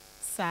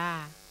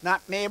sa na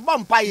me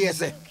bompa ye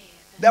se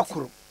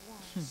bekuru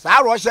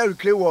sa Russia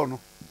Ukraine war no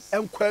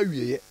enkwa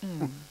wieye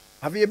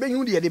ave ye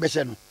benyu de ye de be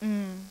hye no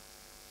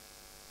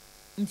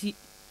nti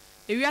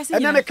ewiase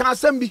ena me kan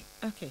asem bi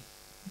okay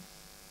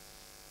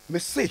me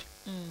say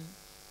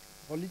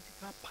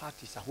political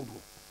parties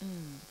ahodo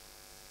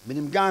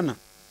minim Ghana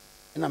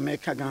ena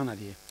America Ghana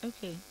de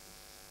okay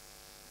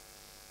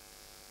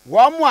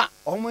womo a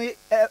omo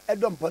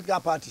edom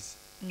political parties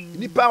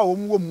nipa a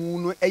omo mu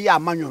no eye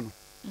amanyo no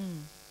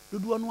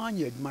dodo no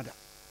anya adwuma da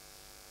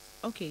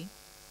okay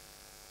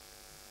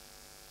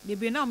de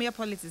be na omo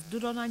politics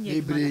dodo no anya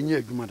adwuma de be nya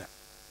adwuma da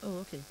oh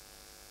okay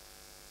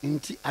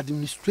inti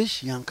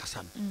administration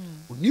kasa no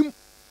onim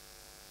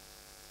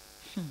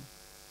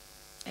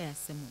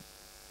asemo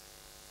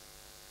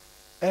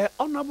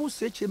honorable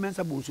seche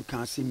mensa bonsu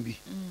kan asem bi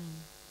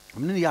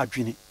amne ya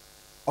adwene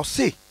o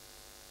say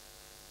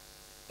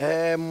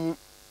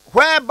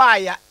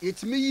whereby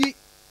it me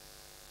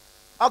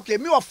okay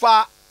me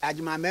offer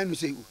ajima menu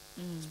say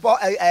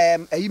sport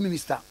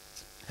minister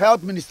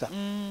health minister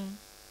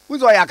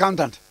who's your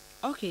accountant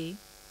okay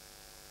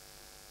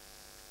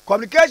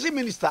communication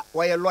minister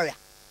or a lawyer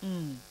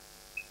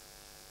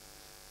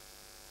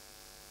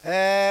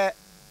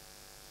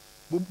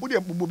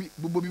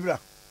bubobi bra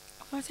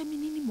afa se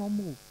minini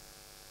momo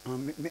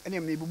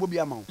me bubobi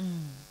ama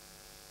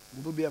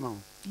bubobi ama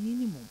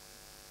minini mom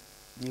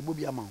me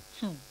bubobi ama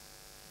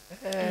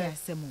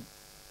asemo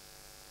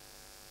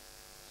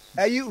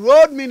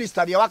road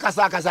minister de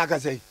wakasa kasa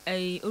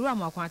owura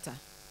mo akwata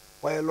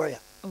or a lawyer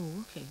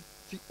oh okay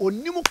ti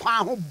onimu kwa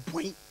ho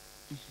boy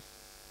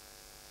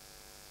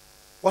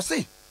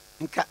wose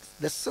nka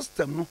the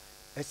system no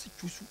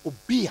choose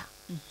obia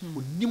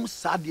onimu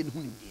saade ne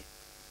hunimde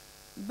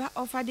ba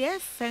offer the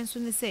fence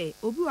ne say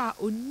obi wa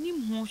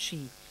onim ho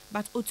hwe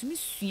but otumi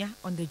sua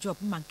on the job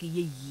manke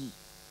ye yi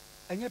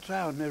anya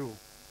trial and error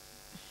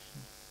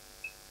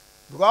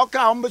because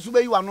ka on besu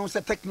be you are no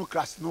say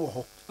technocrats no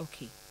ho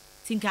okay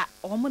tinka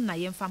omo na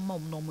yemfa ma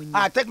omo no monyi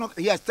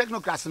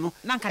technocrats no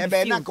e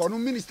be na ka onu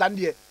minister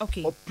there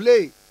okay or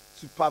play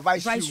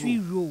supervisory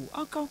role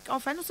okay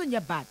offer no so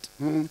nya bad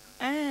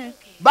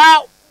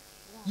ba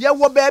ye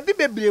wo ba bi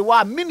bebre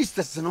wa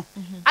ministers no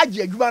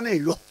age adwuma na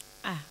eyo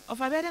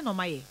offer better no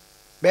maye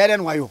better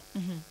no ayo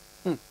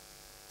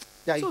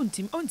so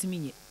ontimi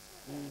nye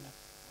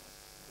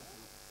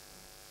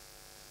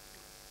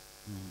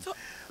so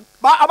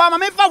ba aba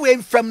me fa we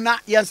fam na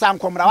yensa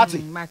nkomra wate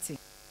mate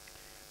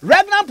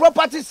Regnant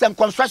Properties and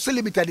Construction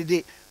Limited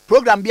de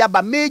program bi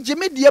aba meje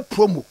media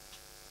promo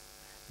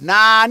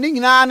na ni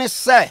nyina ne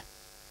se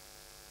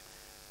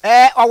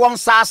owon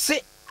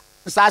sase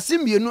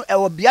mienu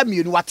wo bia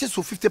mienu wate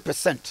so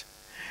 50%.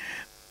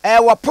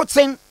 Wo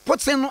putting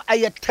no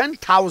aye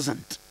 10,000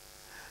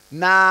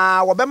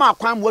 na wo be ma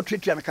kwan mo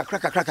twetwa na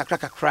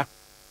kakra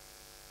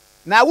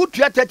na wo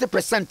tua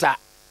 30% a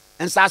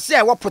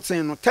nsase wo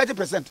putting no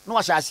 30% no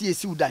wa shase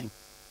esi udan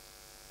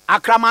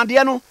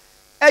akramande no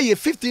aye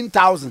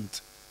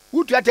 15,000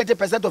 wo tua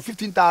 30% of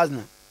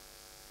 15,000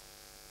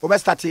 wo be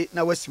start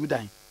na wasi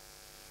udan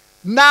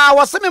na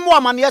wo se me mo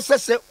amane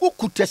sese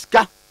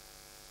ukuteska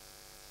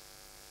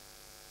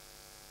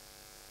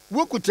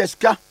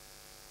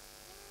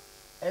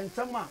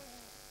entama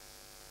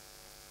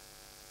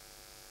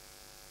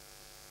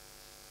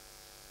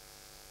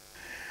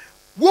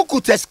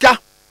wukuta ska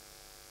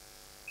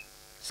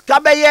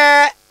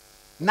bɛyɛ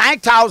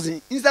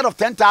 9,000 instead of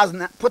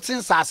 10,000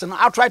 putting sas no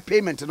outright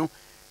payment no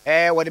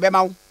what the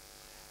bɛma wo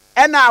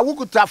ɛna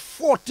wukuta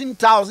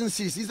 14,000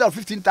 cedis instead of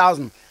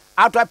 15,000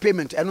 outright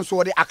payment ɛno so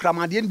wɔde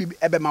akramadeɛ no bi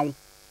ɛbɛma wo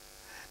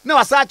na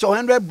wasa kyɛ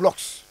 100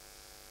 blocks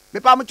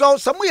mepa mo kyɛw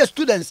some of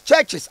students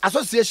churches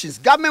associations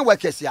government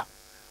workers ya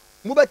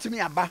mo betimi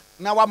aba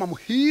na wa ma mo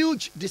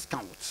huge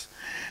discounts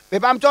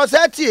mepa mo kyɛw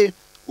sɛ tie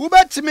wo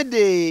betimi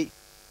de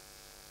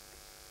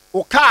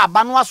o ka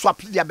aba no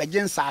aswap de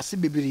abegye nsase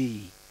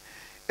bebere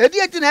edi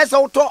eti na ɛsɛ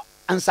wotɔ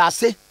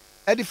nsase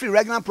ɛde free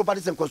regional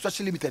properties and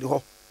construction limited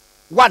ho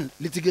 1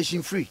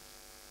 litigation free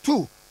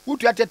 2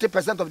 wotu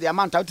 30% of the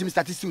amount out to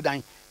Mr. Tisiu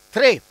dan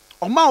 3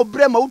 Oma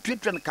obrema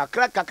utwetwe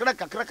kakra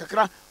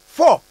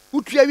 4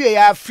 utwe wie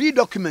ya free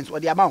documents or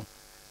the amount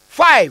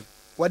 5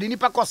 what the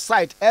nipa cost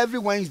site every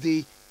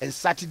Wednesday and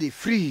Saturday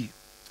free.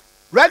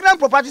 Regular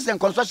Properties and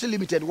Construction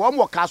Limited one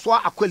more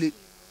kaswa akweli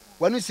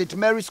when we St.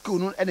 Mary School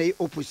no na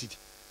opposite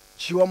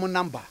chiwomo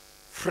number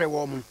free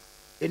womo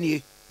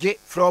eni je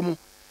from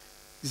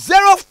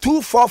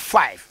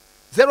 0245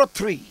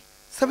 03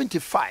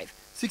 75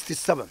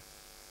 67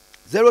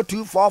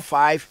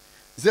 0245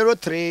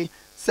 03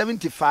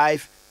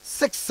 75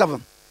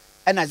 67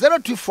 and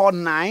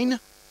 0249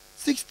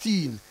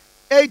 16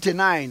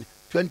 89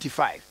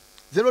 25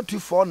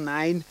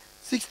 0249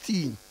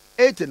 16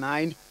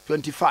 89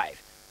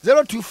 25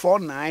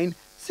 0249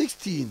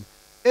 16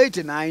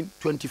 89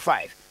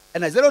 25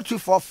 and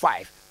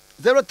 0245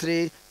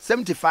 03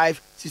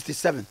 75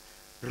 67.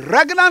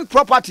 Regnant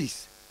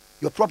Properties,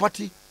 your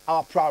property,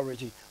 our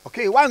priority.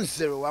 Okay,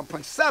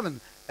 101.7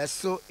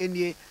 so in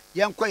the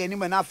yanko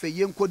yenima na fe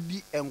yenko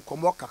di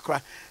enkomo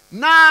kakra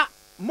na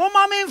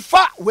moma me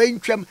mfa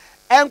wentwam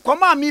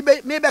enkomo me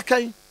be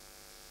kan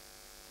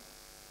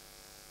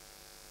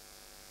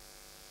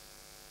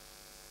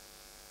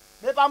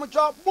me ba mo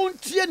cho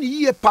muntie ni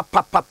yie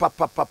papa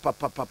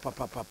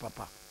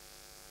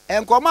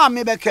enkomo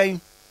me be kan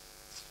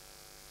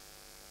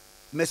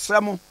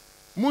mesramo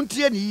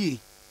muntie ni yie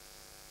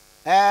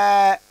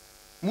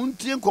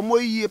muntie enkomo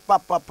yie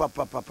papa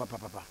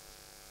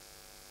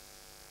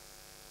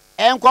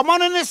enkomo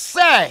no ne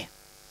say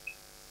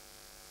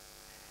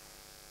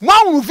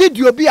one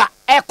video bi a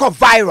echo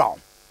viral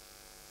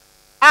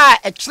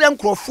e kire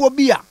nkrofo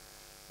bi a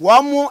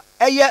wo mo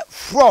eye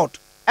fraud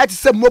et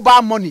say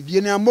mobile money die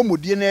na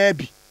momodie na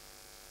bi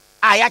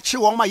ya che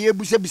wo ma ye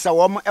busabisa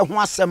wo mo ho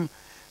asem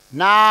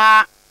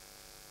na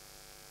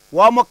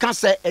wo mo ka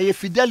say eye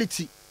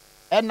fidelity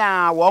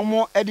na wo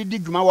mo edidi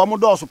dwuma wo mo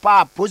do so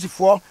pa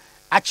posifo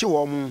ache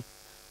wo mo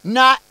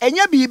na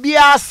enye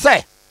bibia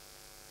say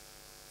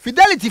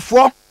Fidelity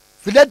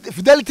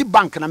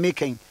Bank na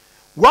making.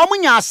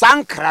 Womunya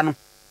sankra no.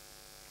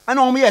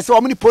 Ana omu yese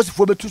omu ni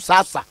posifo betu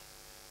sasa.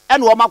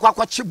 Ena omu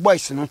akwa chi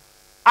boys no.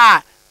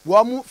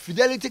 Womu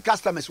Fidelity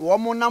customers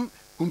womu nam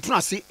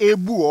kuntuna se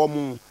ebu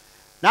womu.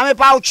 Na me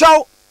pa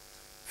uchow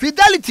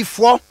Fidelity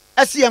fo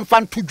ese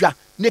yemfa ntodwa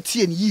na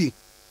tie ne yie.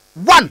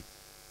 1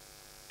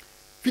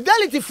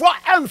 Fidelity fo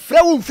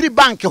emfre wo free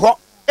bank ho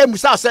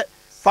emusa se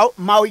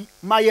my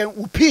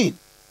pin.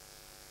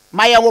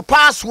 My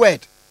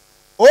password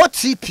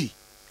OTP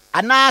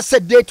anase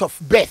date of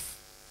birth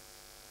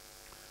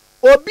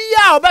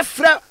obia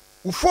obefre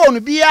wo phone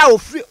bia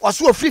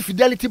oso free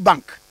Fidelity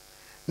Bank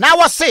na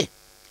wo say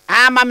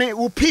mame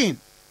wo pin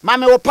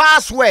mame wo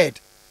password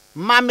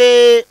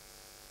mame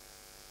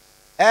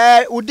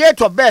wo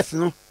date of birth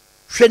no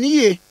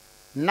hweniye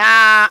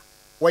na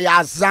wo ya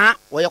azan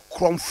wo ye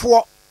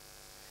kromfo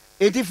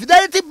eti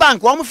Fidelity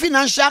Bank wo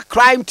financial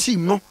crime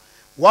team no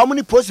wo mo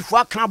ni posifo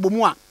aka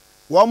bomu a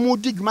wo mo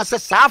digma se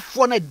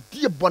saafo na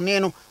die bone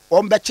no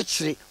wo mbe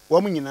kyekere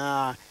wo mo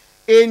nyina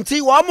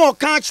enti wo mo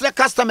kan kyere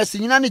customers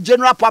nyina ne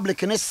general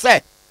public ne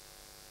say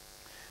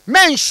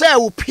men share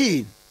wo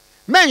pin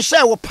men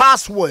share wo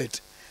password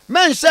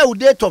men share wo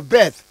date of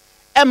birth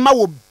emma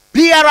wo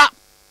biara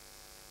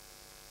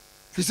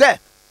fi say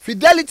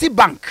Fidelity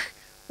Bank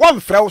wo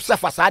mfrɛ wo se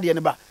fa saade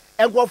ne ba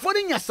enkofo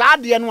ne nya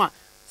saade no a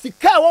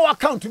sika wo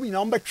account mi na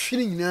wo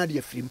betwene nyina de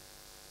afrim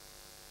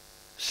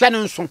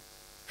hyɛne nso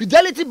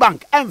Fidelity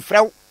Bank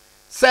emfrɛ wo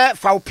se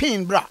fa wo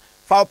pin bra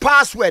fa wo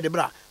password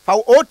bra fa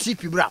wo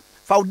OTP bra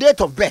fa wo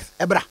date of birth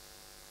bra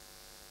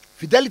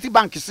Fidelity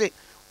Bank say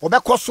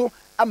obɛkɔ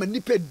ama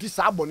nipa di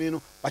sa abone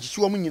no bakyechi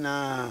wo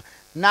nyina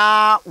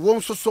na wo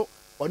nso so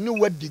one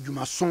wadi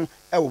dwumaso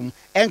wo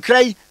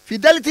enkrai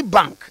Fidelity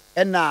Bank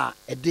na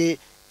de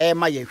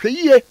ma ye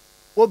hweyie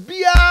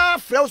obia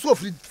frɛ so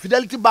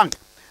Fidelity Bank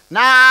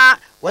na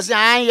wo se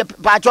an ye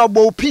pa cho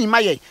bo pin ma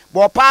ye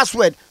bo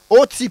password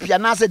OTP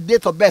and as a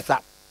date of birth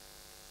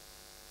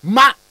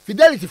ma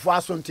Fidelity for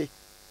asonte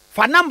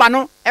fa number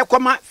no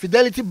ekoma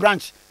Fidelity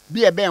branch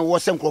bi e ben wo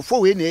se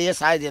nkrofo we na ye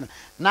side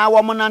na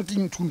wo mo nante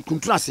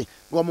tuntun ase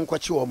wo mo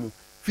nkwachi wo mo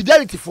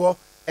Fidelity for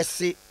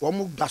ese wo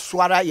mo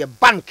dasoara ye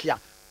bank ya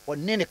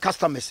one ne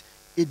customers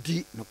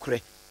edi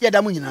nokre ye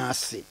da mo nyina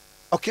ase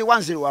okay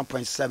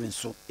 101.7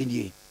 so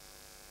enie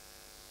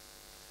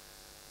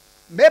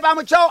meba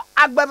mo chow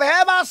Agbebe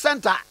Herbal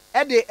Center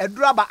ede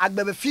eduraba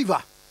agbebe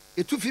fever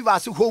etu fever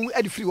ase ho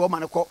ede free wo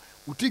man ko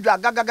utidwa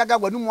gagagaga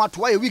wanumu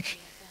ato a week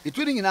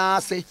etu ni nyina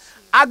ase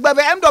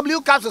agbebe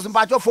MW capsules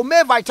mpacho for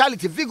male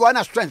vitality vigor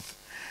and strength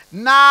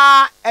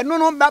na eno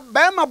no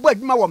ba ma bo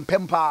adwuma wo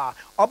mpempa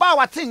oba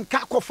wate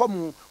nka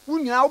kofom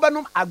wunyina wo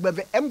benum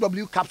agbebe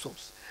MW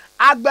capsules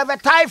agbebe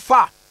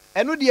taifa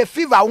eno de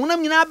fever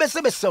wonam nyina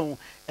besebesen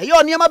eyo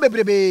oniema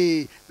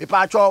bebrebe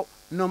mepacho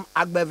nom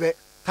agbebe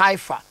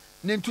taifa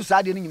nentu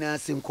saade ni nyina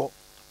senko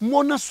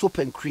Mona soap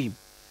and cream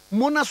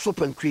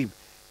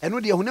eno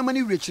de honam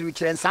ni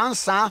rechirichire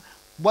sansa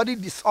body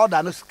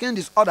disorder no skin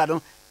disorder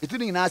no etu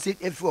ni nyina se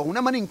efro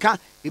honam ni nka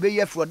ebe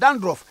ye efro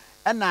dandruff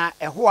na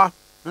ehoa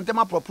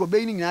ntema propro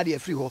be ni nyina de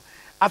efri ho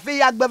afi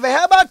ya agbebe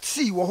herbal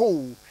tea wo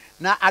ho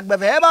na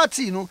agbebe herbal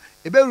tea no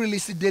ebe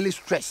release daily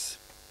stress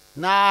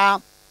na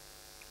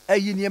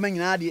ayi niema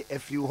nyina de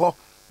efri ho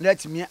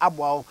let me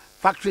abo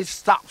factory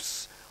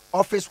staffs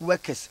office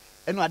workers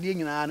eno ade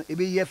nyina no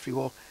ebe ye efri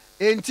ho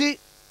enti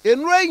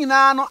enuro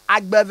nyina no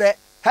agbebe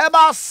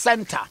herbal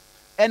center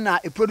ena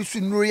e produce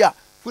nuria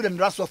food and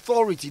drugs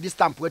authority this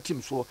stamp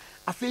wetim so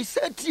afi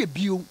seti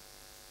bio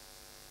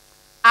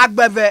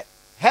agbebe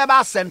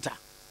herbal center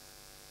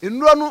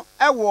enuro no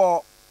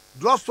ewo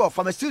drugstore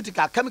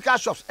pharmaceutical chemical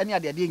shops ene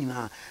ade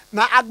nyina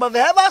na agbebe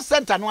herbal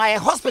center no aye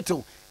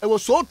hospital e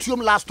was so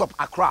tuom last stop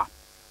Accra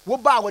wo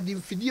ba wodi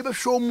mfidie be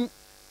hwo mu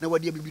na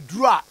wodi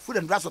bibiduru a food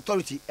and drugs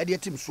authority ede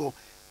tim so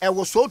e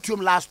was so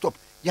tuom last stop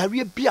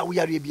yare bia wo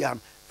yare bia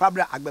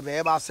Fabra Agbebe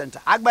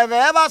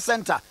Herbal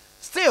Center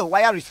still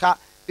wire riska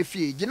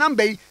efie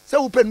ginambei se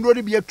wo penuro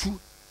ni bia tu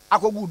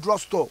akogu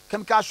drugstore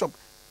chemical shop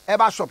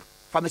herbal shop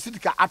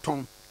pharmaceutical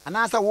atom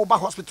anasa wo ba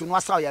hospital no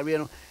asa yare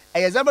no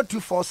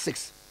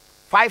 0246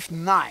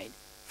 59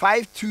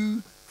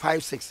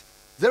 5256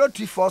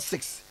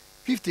 0246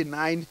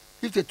 59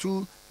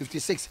 52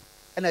 56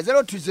 and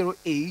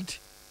 0208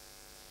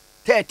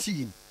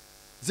 13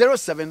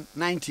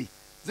 0790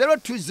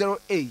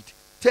 0208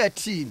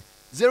 13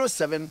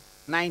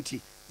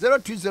 0790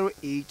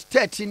 0208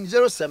 13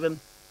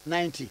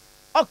 0790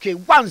 okay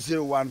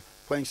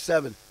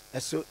 101.7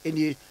 eso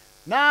eni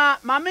na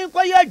mame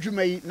kwa ya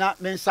adwuma yi na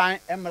mensan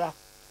emra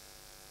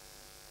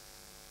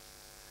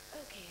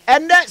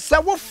ende se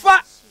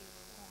wofa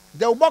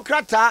the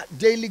Ubokrata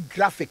Daily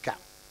Graphica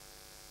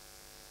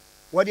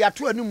what they are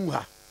to animu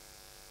ha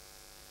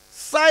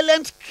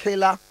silent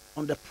killer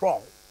on the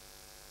prowl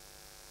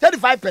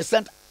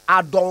 35%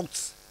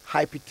 adults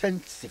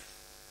hypertensive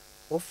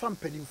ofam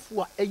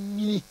pedinfo a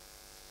enyini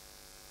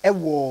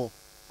ewo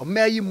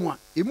omayi mu a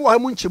emu ha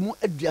mu nchemu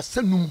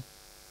aduasanum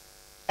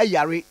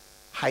eyare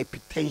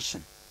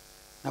hypertension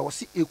na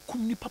wasi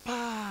ekum ni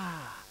papa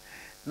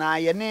na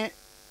ye ne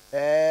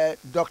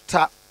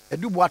Dr.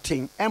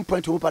 Edubuating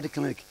endpoint homeopathy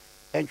clinic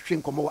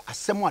entwin komo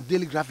asemo a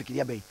Daily Graphic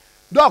dia bay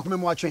doc me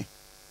mo atwen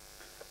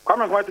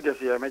Kwame Nkrumah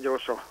Tikese meje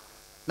so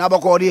na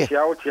boko de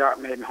tia o tia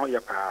me ho ye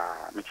pa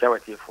me tia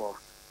wati fo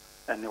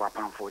ene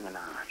wapanfo nyina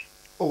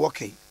oh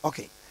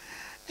okay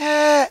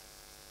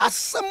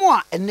asemo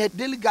a ene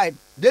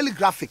Daily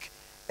Graphic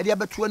e dia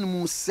beto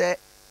anum se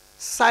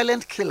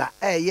silent killer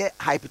ye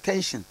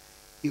hypertension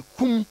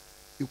ikum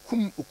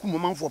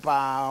manfo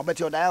pa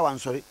obeti odaya wan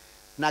sorry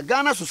na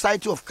Ghana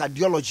Society of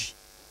Cardiology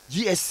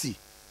GSC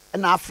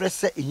na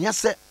afrese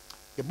enyase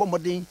e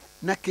bomodin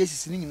na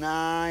cases ni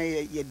nyina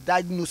ye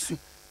diagnose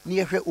ni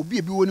ye hwe obi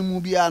ebi woni mu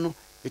bia no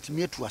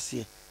etimi atu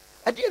ase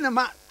e de na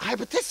ma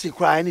hypertension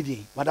kra ni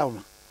di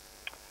wadawma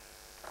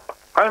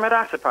kwame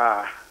da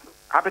sepa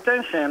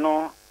hypertension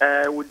no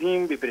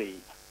wudin bebre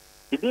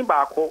idin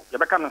ba ko ye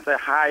beka no say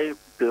high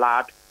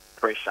blood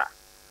pressure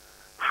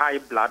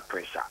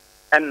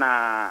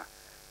na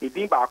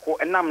idin ba ko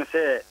enam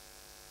say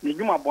ni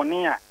nyuma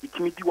bone a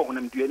itimi di wo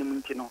honam duane mu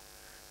nti no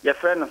ye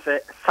frɛ no sɛ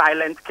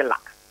silent killer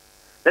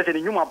let's say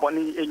ni nyuma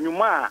bone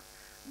enyuma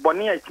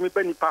bone a itimi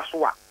ba nipa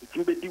so a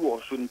itimi be di wo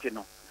so nti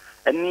no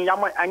eni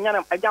yama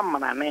anyana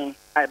ajamanane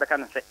ai beka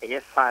no sɛ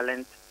eye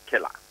silent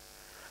killer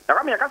da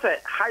kam ye ka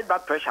sɛ high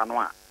blood pressure no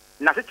a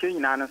na se kyerɛ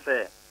nyina no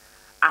sɛ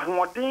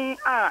ahoɔden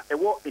a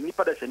ɛwɔ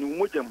enipa da sɛ ni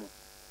mogya mu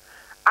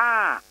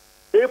a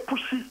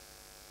epushi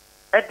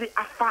edi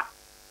afa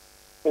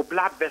o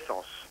blood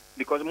vessels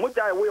because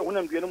moja we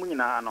honam duane mu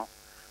nyina no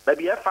ba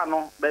bi efa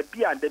no ba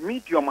bi a the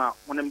medium a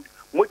honam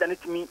moja ne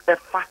timi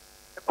efa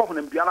ko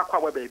honam duane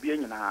kwa ba bi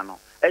nyina no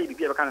e bi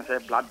e be kan say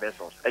blood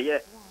vessels eye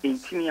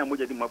intini a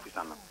moja di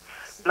mafusa no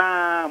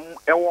na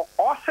ewo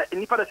ose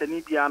nipa da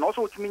sani bia no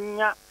ose otimi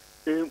nya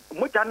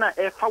moja na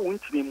efa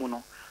wontimi mu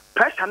no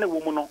pressure na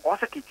wo mu no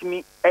ose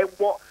kitimi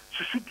ewo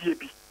susudie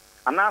bi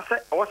anase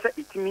ose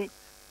itimi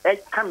e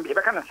kan be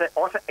kan say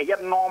ose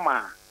eye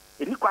normal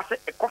eni kwa say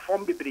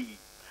ekofom bebre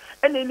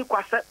ene ni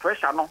kwase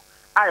pressure no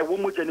ai wo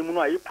moja ni mu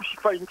no ai push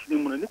fa intini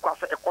mu no ni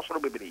kwase ekosoro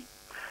bebre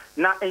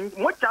na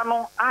moja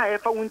no ai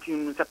fa wontini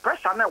mu se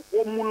pressure na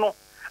wo mu no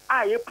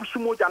ai push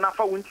moja na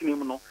fa wontini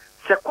mu no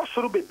se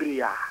kosoro bebre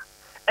ya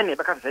ene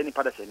be ka se ni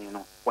pada se ni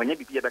no wanya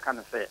bibia be ka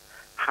na se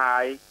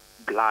high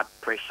blood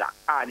pressure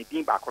ni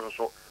din ba koso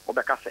so wo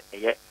be ka se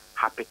eye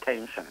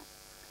hypertension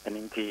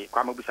ɛno nti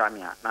Kwame bisa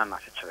me a na na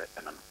hyekyere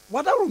ɛno no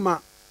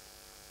Wadaruma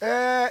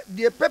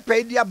the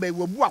pepe dia be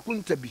wo bu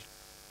akunta bi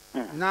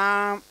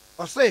na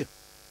ose the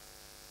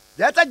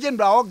Director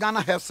General of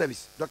Ghana Health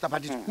Service Dr.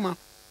 Patrick Kuma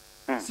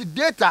see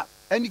data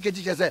indicate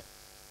say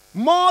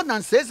more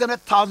than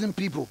 600,000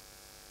 people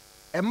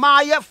a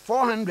maye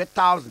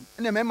 400,000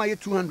 and a maye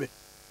 200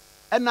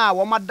 and now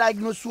we ma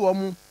diagnose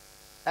wo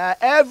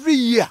every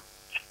year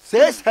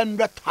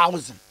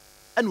 600,000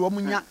 and wo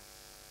munya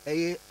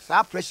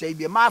sa pressure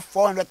be ma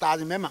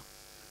 400,000 mema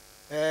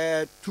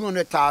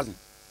 200,000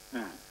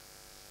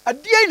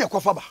 adie na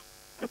kofa ba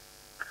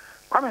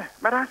Kwame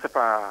mera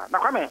sepa na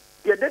Kwame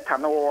the data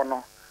no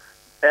no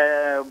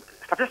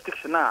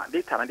statistics na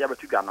data na dia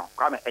betuga no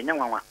Kwame enya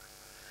nwanwa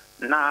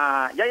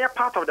na ya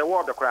part of the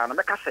world the kra no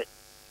meka say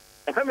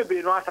enfa me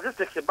be no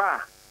statistics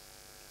ba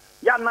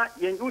ya na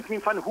yen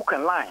ultimate fan hook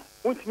and line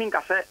ultimate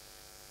nka say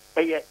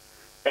eye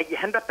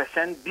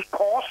 100%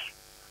 because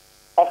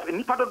of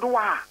nipa dodo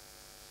a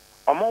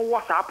omo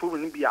wo sa approve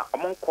ni bia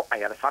omo nko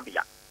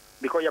ayaresabia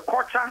because your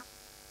culture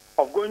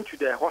of going to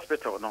the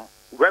hospital no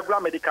regular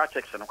medical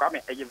checks no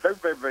Kwame eye very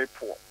very very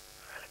poor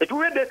it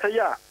we data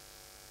ya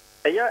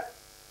eye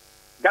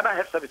Ghana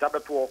Health Service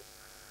abeto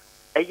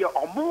eye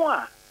omo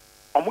a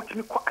omo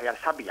timi ko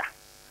ayaresabia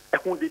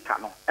ehun data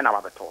no e na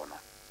abeto no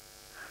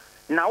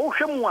na wo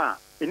hwemu a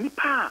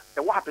nipa e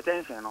wo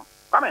hypertension no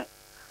Kwame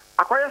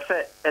akoye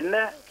se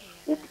enne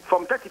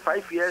from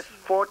 35 years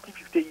 40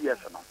 50 years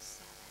no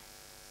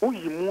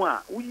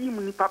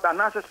uyimu nipa ba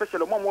na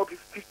especially more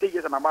 50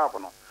 years and above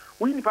no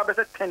we nipa be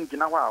 10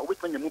 gina wa we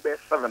twanya mu be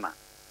 7 na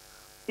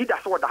ida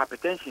so the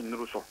hypertension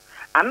no so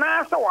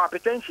ana so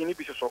hypertension ni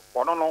bi so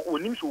ono no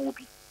onim so wo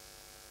bi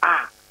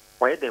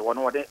oye de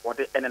wono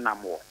wode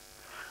enenam wo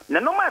na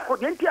normal ko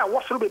de ntia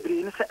wo soro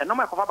bebre ni se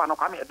normal ko fa ba no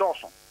Kwame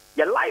edoso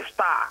ye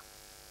lifestyle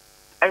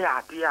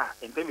eya dia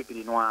ente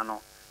bebre no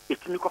ano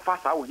etimi ko fa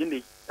sa wo yene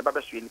e ba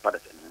be so nipa da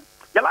sani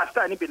ye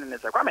lifestyle ni bi ne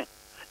se Kwame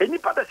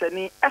nipa da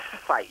sani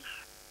exercise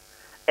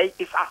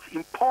is as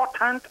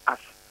important as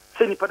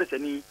seni pada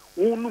seni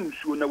wonum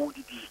suo na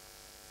wudidi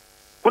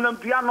kunam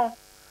dua no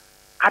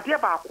ade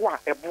ba ko a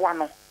eboa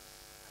no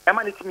e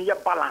ma netimi ye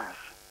balance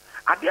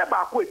ade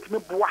ba ko etimi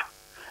boa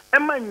e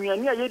ma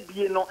nnuane a ye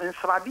die no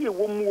nsrade e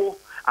womuo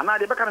ana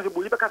de beka na se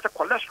boli beka se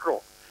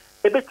cholesterol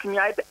e betimi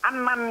ai be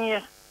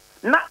anane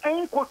na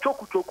enko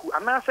choku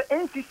ana se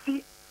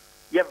NCC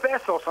ye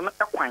vessels no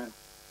ekwan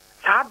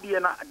saa de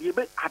na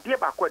ade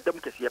ba ko adam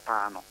kese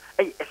pa no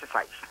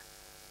exercise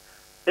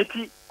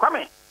eti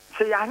Kwame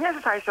se ya anya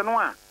exercise no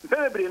a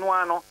bebre no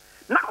ano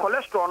na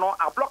cholesterol no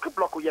a block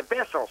your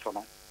vessels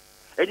no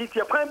edi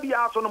tie kwan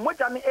bia so no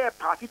moja ne air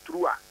pass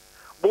through a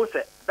bo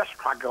se the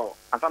struggle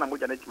and sana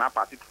moja ne tima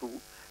pass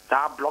through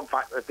that block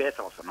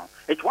vessels no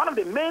it's one of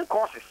the main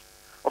causes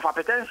of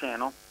hypertension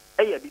no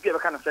bibi be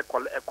kan say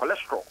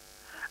cholesterol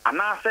and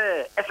na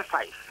say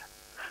exercise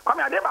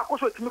Kwame ade ba ko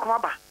so timi ko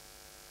ba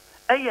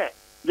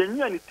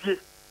yenyu ani tie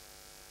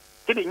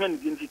ti de nyu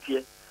ani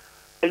tie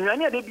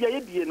enwani de bia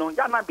ye die no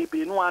ya na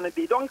bebe no an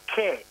they don't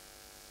care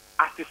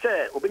as to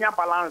say obenya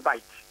balance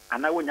diet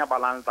and na wonya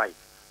balance diet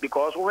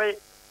because we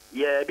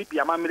ye bibi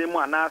amamire mu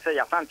ana say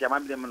ya santi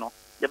amamire mu no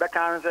ye be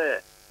kan say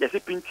ye si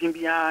pintin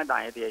bia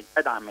dan ye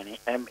e dan meni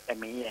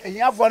emiye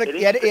enya for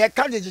ye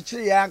ka je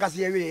chiri ya nka se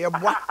ye we ye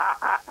boa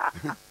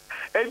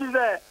ebi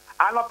say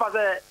ana pa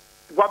say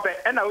gobe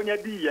e na wonya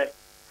di ye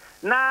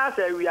na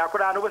say wi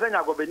akora no bo say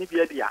nya gobe ni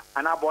bia dia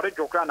ana bore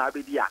jokra na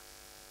abedi a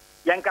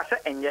ye nka say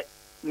enye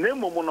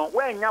nemomo no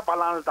wenya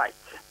balance diet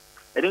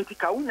edenti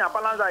ka unya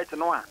balance diet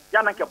no a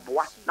ya na ke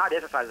boa na de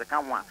exercise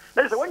kan ho a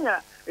na se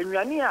wenya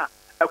enwani a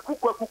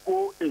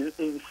akuko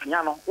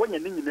ensia no wenya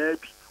ne nyina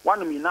bi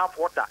wanom enough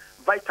water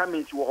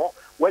vitamins wo ho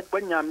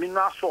wenya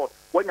mineral salt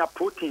wenya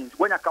proteins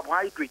wenya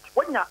carbohydrates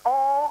wenya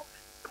all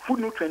food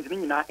nutrients ni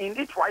nyina in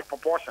its right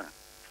proportion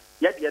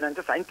ya de na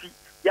ntesa nti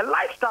your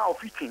lifestyle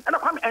of eating and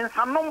Kwame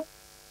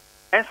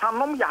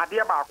ensanom ya de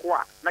ba ko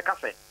a meka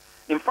se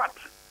in fact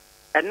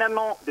and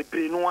no the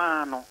brain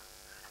no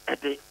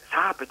at the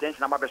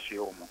hypertension about the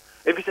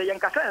if you say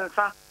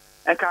Yankasensa,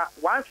 and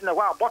once in a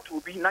while bottle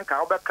will be Nanka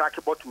over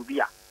crack bottle will be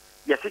a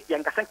yes,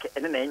 Yankasenke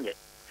and an end.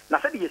 Now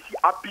said you see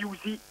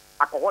abusing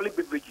alcoholic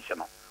beverages,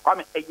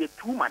 come a year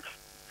too much.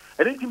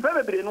 And it's in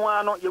Baby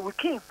no, you will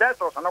king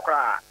vessels and no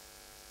cry.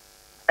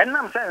 And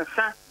I'm saying,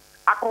 sir,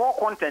 alcohol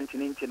content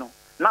in Intino,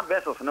 not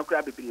vessels and no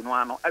crabby no,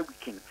 I will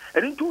king.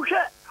 And in two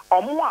share.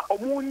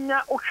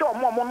 Omunya o show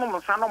more no more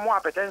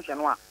hypertension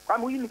wa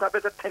Kwame we ni pa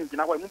better 10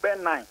 na wa mu be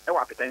 9 e wa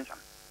hypertension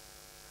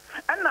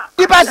na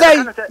ni pa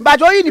say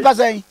but o ni pa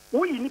say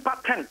we ni pa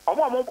 10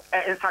 omo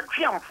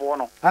ensagriamfo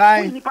no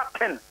we ni pa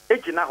 10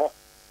 ejina ho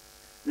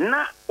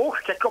na o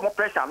check omo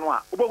pressure no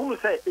a obehunu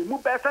say emu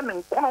be se ne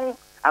nkono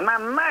ana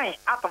 9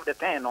 out of the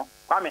 10 no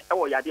Kwame e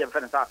wo yade em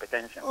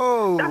hypertension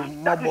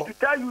that is to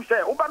tell you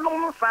say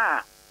obanom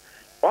sa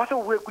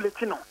also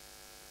regulate no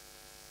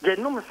ye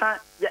num sa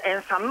ye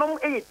ensanom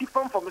e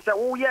different from say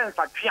wo ye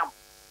ensatwiam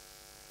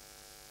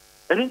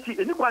enti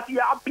eni kwasi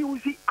ya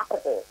abuse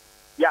alcohol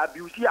ya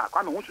abuse ya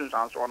Kwame hunsun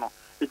so no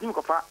etimi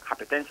kofa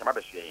hypertension ba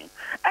behwe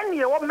ene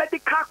ye wo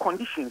medical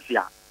conditions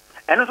ya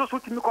ene so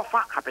timi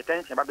kofa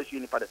hypertension ba behwe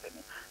nipa da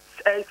sani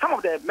some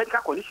of the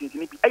medical conditions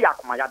ni bi e ya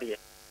akoma yade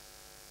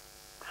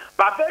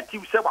ba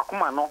fetive se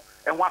wakoma no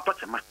e ho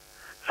atochema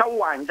se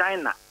wo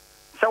angina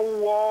se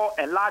wo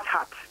a large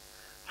heart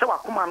se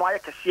wakoma no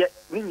ayekese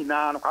ni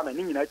nyina no kwa ma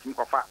ni nyina timi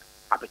kofa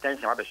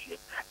hypertension ba behwe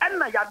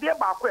ene yade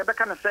ba akọ e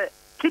beka ne se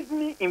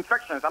kidney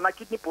infections and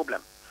kidney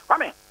problem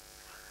kwame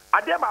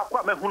ade ba akọ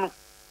amehunu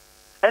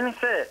ene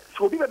se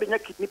so obi be nya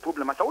kidney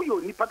problem asa wo yo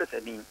nipa da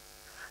sani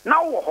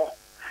na wo ho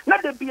na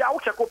de bia wo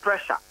check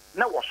pressure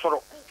na wo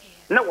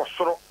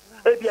soro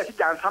ebi ati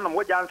jansa no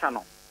wo jansa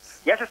no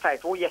yes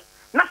site wo ye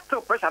na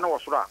still pressure na wo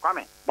soro a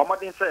kwame bo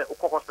modern say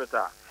wo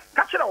hospital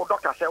ka kire wo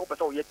doctor say wo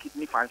pese wo ye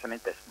kidney function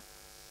test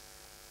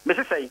me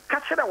say ka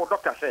kire wo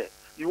doctor say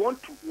you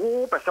want to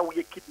wo pese wo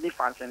ye kidney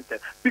function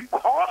test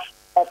because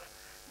of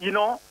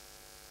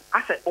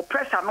I said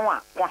pressure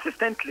no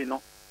consistently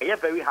no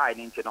very high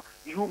in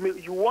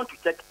you want to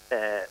check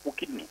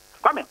kidney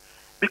kwame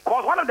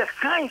because one of the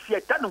signs here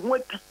that who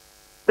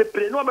the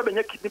brain no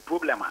be kidney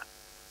problem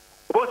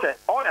both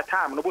all the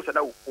time no both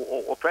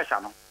that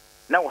pressure no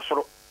na wo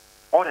soro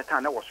all the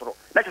time na wo soro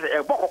na say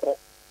e bokoko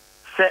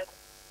se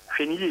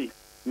hweniye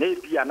na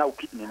bia na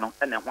kidney no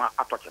na ho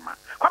atochema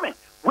kwame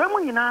we mu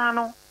nyina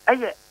no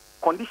eye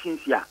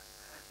conditions ya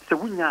se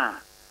wunya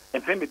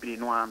emfem bebre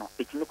no ano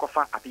ekimi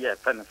kofa ade e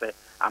fe no se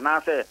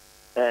ana se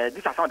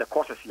these are some of the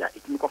causes here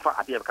ekimi kofa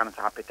ade e kan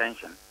say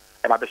hypertension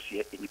e ba be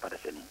hye enipa da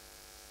seni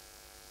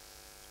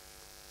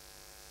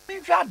mi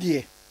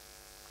hwade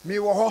mi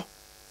wo ho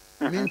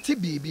mi nti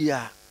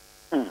bibia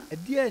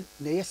ade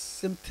na ye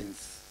symptoms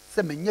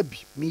se menya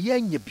bi mi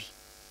yenya bi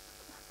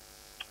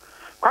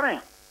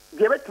kwame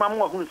de betima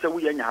mo hu se wo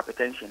yenya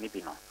hypertension ni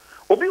bi no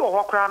obi wo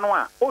ho kra no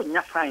a o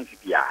nya signs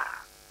bia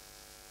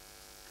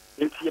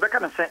enti ye be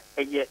kan say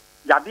eye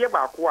yade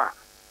ba ko a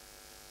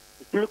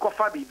ekimi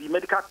kofa bibi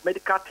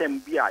medical term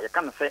bi a ye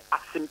kan say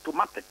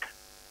asymptomatic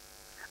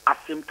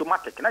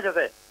na je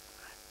say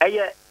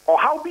eye o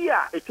how bi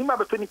a ekimi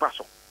abeto ni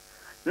paso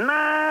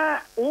na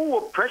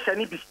wo pressure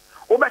ni bi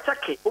o be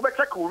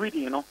check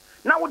reading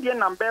na wo de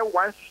number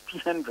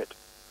 160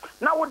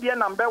 na wo de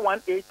number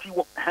 180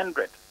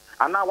 100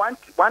 and now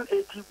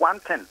 180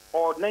 110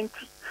 or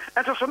 90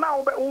 and so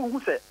now who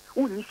say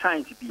who need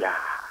signs bia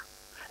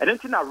and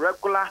then na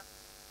regular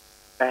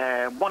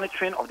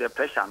monitoring of the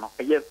pressure no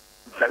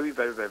very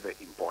very very very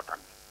important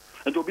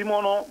and to be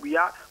more no we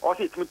are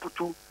also it me put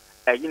to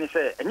you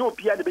say and you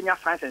bia the benya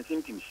signs and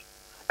symptoms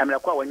emre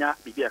kwa wanya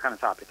bibia kan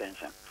say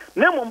hypertension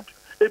na mom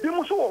ebi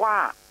mu so wo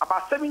ha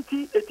about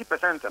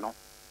 70-80% no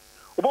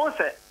obo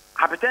say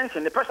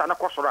hypertension the pressure na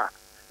kosoro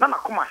na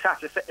koma sha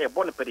say e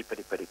bo no peri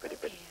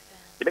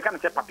they can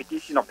say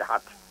palpitation of the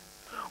heart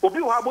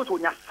obi wo ha bo so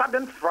nya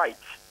sudden fright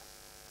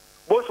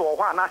bo so wo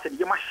ha na say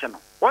the machine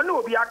woni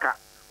obi aka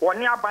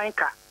woni aban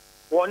ka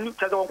woni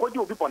cheze won koji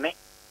obi bone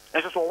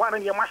enso so wo ha na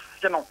the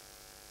machine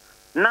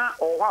na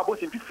o ha bo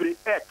so fifire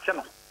e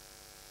no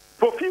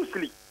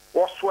profusely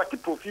or sweaty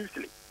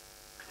profusely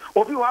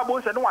obi wo ha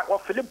bo so no wa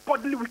feel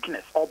bodily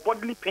weakness or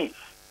bodily pains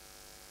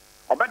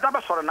obeda be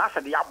soro na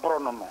say the abro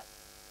no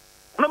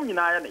nam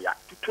nyina ya na ya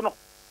tutu no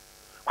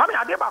kwame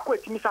ade ba ko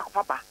etimi sa ko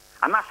papa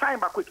ana sign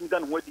ba ko etimi da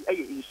no wadi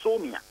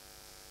insomnia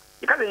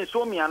because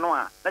insomnia no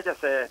a na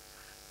just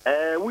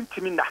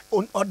wuntimi nda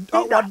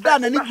oda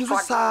na ni gizu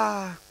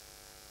sa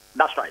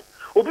that's right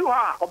obi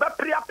wa oba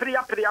pria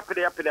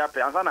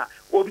azana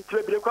obi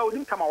trebre kwa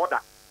odim kama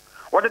woda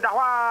da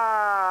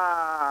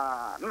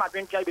wa na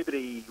dwenkai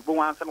bebre bo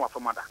wansa na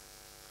wafamada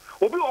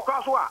obi wo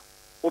kwa so a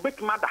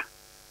obetimada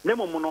na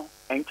momu no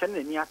enche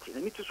na ni ate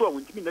na ni ti so a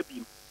wuntimi na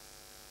biem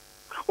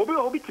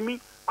obi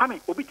timi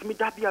kwame obi timi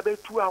da bia be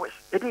 2 hours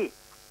a day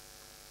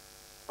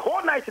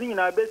whole night ni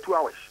na be 2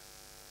 hours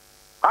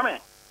kwame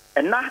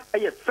and na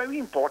very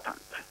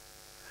important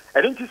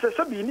and then say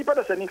sabi ni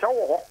pada sani ka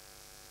wo ho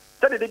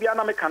tade de bia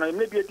na me kan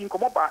me bia din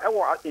komo ba e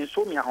wo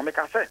insomnia ho me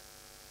ka say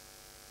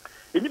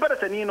ni pada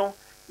sani no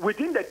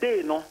within the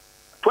day no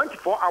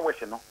 24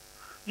 hours no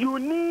you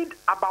need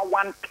about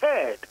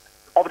 1/3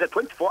 of the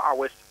 24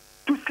 hours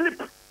to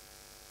sleep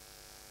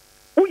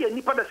uye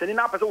ni pada sani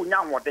na pese unya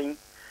hoden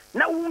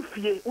na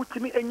unfie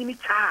utimi enyini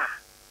cha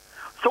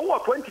so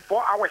what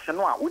 24 hours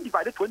no a we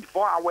divide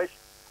 24 hours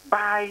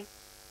by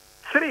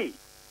 3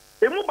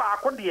 emu ba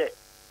akode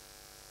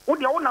wo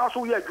de wo na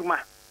so ye adwuma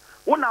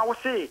wo na wo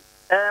se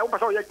wo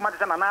pese wo ye adwuma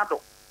de na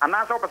nado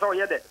anasa wo pese wo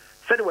ye de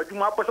se de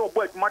adwuma pese wo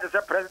bo adwuma de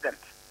se president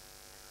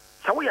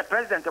so wo ye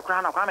president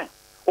kra na kwame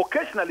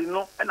occasionally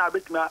no na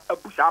betumi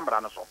abusa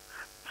ambra no so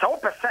wo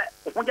pese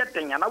wo ye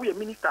den na wo ye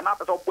minister na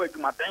pese wo bo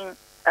adwuma den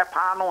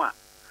pa no a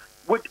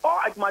with all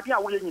adwumade a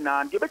wo ye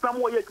nyina de betumi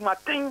wo ye adwuma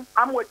den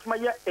am wo adwuma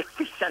ye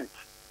efficient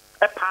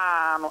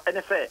pa no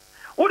ene se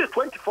wo de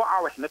 24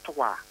 hours ne to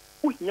wa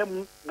who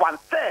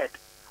 1/3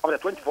 of the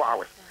 24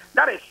 hours.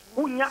 That is,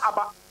 who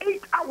about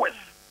 8 hours,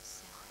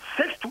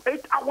 6 to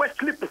 8 hours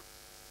sleep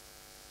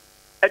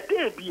a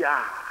day.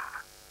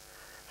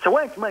 So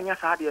when you man,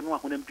 yes, I didn't know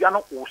when you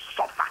will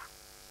suffer.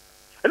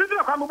 And if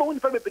you come over when you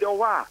find a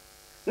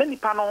na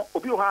nipa no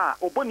obi ho a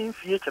oboni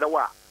mfie kyerɛ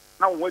wa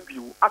na wo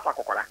adwiu asa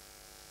kokora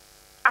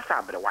asa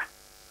abrewa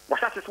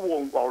wasase so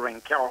wo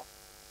renkel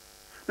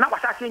na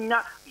wasase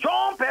nya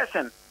young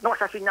person na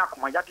wasase nya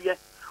akomayade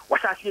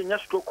wasase nya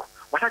stroke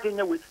wasase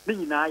nya we ne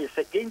nyinaa yɛ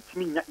sɛ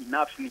entimi nya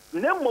enough sleep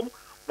nemom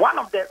one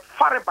of the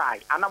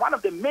faribai and one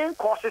of the main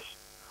causes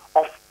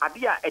of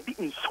adia edi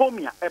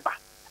insomnia eba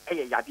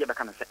eye yade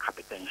beka na say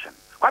hypertension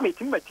kwa me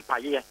timi mati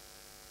paye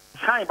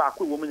sign ba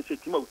ko wo me say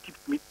timi uti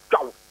mi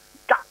gaw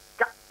ga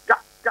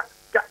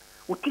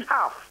uti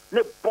half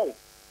ne bon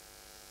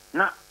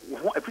na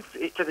wo efi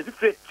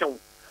chew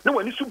na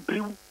wani su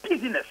brew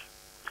business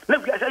na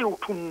wi asa yo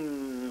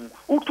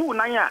utu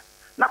nan ya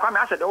na kwa me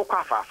asa de wo kwa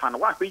afa na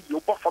wa hwe yi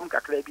wo form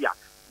kakra bi a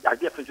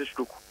yade afa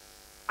stroke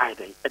ai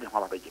dai eden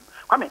ho ba jim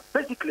kwa me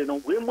basically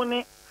no we mu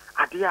ne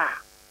ade a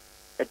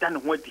eda ne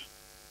ho adi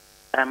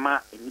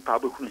ema nipa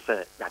ba hunu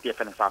se yade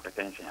afa ne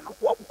hypertension no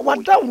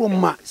wada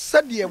roma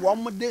said wo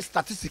mo de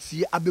statistics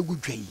yi abegu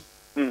dwai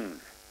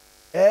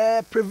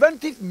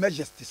preventive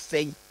measures to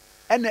say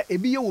and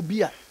ebi ye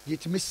obi a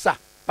yetimi sa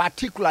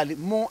particularly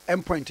more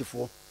endpoint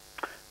for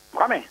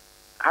kwame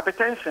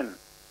hypertension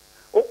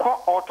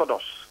okọ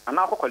orthodox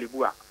ana akọ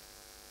kwalibu a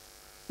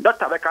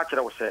doctor be ka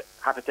kire wo se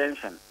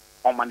hypertension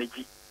on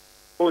manage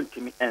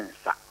ontimi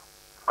ensa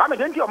kwame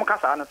denti o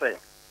mkasa na se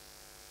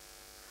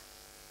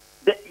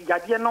de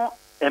yade no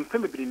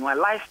empem bibiri no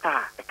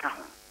lifestyle e ka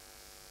ho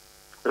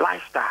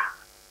lifestyle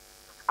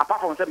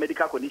apart from say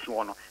medical condition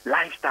wono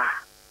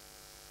lifestyle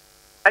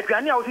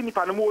aduane a wo si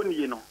nipa no mo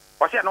oni no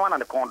o se no wana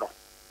de kondo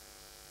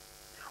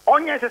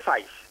onye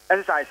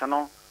exercise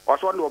no o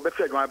so no be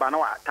fi aduane ba na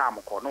wa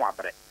time ko no wa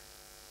bre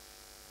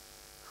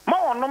ma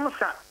onom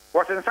sa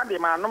wo se nsa de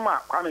ma no ma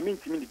kwa me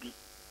ntimi ni di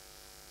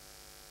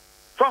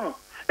so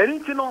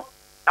enti no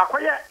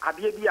akoye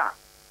ade bi a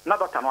na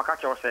doctor no aka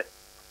che wo se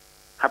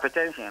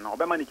hypertension no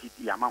obema ni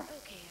kiti ya ma ho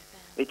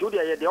eti odi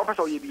ye de o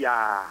pesa o ye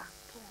bia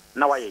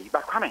na wa ye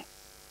ba kwame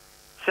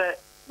se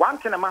one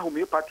thing ma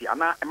homeopathy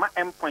ana ma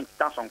endpoint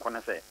that son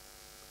kono se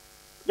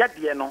ya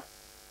de no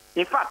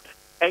in fact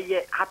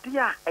eye ade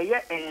a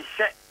eye enhye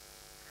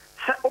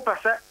se o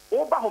pesa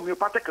o ba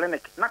homeopathy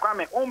clinic na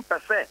kwame o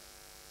mpese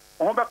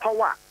o be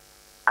towa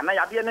ana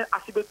ya de ne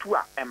asibetu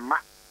a emma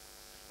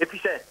efi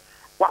se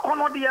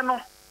wakono de no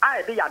a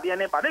ede ya de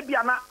ne ba de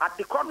bia na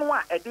adekọ no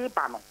a ede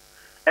ba no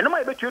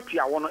enoma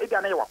ebetuatua wo no e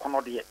bia na ye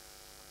wakono de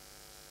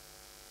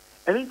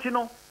enti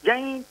no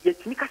yan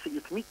yetimi ka se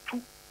yetimi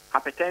tu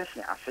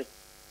hypertension ase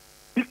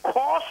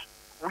because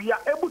we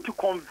are able to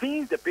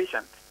convince the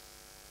patient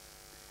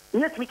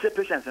yetimi the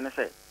patients and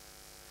say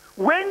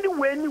when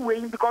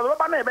because we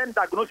ba na e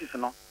diagnosis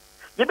no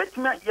ye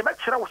betimi ye be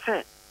kire wo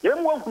say ye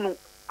be mo hunu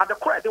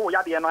adekora de wo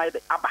yade no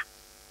ayede aba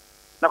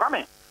na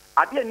kwame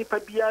ade nipa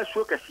bia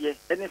so kase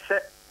ene se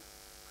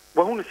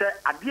wo hunu se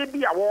ade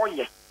bia wo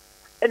ye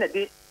ene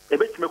de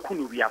ebetime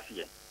kunu wiase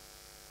ye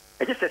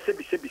eje se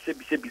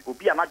sebi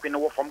obi anadwene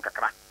wo fom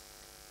kakra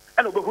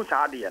ene obehu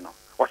sa ade ye no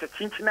o se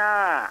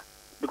chinchina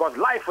because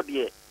life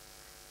de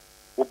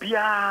obi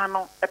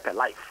no epe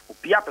life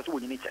obi a pese wo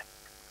nyini che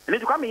ene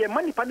ti kwa me ye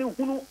manipa ne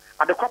hunu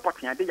ade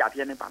kwapoten ade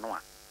yade ne ba no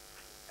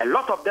a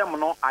lot of them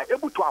no are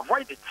able to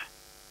avoid it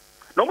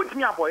no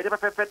mutimi avoid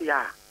pepepe de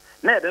ya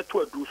na ede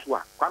to adu so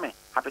a kwa me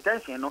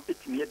hypertension no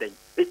etimi eden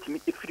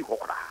etimi efiri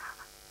kokora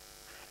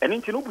ene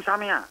nti no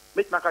busame a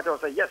metima ka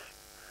say yes.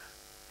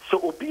 So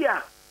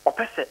obia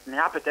opese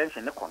na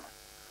hypertension ne kono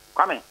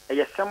kwame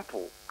e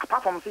simple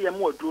apart from say ye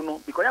mo aduru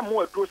no because ye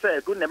mo aduru say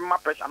aduru na ma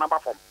pressure na ba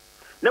form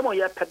na mo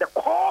ye pe the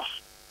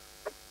cause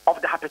of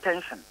the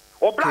hypertension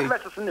or blood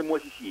vessels in the mo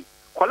sisi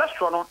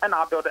cholesterol no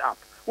na build up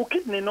o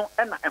kidney no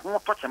na e ho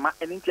to chema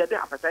eni ntia de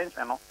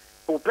hypertension no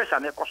o pressure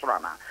na ekosoro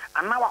na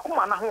ana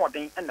wakoma na ho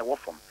oden na wo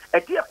form e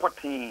de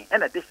potin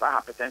na de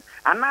hypertension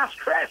ana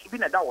stress bi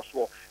na da wo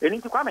so eni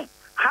nti kwame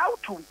how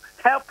to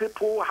help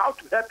people, how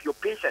to help your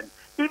patient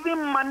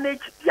even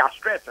manage their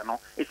stress, you know,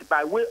 is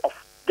by way of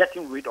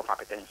getting rid of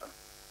hypertension.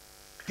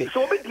 Okay.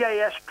 So with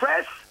the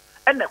stress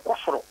and the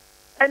cholesterol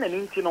and an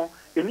intino,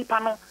 the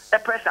nipano, a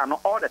pressure no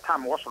all the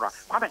time was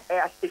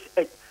is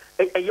a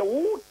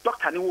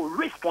doctor no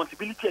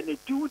responsibility and a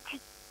duty.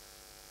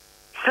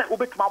 Say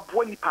obet my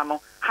boy nipano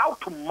how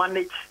to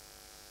manage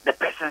the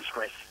person's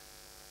stress.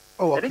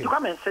 Oh, okay. And then you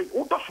come and say,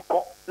 "Oh, does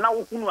go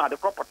now who are the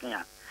property?"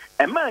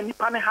 And man,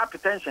 nipane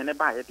hypertension e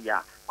ba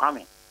dia,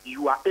 Kwame,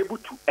 you are able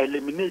to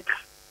eliminate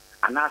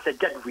and also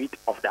get rid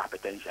of the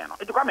hypertension.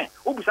 It Kwame,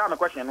 obusa me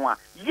question no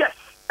yes,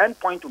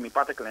 endpoint to me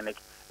particular clinic,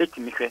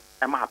 etimi hwe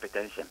ema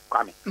hypertension.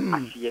 Kwame,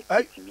 asiye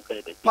etimi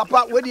ede.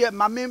 Papa, we dey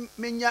mame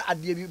menya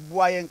ade bi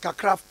boaye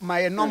nkakra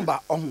my number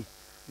ohun.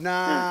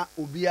 Na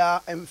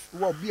obia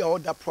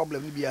other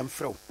problem bi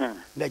amfrew.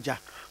 Leja.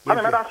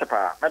 Kwame,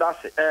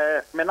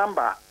 me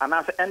number and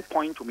also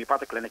endpoint to me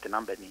particular clinic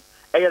number ni.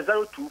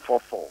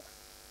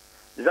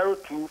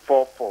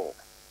 0244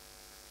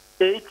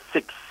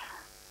 86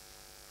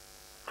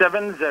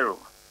 70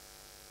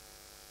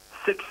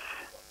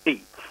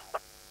 68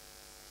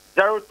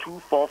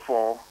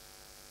 0244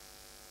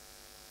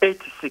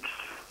 86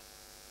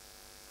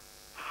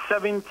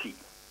 70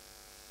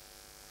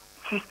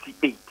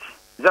 68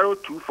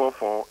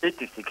 0244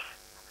 86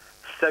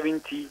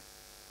 70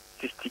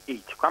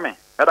 68 Kwame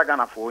eda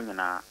Ghana for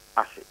nyina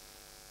ase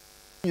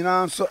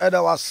nyina so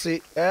eda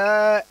wase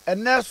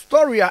ene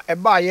story a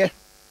ebaye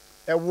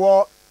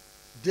ewo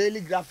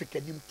daily graphic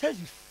edim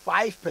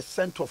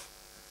 35% of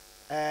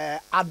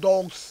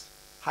adults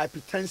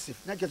hypertensive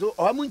na keso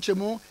o amu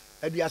nchemu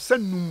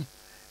aduasanum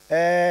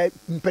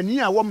mpani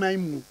a wo man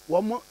mu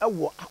wo mo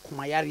ewo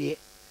akomayare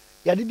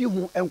ya didi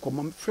hu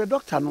enkomom free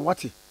doctor no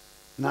wate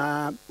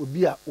na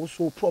obi a wo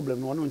so problem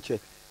no no nche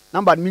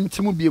number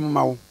mintimu bi mu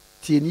ma wo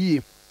tie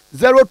ni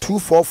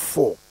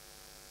 0244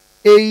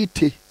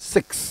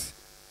 86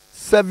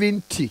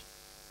 70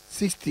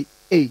 68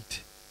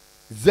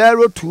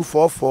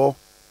 0244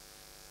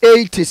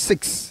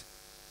 86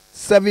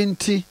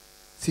 70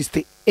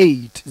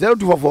 68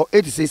 0244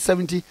 86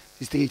 70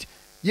 68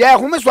 yeah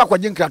home so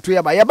akwaje nkrato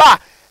ya ba ye ba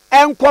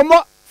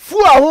enkomo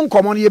fu aho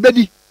nkomo no ye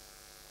bedi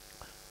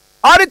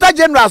auditor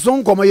general so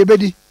nkomo ye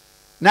bedi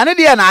na ne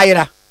de na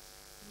ayira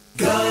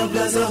God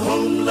bless a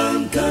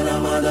homeland, Ghana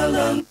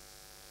motherland.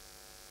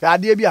 ya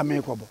de bi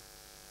amekobo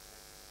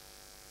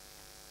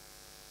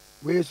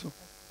we so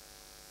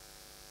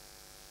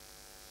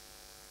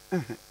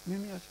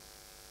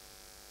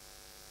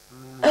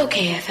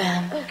Okay,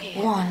 FM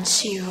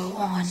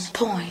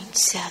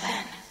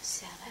 101.7.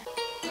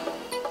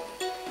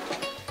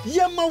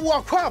 Yama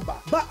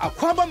Wakwaba, ba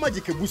Akwaba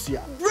Magic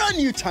Ebusia, brand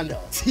new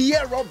channel,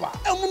 Tia Roba,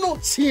 Emuno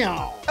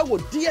Tiao, Ewo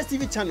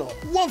DSTV channel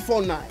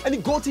 149,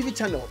 and Go TV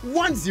channel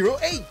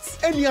 108.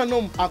 Any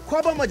anom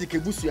Akwaba Magic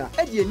Ebusia,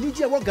 Eddie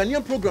Nidia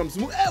Ghanaian programs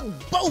mu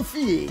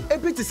Baufi,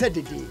 Ebit said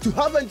to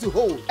have and to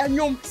hold, and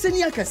Yom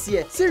Senior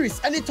Cassia,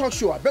 series and talk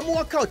show, Bemo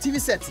Wakao TV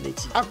sets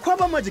nature.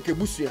 Akwaba Magic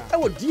Ebusia,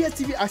 Ewo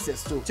DSTV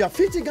access to your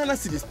 50 Ghana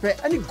cedis per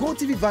any Go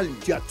TV value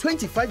to your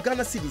 25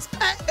 Ghana cedis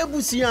per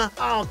Ebusia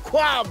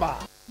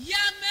Akwaba.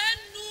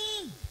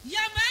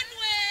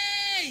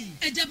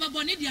 Ejaba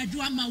boni di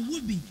adwa ma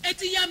wubi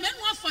eti ya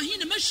menu afa hin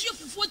na mahwie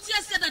fufuo ti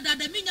ase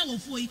dada minya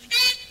wofo yi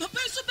papa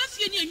so ba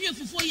fie ni anwie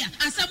fufuo ya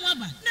asam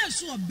aba na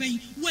so oben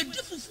wadi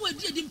fufuo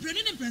edi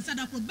mpreni ne mpresa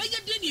da ko ba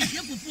ye di ni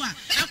ahwie fufuo a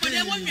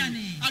akode wo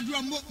nwane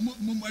adwa mo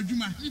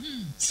adwuma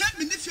se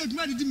me ne fie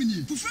adwuma di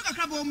mini fufuo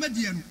kakra ba o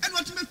medie no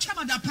eno to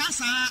metwa da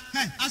pasa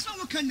aso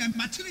wo kan na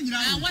matiri nyira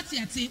what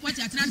ate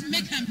na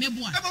make am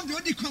mebo a ebo de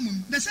odi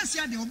komum na sese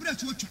ade obra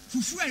to otwa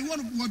fufuo yi wo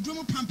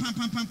wodwo pam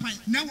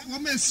na wo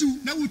ma siu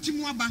na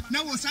wotimu aba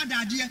na wo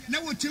sadade na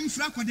wo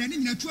timfra kwada ni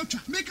nyina tuatwa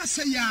make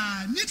say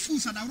ya need food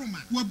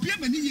sadaroma wo bia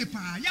mani ye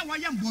pa ya wa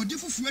ya mbode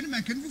fufuo ni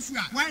make ni fufuo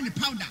a wa ni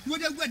powder wo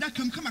de gu da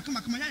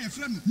kama ya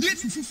yefra no need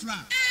fufuo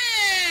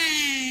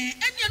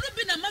enya no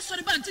bi na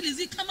masori ba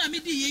ntilizi kama me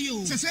di ye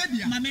yo sese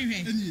bia ma me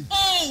hwe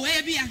oh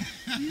e bia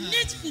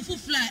need fufuo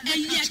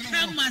enya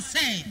kama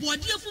say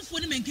bode fufuo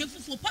ni make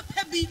fufuo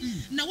papa bi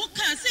na wo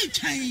ka say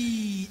twan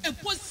e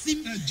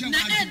posim na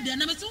ede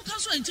na me so ka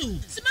so ancho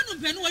simanu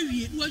mpe no wa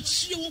wie wo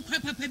hie wo kwa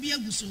papa bi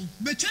aguso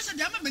be chese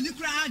de ama mani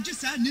kura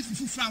agisa need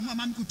fufuo ho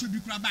ama mko tobi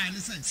kura ba ne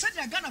se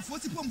de Ghana for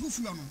sipom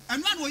fufuo no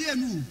eno an wo ye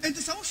nu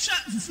enti se wo hwa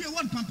fufuo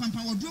won pam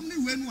wodom ni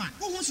we nu a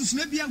wo ho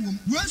susuna bia wom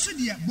wo nso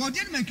de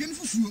bode ni make ni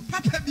fufuo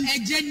papa bi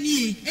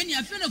ejanie eni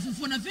afi na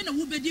fufuo na afi na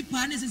wo bedi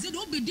pa ne se de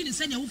wo bedi ni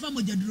se ne wo fa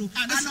mogyaduro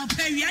ano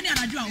pawia ne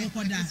anadwo a wo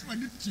koda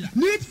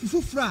need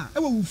fufuo e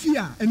wo wo fi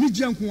a eni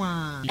gye nko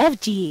a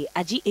FGA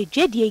agi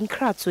ejwedie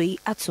nkrato yi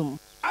atum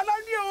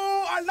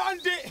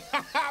Alande,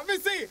 me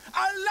say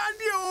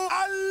Alande.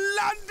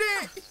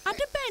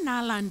 Ade pay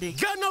na Alande.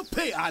 Ghana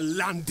pay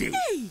Alande.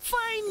 Hey,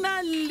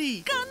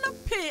 finally, Ghana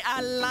pay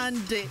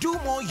Alande. Do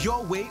more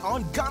your way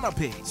on Ghana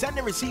Pay. Send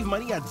and receive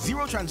money at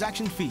zero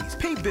transaction fees.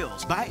 Pay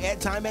bills, buy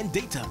airtime and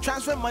data,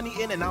 transfer money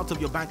in and out of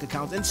your bank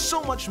account, and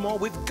so much more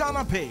with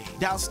Ghana Pay.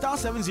 Dial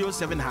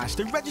 *707#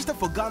 to register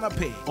for Ghana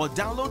Pay, or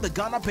download the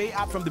Ghana Pay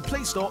app from the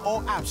Play Store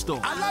or App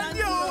Store.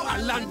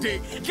 Alande.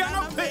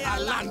 Ghana pay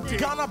Alande.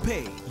 Ghana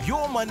Pay.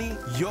 Your money,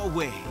 your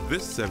way.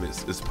 This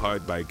service is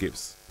powered by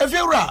Gifts.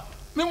 Efiora,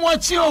 me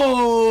mwachi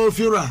o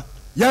Efiora.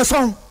 Yes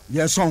on.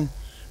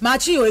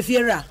 Machi o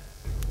Efiora.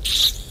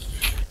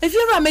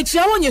 Efiora me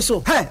chia wonye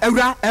so. Hey,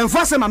 Ewra,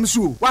 enfase mam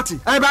so. What? E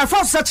ba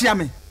force chia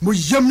me. Mo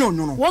yam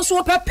no. Won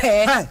so pepe.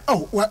 Hey,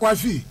 oh, wa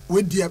fi.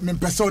 We die me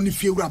pese oni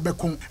Efiora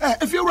bekon.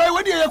 Efiora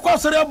we die ye kwa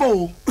sori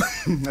abo.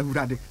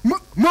 Ewra de.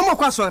 Mo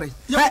kwa sori.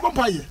 Ye ko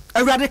paye.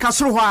 Ewra de ka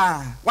soro ho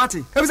a. What?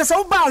 E be se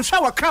wo ba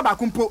hwa wa kraba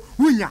kompo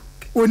wunya.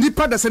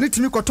 Onipa da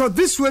sanitimi koto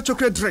this way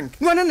chocolate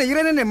drink. No ne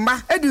yire ne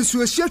mma edi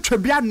nsuo hie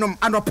twabia nom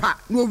anopa.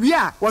 No wi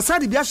a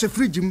wasade bia hye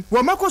fridge mu.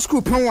 Wo mako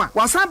school pon a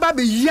wasan ba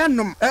be yi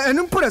anom.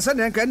 Enu mpore se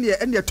ne nka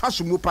ne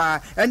twaso mu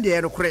pa ende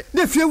ye rekore.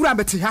 Na fie wura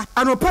beti ha.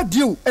 Anopa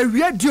diu,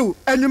 ewia diu,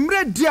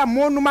 enumre dia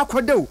mo no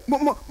makodeu.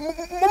 Mo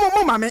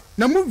mame.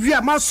 Na mu wi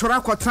a ma soro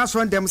akotra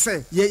so ndem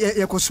se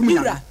ye kosum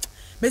ya.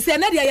 Me say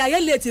na dia ya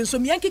late nso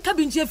me yanki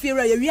kabinji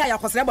efiera ya wi ya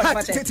kwasere bo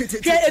fate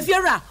ke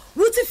efiera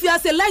ruti fia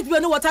say light bill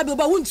no water bill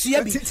ba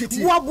wuntua bi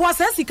wo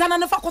say sika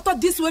na fa koto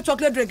this way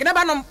chocolate drink na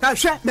ba nom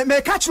hwe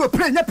me catch you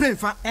play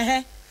fa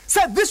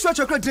say this way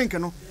chocolate drink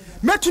no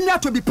metumi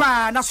ato bi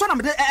pa na so na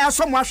me de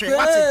so mo ahwe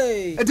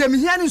wate e de me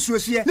hia ne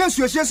nsuosie na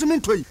nsuosie so me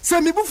ntoi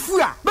se me bufu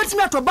a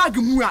metumi ato bag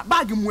mu a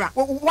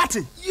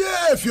wate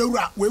ye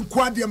fiewura we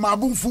nko ade ma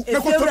abunfu e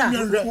ko to mi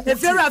hwe e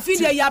fiewura fi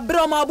de ya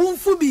bre ma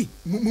abunfu bi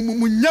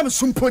munyam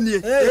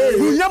sumponie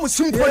munyam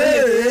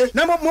sumponie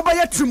na mo ba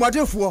ya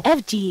trimodefo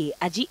FDA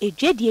agi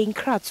edwedie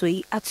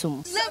nkratoi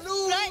atom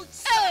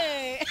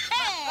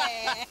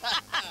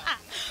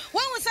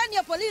When we send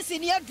your police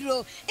in your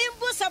draw,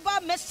 Imbusaba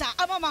Mesa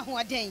Amama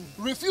Huaden.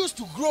 Refuse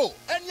to grow,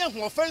 and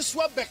young offense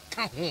were back.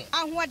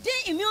 And what day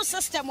immune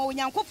system or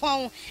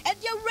Yankopon,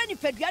 and your ready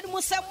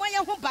pediatric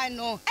Samoya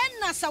Hubano,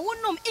 and Nasa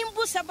Wunum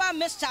Imbusaba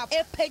Mesa,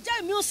 a peja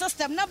immune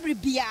system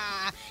Nabribia.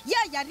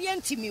 Ya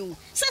Yarientimu.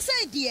 Sasa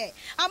dear,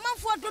 a month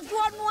for the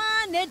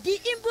one, the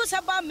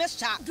Imbusaba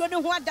Mesa,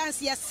 Dronua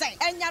dance yes,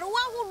 and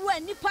Yarwa who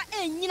ran Nipa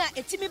and Yina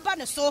Etimi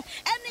Banaso,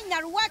 and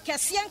Yarwa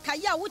Cassian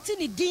Kaya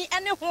Wutini D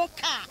and a whole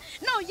car.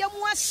 Now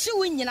Yamwa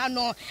suing you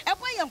know, a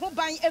boy who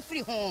buying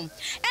every home.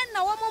 And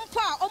now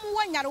pa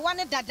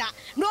one dada,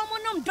 no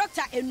monum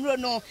doctor in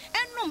Rono,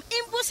 and num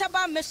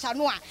Imbusaba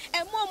Mesanoa,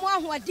 and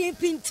Momo who are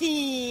deep in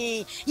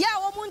tea. Ya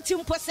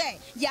womuntim pose,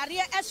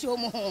 Yaria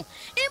Esomo.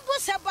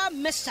 Imbusaba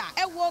Mesa,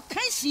 a walk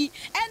Kaisi,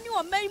 and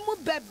you may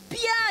move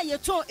Bia your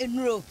toe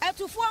in row, at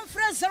to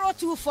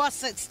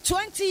 0246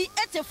 20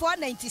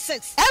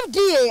 8496.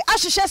 FDA,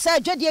 Ashisha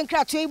said, Jedi and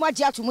Cratui, what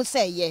Yatu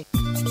say, ye.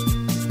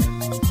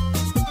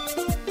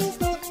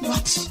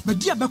 But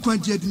dear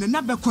Bakwan did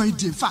na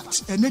Bakwan in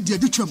fact and dear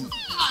Duchum.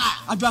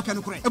 Adwaka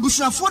no kure.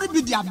 Ebusrafo re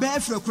bi dia ba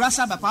afra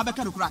kurasa ba pa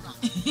beka no kuraka.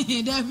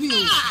 Davi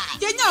o.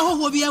 Yenya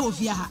ho bi e wo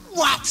fia ha.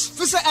 What?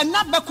 Fi say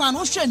na Bakwan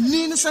wo hwe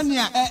ni ne se ne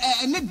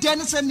ne de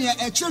ne se ne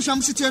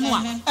chirhwam site no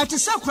a. Ete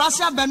se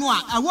kurasa ba no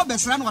a awo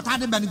besra no wata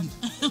de ba no bi.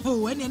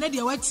 Oh, when na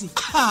dia wati.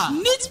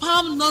 Neat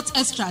palm nut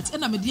extract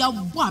na me dia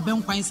bo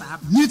abenkwan sa.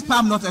 Neat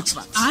palm nut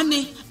extract.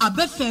 Ane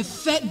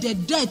abefefe de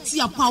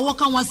dirty apa wo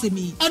kan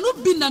wasemi. Eno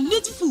bi na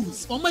neat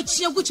foods o ma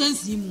chia ku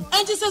chansi mu.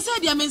 Enti se se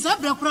dia mensa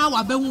bra kura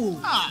wa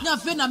benwo. Na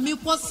fe na me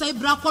ko sai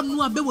bra ko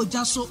no abe wo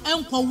jaso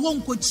enko wo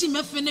nko chi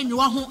mefe ne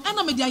nwa ho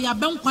ena me dia ya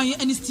benkwan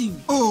any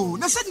steam. Oh,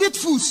 na se neat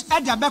foods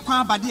e dia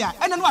bekwan abade a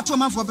ena no ato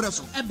manfo bre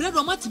so. E bre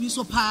do matibi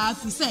so pa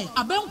fi say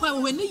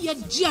abenkwan we ne ye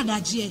gia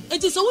daje.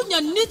 Enti se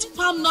wonya neat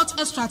palm nut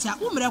extract a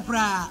umre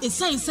kura. E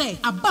sign say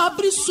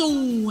ababri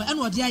so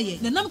ena ode aye.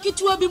 Na nam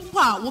kitua bi mpo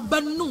a wo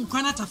ban no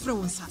nkwan atafre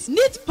won sa.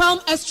 Neat palm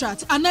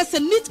extract anase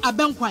neat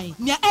abenkwan.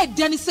 Nia e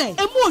de ne say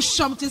emu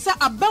ohwam te say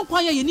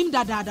abenkwan ye nim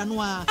dadaada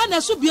no a.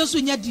 Ana so bie so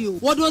nya dio.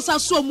 Wodo sa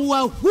so mu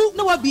wa hu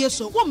na wa bie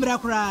so wo mra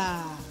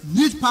kura.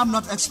 Neat palm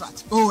nut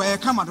extract. Oh,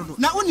 come dodo.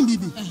 Na oni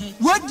bibi.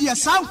 What dia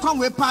san kwan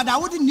we pa da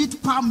wodi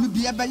neat palm no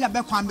bi e be ya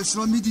be kwan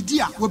besro mi didi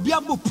a wo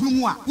bia bo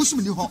punu a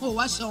wusum ni ho. Oh,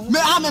 wa so. Me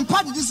am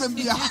pa di sem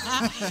bia.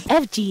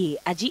 FDA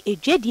agi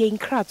edwedie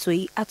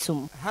nkratoi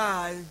atom.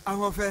 Hi,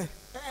 ahofe.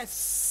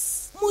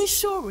 Yes. Mun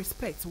show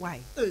respect why?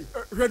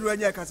 Redu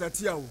anya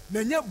kasatia o.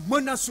 Na nya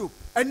mona soap.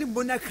 Ani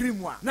mona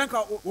cream wa. Na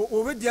ka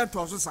o we dia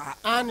to so sa.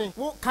 Ani,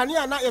 wo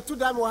kanea na yetu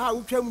dam wo ha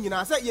wo twam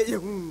nyina se ye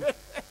hu.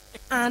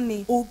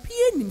 Ani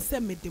obie nim se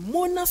me de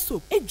mona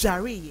soap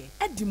edware ye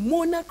e de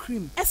mona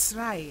cream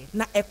esrae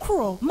na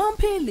ekro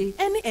mampele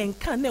ene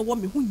enka na wo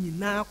me hu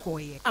nyina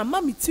akoye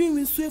ama me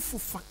tinwi nso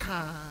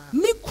efufaka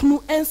me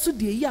kunu enso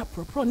de yi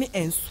apropro ne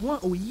enso a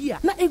oyi a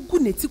na egu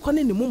neti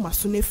kone ne moma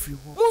so na afiri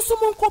ho monso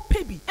monko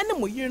pebi ene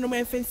mo yire no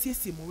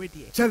manfensiesie mo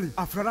redie Charlie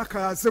afrara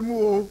ka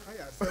asemu o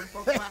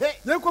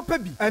yenko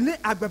pebi ene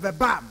agbebe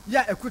bam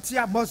ya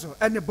ekutia mozo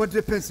ene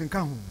body pains nka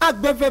ho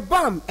Agbeve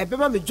bam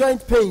ebema me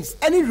joint pains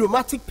any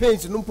rheumatic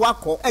pains no mpo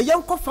akọ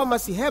eyenko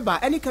pharmacy herbal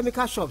any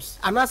chemical shops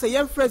anase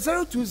yen frɛ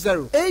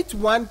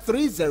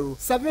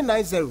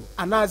 020-8130-790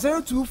 and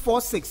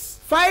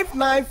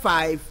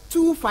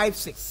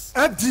 0246-595-256.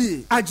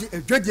 FD agi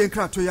edwedie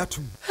nkrato ya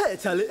tum. Hey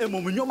Charlie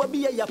nyoma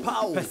bi ya pa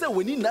o. Pese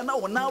weni nana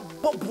wona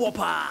bobo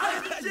pa.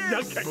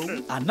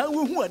 Ana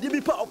wo hu ade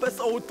bi pa o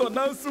pese o to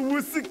nanso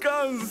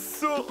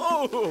wusikanso.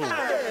 Oh.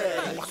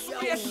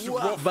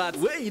 But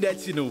where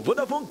that you know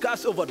Vodafone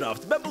cash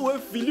overdraft bebe we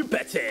feel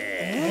peche.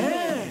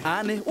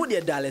 Ane wo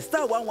de dial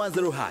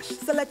 *110#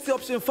 select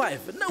option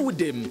 5 na wo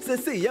dem.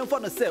 Say yemfa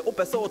no say o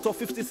pese o to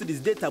 50 cedis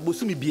data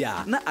bosumi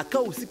bia na aka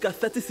usika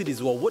 30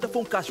 cedis wo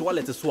Vodafone cash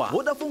wallet so a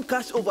Vodafone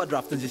cash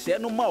overdraft share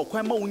no ma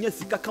okwan ma wonya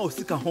sika ka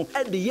osika ho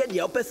e de ye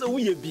dia opese wo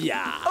ye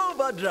bia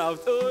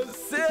overdraft oh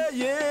say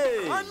ye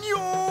anyo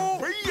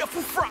we ye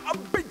fufra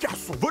abeja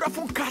so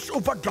Vodafone cash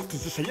overdraft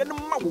share no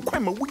ma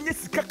okwan ma wonya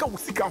sika ka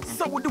osika ho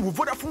sa wo de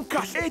Vodafone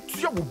cash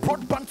etua wo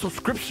broadband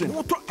subscription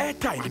wo to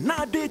airtime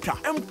na data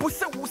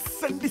empose wo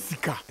send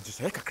sika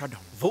share kakra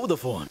down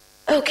Vodafone.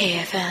 Okay,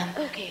 FM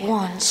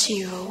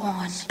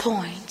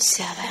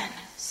 101.7.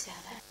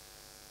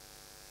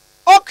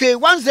 Okay,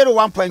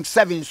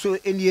 101.7 so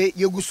enie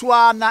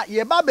yegusua na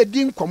ye ba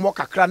bedin komo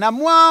kakra na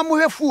moa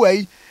mohwefu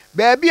ai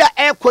baabi a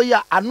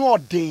ekoya ano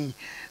odin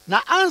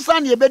na ansa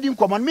na ye bedin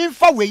komo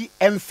memfa wei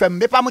emfem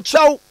mepa mo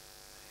chew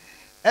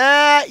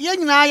ye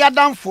nyina ya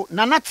damfo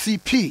na na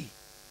TP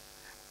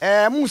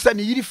mu se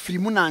ne yiri firi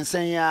mu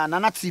nansen ya na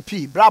na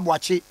TP brabo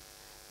ache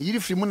yiri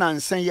firi mu na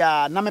nsen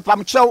ya na me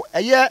pam chew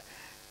eye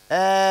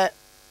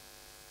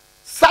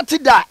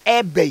Saturday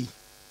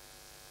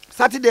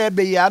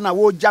ebe ya na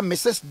wo ja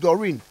Mrs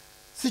Doreen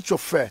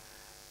Sichofe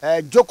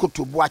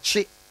Jokoto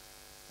Boache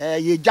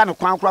ye ja no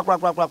kwan kra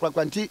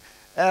nti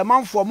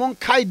manfo mon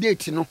kai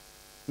date no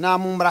na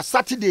mumra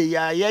Saturday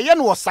ya ye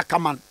no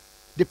Sakaman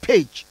the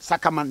page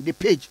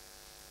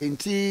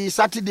nti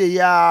Saturday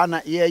ya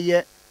na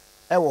ye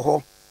ewo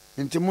ho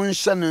nti mun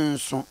hye ne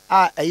nso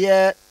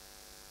eye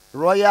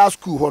Royal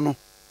School ho no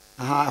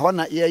ho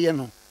na ye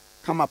no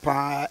kama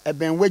pa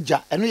eben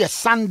weja eno ye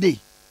Sunday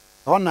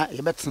ho na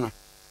ye betena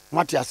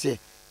mate ase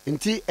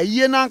nti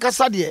eye na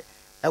nkasa de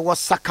ewo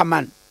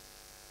Sakaman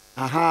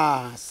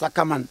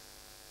Sakaman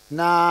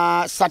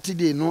na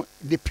Saturday no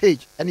the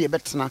page ene ye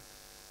betena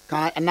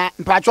kan na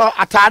mpacho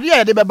atare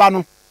ye de beba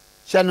no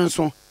hye ne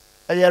nso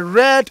eye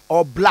red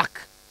or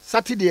black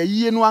Saturday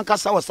eye no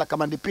ankasa wo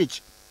Sakaman the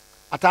page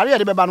atare ye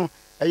de beba no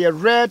eye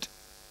red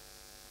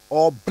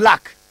or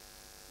black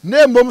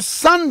Name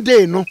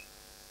Sunday no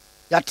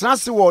ya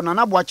transfer wo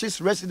Nana Boache's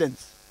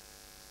residence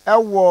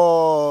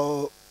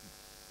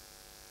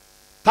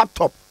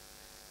top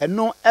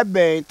no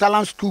ebe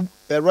talent school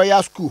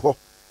Royal School ho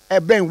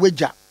ebe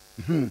weja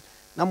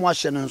na mo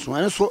ahye no so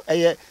enso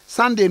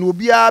Sunday no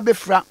obia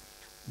befra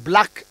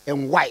black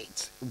and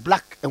white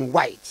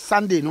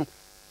Sunday no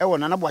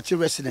Nana Boache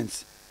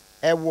residence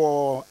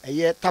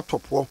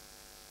top ho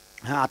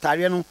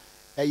atare no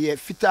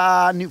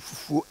fita ni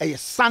fufu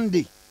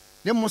Sunday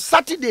Nemo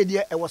Saturday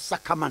there was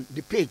Sakaman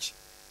the page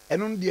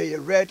and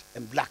there red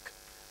and black.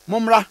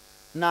 Mumra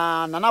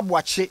na Nana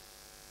Boache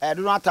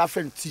do not have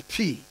friend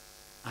TP.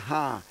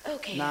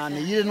 Okay. Na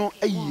ye no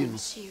ayi no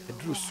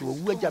edru so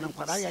wuaja no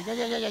kwada ya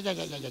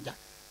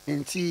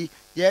enti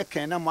ye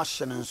kan na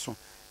machine nso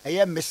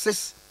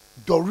Mrs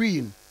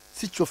Doreen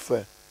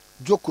Sichofe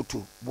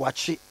Jokoto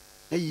Boache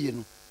ayi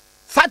no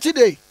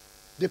Saturday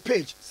the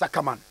page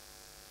Sakaman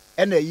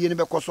and ayi no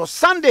because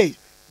Sunday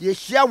ye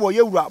hia wo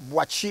yewura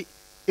Boache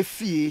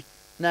efie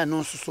na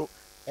no so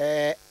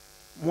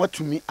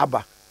motumi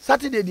aba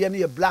Saturday dey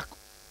na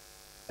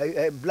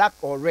black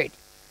or red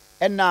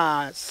and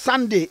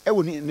Sunday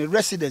ni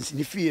residence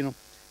ni fie no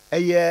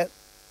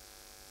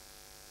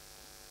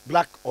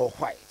black or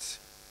white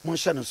mon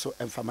hye no so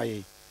emfama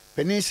ye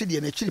penisi de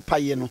na chiri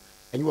paye no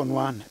enye wono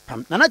an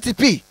pam na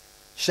tipi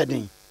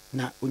hyeden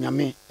na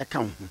onyame eka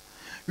ho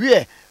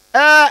wie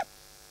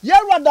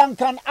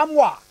Yeradankan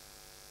Amwa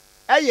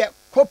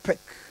Kopek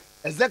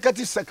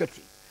executive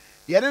secretary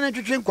yene ne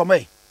twetwe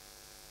nkomai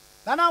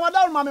na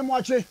wada ma me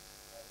moache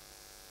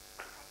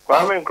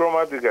Kwame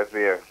Nkrumah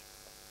Tikese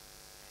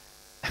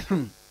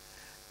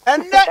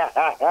ende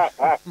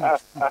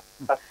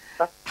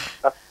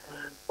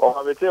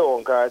habete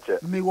won ka ache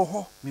me wo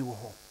ho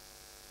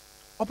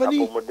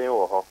opani apomode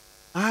wo ho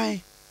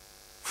ai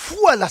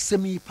fuel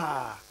asemi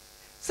pa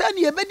se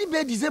ne ebedi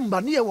be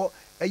December ne ye wo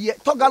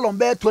to gallon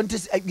be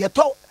 20 ye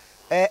to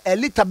a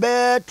liter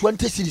be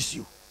 20 cedis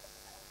you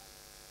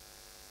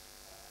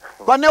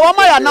but ne wo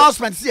my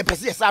announcement see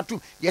pese yes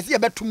atu yes ye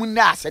betum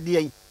na asede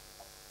yen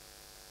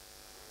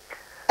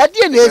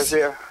edie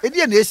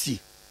na esi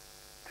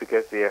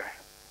Tikese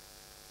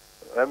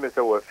let me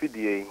say what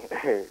fidie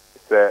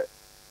say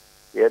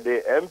ye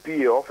the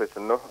MP office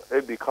no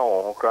e bi ka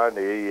won ho kra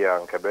na ye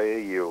anka be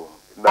ye o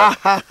na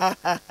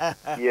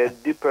ye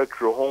di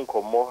petrol hon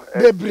komo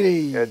e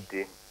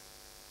di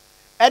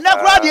and na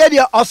kra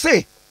de o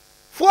say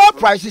fuel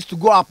prices to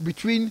go up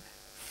between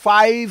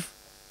 5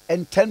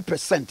 and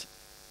 10%.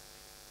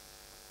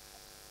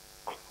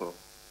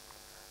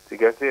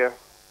 Tikese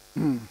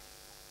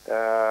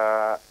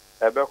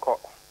ebeko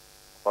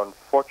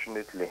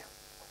unfortunately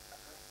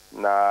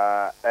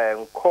na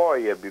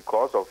enkoye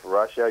because of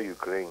Russia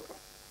Ukraine.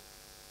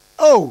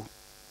 Oh,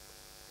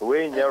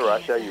 when you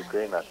Russia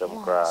Ukraine at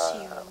them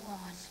cry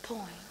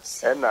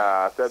and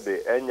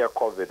sabe enya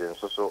COVID and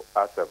so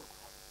asem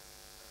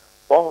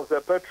oh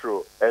the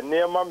petrol and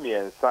near mammy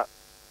and sa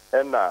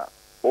and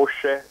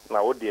oshe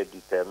na wo de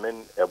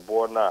determine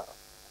ebo na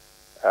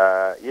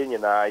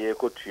yenyina ye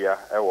kotua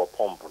ewo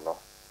pump no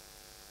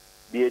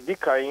the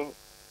edikan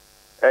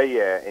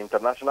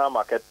international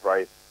market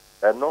price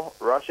and no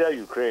Russia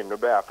Ukraine no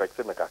be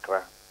affecting the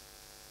kakra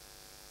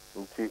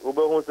nti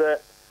obehu se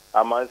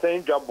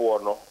amansan dwabo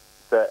no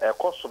se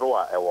ekosoro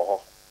a ewo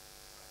ho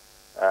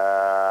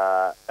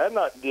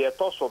na de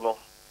etoso no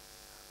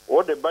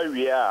o de ba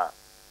wie a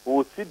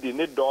o si di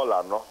ne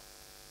dollar no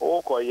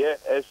o koye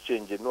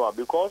exchange no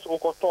because o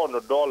ko turn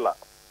dollar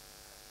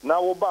na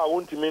wo ba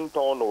wontimi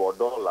nton no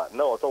dollar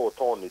na o to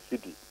turn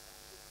cedi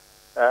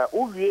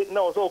uwie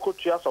na o so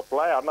kotua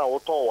supplier na wo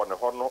to wo ne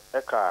ho no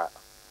eka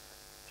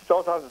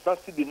 2000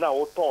 cedi na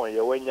wo ton ye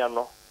wanya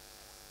no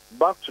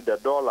back to the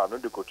dollar no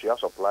de kotua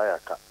supplier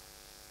ka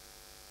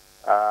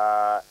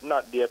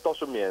na de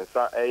etoso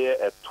miensa eye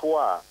eto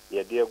a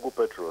ye de egu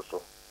petrol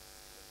so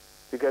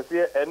because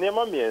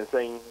enema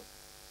miensa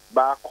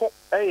ba ko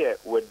eye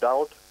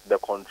without the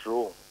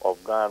control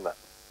of Ghana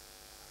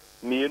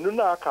mienu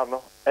na aka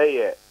no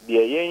eye de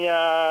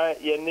yenya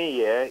ye ne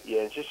ye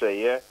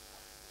nhyehyeye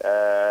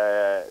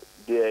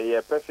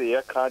ye pese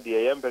ye ka de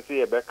ye pese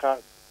ye beka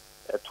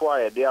eto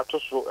a ye de ato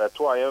so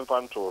eto a ye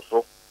mfa nto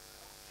so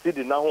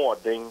sidi na ho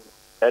oden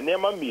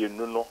enema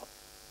mienu no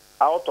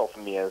out of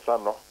miensa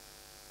no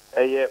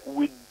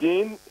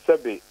within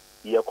sebe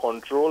ye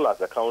control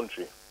as a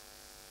country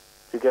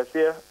because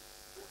here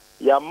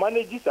ya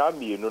manages a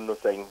mienu no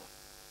saying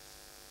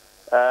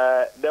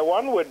the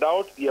one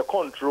without your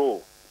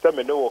control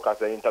sebe no work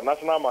as an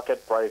international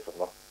market price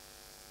no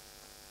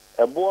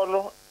ebo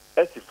no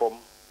esifom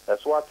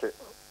eswate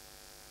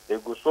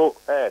eguso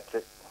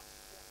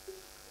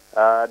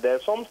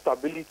there's some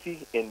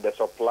stability in the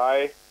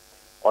supply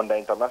on the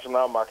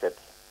international market.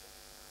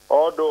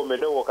 Although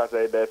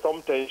there's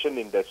some tension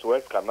in the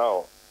Suez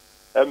Canal,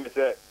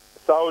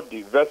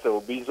 Saudi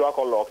vessel be so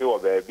called or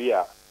baby,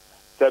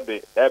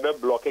 ever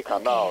block a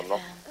canal, no,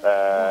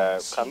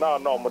 canal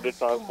no they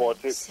transport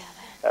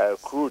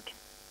crude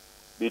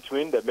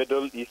between the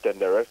Middle East and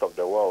the rest of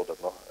the world,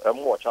 no, a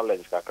more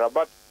challenge,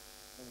 but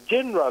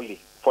generally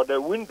for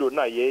the window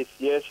now, yes,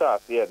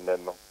 and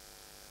then no.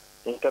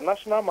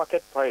 International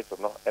market price,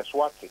 no, as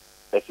what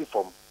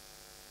from.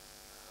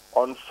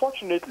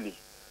 Unfortunately,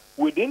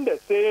 within the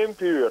same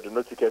period,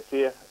 no, you can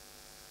say,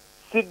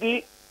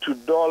 cedi to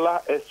dollar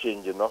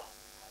exchange, you know,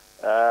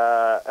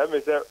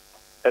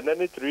 and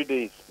then 3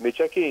 days, me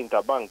check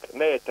interbank,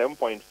 na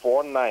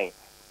 10.49,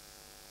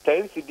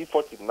 10 cedi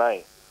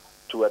 49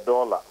 to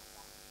 $1.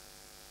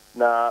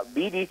 Now,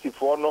 BDC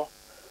for no,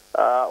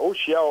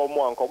 Oshia or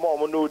more, and come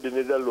on, no,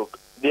 the look.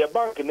 The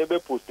bank never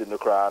posted in the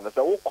crown,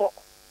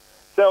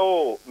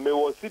 so me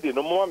was cedi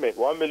no more make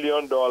 $1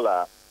 million.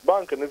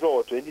 Bank is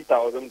over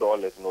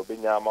 $20,000 no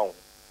binya amount.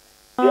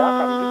 The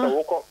can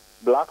get a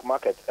black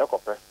market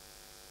ekope.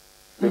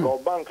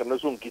 Because bank no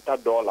soon kita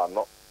dollar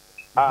no.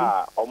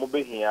 Omo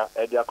be here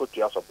e dia ko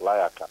tua supply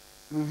aka.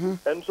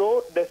 And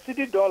so the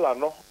city dollar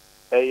no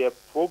a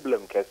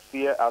problem can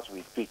see as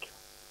we speak.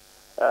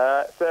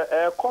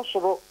 So cost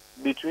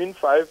between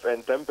 5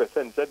 and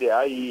 10% said the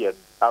IE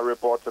are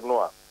reported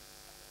no.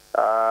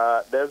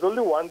 There's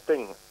only one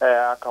thing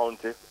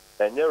accounted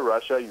and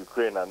Russia,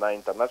 Ukraine and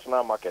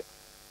international market.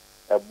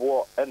 A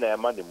boy and a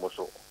money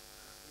muscle.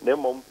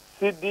 Nemom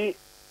cedi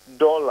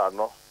dollar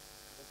no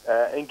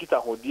and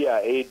kita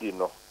hodia aid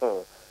no.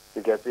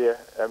 Because here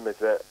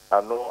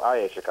I know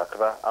I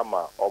shakra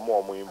ama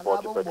omo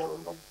import petrol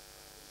no.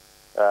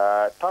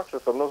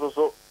 Taxes are not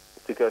so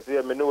because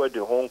here me know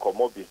the home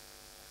comobi.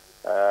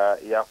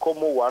 Ya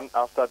como one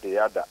after the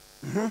other.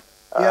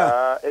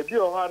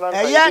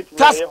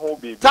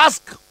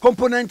 Task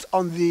component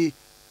on the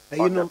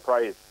the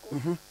price.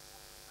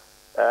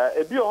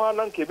 Ebi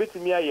ohana nke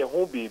betimi aye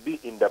ho bibi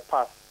in the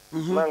past.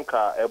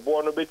 Nanka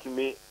ebo no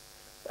betimi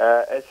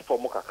esifo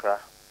mo kakra.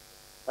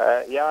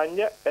 Ya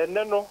anye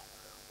enne no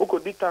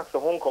ukodi tax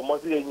ho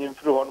nkomozi enyim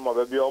firi ho no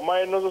ma bia o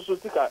man no so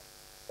sika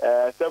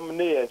sem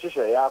ne ye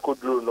nhihye ya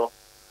akoduro no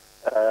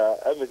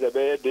emeze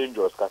be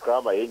dangerous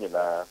kakra ma ye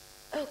nyina.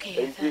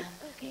 Okay.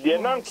 The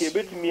nanka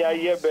betimi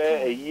aye be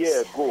a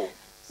year ago.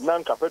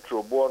 Nanka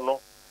petrol bo no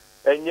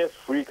enye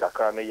free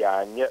kakra ne ya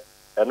anye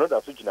eno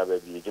da so gina ba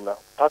bi gina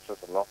taxes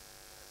no.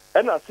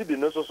 And I see the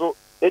no so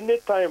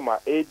anytime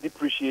I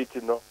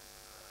depreciate no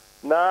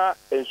na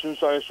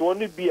ensunsan so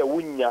only be a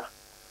wunya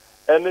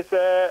and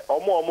say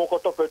omo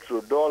koto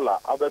petrol dollar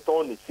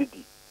abeton ni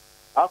cedi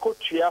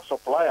akotua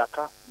supply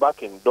aka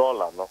back in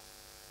dollar no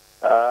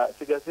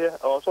sigase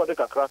also de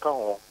kakra ka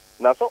ho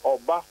na so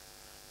oba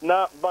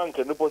na bank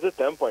no post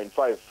 10.5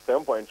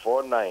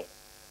 10.49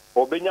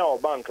 obenya o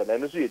bank na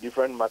no so a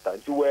different matter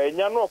nti we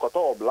nya no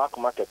koto black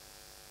market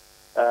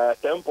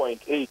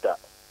 10.8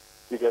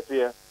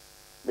 sigase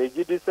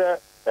Meji this a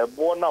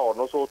bona or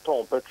no so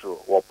ton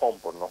petrol or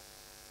pump no.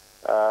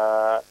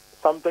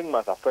 Something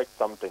must affect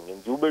something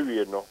in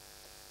Jubilee no.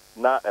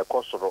 Na a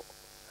costro.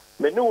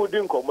 Many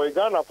wouldn't come my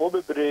Ghana for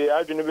baby.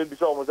 I didn't even be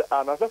so much.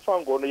 And as a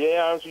fan go,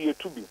 yeah, answer you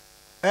to be.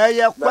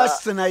 Your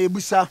question, I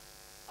busa.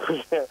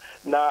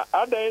 Now,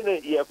 other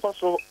ye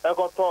costo a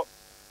coto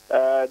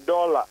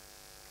dollar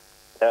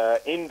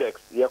index,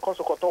 ye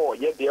costo coto,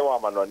 yet the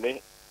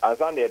Awamanone, as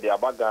under the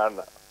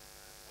Abagana.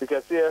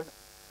 Because here.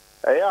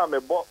 I am a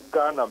bought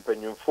gun and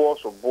penny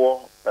force of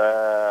war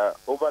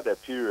over the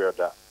period.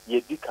 Ye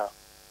dika.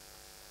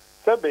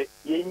 Sabe,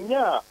 ye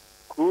nya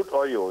crude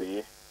oil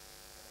ye.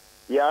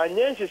 Ya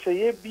nyenshi se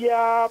ye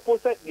bia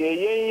poset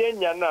ye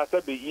nyana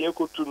sabe ye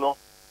kutuno.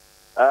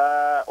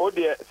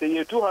 Ode se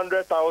ye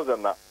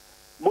 200,000 na.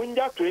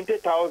 Munja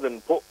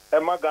 20,000 po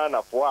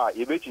emagana po a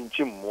ye be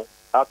chinchimmu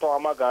ato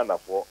amagana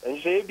po.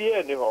 Ense ye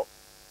bia ni ho.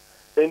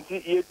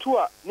 Enti ye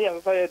tua ni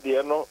asasa ye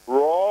de no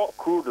raw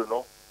crude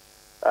no.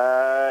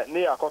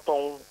 Ne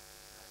akoton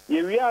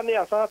ye wia ne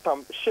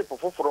asatam ship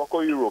foforo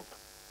ko Europe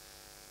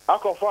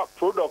akofa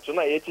product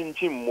na ye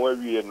chinchin mo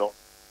awie no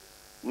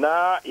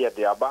na ye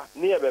de aba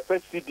ne ye be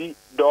cedi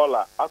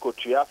dollar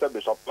akotua se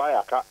be supply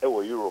aka e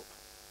wo Europe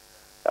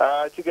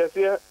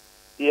tikese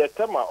ye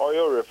tema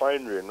oil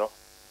refinery no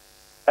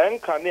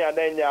enka ne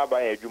adanya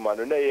aba adwuma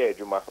no na ye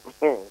adwuma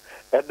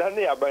eda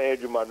ne aba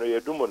adwuma no ye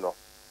dumo no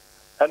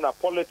and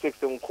politics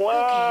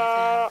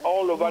nkwa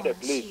all over the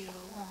place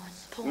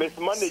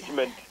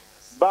mismanagement,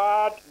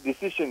 bad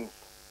decisions.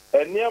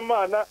 And near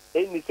mana,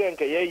 any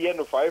senka ye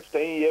no 5,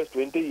 10 years,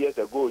 20 years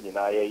ago, in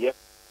ye.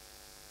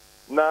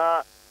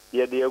 Na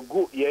ye de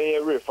go ye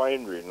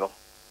refinery no.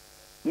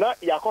 Na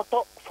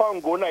yakoto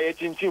fango na ye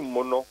chinchin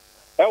mono.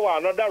 Ewa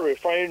another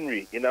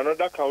refinery in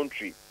another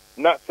country.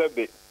 Na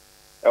sebe.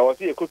 Ewa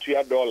si ye kutu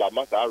ya $1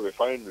 masa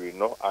refinery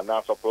no, and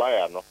a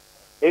supplier no.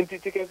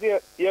 Entity can see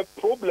ye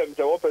problems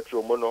ewa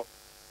petrol mono.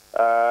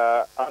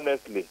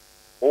 Honestly,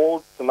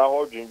 old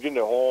now drinking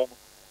the home,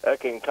 I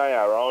can kind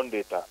around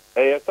it.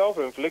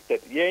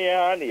 Self-inflicted.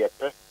 Yeah, and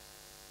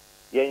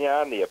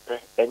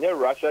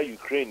Russia,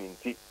 Ukraine in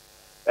tea,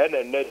 and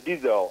then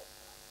diesel.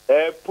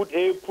 Put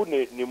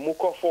the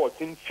Muko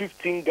 14,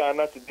 15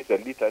 Ghana cities a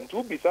liter, and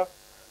 2 bisa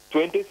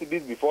 20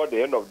 cities before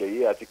the end of the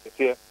year. I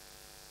think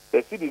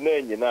the city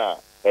name a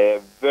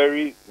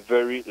very,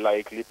 very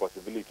likely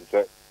possibility.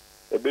 Sir,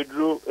 a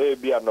bedroom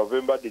be a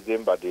November,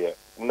 December there.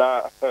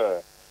 Now,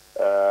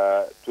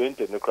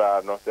 20 no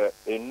cry no say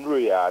enru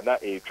ya na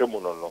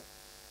etwemu no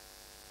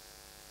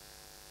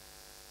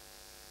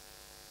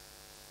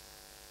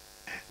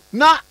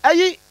na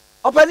ayi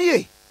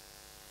opani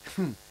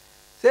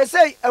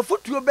say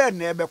afutuo be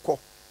na ebekọ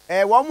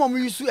wo mom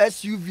yusu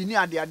SUV ni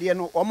ade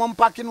no wo mom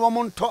parking wo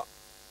mom nto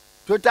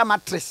total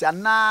mattress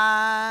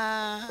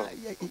ana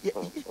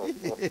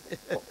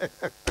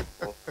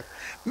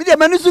mi de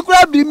manu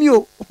sukura bi mi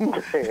o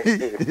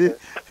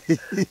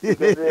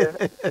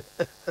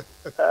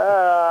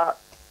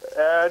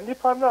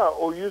nipa na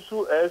o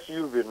yusu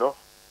SUV no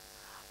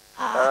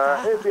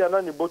ebi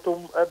ana ni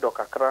bottom edo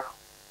kakra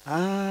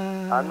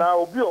ana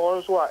obi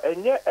o so a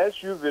enye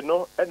SUV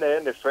no na ye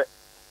ne fe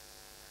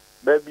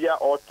babia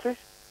oti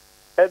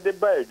ede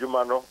ba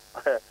adwuma no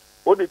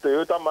o di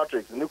Toyota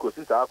Matrix ni ko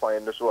sisa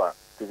akwan ne so a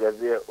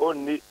tigazie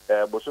onni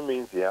bosumi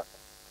nsia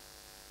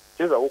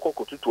cheza woko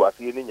kotutu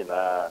asie ni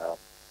nyina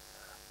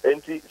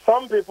and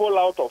some people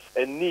out of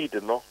a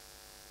need no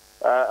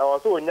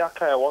also onya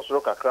kan was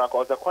ro kakra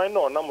ko the kwan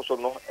no nam so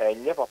no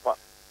enye papa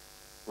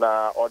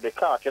na or the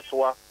car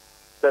ketwa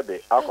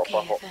sebe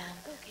akopa ho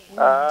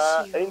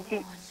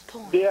and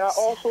they are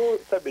also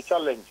sebe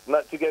challenge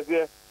na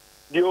tigazie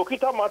the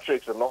Okita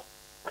Matrix no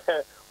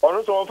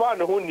ono so fa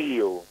ne ho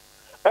ni o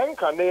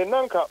enka ne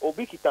nanka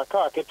obi kita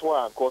car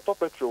ketwa ko to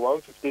petrol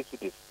 150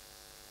 cedis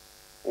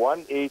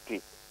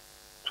 180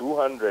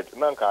 200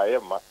 nanka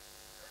ayema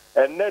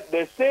and net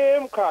the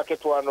same car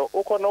ketwano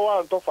ukono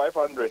 1 to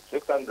 500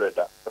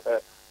 600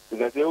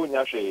 because you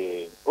nya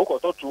hwe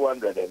ukoto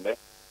 200 ene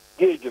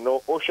gauge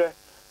no ohwe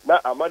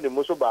na amane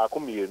muso ba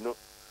akomienu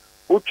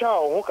utwa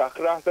ho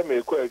kakra se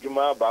meko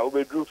adwuma ba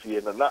obedru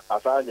fie no na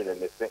asanyene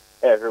ne se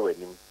ehwe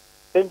wanim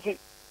enti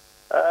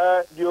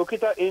the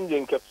Okita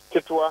engine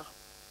ketwa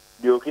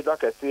the Okita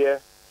kese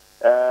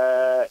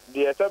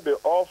the etabe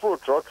ofro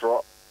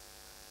trotro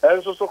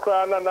enso so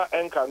kra na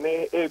enka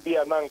ne ebi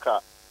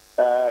ananka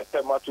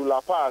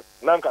tematula pass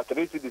nanka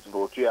 3 cities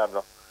rotia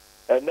no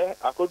ene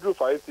akodru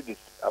 5 cities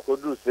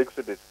akodru 6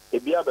 cities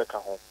ebi abeka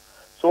ho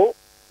so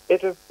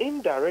it is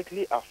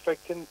indirectly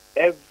affecting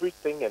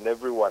everything and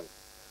everyone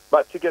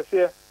but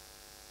tikese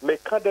me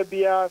kada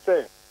bia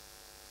say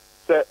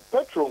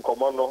petrol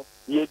komono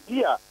ye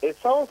dia it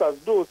sounds as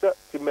though say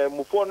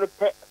timemufo no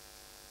pe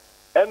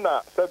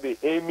ena sabe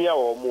emia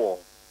wo mo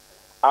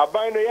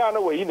aban no ya na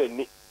wayi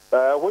nani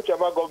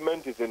whichever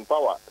government is in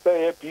power,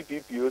 say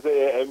PPP,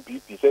 say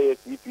MPP, say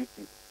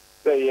CPP,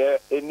 say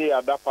any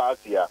other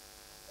party,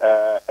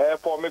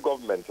 form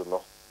government,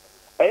 no.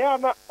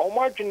 Ayana,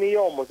 imagine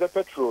almost a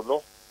petrol,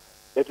 no.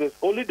 It is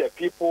only the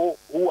people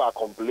who are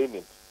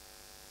complaining.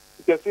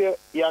 Because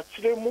you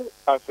actually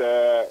as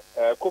a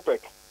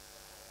COPEC.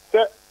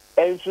 Say,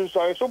 and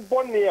so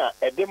born near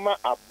edema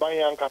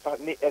abayan kata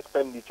ni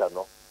expenditure,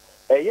 no.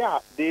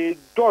 They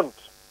don't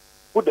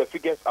put the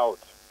figures out.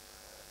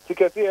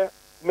 Because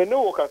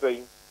Meno woka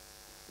saying,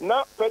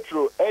 now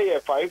petrol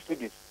 5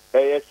 cities,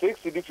 6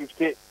 cedi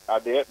 50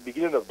 at the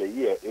beginning of the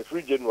year,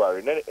 every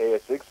January, then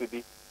 6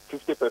 cedi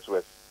 50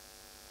 pesos.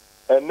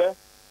 And then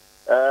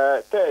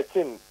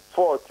 13,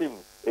 14,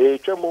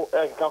 chemo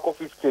and kako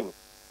 15.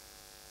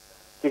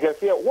 You can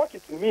see what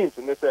it means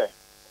in the say.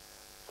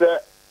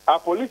 A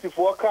police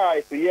for car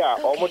is here,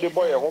 almost the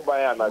boy and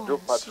by and a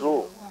drove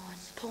patrol.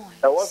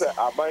 There was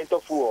a bind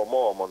of food or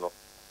more mono.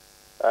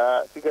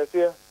 You can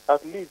see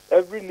at least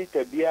every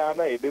liter beer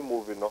na ebe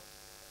moving no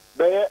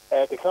be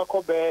the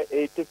kako be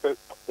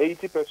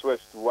 80 pesos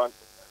to 1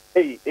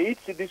 8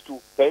 cedis to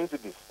 10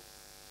 cedis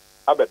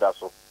abeda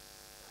so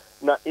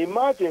na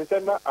imagine say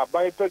na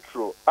abai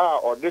petrol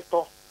or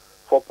little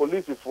for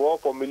police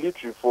for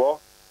military for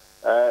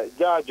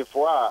judge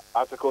for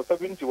article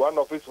 71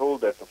 office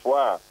holders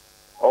for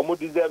almost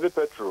deserve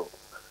petrol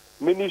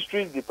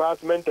ministries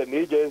department and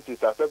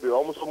agencies as be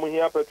almost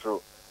here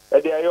petrol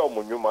e dey ayo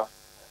munyuma.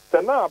 So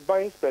now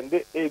buying spend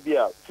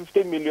ABR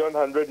 50 million,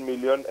 100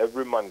 million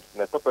every month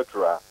na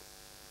petrol.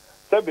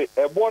 Sabi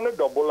a bonnet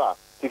double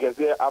because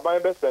they are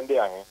buying spend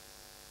there.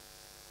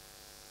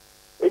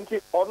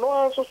 Inti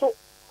ono so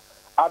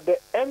at the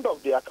end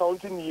of the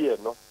accounting year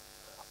no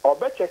or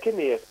be checking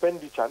the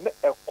expenditure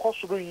a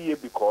cost year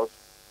because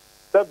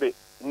sabe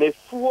ne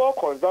fuel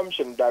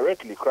consumption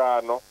directly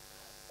cry no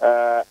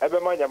ebe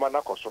manya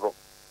mana kosoro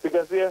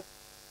because here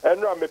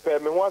enra me pay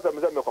me once me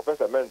say me ko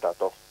cement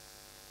ato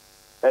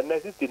and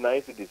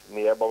 69 cedis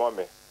ni e bama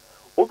me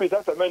obi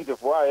that cement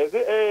for I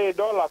say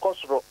dollar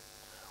kosoro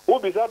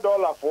obi that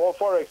dollar for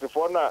forex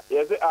for na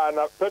ye say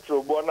na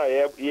petrol bo na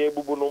ye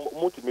bubu no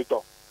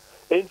multimeter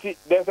enti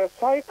there's a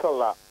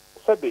cycle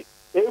sabe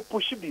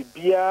push be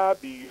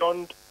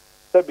beyond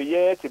sabe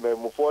ye ti me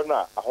mufo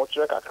na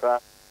ahochire kakra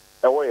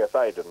e wo ye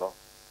side no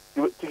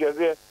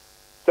because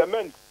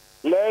cement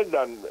less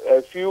than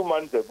a few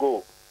months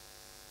ago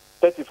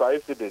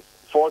 35 cedis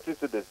 40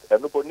 cedis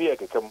and no near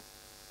kekem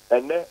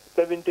and then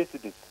 70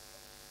 cedis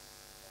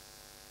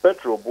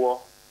petrol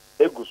bo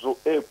eguso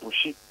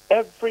push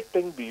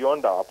everything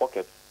beyond our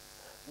pockets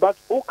but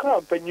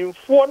okra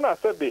penyimfo na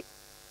sabe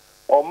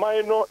or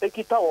minor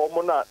ekita or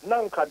mona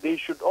nanka they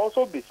should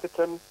also be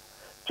sitting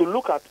to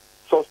look at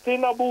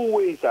sustainable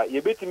ways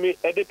ye betimi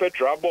ede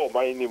petrol abo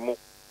manimu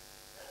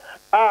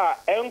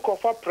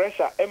enkofa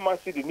pressure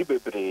emasi di ni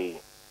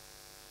bebre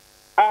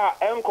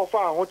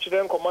enkofa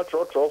ahochire nkoma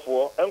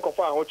trofo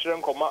enkofa ahochire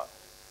nkoma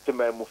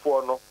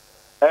temamufo no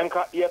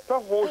enka ye pe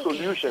whole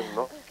solution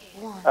no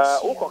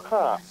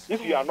ukoka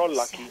if you are not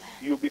lucky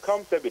you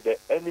become the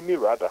enemy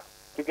rather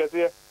because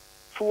here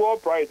fuel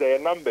price are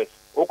numbers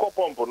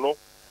ukopompo no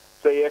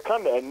say ye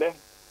can enne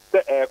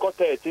say eko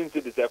 13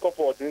 cedis eko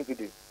 14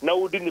 cedis na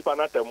udi nipa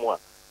na temu a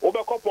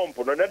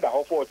obekopompo no na da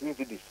 14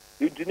 cedis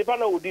you nipa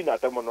na udi na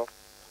temu no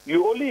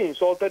you only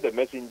insulted the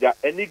messenger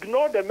and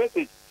ignore the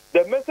message.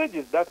 The message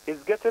is that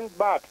it's getting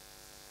bad.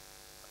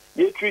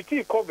 You treat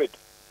COVID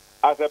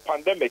as a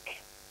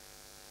pandemic.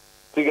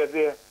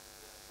 Because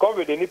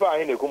COVID in Nipa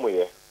ahine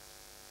kumuye.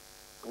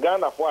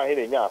 Ghana for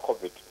ahine nya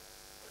COVID.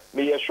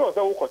 Me ye sure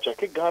say we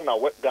check Ghana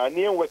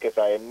Ghanaian workers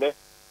are in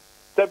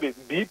say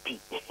BP.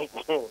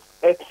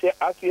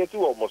 Asieti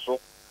omoso.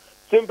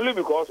 Simply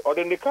because or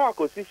the car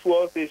ko see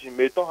fuel station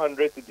may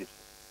 200 cedis.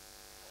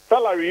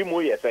 Salary mo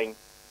ye saying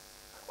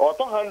or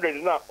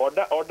 200 na or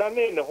that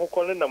ne ho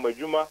kole na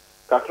majuma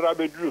kakra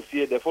bedru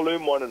fie the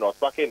following morning or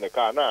back in the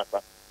car na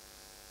asa.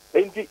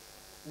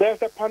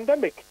 There's a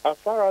pandemic as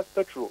far as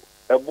petrol,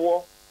 a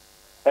war,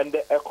 and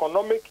the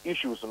economic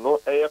issues no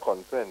are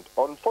concerned.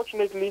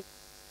 Unfortunately,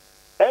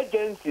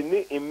 agency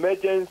ni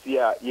emergency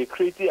you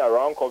create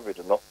around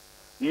COVID no.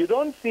 You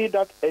don't see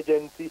that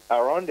agency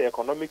around the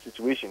economic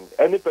situation.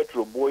 Any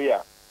petrol boy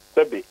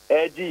sebe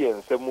AG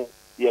and semu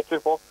ye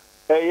fefo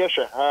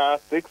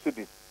 6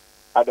 cities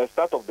at the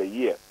start of the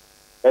year.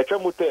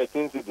 Echemu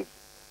 13 cities.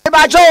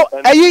 Ebajo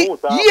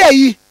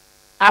yi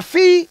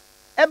afi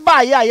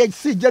eba ya ye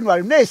see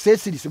January na say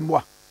cities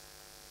mboa.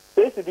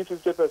 Say cities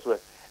 50%.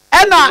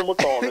 Ena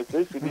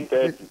say cities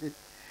 30.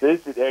 Say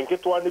cities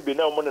enketo ani bi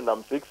na mo na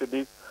 6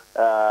 cities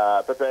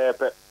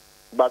pepe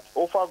but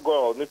over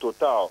goal ni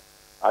total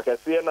I can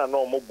see na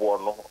no mo bo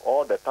no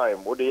all the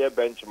time wo dey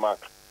benchmark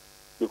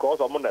because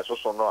omo na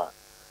so no a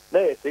na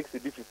 6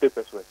 cities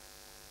 50%.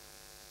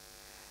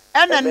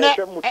 And they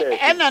say more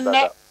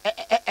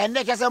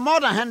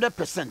than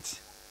 100%.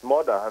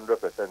 More than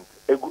 100%.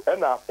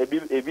 And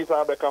ebi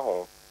sa beka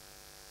home.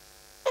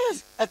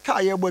 Yes, a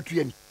car you bought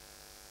you.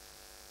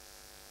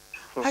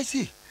 I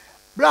see.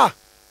 Blah.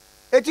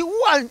 It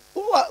one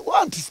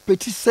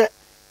anticipate say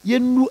you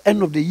knew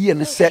end of the year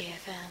and say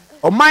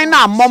or mine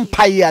na mom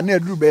pie na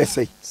do be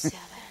say.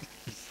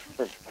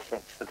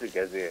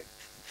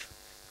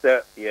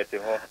 Sir, yes,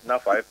 na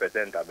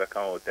 5%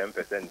 abeka or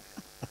 10%.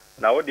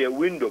 Now the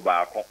window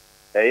back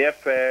a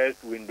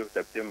first window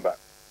September.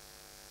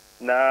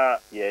 Na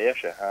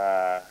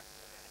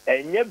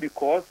and yet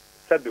because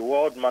said the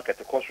world market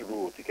cost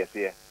rule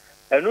Tikese.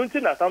 And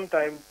until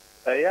sometimes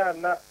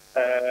na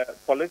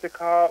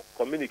political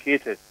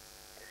communicators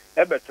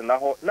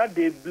now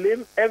they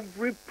blame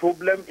every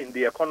problem in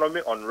the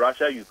economy on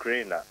Russia,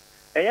 Ukraine.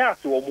 And yeah,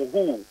 so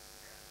who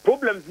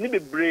problems need be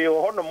brave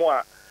or no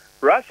more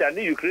Russia and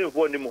Ukraine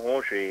for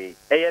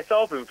any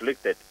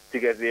self-inflicted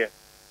Tikese.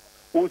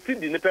 Who see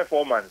the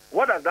performance?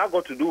 What has that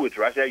got to do with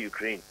Russia,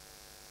 Ukraine?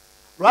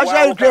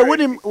 Russia,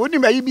 Ukraine, wouldn't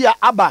maybe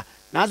Abba.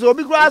 Now, so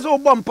because of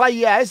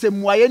Bompire, I say,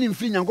 Moyen in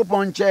Fin and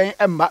Coupon chain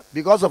Emma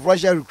because of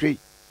Russia, Ukraine.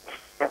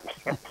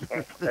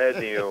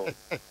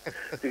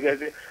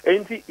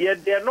 Ain't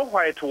yet they are no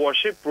white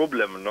worship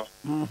problem, no.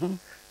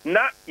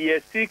 Now,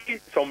 you're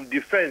seeking some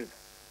defense.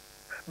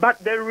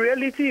 But the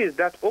reality is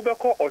that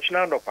Obeko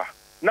Ochnanopa,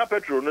 na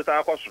petrol, no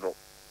Takosro.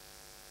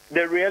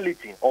 The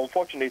reality,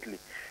 unfortunately.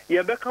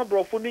 If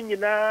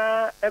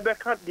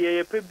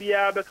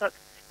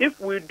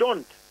we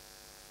don't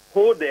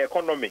hold the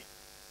economy,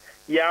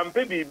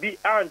 be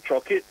and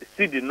choke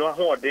city no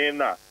more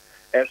na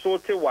a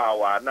sort of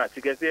wow na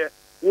Tikese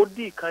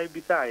Odi can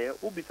be tired,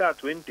 Ubisa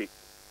 20.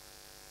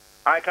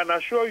 I can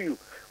assure you,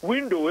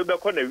 window will be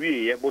on a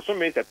way, but so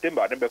May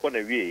September, never on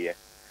a way.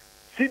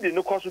 See the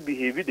no cost to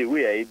behave the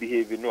way I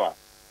behave in Noah.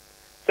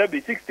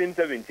 16,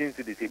 17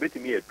 cities, he bet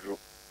me a drew.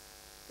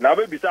 Now,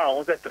 baby,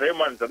 I 3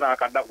 months and I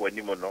can't that one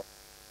anymore.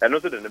 And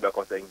also the neighbor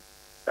saying,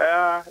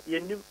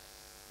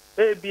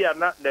 Maybe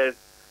there's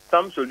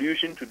some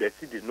solution to the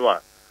city no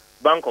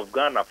Bank of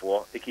Ghana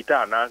for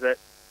Ekita and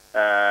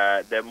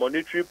the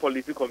Monetary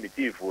Policy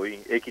Committee for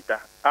Ekita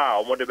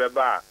omo de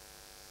beba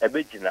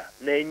ebegina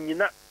na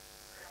enyina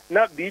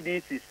na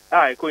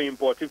BDCs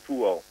co-imported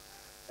fuel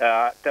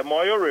the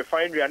oil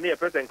refinery and the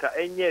president ka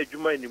enye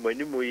adwuma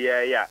animanimu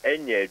ya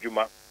enye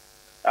adwuma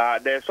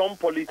there's some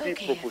policy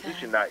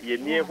proposition na ye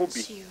nie ho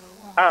bi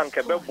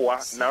anke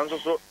beboa na nso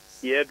so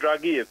ye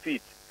drag your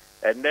feet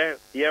and then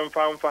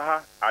yemfa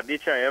ha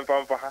addition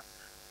yemfa ha.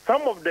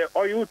 Some of the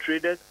oil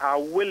traders are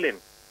willing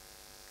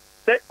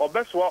say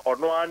obeswa or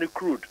no any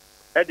crude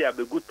e dey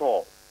abegu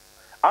to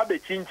abe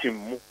chinchim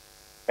mu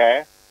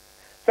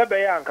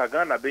sebe ya anka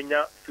Ghana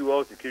benya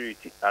fuel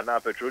security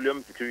and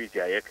petroleum security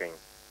ayeken.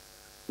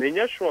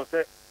 Menye sure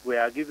say we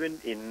are giving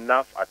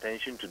enough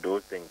attention to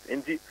those things.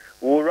 Indeed,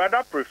 we would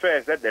rather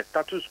prefer that the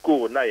status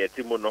quo na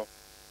yetimo no.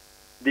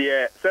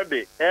 The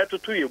sebe air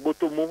to ye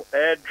botomu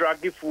air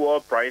draggy fuel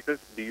prices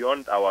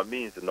beyond our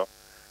means, no.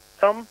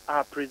 Some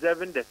are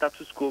preserving the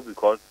status quo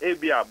because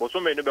ebia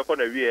bosome no beko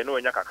na wie no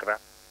nya kakra.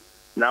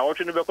 Na wo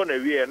no beko na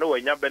wie no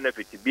nya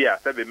benefit bia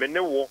sebe me ne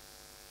wo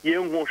ye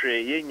hu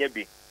hwe ye nya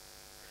bi.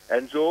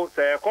 And so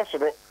say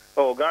kosoro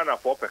Ghana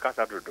for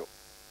pekasa dodo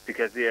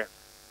because here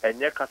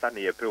enye kasa na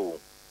ye pe wo.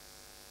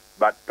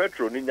 But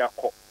petrol ni nya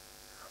ko.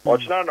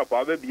 Ochina no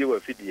pa be bi we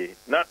fidie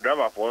na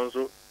drama for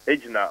nso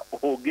ejina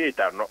o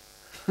gate no.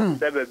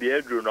 Sebe bi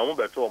edru no mo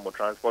beto mo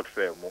transport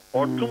fare mo.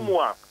 Otumu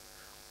a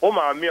o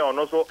ma mi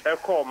ono so e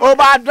call o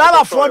ba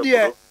driver for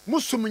there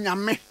musum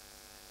nyame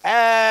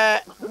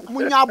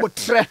munya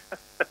abotre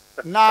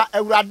na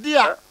awurade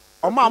a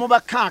o ma mo be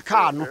kan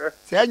car no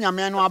se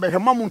nyame no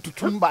abehema mo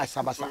tutum ba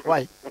sabasa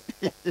why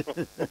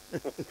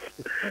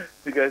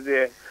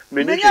because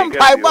me nyam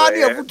pai ba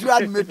de afutu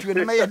ad metu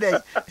ne me ye dey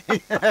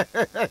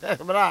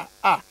bra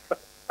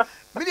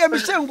me dey me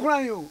se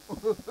nkran yo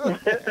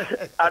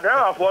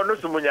adama for no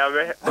sum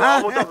nyame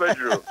o to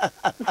bedro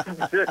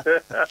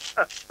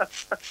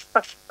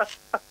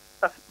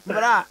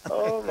bra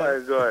oh my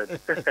god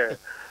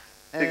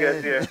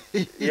because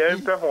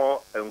yen pe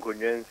ho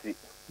enkonyansi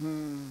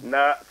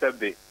na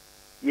sebe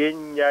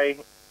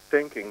yenyai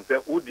thinking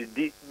that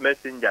udidi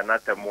messenger na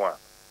temwa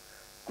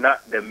na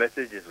the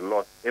message is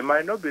lost. It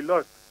might not be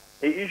lost.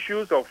 The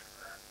issues of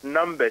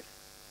numbers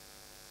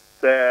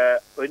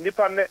the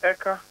nipa ne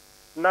eka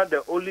not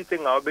the only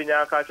thing I'll be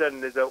nyaka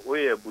is the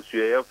way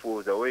busuye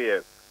for the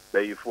way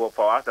that for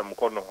asam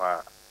kono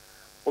ha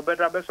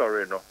better be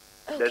sorry no.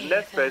 The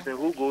next person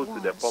who goes to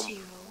the pump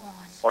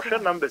or share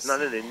numbers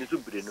none in the nisu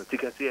no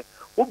Tikese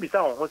who be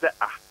someone who say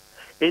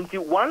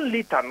into 1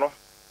 liter no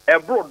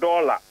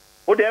 $1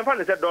 what the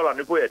infant said dollar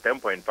ni pay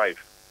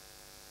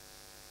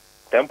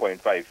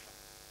 10.5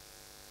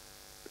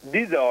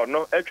 diesel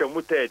no extra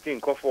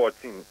 13 ko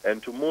 14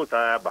 and to most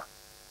aba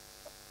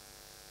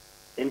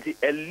into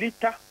a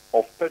liter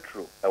of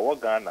petrol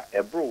Ghana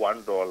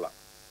 $1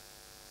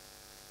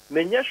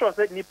 menya sure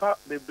say nipa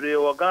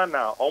bebre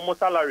Ghana almost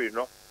salary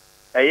no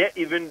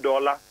even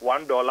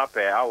 $1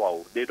 per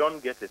hour they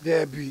don't get it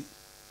there be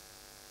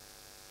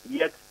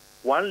yet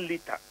 1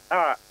 liter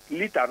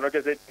liter not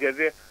just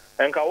it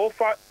and ka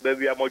ofa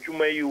baby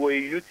amachuma yi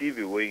we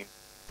UTV we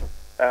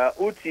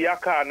uti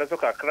aka na so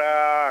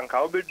kakra and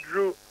ka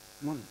obedru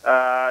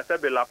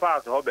sebe la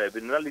pass ho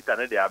baby na liter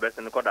na dey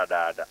abese ko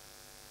dadaada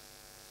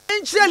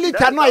inche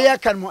liter no ye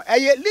kan mo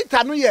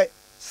liter no ye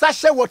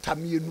sachet water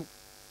mienu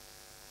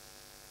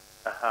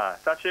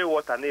sachet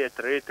water na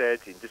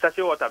 330 the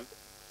sachet water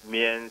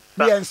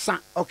miensa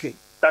okay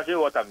sachet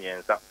water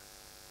miensa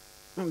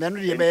then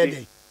you be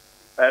dey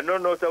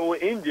no so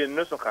engine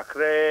no so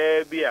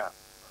kakra bia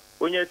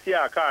onye si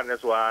aka na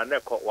so na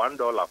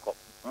 $1 ko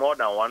more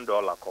than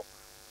 $1 ko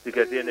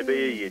because ye ne be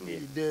ye ni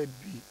dey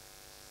bi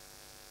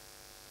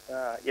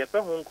ye pe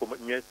ho nko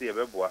nyesi ye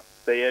beboa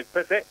say ye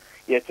pese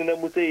ye tena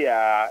mu say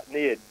ya na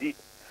ye di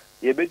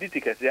ye be di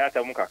Tikese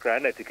atam kakra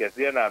na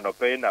Tikese na no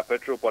pay na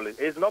petrol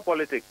politics. It's not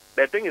politics,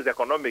 the thing is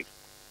economic.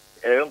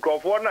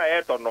 Nkrofo na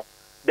ye to no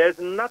there's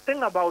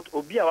nothing about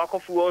obi a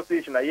wakofu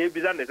station na ye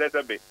biza ne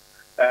sesebe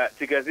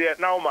Tikese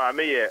now ma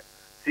me ye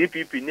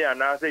CPP ni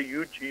and say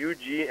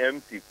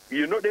UGMC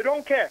you know they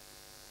don't care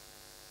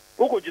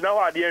oko jina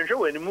wa de enhwe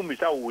wani mu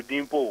misa wo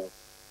dimpo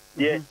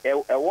ye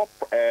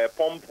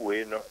pump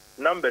we no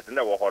numbers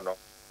na wo ho no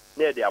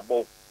na de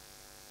abo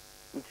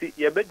nti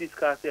ye be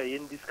discuss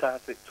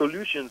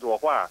solutions wo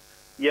ho a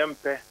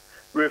yempe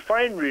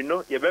refinery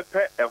no ye be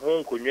pe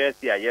ho nkonwa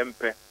asi a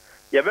yempe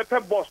ye be pe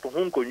boss ho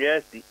nkonwa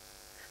asi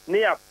ne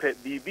ya pe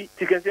bibi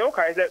Tikese o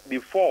kai say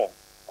before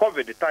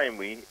COVID time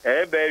we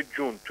be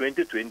June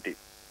 2020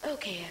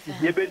 okay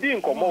ye be di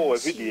nkomo wo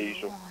video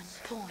so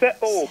say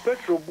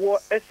petrol boy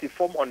esi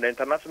form on the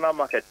international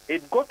market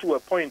it got to a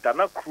point and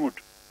not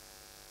crude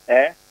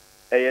 000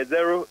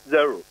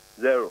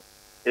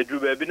 it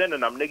drew be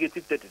na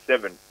negative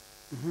 37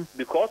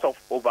 because of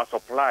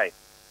oversupply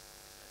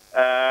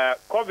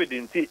COVID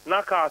inti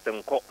na cars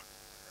nko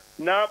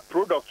na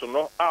products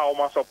no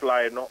almost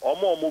supply no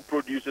almost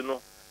produce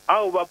no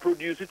over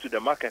produce to the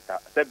marketer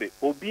sebe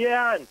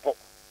obia npo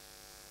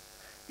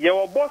ye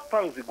wo boss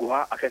tanks go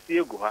ha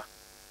akase go ha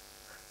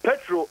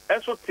petrol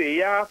eso te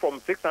ya from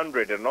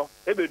 600 no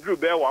e be dru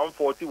be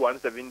 140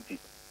 170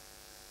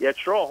 ye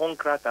tro hon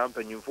krata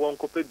ampanyimfo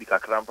nkope bi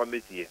kakra mpa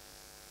metie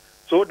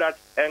so that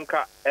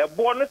enka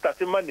ebo no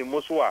start mani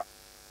mo so a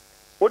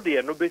wo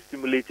de no be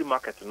stimulate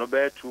market no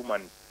be 2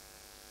 man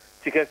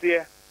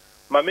tikase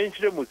ma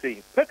menchire mo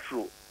sei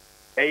petrol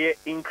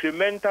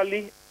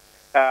incrementally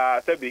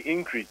be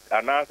increased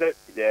and also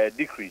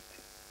decreased.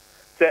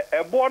 Say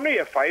ebo no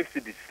ye 5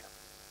 cedis.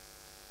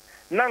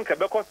 Nanka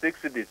beko 6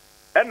 cedis.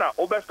 And na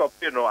over stop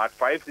at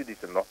 5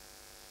 cedis no.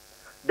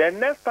 The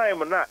next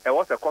time na it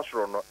was a cost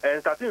no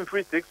and starting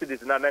free 6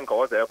 cedis na nanka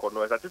was a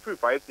no starting free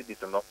 5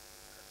 cedis no.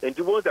 And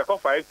to was a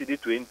 5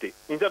 cedis 20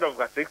 instead of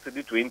 6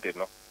 cedis 20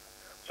 no.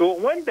 So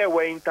when there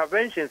were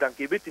interventions and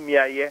give it me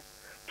a year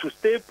to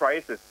stay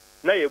prices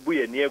na ye bu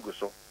ye niego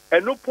so.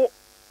 And no po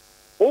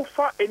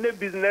offer any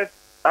business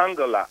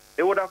angle,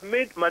 it would have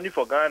made money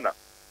for Ghana.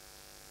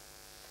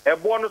 A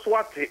bonus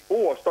what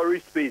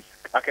storage space,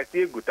 I can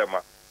see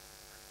Gutama.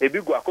 A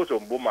big Guacoso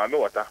Buma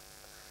water.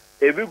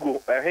 A big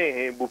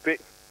bupe,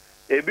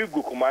 a big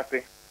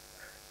Kumase.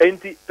 And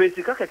the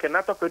Pesicaka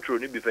cannot petrol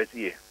be first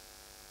year.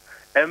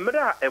 And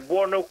mother a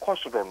bono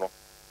costrono.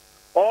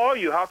 All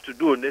you have to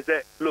do, and they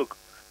say, look,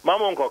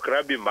 Mamon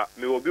Crabimba,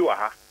 me will be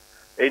waha.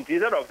 And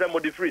instead of them,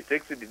 free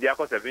 60, the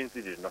Diaco 7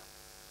 cities, no.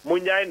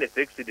 Munya in the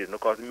 60 no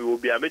cause me will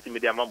be a meeting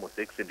media mamo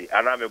 60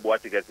 and I'm a boy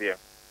to get here.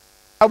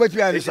 How about you,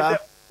 Alisa?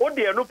 Oh,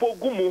 dear, no po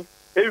gumu,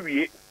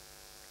 every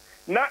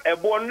na a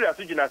born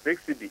resugina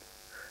 60.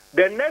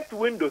 The next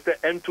window say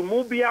and to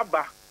move be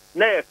aba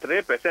na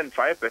 3%,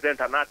 5%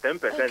 and not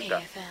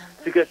 10%.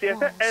 Because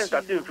yes, and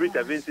starting free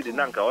 70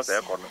 nanka was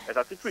a corner, as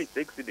a free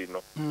 60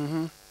 no.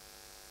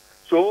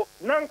 So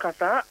nanka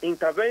sa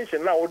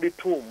intervention now the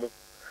two.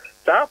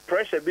 That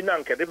pressure be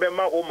nanke de be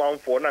ma o man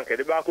for nanke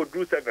de ba ko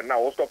do 7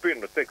 now or stop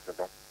in the 6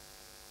 no.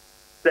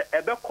 The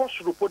ebe cost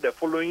report the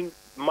following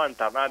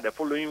month and the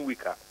following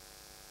week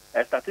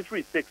and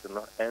 33.6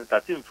 no and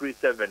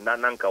 13.37 na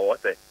nanka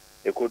was e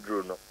ko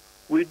draw no.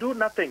 We do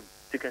nothing.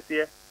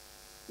 Tikase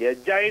ye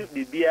giant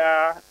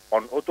bibia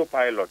on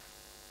autopilot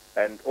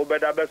and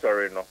obeda be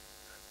sorry no.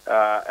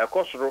 E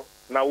cost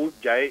na wo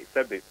jai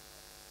sebe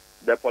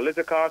the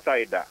political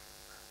side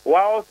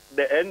whilst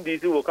the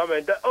NDC will come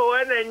and say, oh,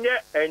 and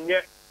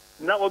yet,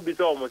 now will be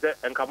so almost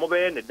and come over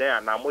in the day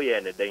and I'm way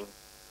in the day.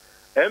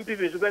 MPP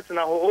is better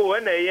now, oh,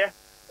 and a year,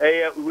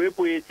 we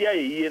put it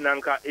here,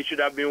 Nanka, it should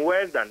have been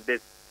worse than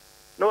this.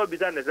 No, be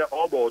done as an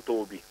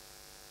Toby.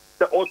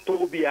 The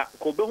Otobia,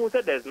 Kobe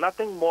said there's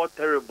nothing more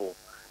terrible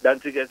than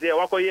to get here,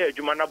 Wako ye,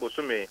 Jumana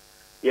Bosume,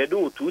 ye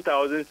do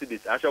 2,000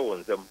 cities, Asha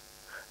wants them.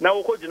 Now,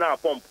 Kojina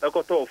pump, a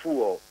koto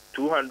full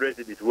 200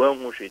 cities, well,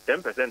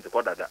 10% to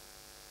Kodada.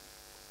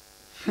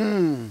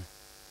 Young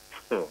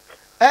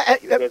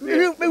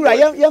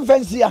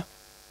fancy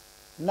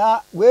na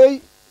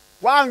we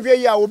one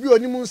way ya obi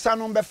oni mu nsa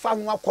no be fa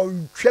ho akwa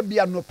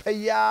bia no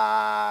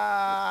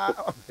paya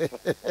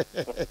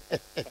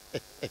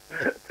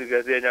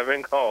Tikase nya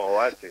menka o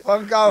wati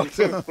onka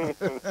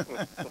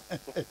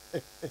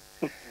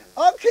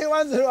okay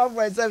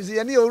 101.7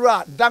 ye ni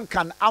owura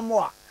Duncan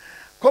Amoa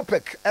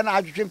Kopek na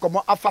adwetwe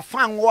nkomo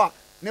afafan wo a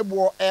ne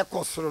bo e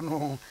kosoro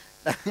no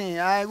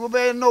ai wo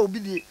be no obi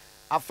di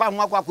afa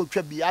ho akwa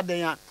bi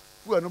adan a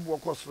fu anu bo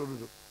kosoro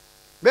do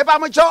me ba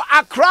mo cho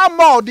Accra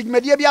Mall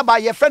digmedia bia ba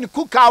ye friend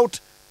cookout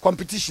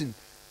competition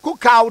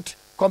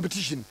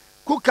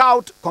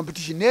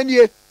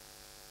nenie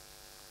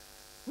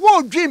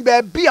wo dream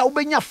ba bia wo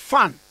benya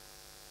fan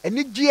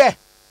eni gie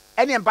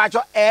eni mpa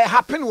cho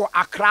happen wo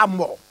Accra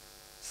Mall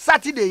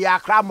Saturday ya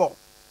Accra Mall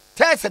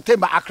 3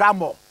 September Accra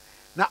Mall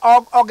na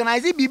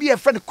organize bibi ye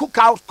friend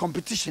cookout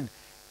competition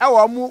e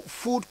wo mu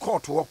food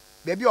court wo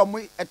be bia o mu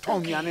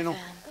eton nuane no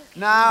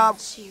na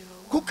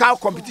cookout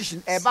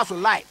competition ba so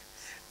live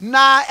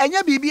na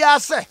enye bibia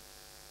se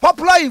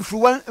popular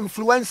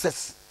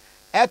influencers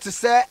to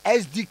say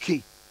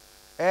SDK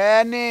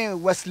any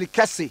Wesley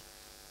Kesse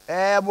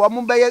wo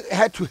mo be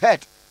head to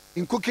head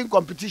in cooking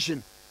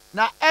competition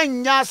na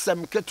enya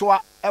asem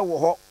ketwa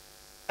wo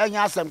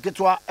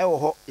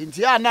ho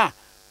nti ana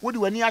wodi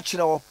wani a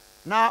kire wo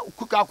na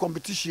cookout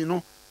competition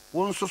no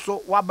won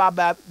so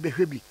wababa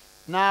behwebi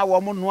na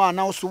wo mo no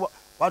ana so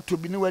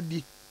watobi ni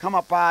wadi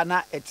kama pa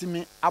na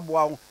etimi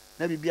aboa wo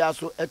na bibia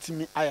so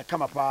etimi aye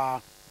kama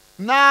pa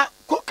na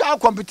cookout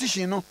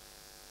competition no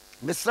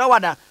mesra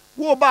wada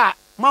wo ba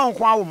ma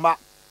nko awomba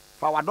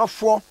fa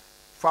wadofo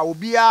fa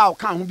obia o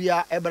kan ho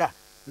bia ebra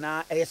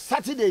na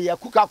Saturday ya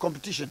cookout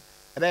competition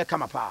ebe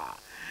kama pa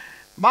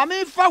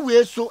mama fa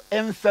we so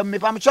emfam me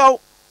pamcho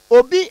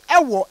obi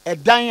ewo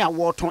edan a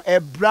woton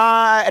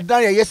ebra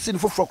edan ya yesin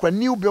foforo kwa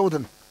new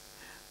building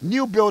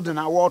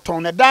a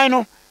woton edan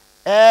no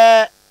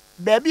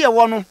baby e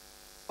wo no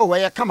o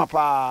we kama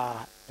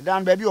pa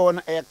edan baby o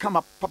no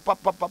kama pa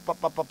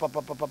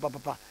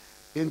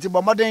enti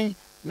bomoden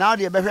na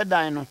de behwe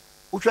dan no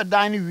wohwe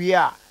dan no wie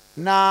a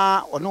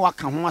na ono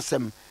waka ho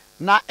asem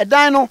na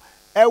edan no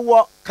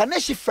ewo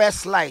Kaneshi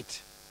First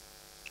Light.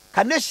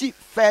 Kaneshi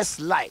First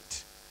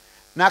Light.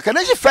 Na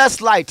Kaneshi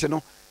First Light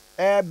no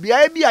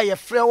bia bia ye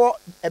frewo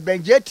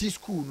Benjeti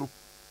school no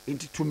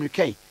into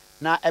Tumikei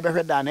na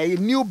ebehweda na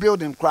new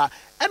building kra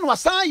en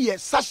wasan ye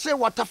sachet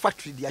water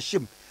factory dia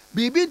hyem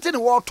bibi nti ne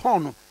water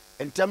no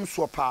entem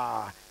so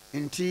pa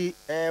nti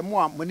mo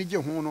a monige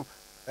ho no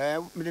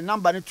me the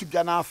number ne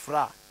tudwa na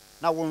afra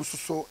na won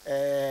so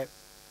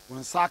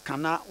won sa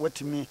kana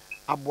watimi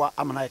aboa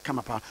amana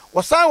kama pa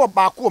wasan wo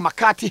baako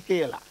makati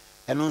hela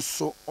eno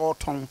nso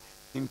oton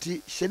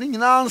nti hyeni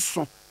nyina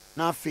nso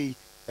na afei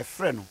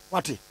efre no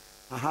wate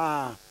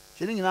aha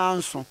hyeni nyina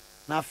nso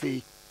na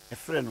afei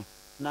efre no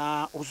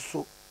na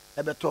oso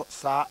ebeto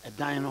sa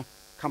edan no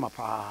kama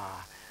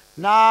pa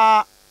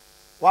na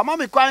wa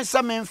mama kwan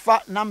se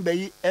memfa number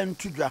yi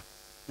entudwa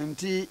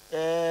nti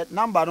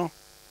number no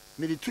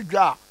me di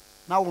tudwa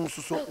na won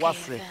so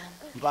wafre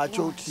ba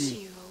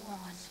choti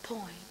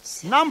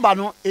number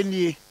no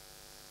enie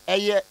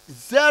eye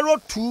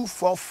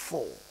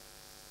 0244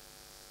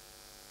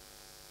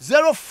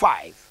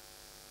 05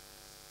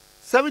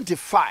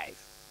 75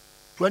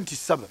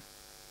 27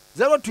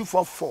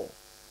 0244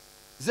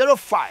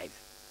 05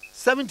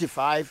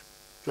 75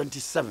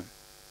 27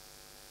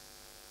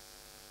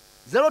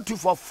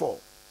 0244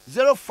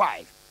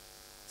 05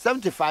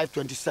 75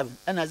 27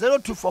 and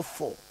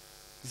 0244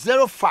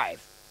 05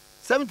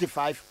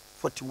 75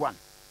 41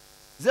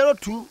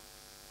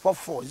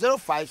 0244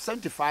 05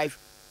 75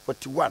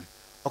 41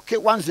 okay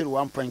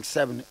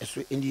 101.7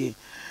 eso indie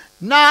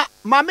na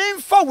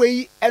mamemfa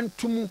wei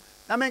entumu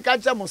na menka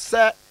gya mo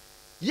se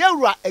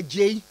yewura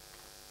agei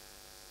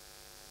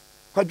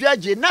kwadwa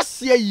agei na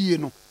se yie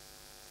no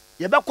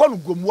ye bekọ no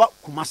Gomua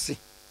Kumase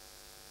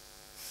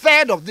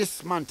 3rd of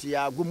this month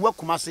ya Gomua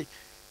Kumase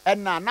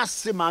na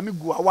se mami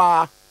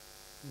guawa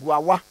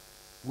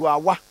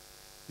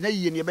na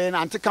yie ne be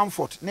na anti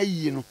comfort na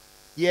yie no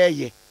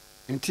ye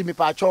nti mi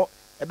pa cho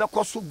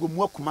ebekọ so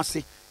Gomua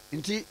Kumase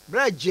nti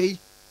bra agei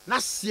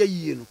na se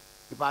yie no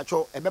mi pa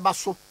cho ebeba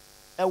so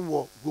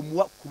ewo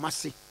Gomua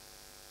Kumase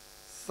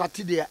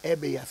Saturday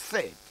ebe ya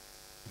 3rd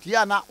nti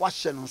ya na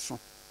wahye no so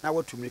na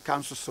watumika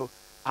nso so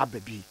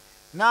ababi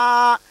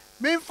na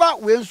memfa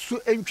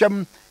wensu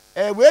entwam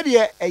we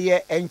de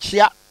eye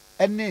enchia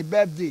ene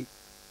birthday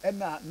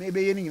na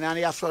mebe ye nyina na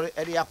ya sori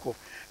ede yakọ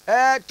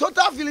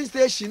total filling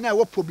station na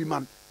wo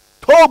Pobiman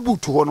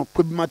Tobut ho no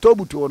Pobiman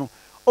Tobut ho no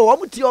o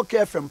omuti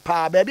okay FM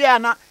pa ba bia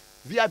na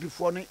VIP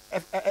fo no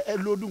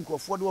loadu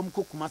nkofo de wo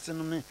Kumase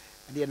no ne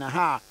de na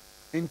ha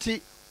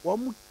nti wo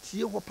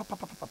mutie ho papa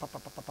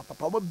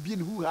wo bi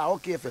ne hu ha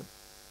okay FM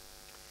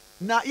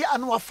na ya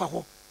anu afa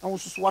ho na wo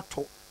susu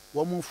wato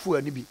wo mu fu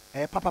ani bi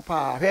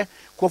papa hwe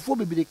kofo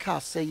bibiri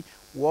ka sei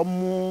wo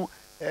mu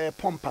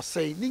pompa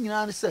sei ni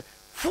nyina ne se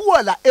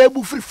fuela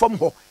ebu free from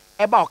ho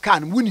eba o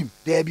kan munim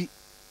da bi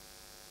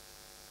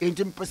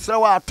enti mpesra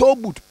wa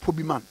Tobut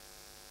Pobiman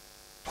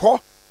ho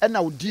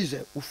na wo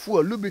diesel wo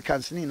fuel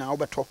lubricants ni na wo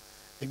beto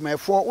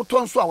egmefo wo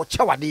ton so a wo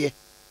kyawade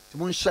ti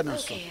mo nhye no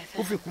so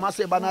wo fi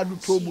Kumase ba na du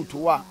Tobut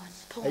wa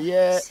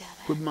eye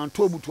Pobiman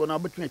Tobut na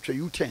betumi atwa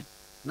U10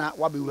 na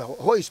wa be wura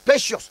ho is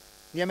spacious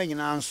ni ema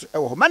nyina nso e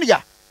wo ho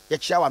manager ye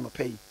chia wa no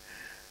pay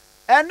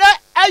ene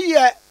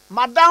aye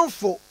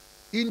madamfo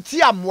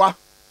inti amwa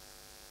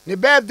ne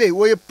birthday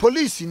wo ye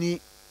police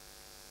ni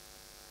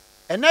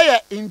ene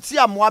ye inti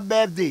amwa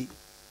birthday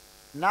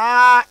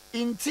na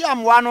inti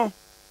amwa no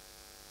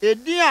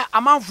edin a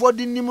amanfo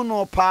di nim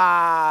no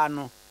pa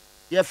no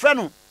ye fe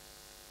no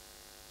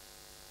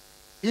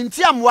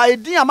inti amwa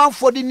edin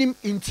amanfo di nim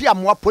inti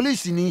amwa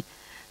police ni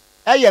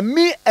eye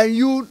me and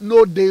you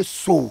no dey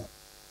so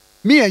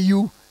me and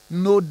you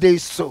no dey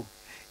so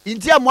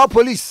inti amwa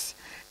police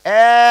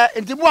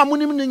inti mu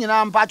amunim ni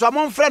nyina mpa to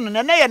amon frɛ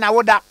no na ye na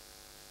woda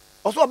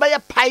oso obeye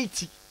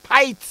piety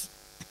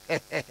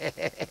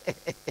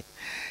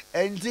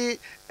enti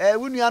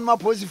wunu anma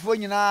posifo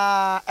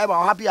nyina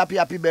eba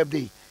happy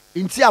birthday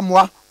inti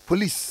amwa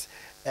police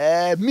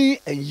me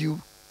and you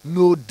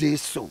no dey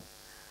so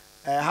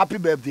happy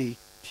birthday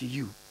to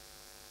you.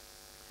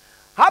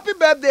 Happy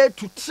birthday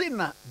to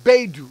Tina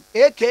Beidu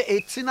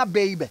aka Tina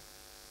Baby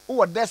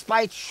who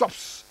despite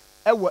shops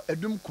ewo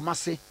edum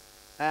Kumase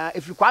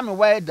if you Kwame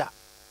Weather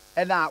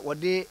na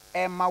wode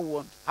Emma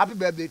want happy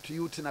birthday to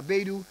you Tina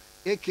Beidu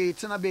aka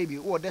Tina Baby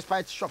who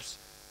despite shops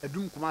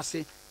edum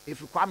Kumase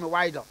if you Kwame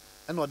Weather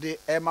and wode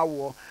Emma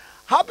wo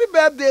happy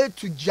birthday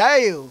to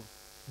Jail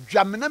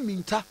Dwamena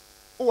Minta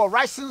who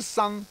Rising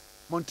Sun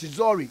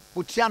Montessori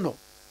Potiano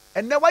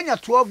and then when you're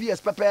 12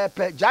 years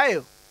pepe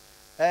Jail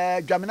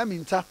Dwamena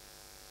Minta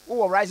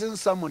who Rising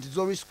Sun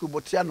Montessori School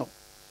Botiano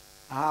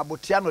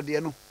Botiano de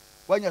no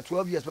when you're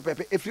 12 years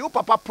pepe if you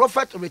papa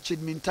Prophet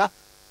Richard Minta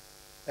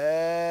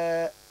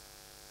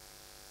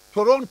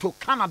Toronto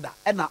Canada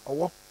and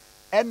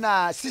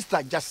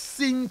sister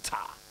Jacinta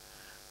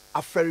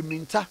Aferi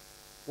Minta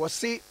was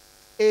say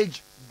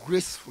age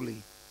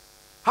gracefully.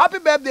 Happy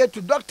birthday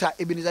to Dr.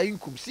 Ebenezer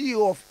Inkum,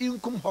 CEO of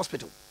Inkum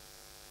Hospital.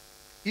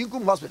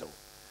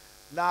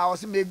 Now,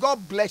 may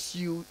God bless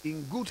you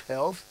in good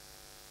health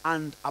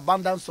and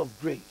abundance of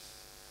grace.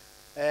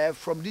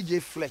 from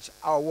DJ Fletch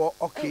our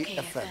okay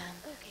FM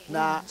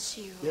na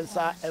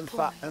yensa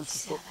emfa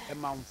enso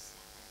ema.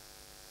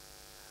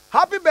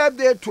 Happy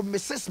birthday to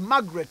Mrs.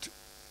 Margaret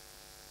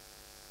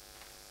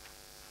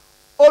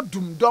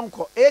Odum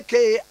Donko,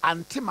 aka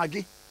Auntie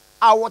Maggie,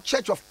 our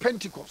Church of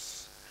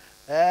Pentecost,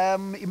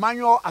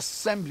 Emmanuel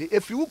Assembly.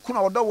 If you could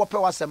order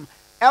wasem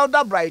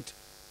Elder Bright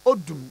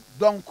Odum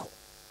Donko,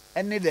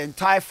 and the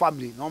entire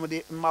family,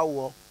 normally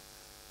Mawo.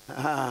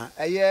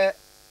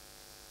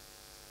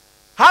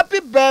 Happy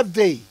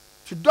birthday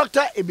to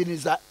Dr.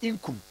 Ebenezer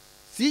Inkum,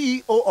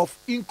 CEO of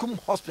Inkum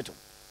Hospital.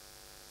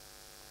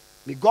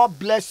 May God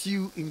bless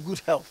you in good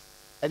health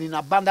and in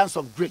abundance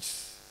of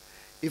grace.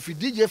 If you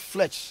DJ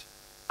Fletch,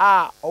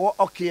 or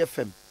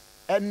OKFM,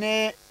 and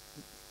ne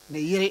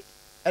yere,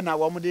 and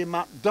our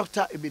ma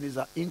Dr.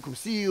 Ebenezer Inkum,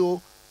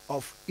 CEO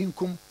of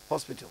Inkum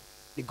Hospital.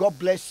 May God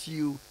bless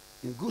you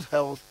in good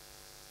health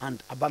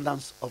and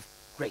abundance of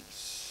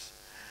grace.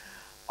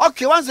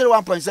 Okay,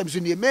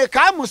 101.7 may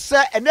come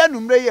say and then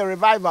number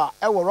revival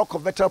our Rock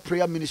of Better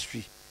Prayer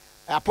Ministry.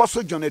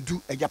 Apostle John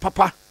Edu eja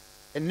papa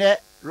and ne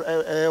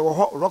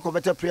Rock of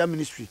Better Prayer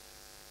Ministry.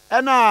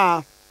 And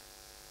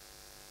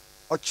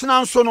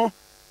ochina nso no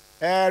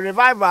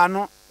revival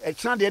no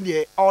ochina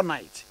de all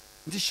night.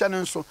 Nti hye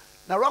nso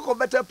na Rock of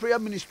Better Prayer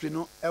Ministry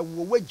no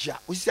wo wagya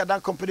Osisi Adan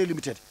Company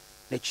Limited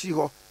na chiri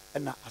ho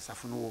na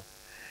asafo no wo.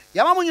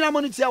 Yama mo nyina mo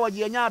ntia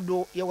wagye nya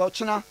ado ye wo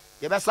ochina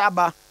ye besa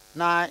aba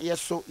na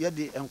yeso ye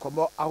de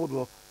enkobo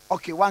ahodo.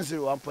 Okay,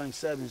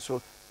 101.7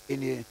 so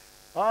in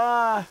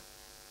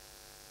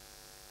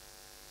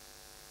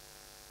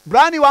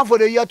brand new one for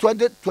the year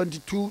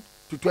 2022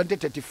 to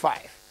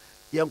 2035.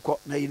 Yenko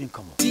na yini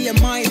nkomo.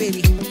 TMI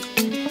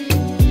baby.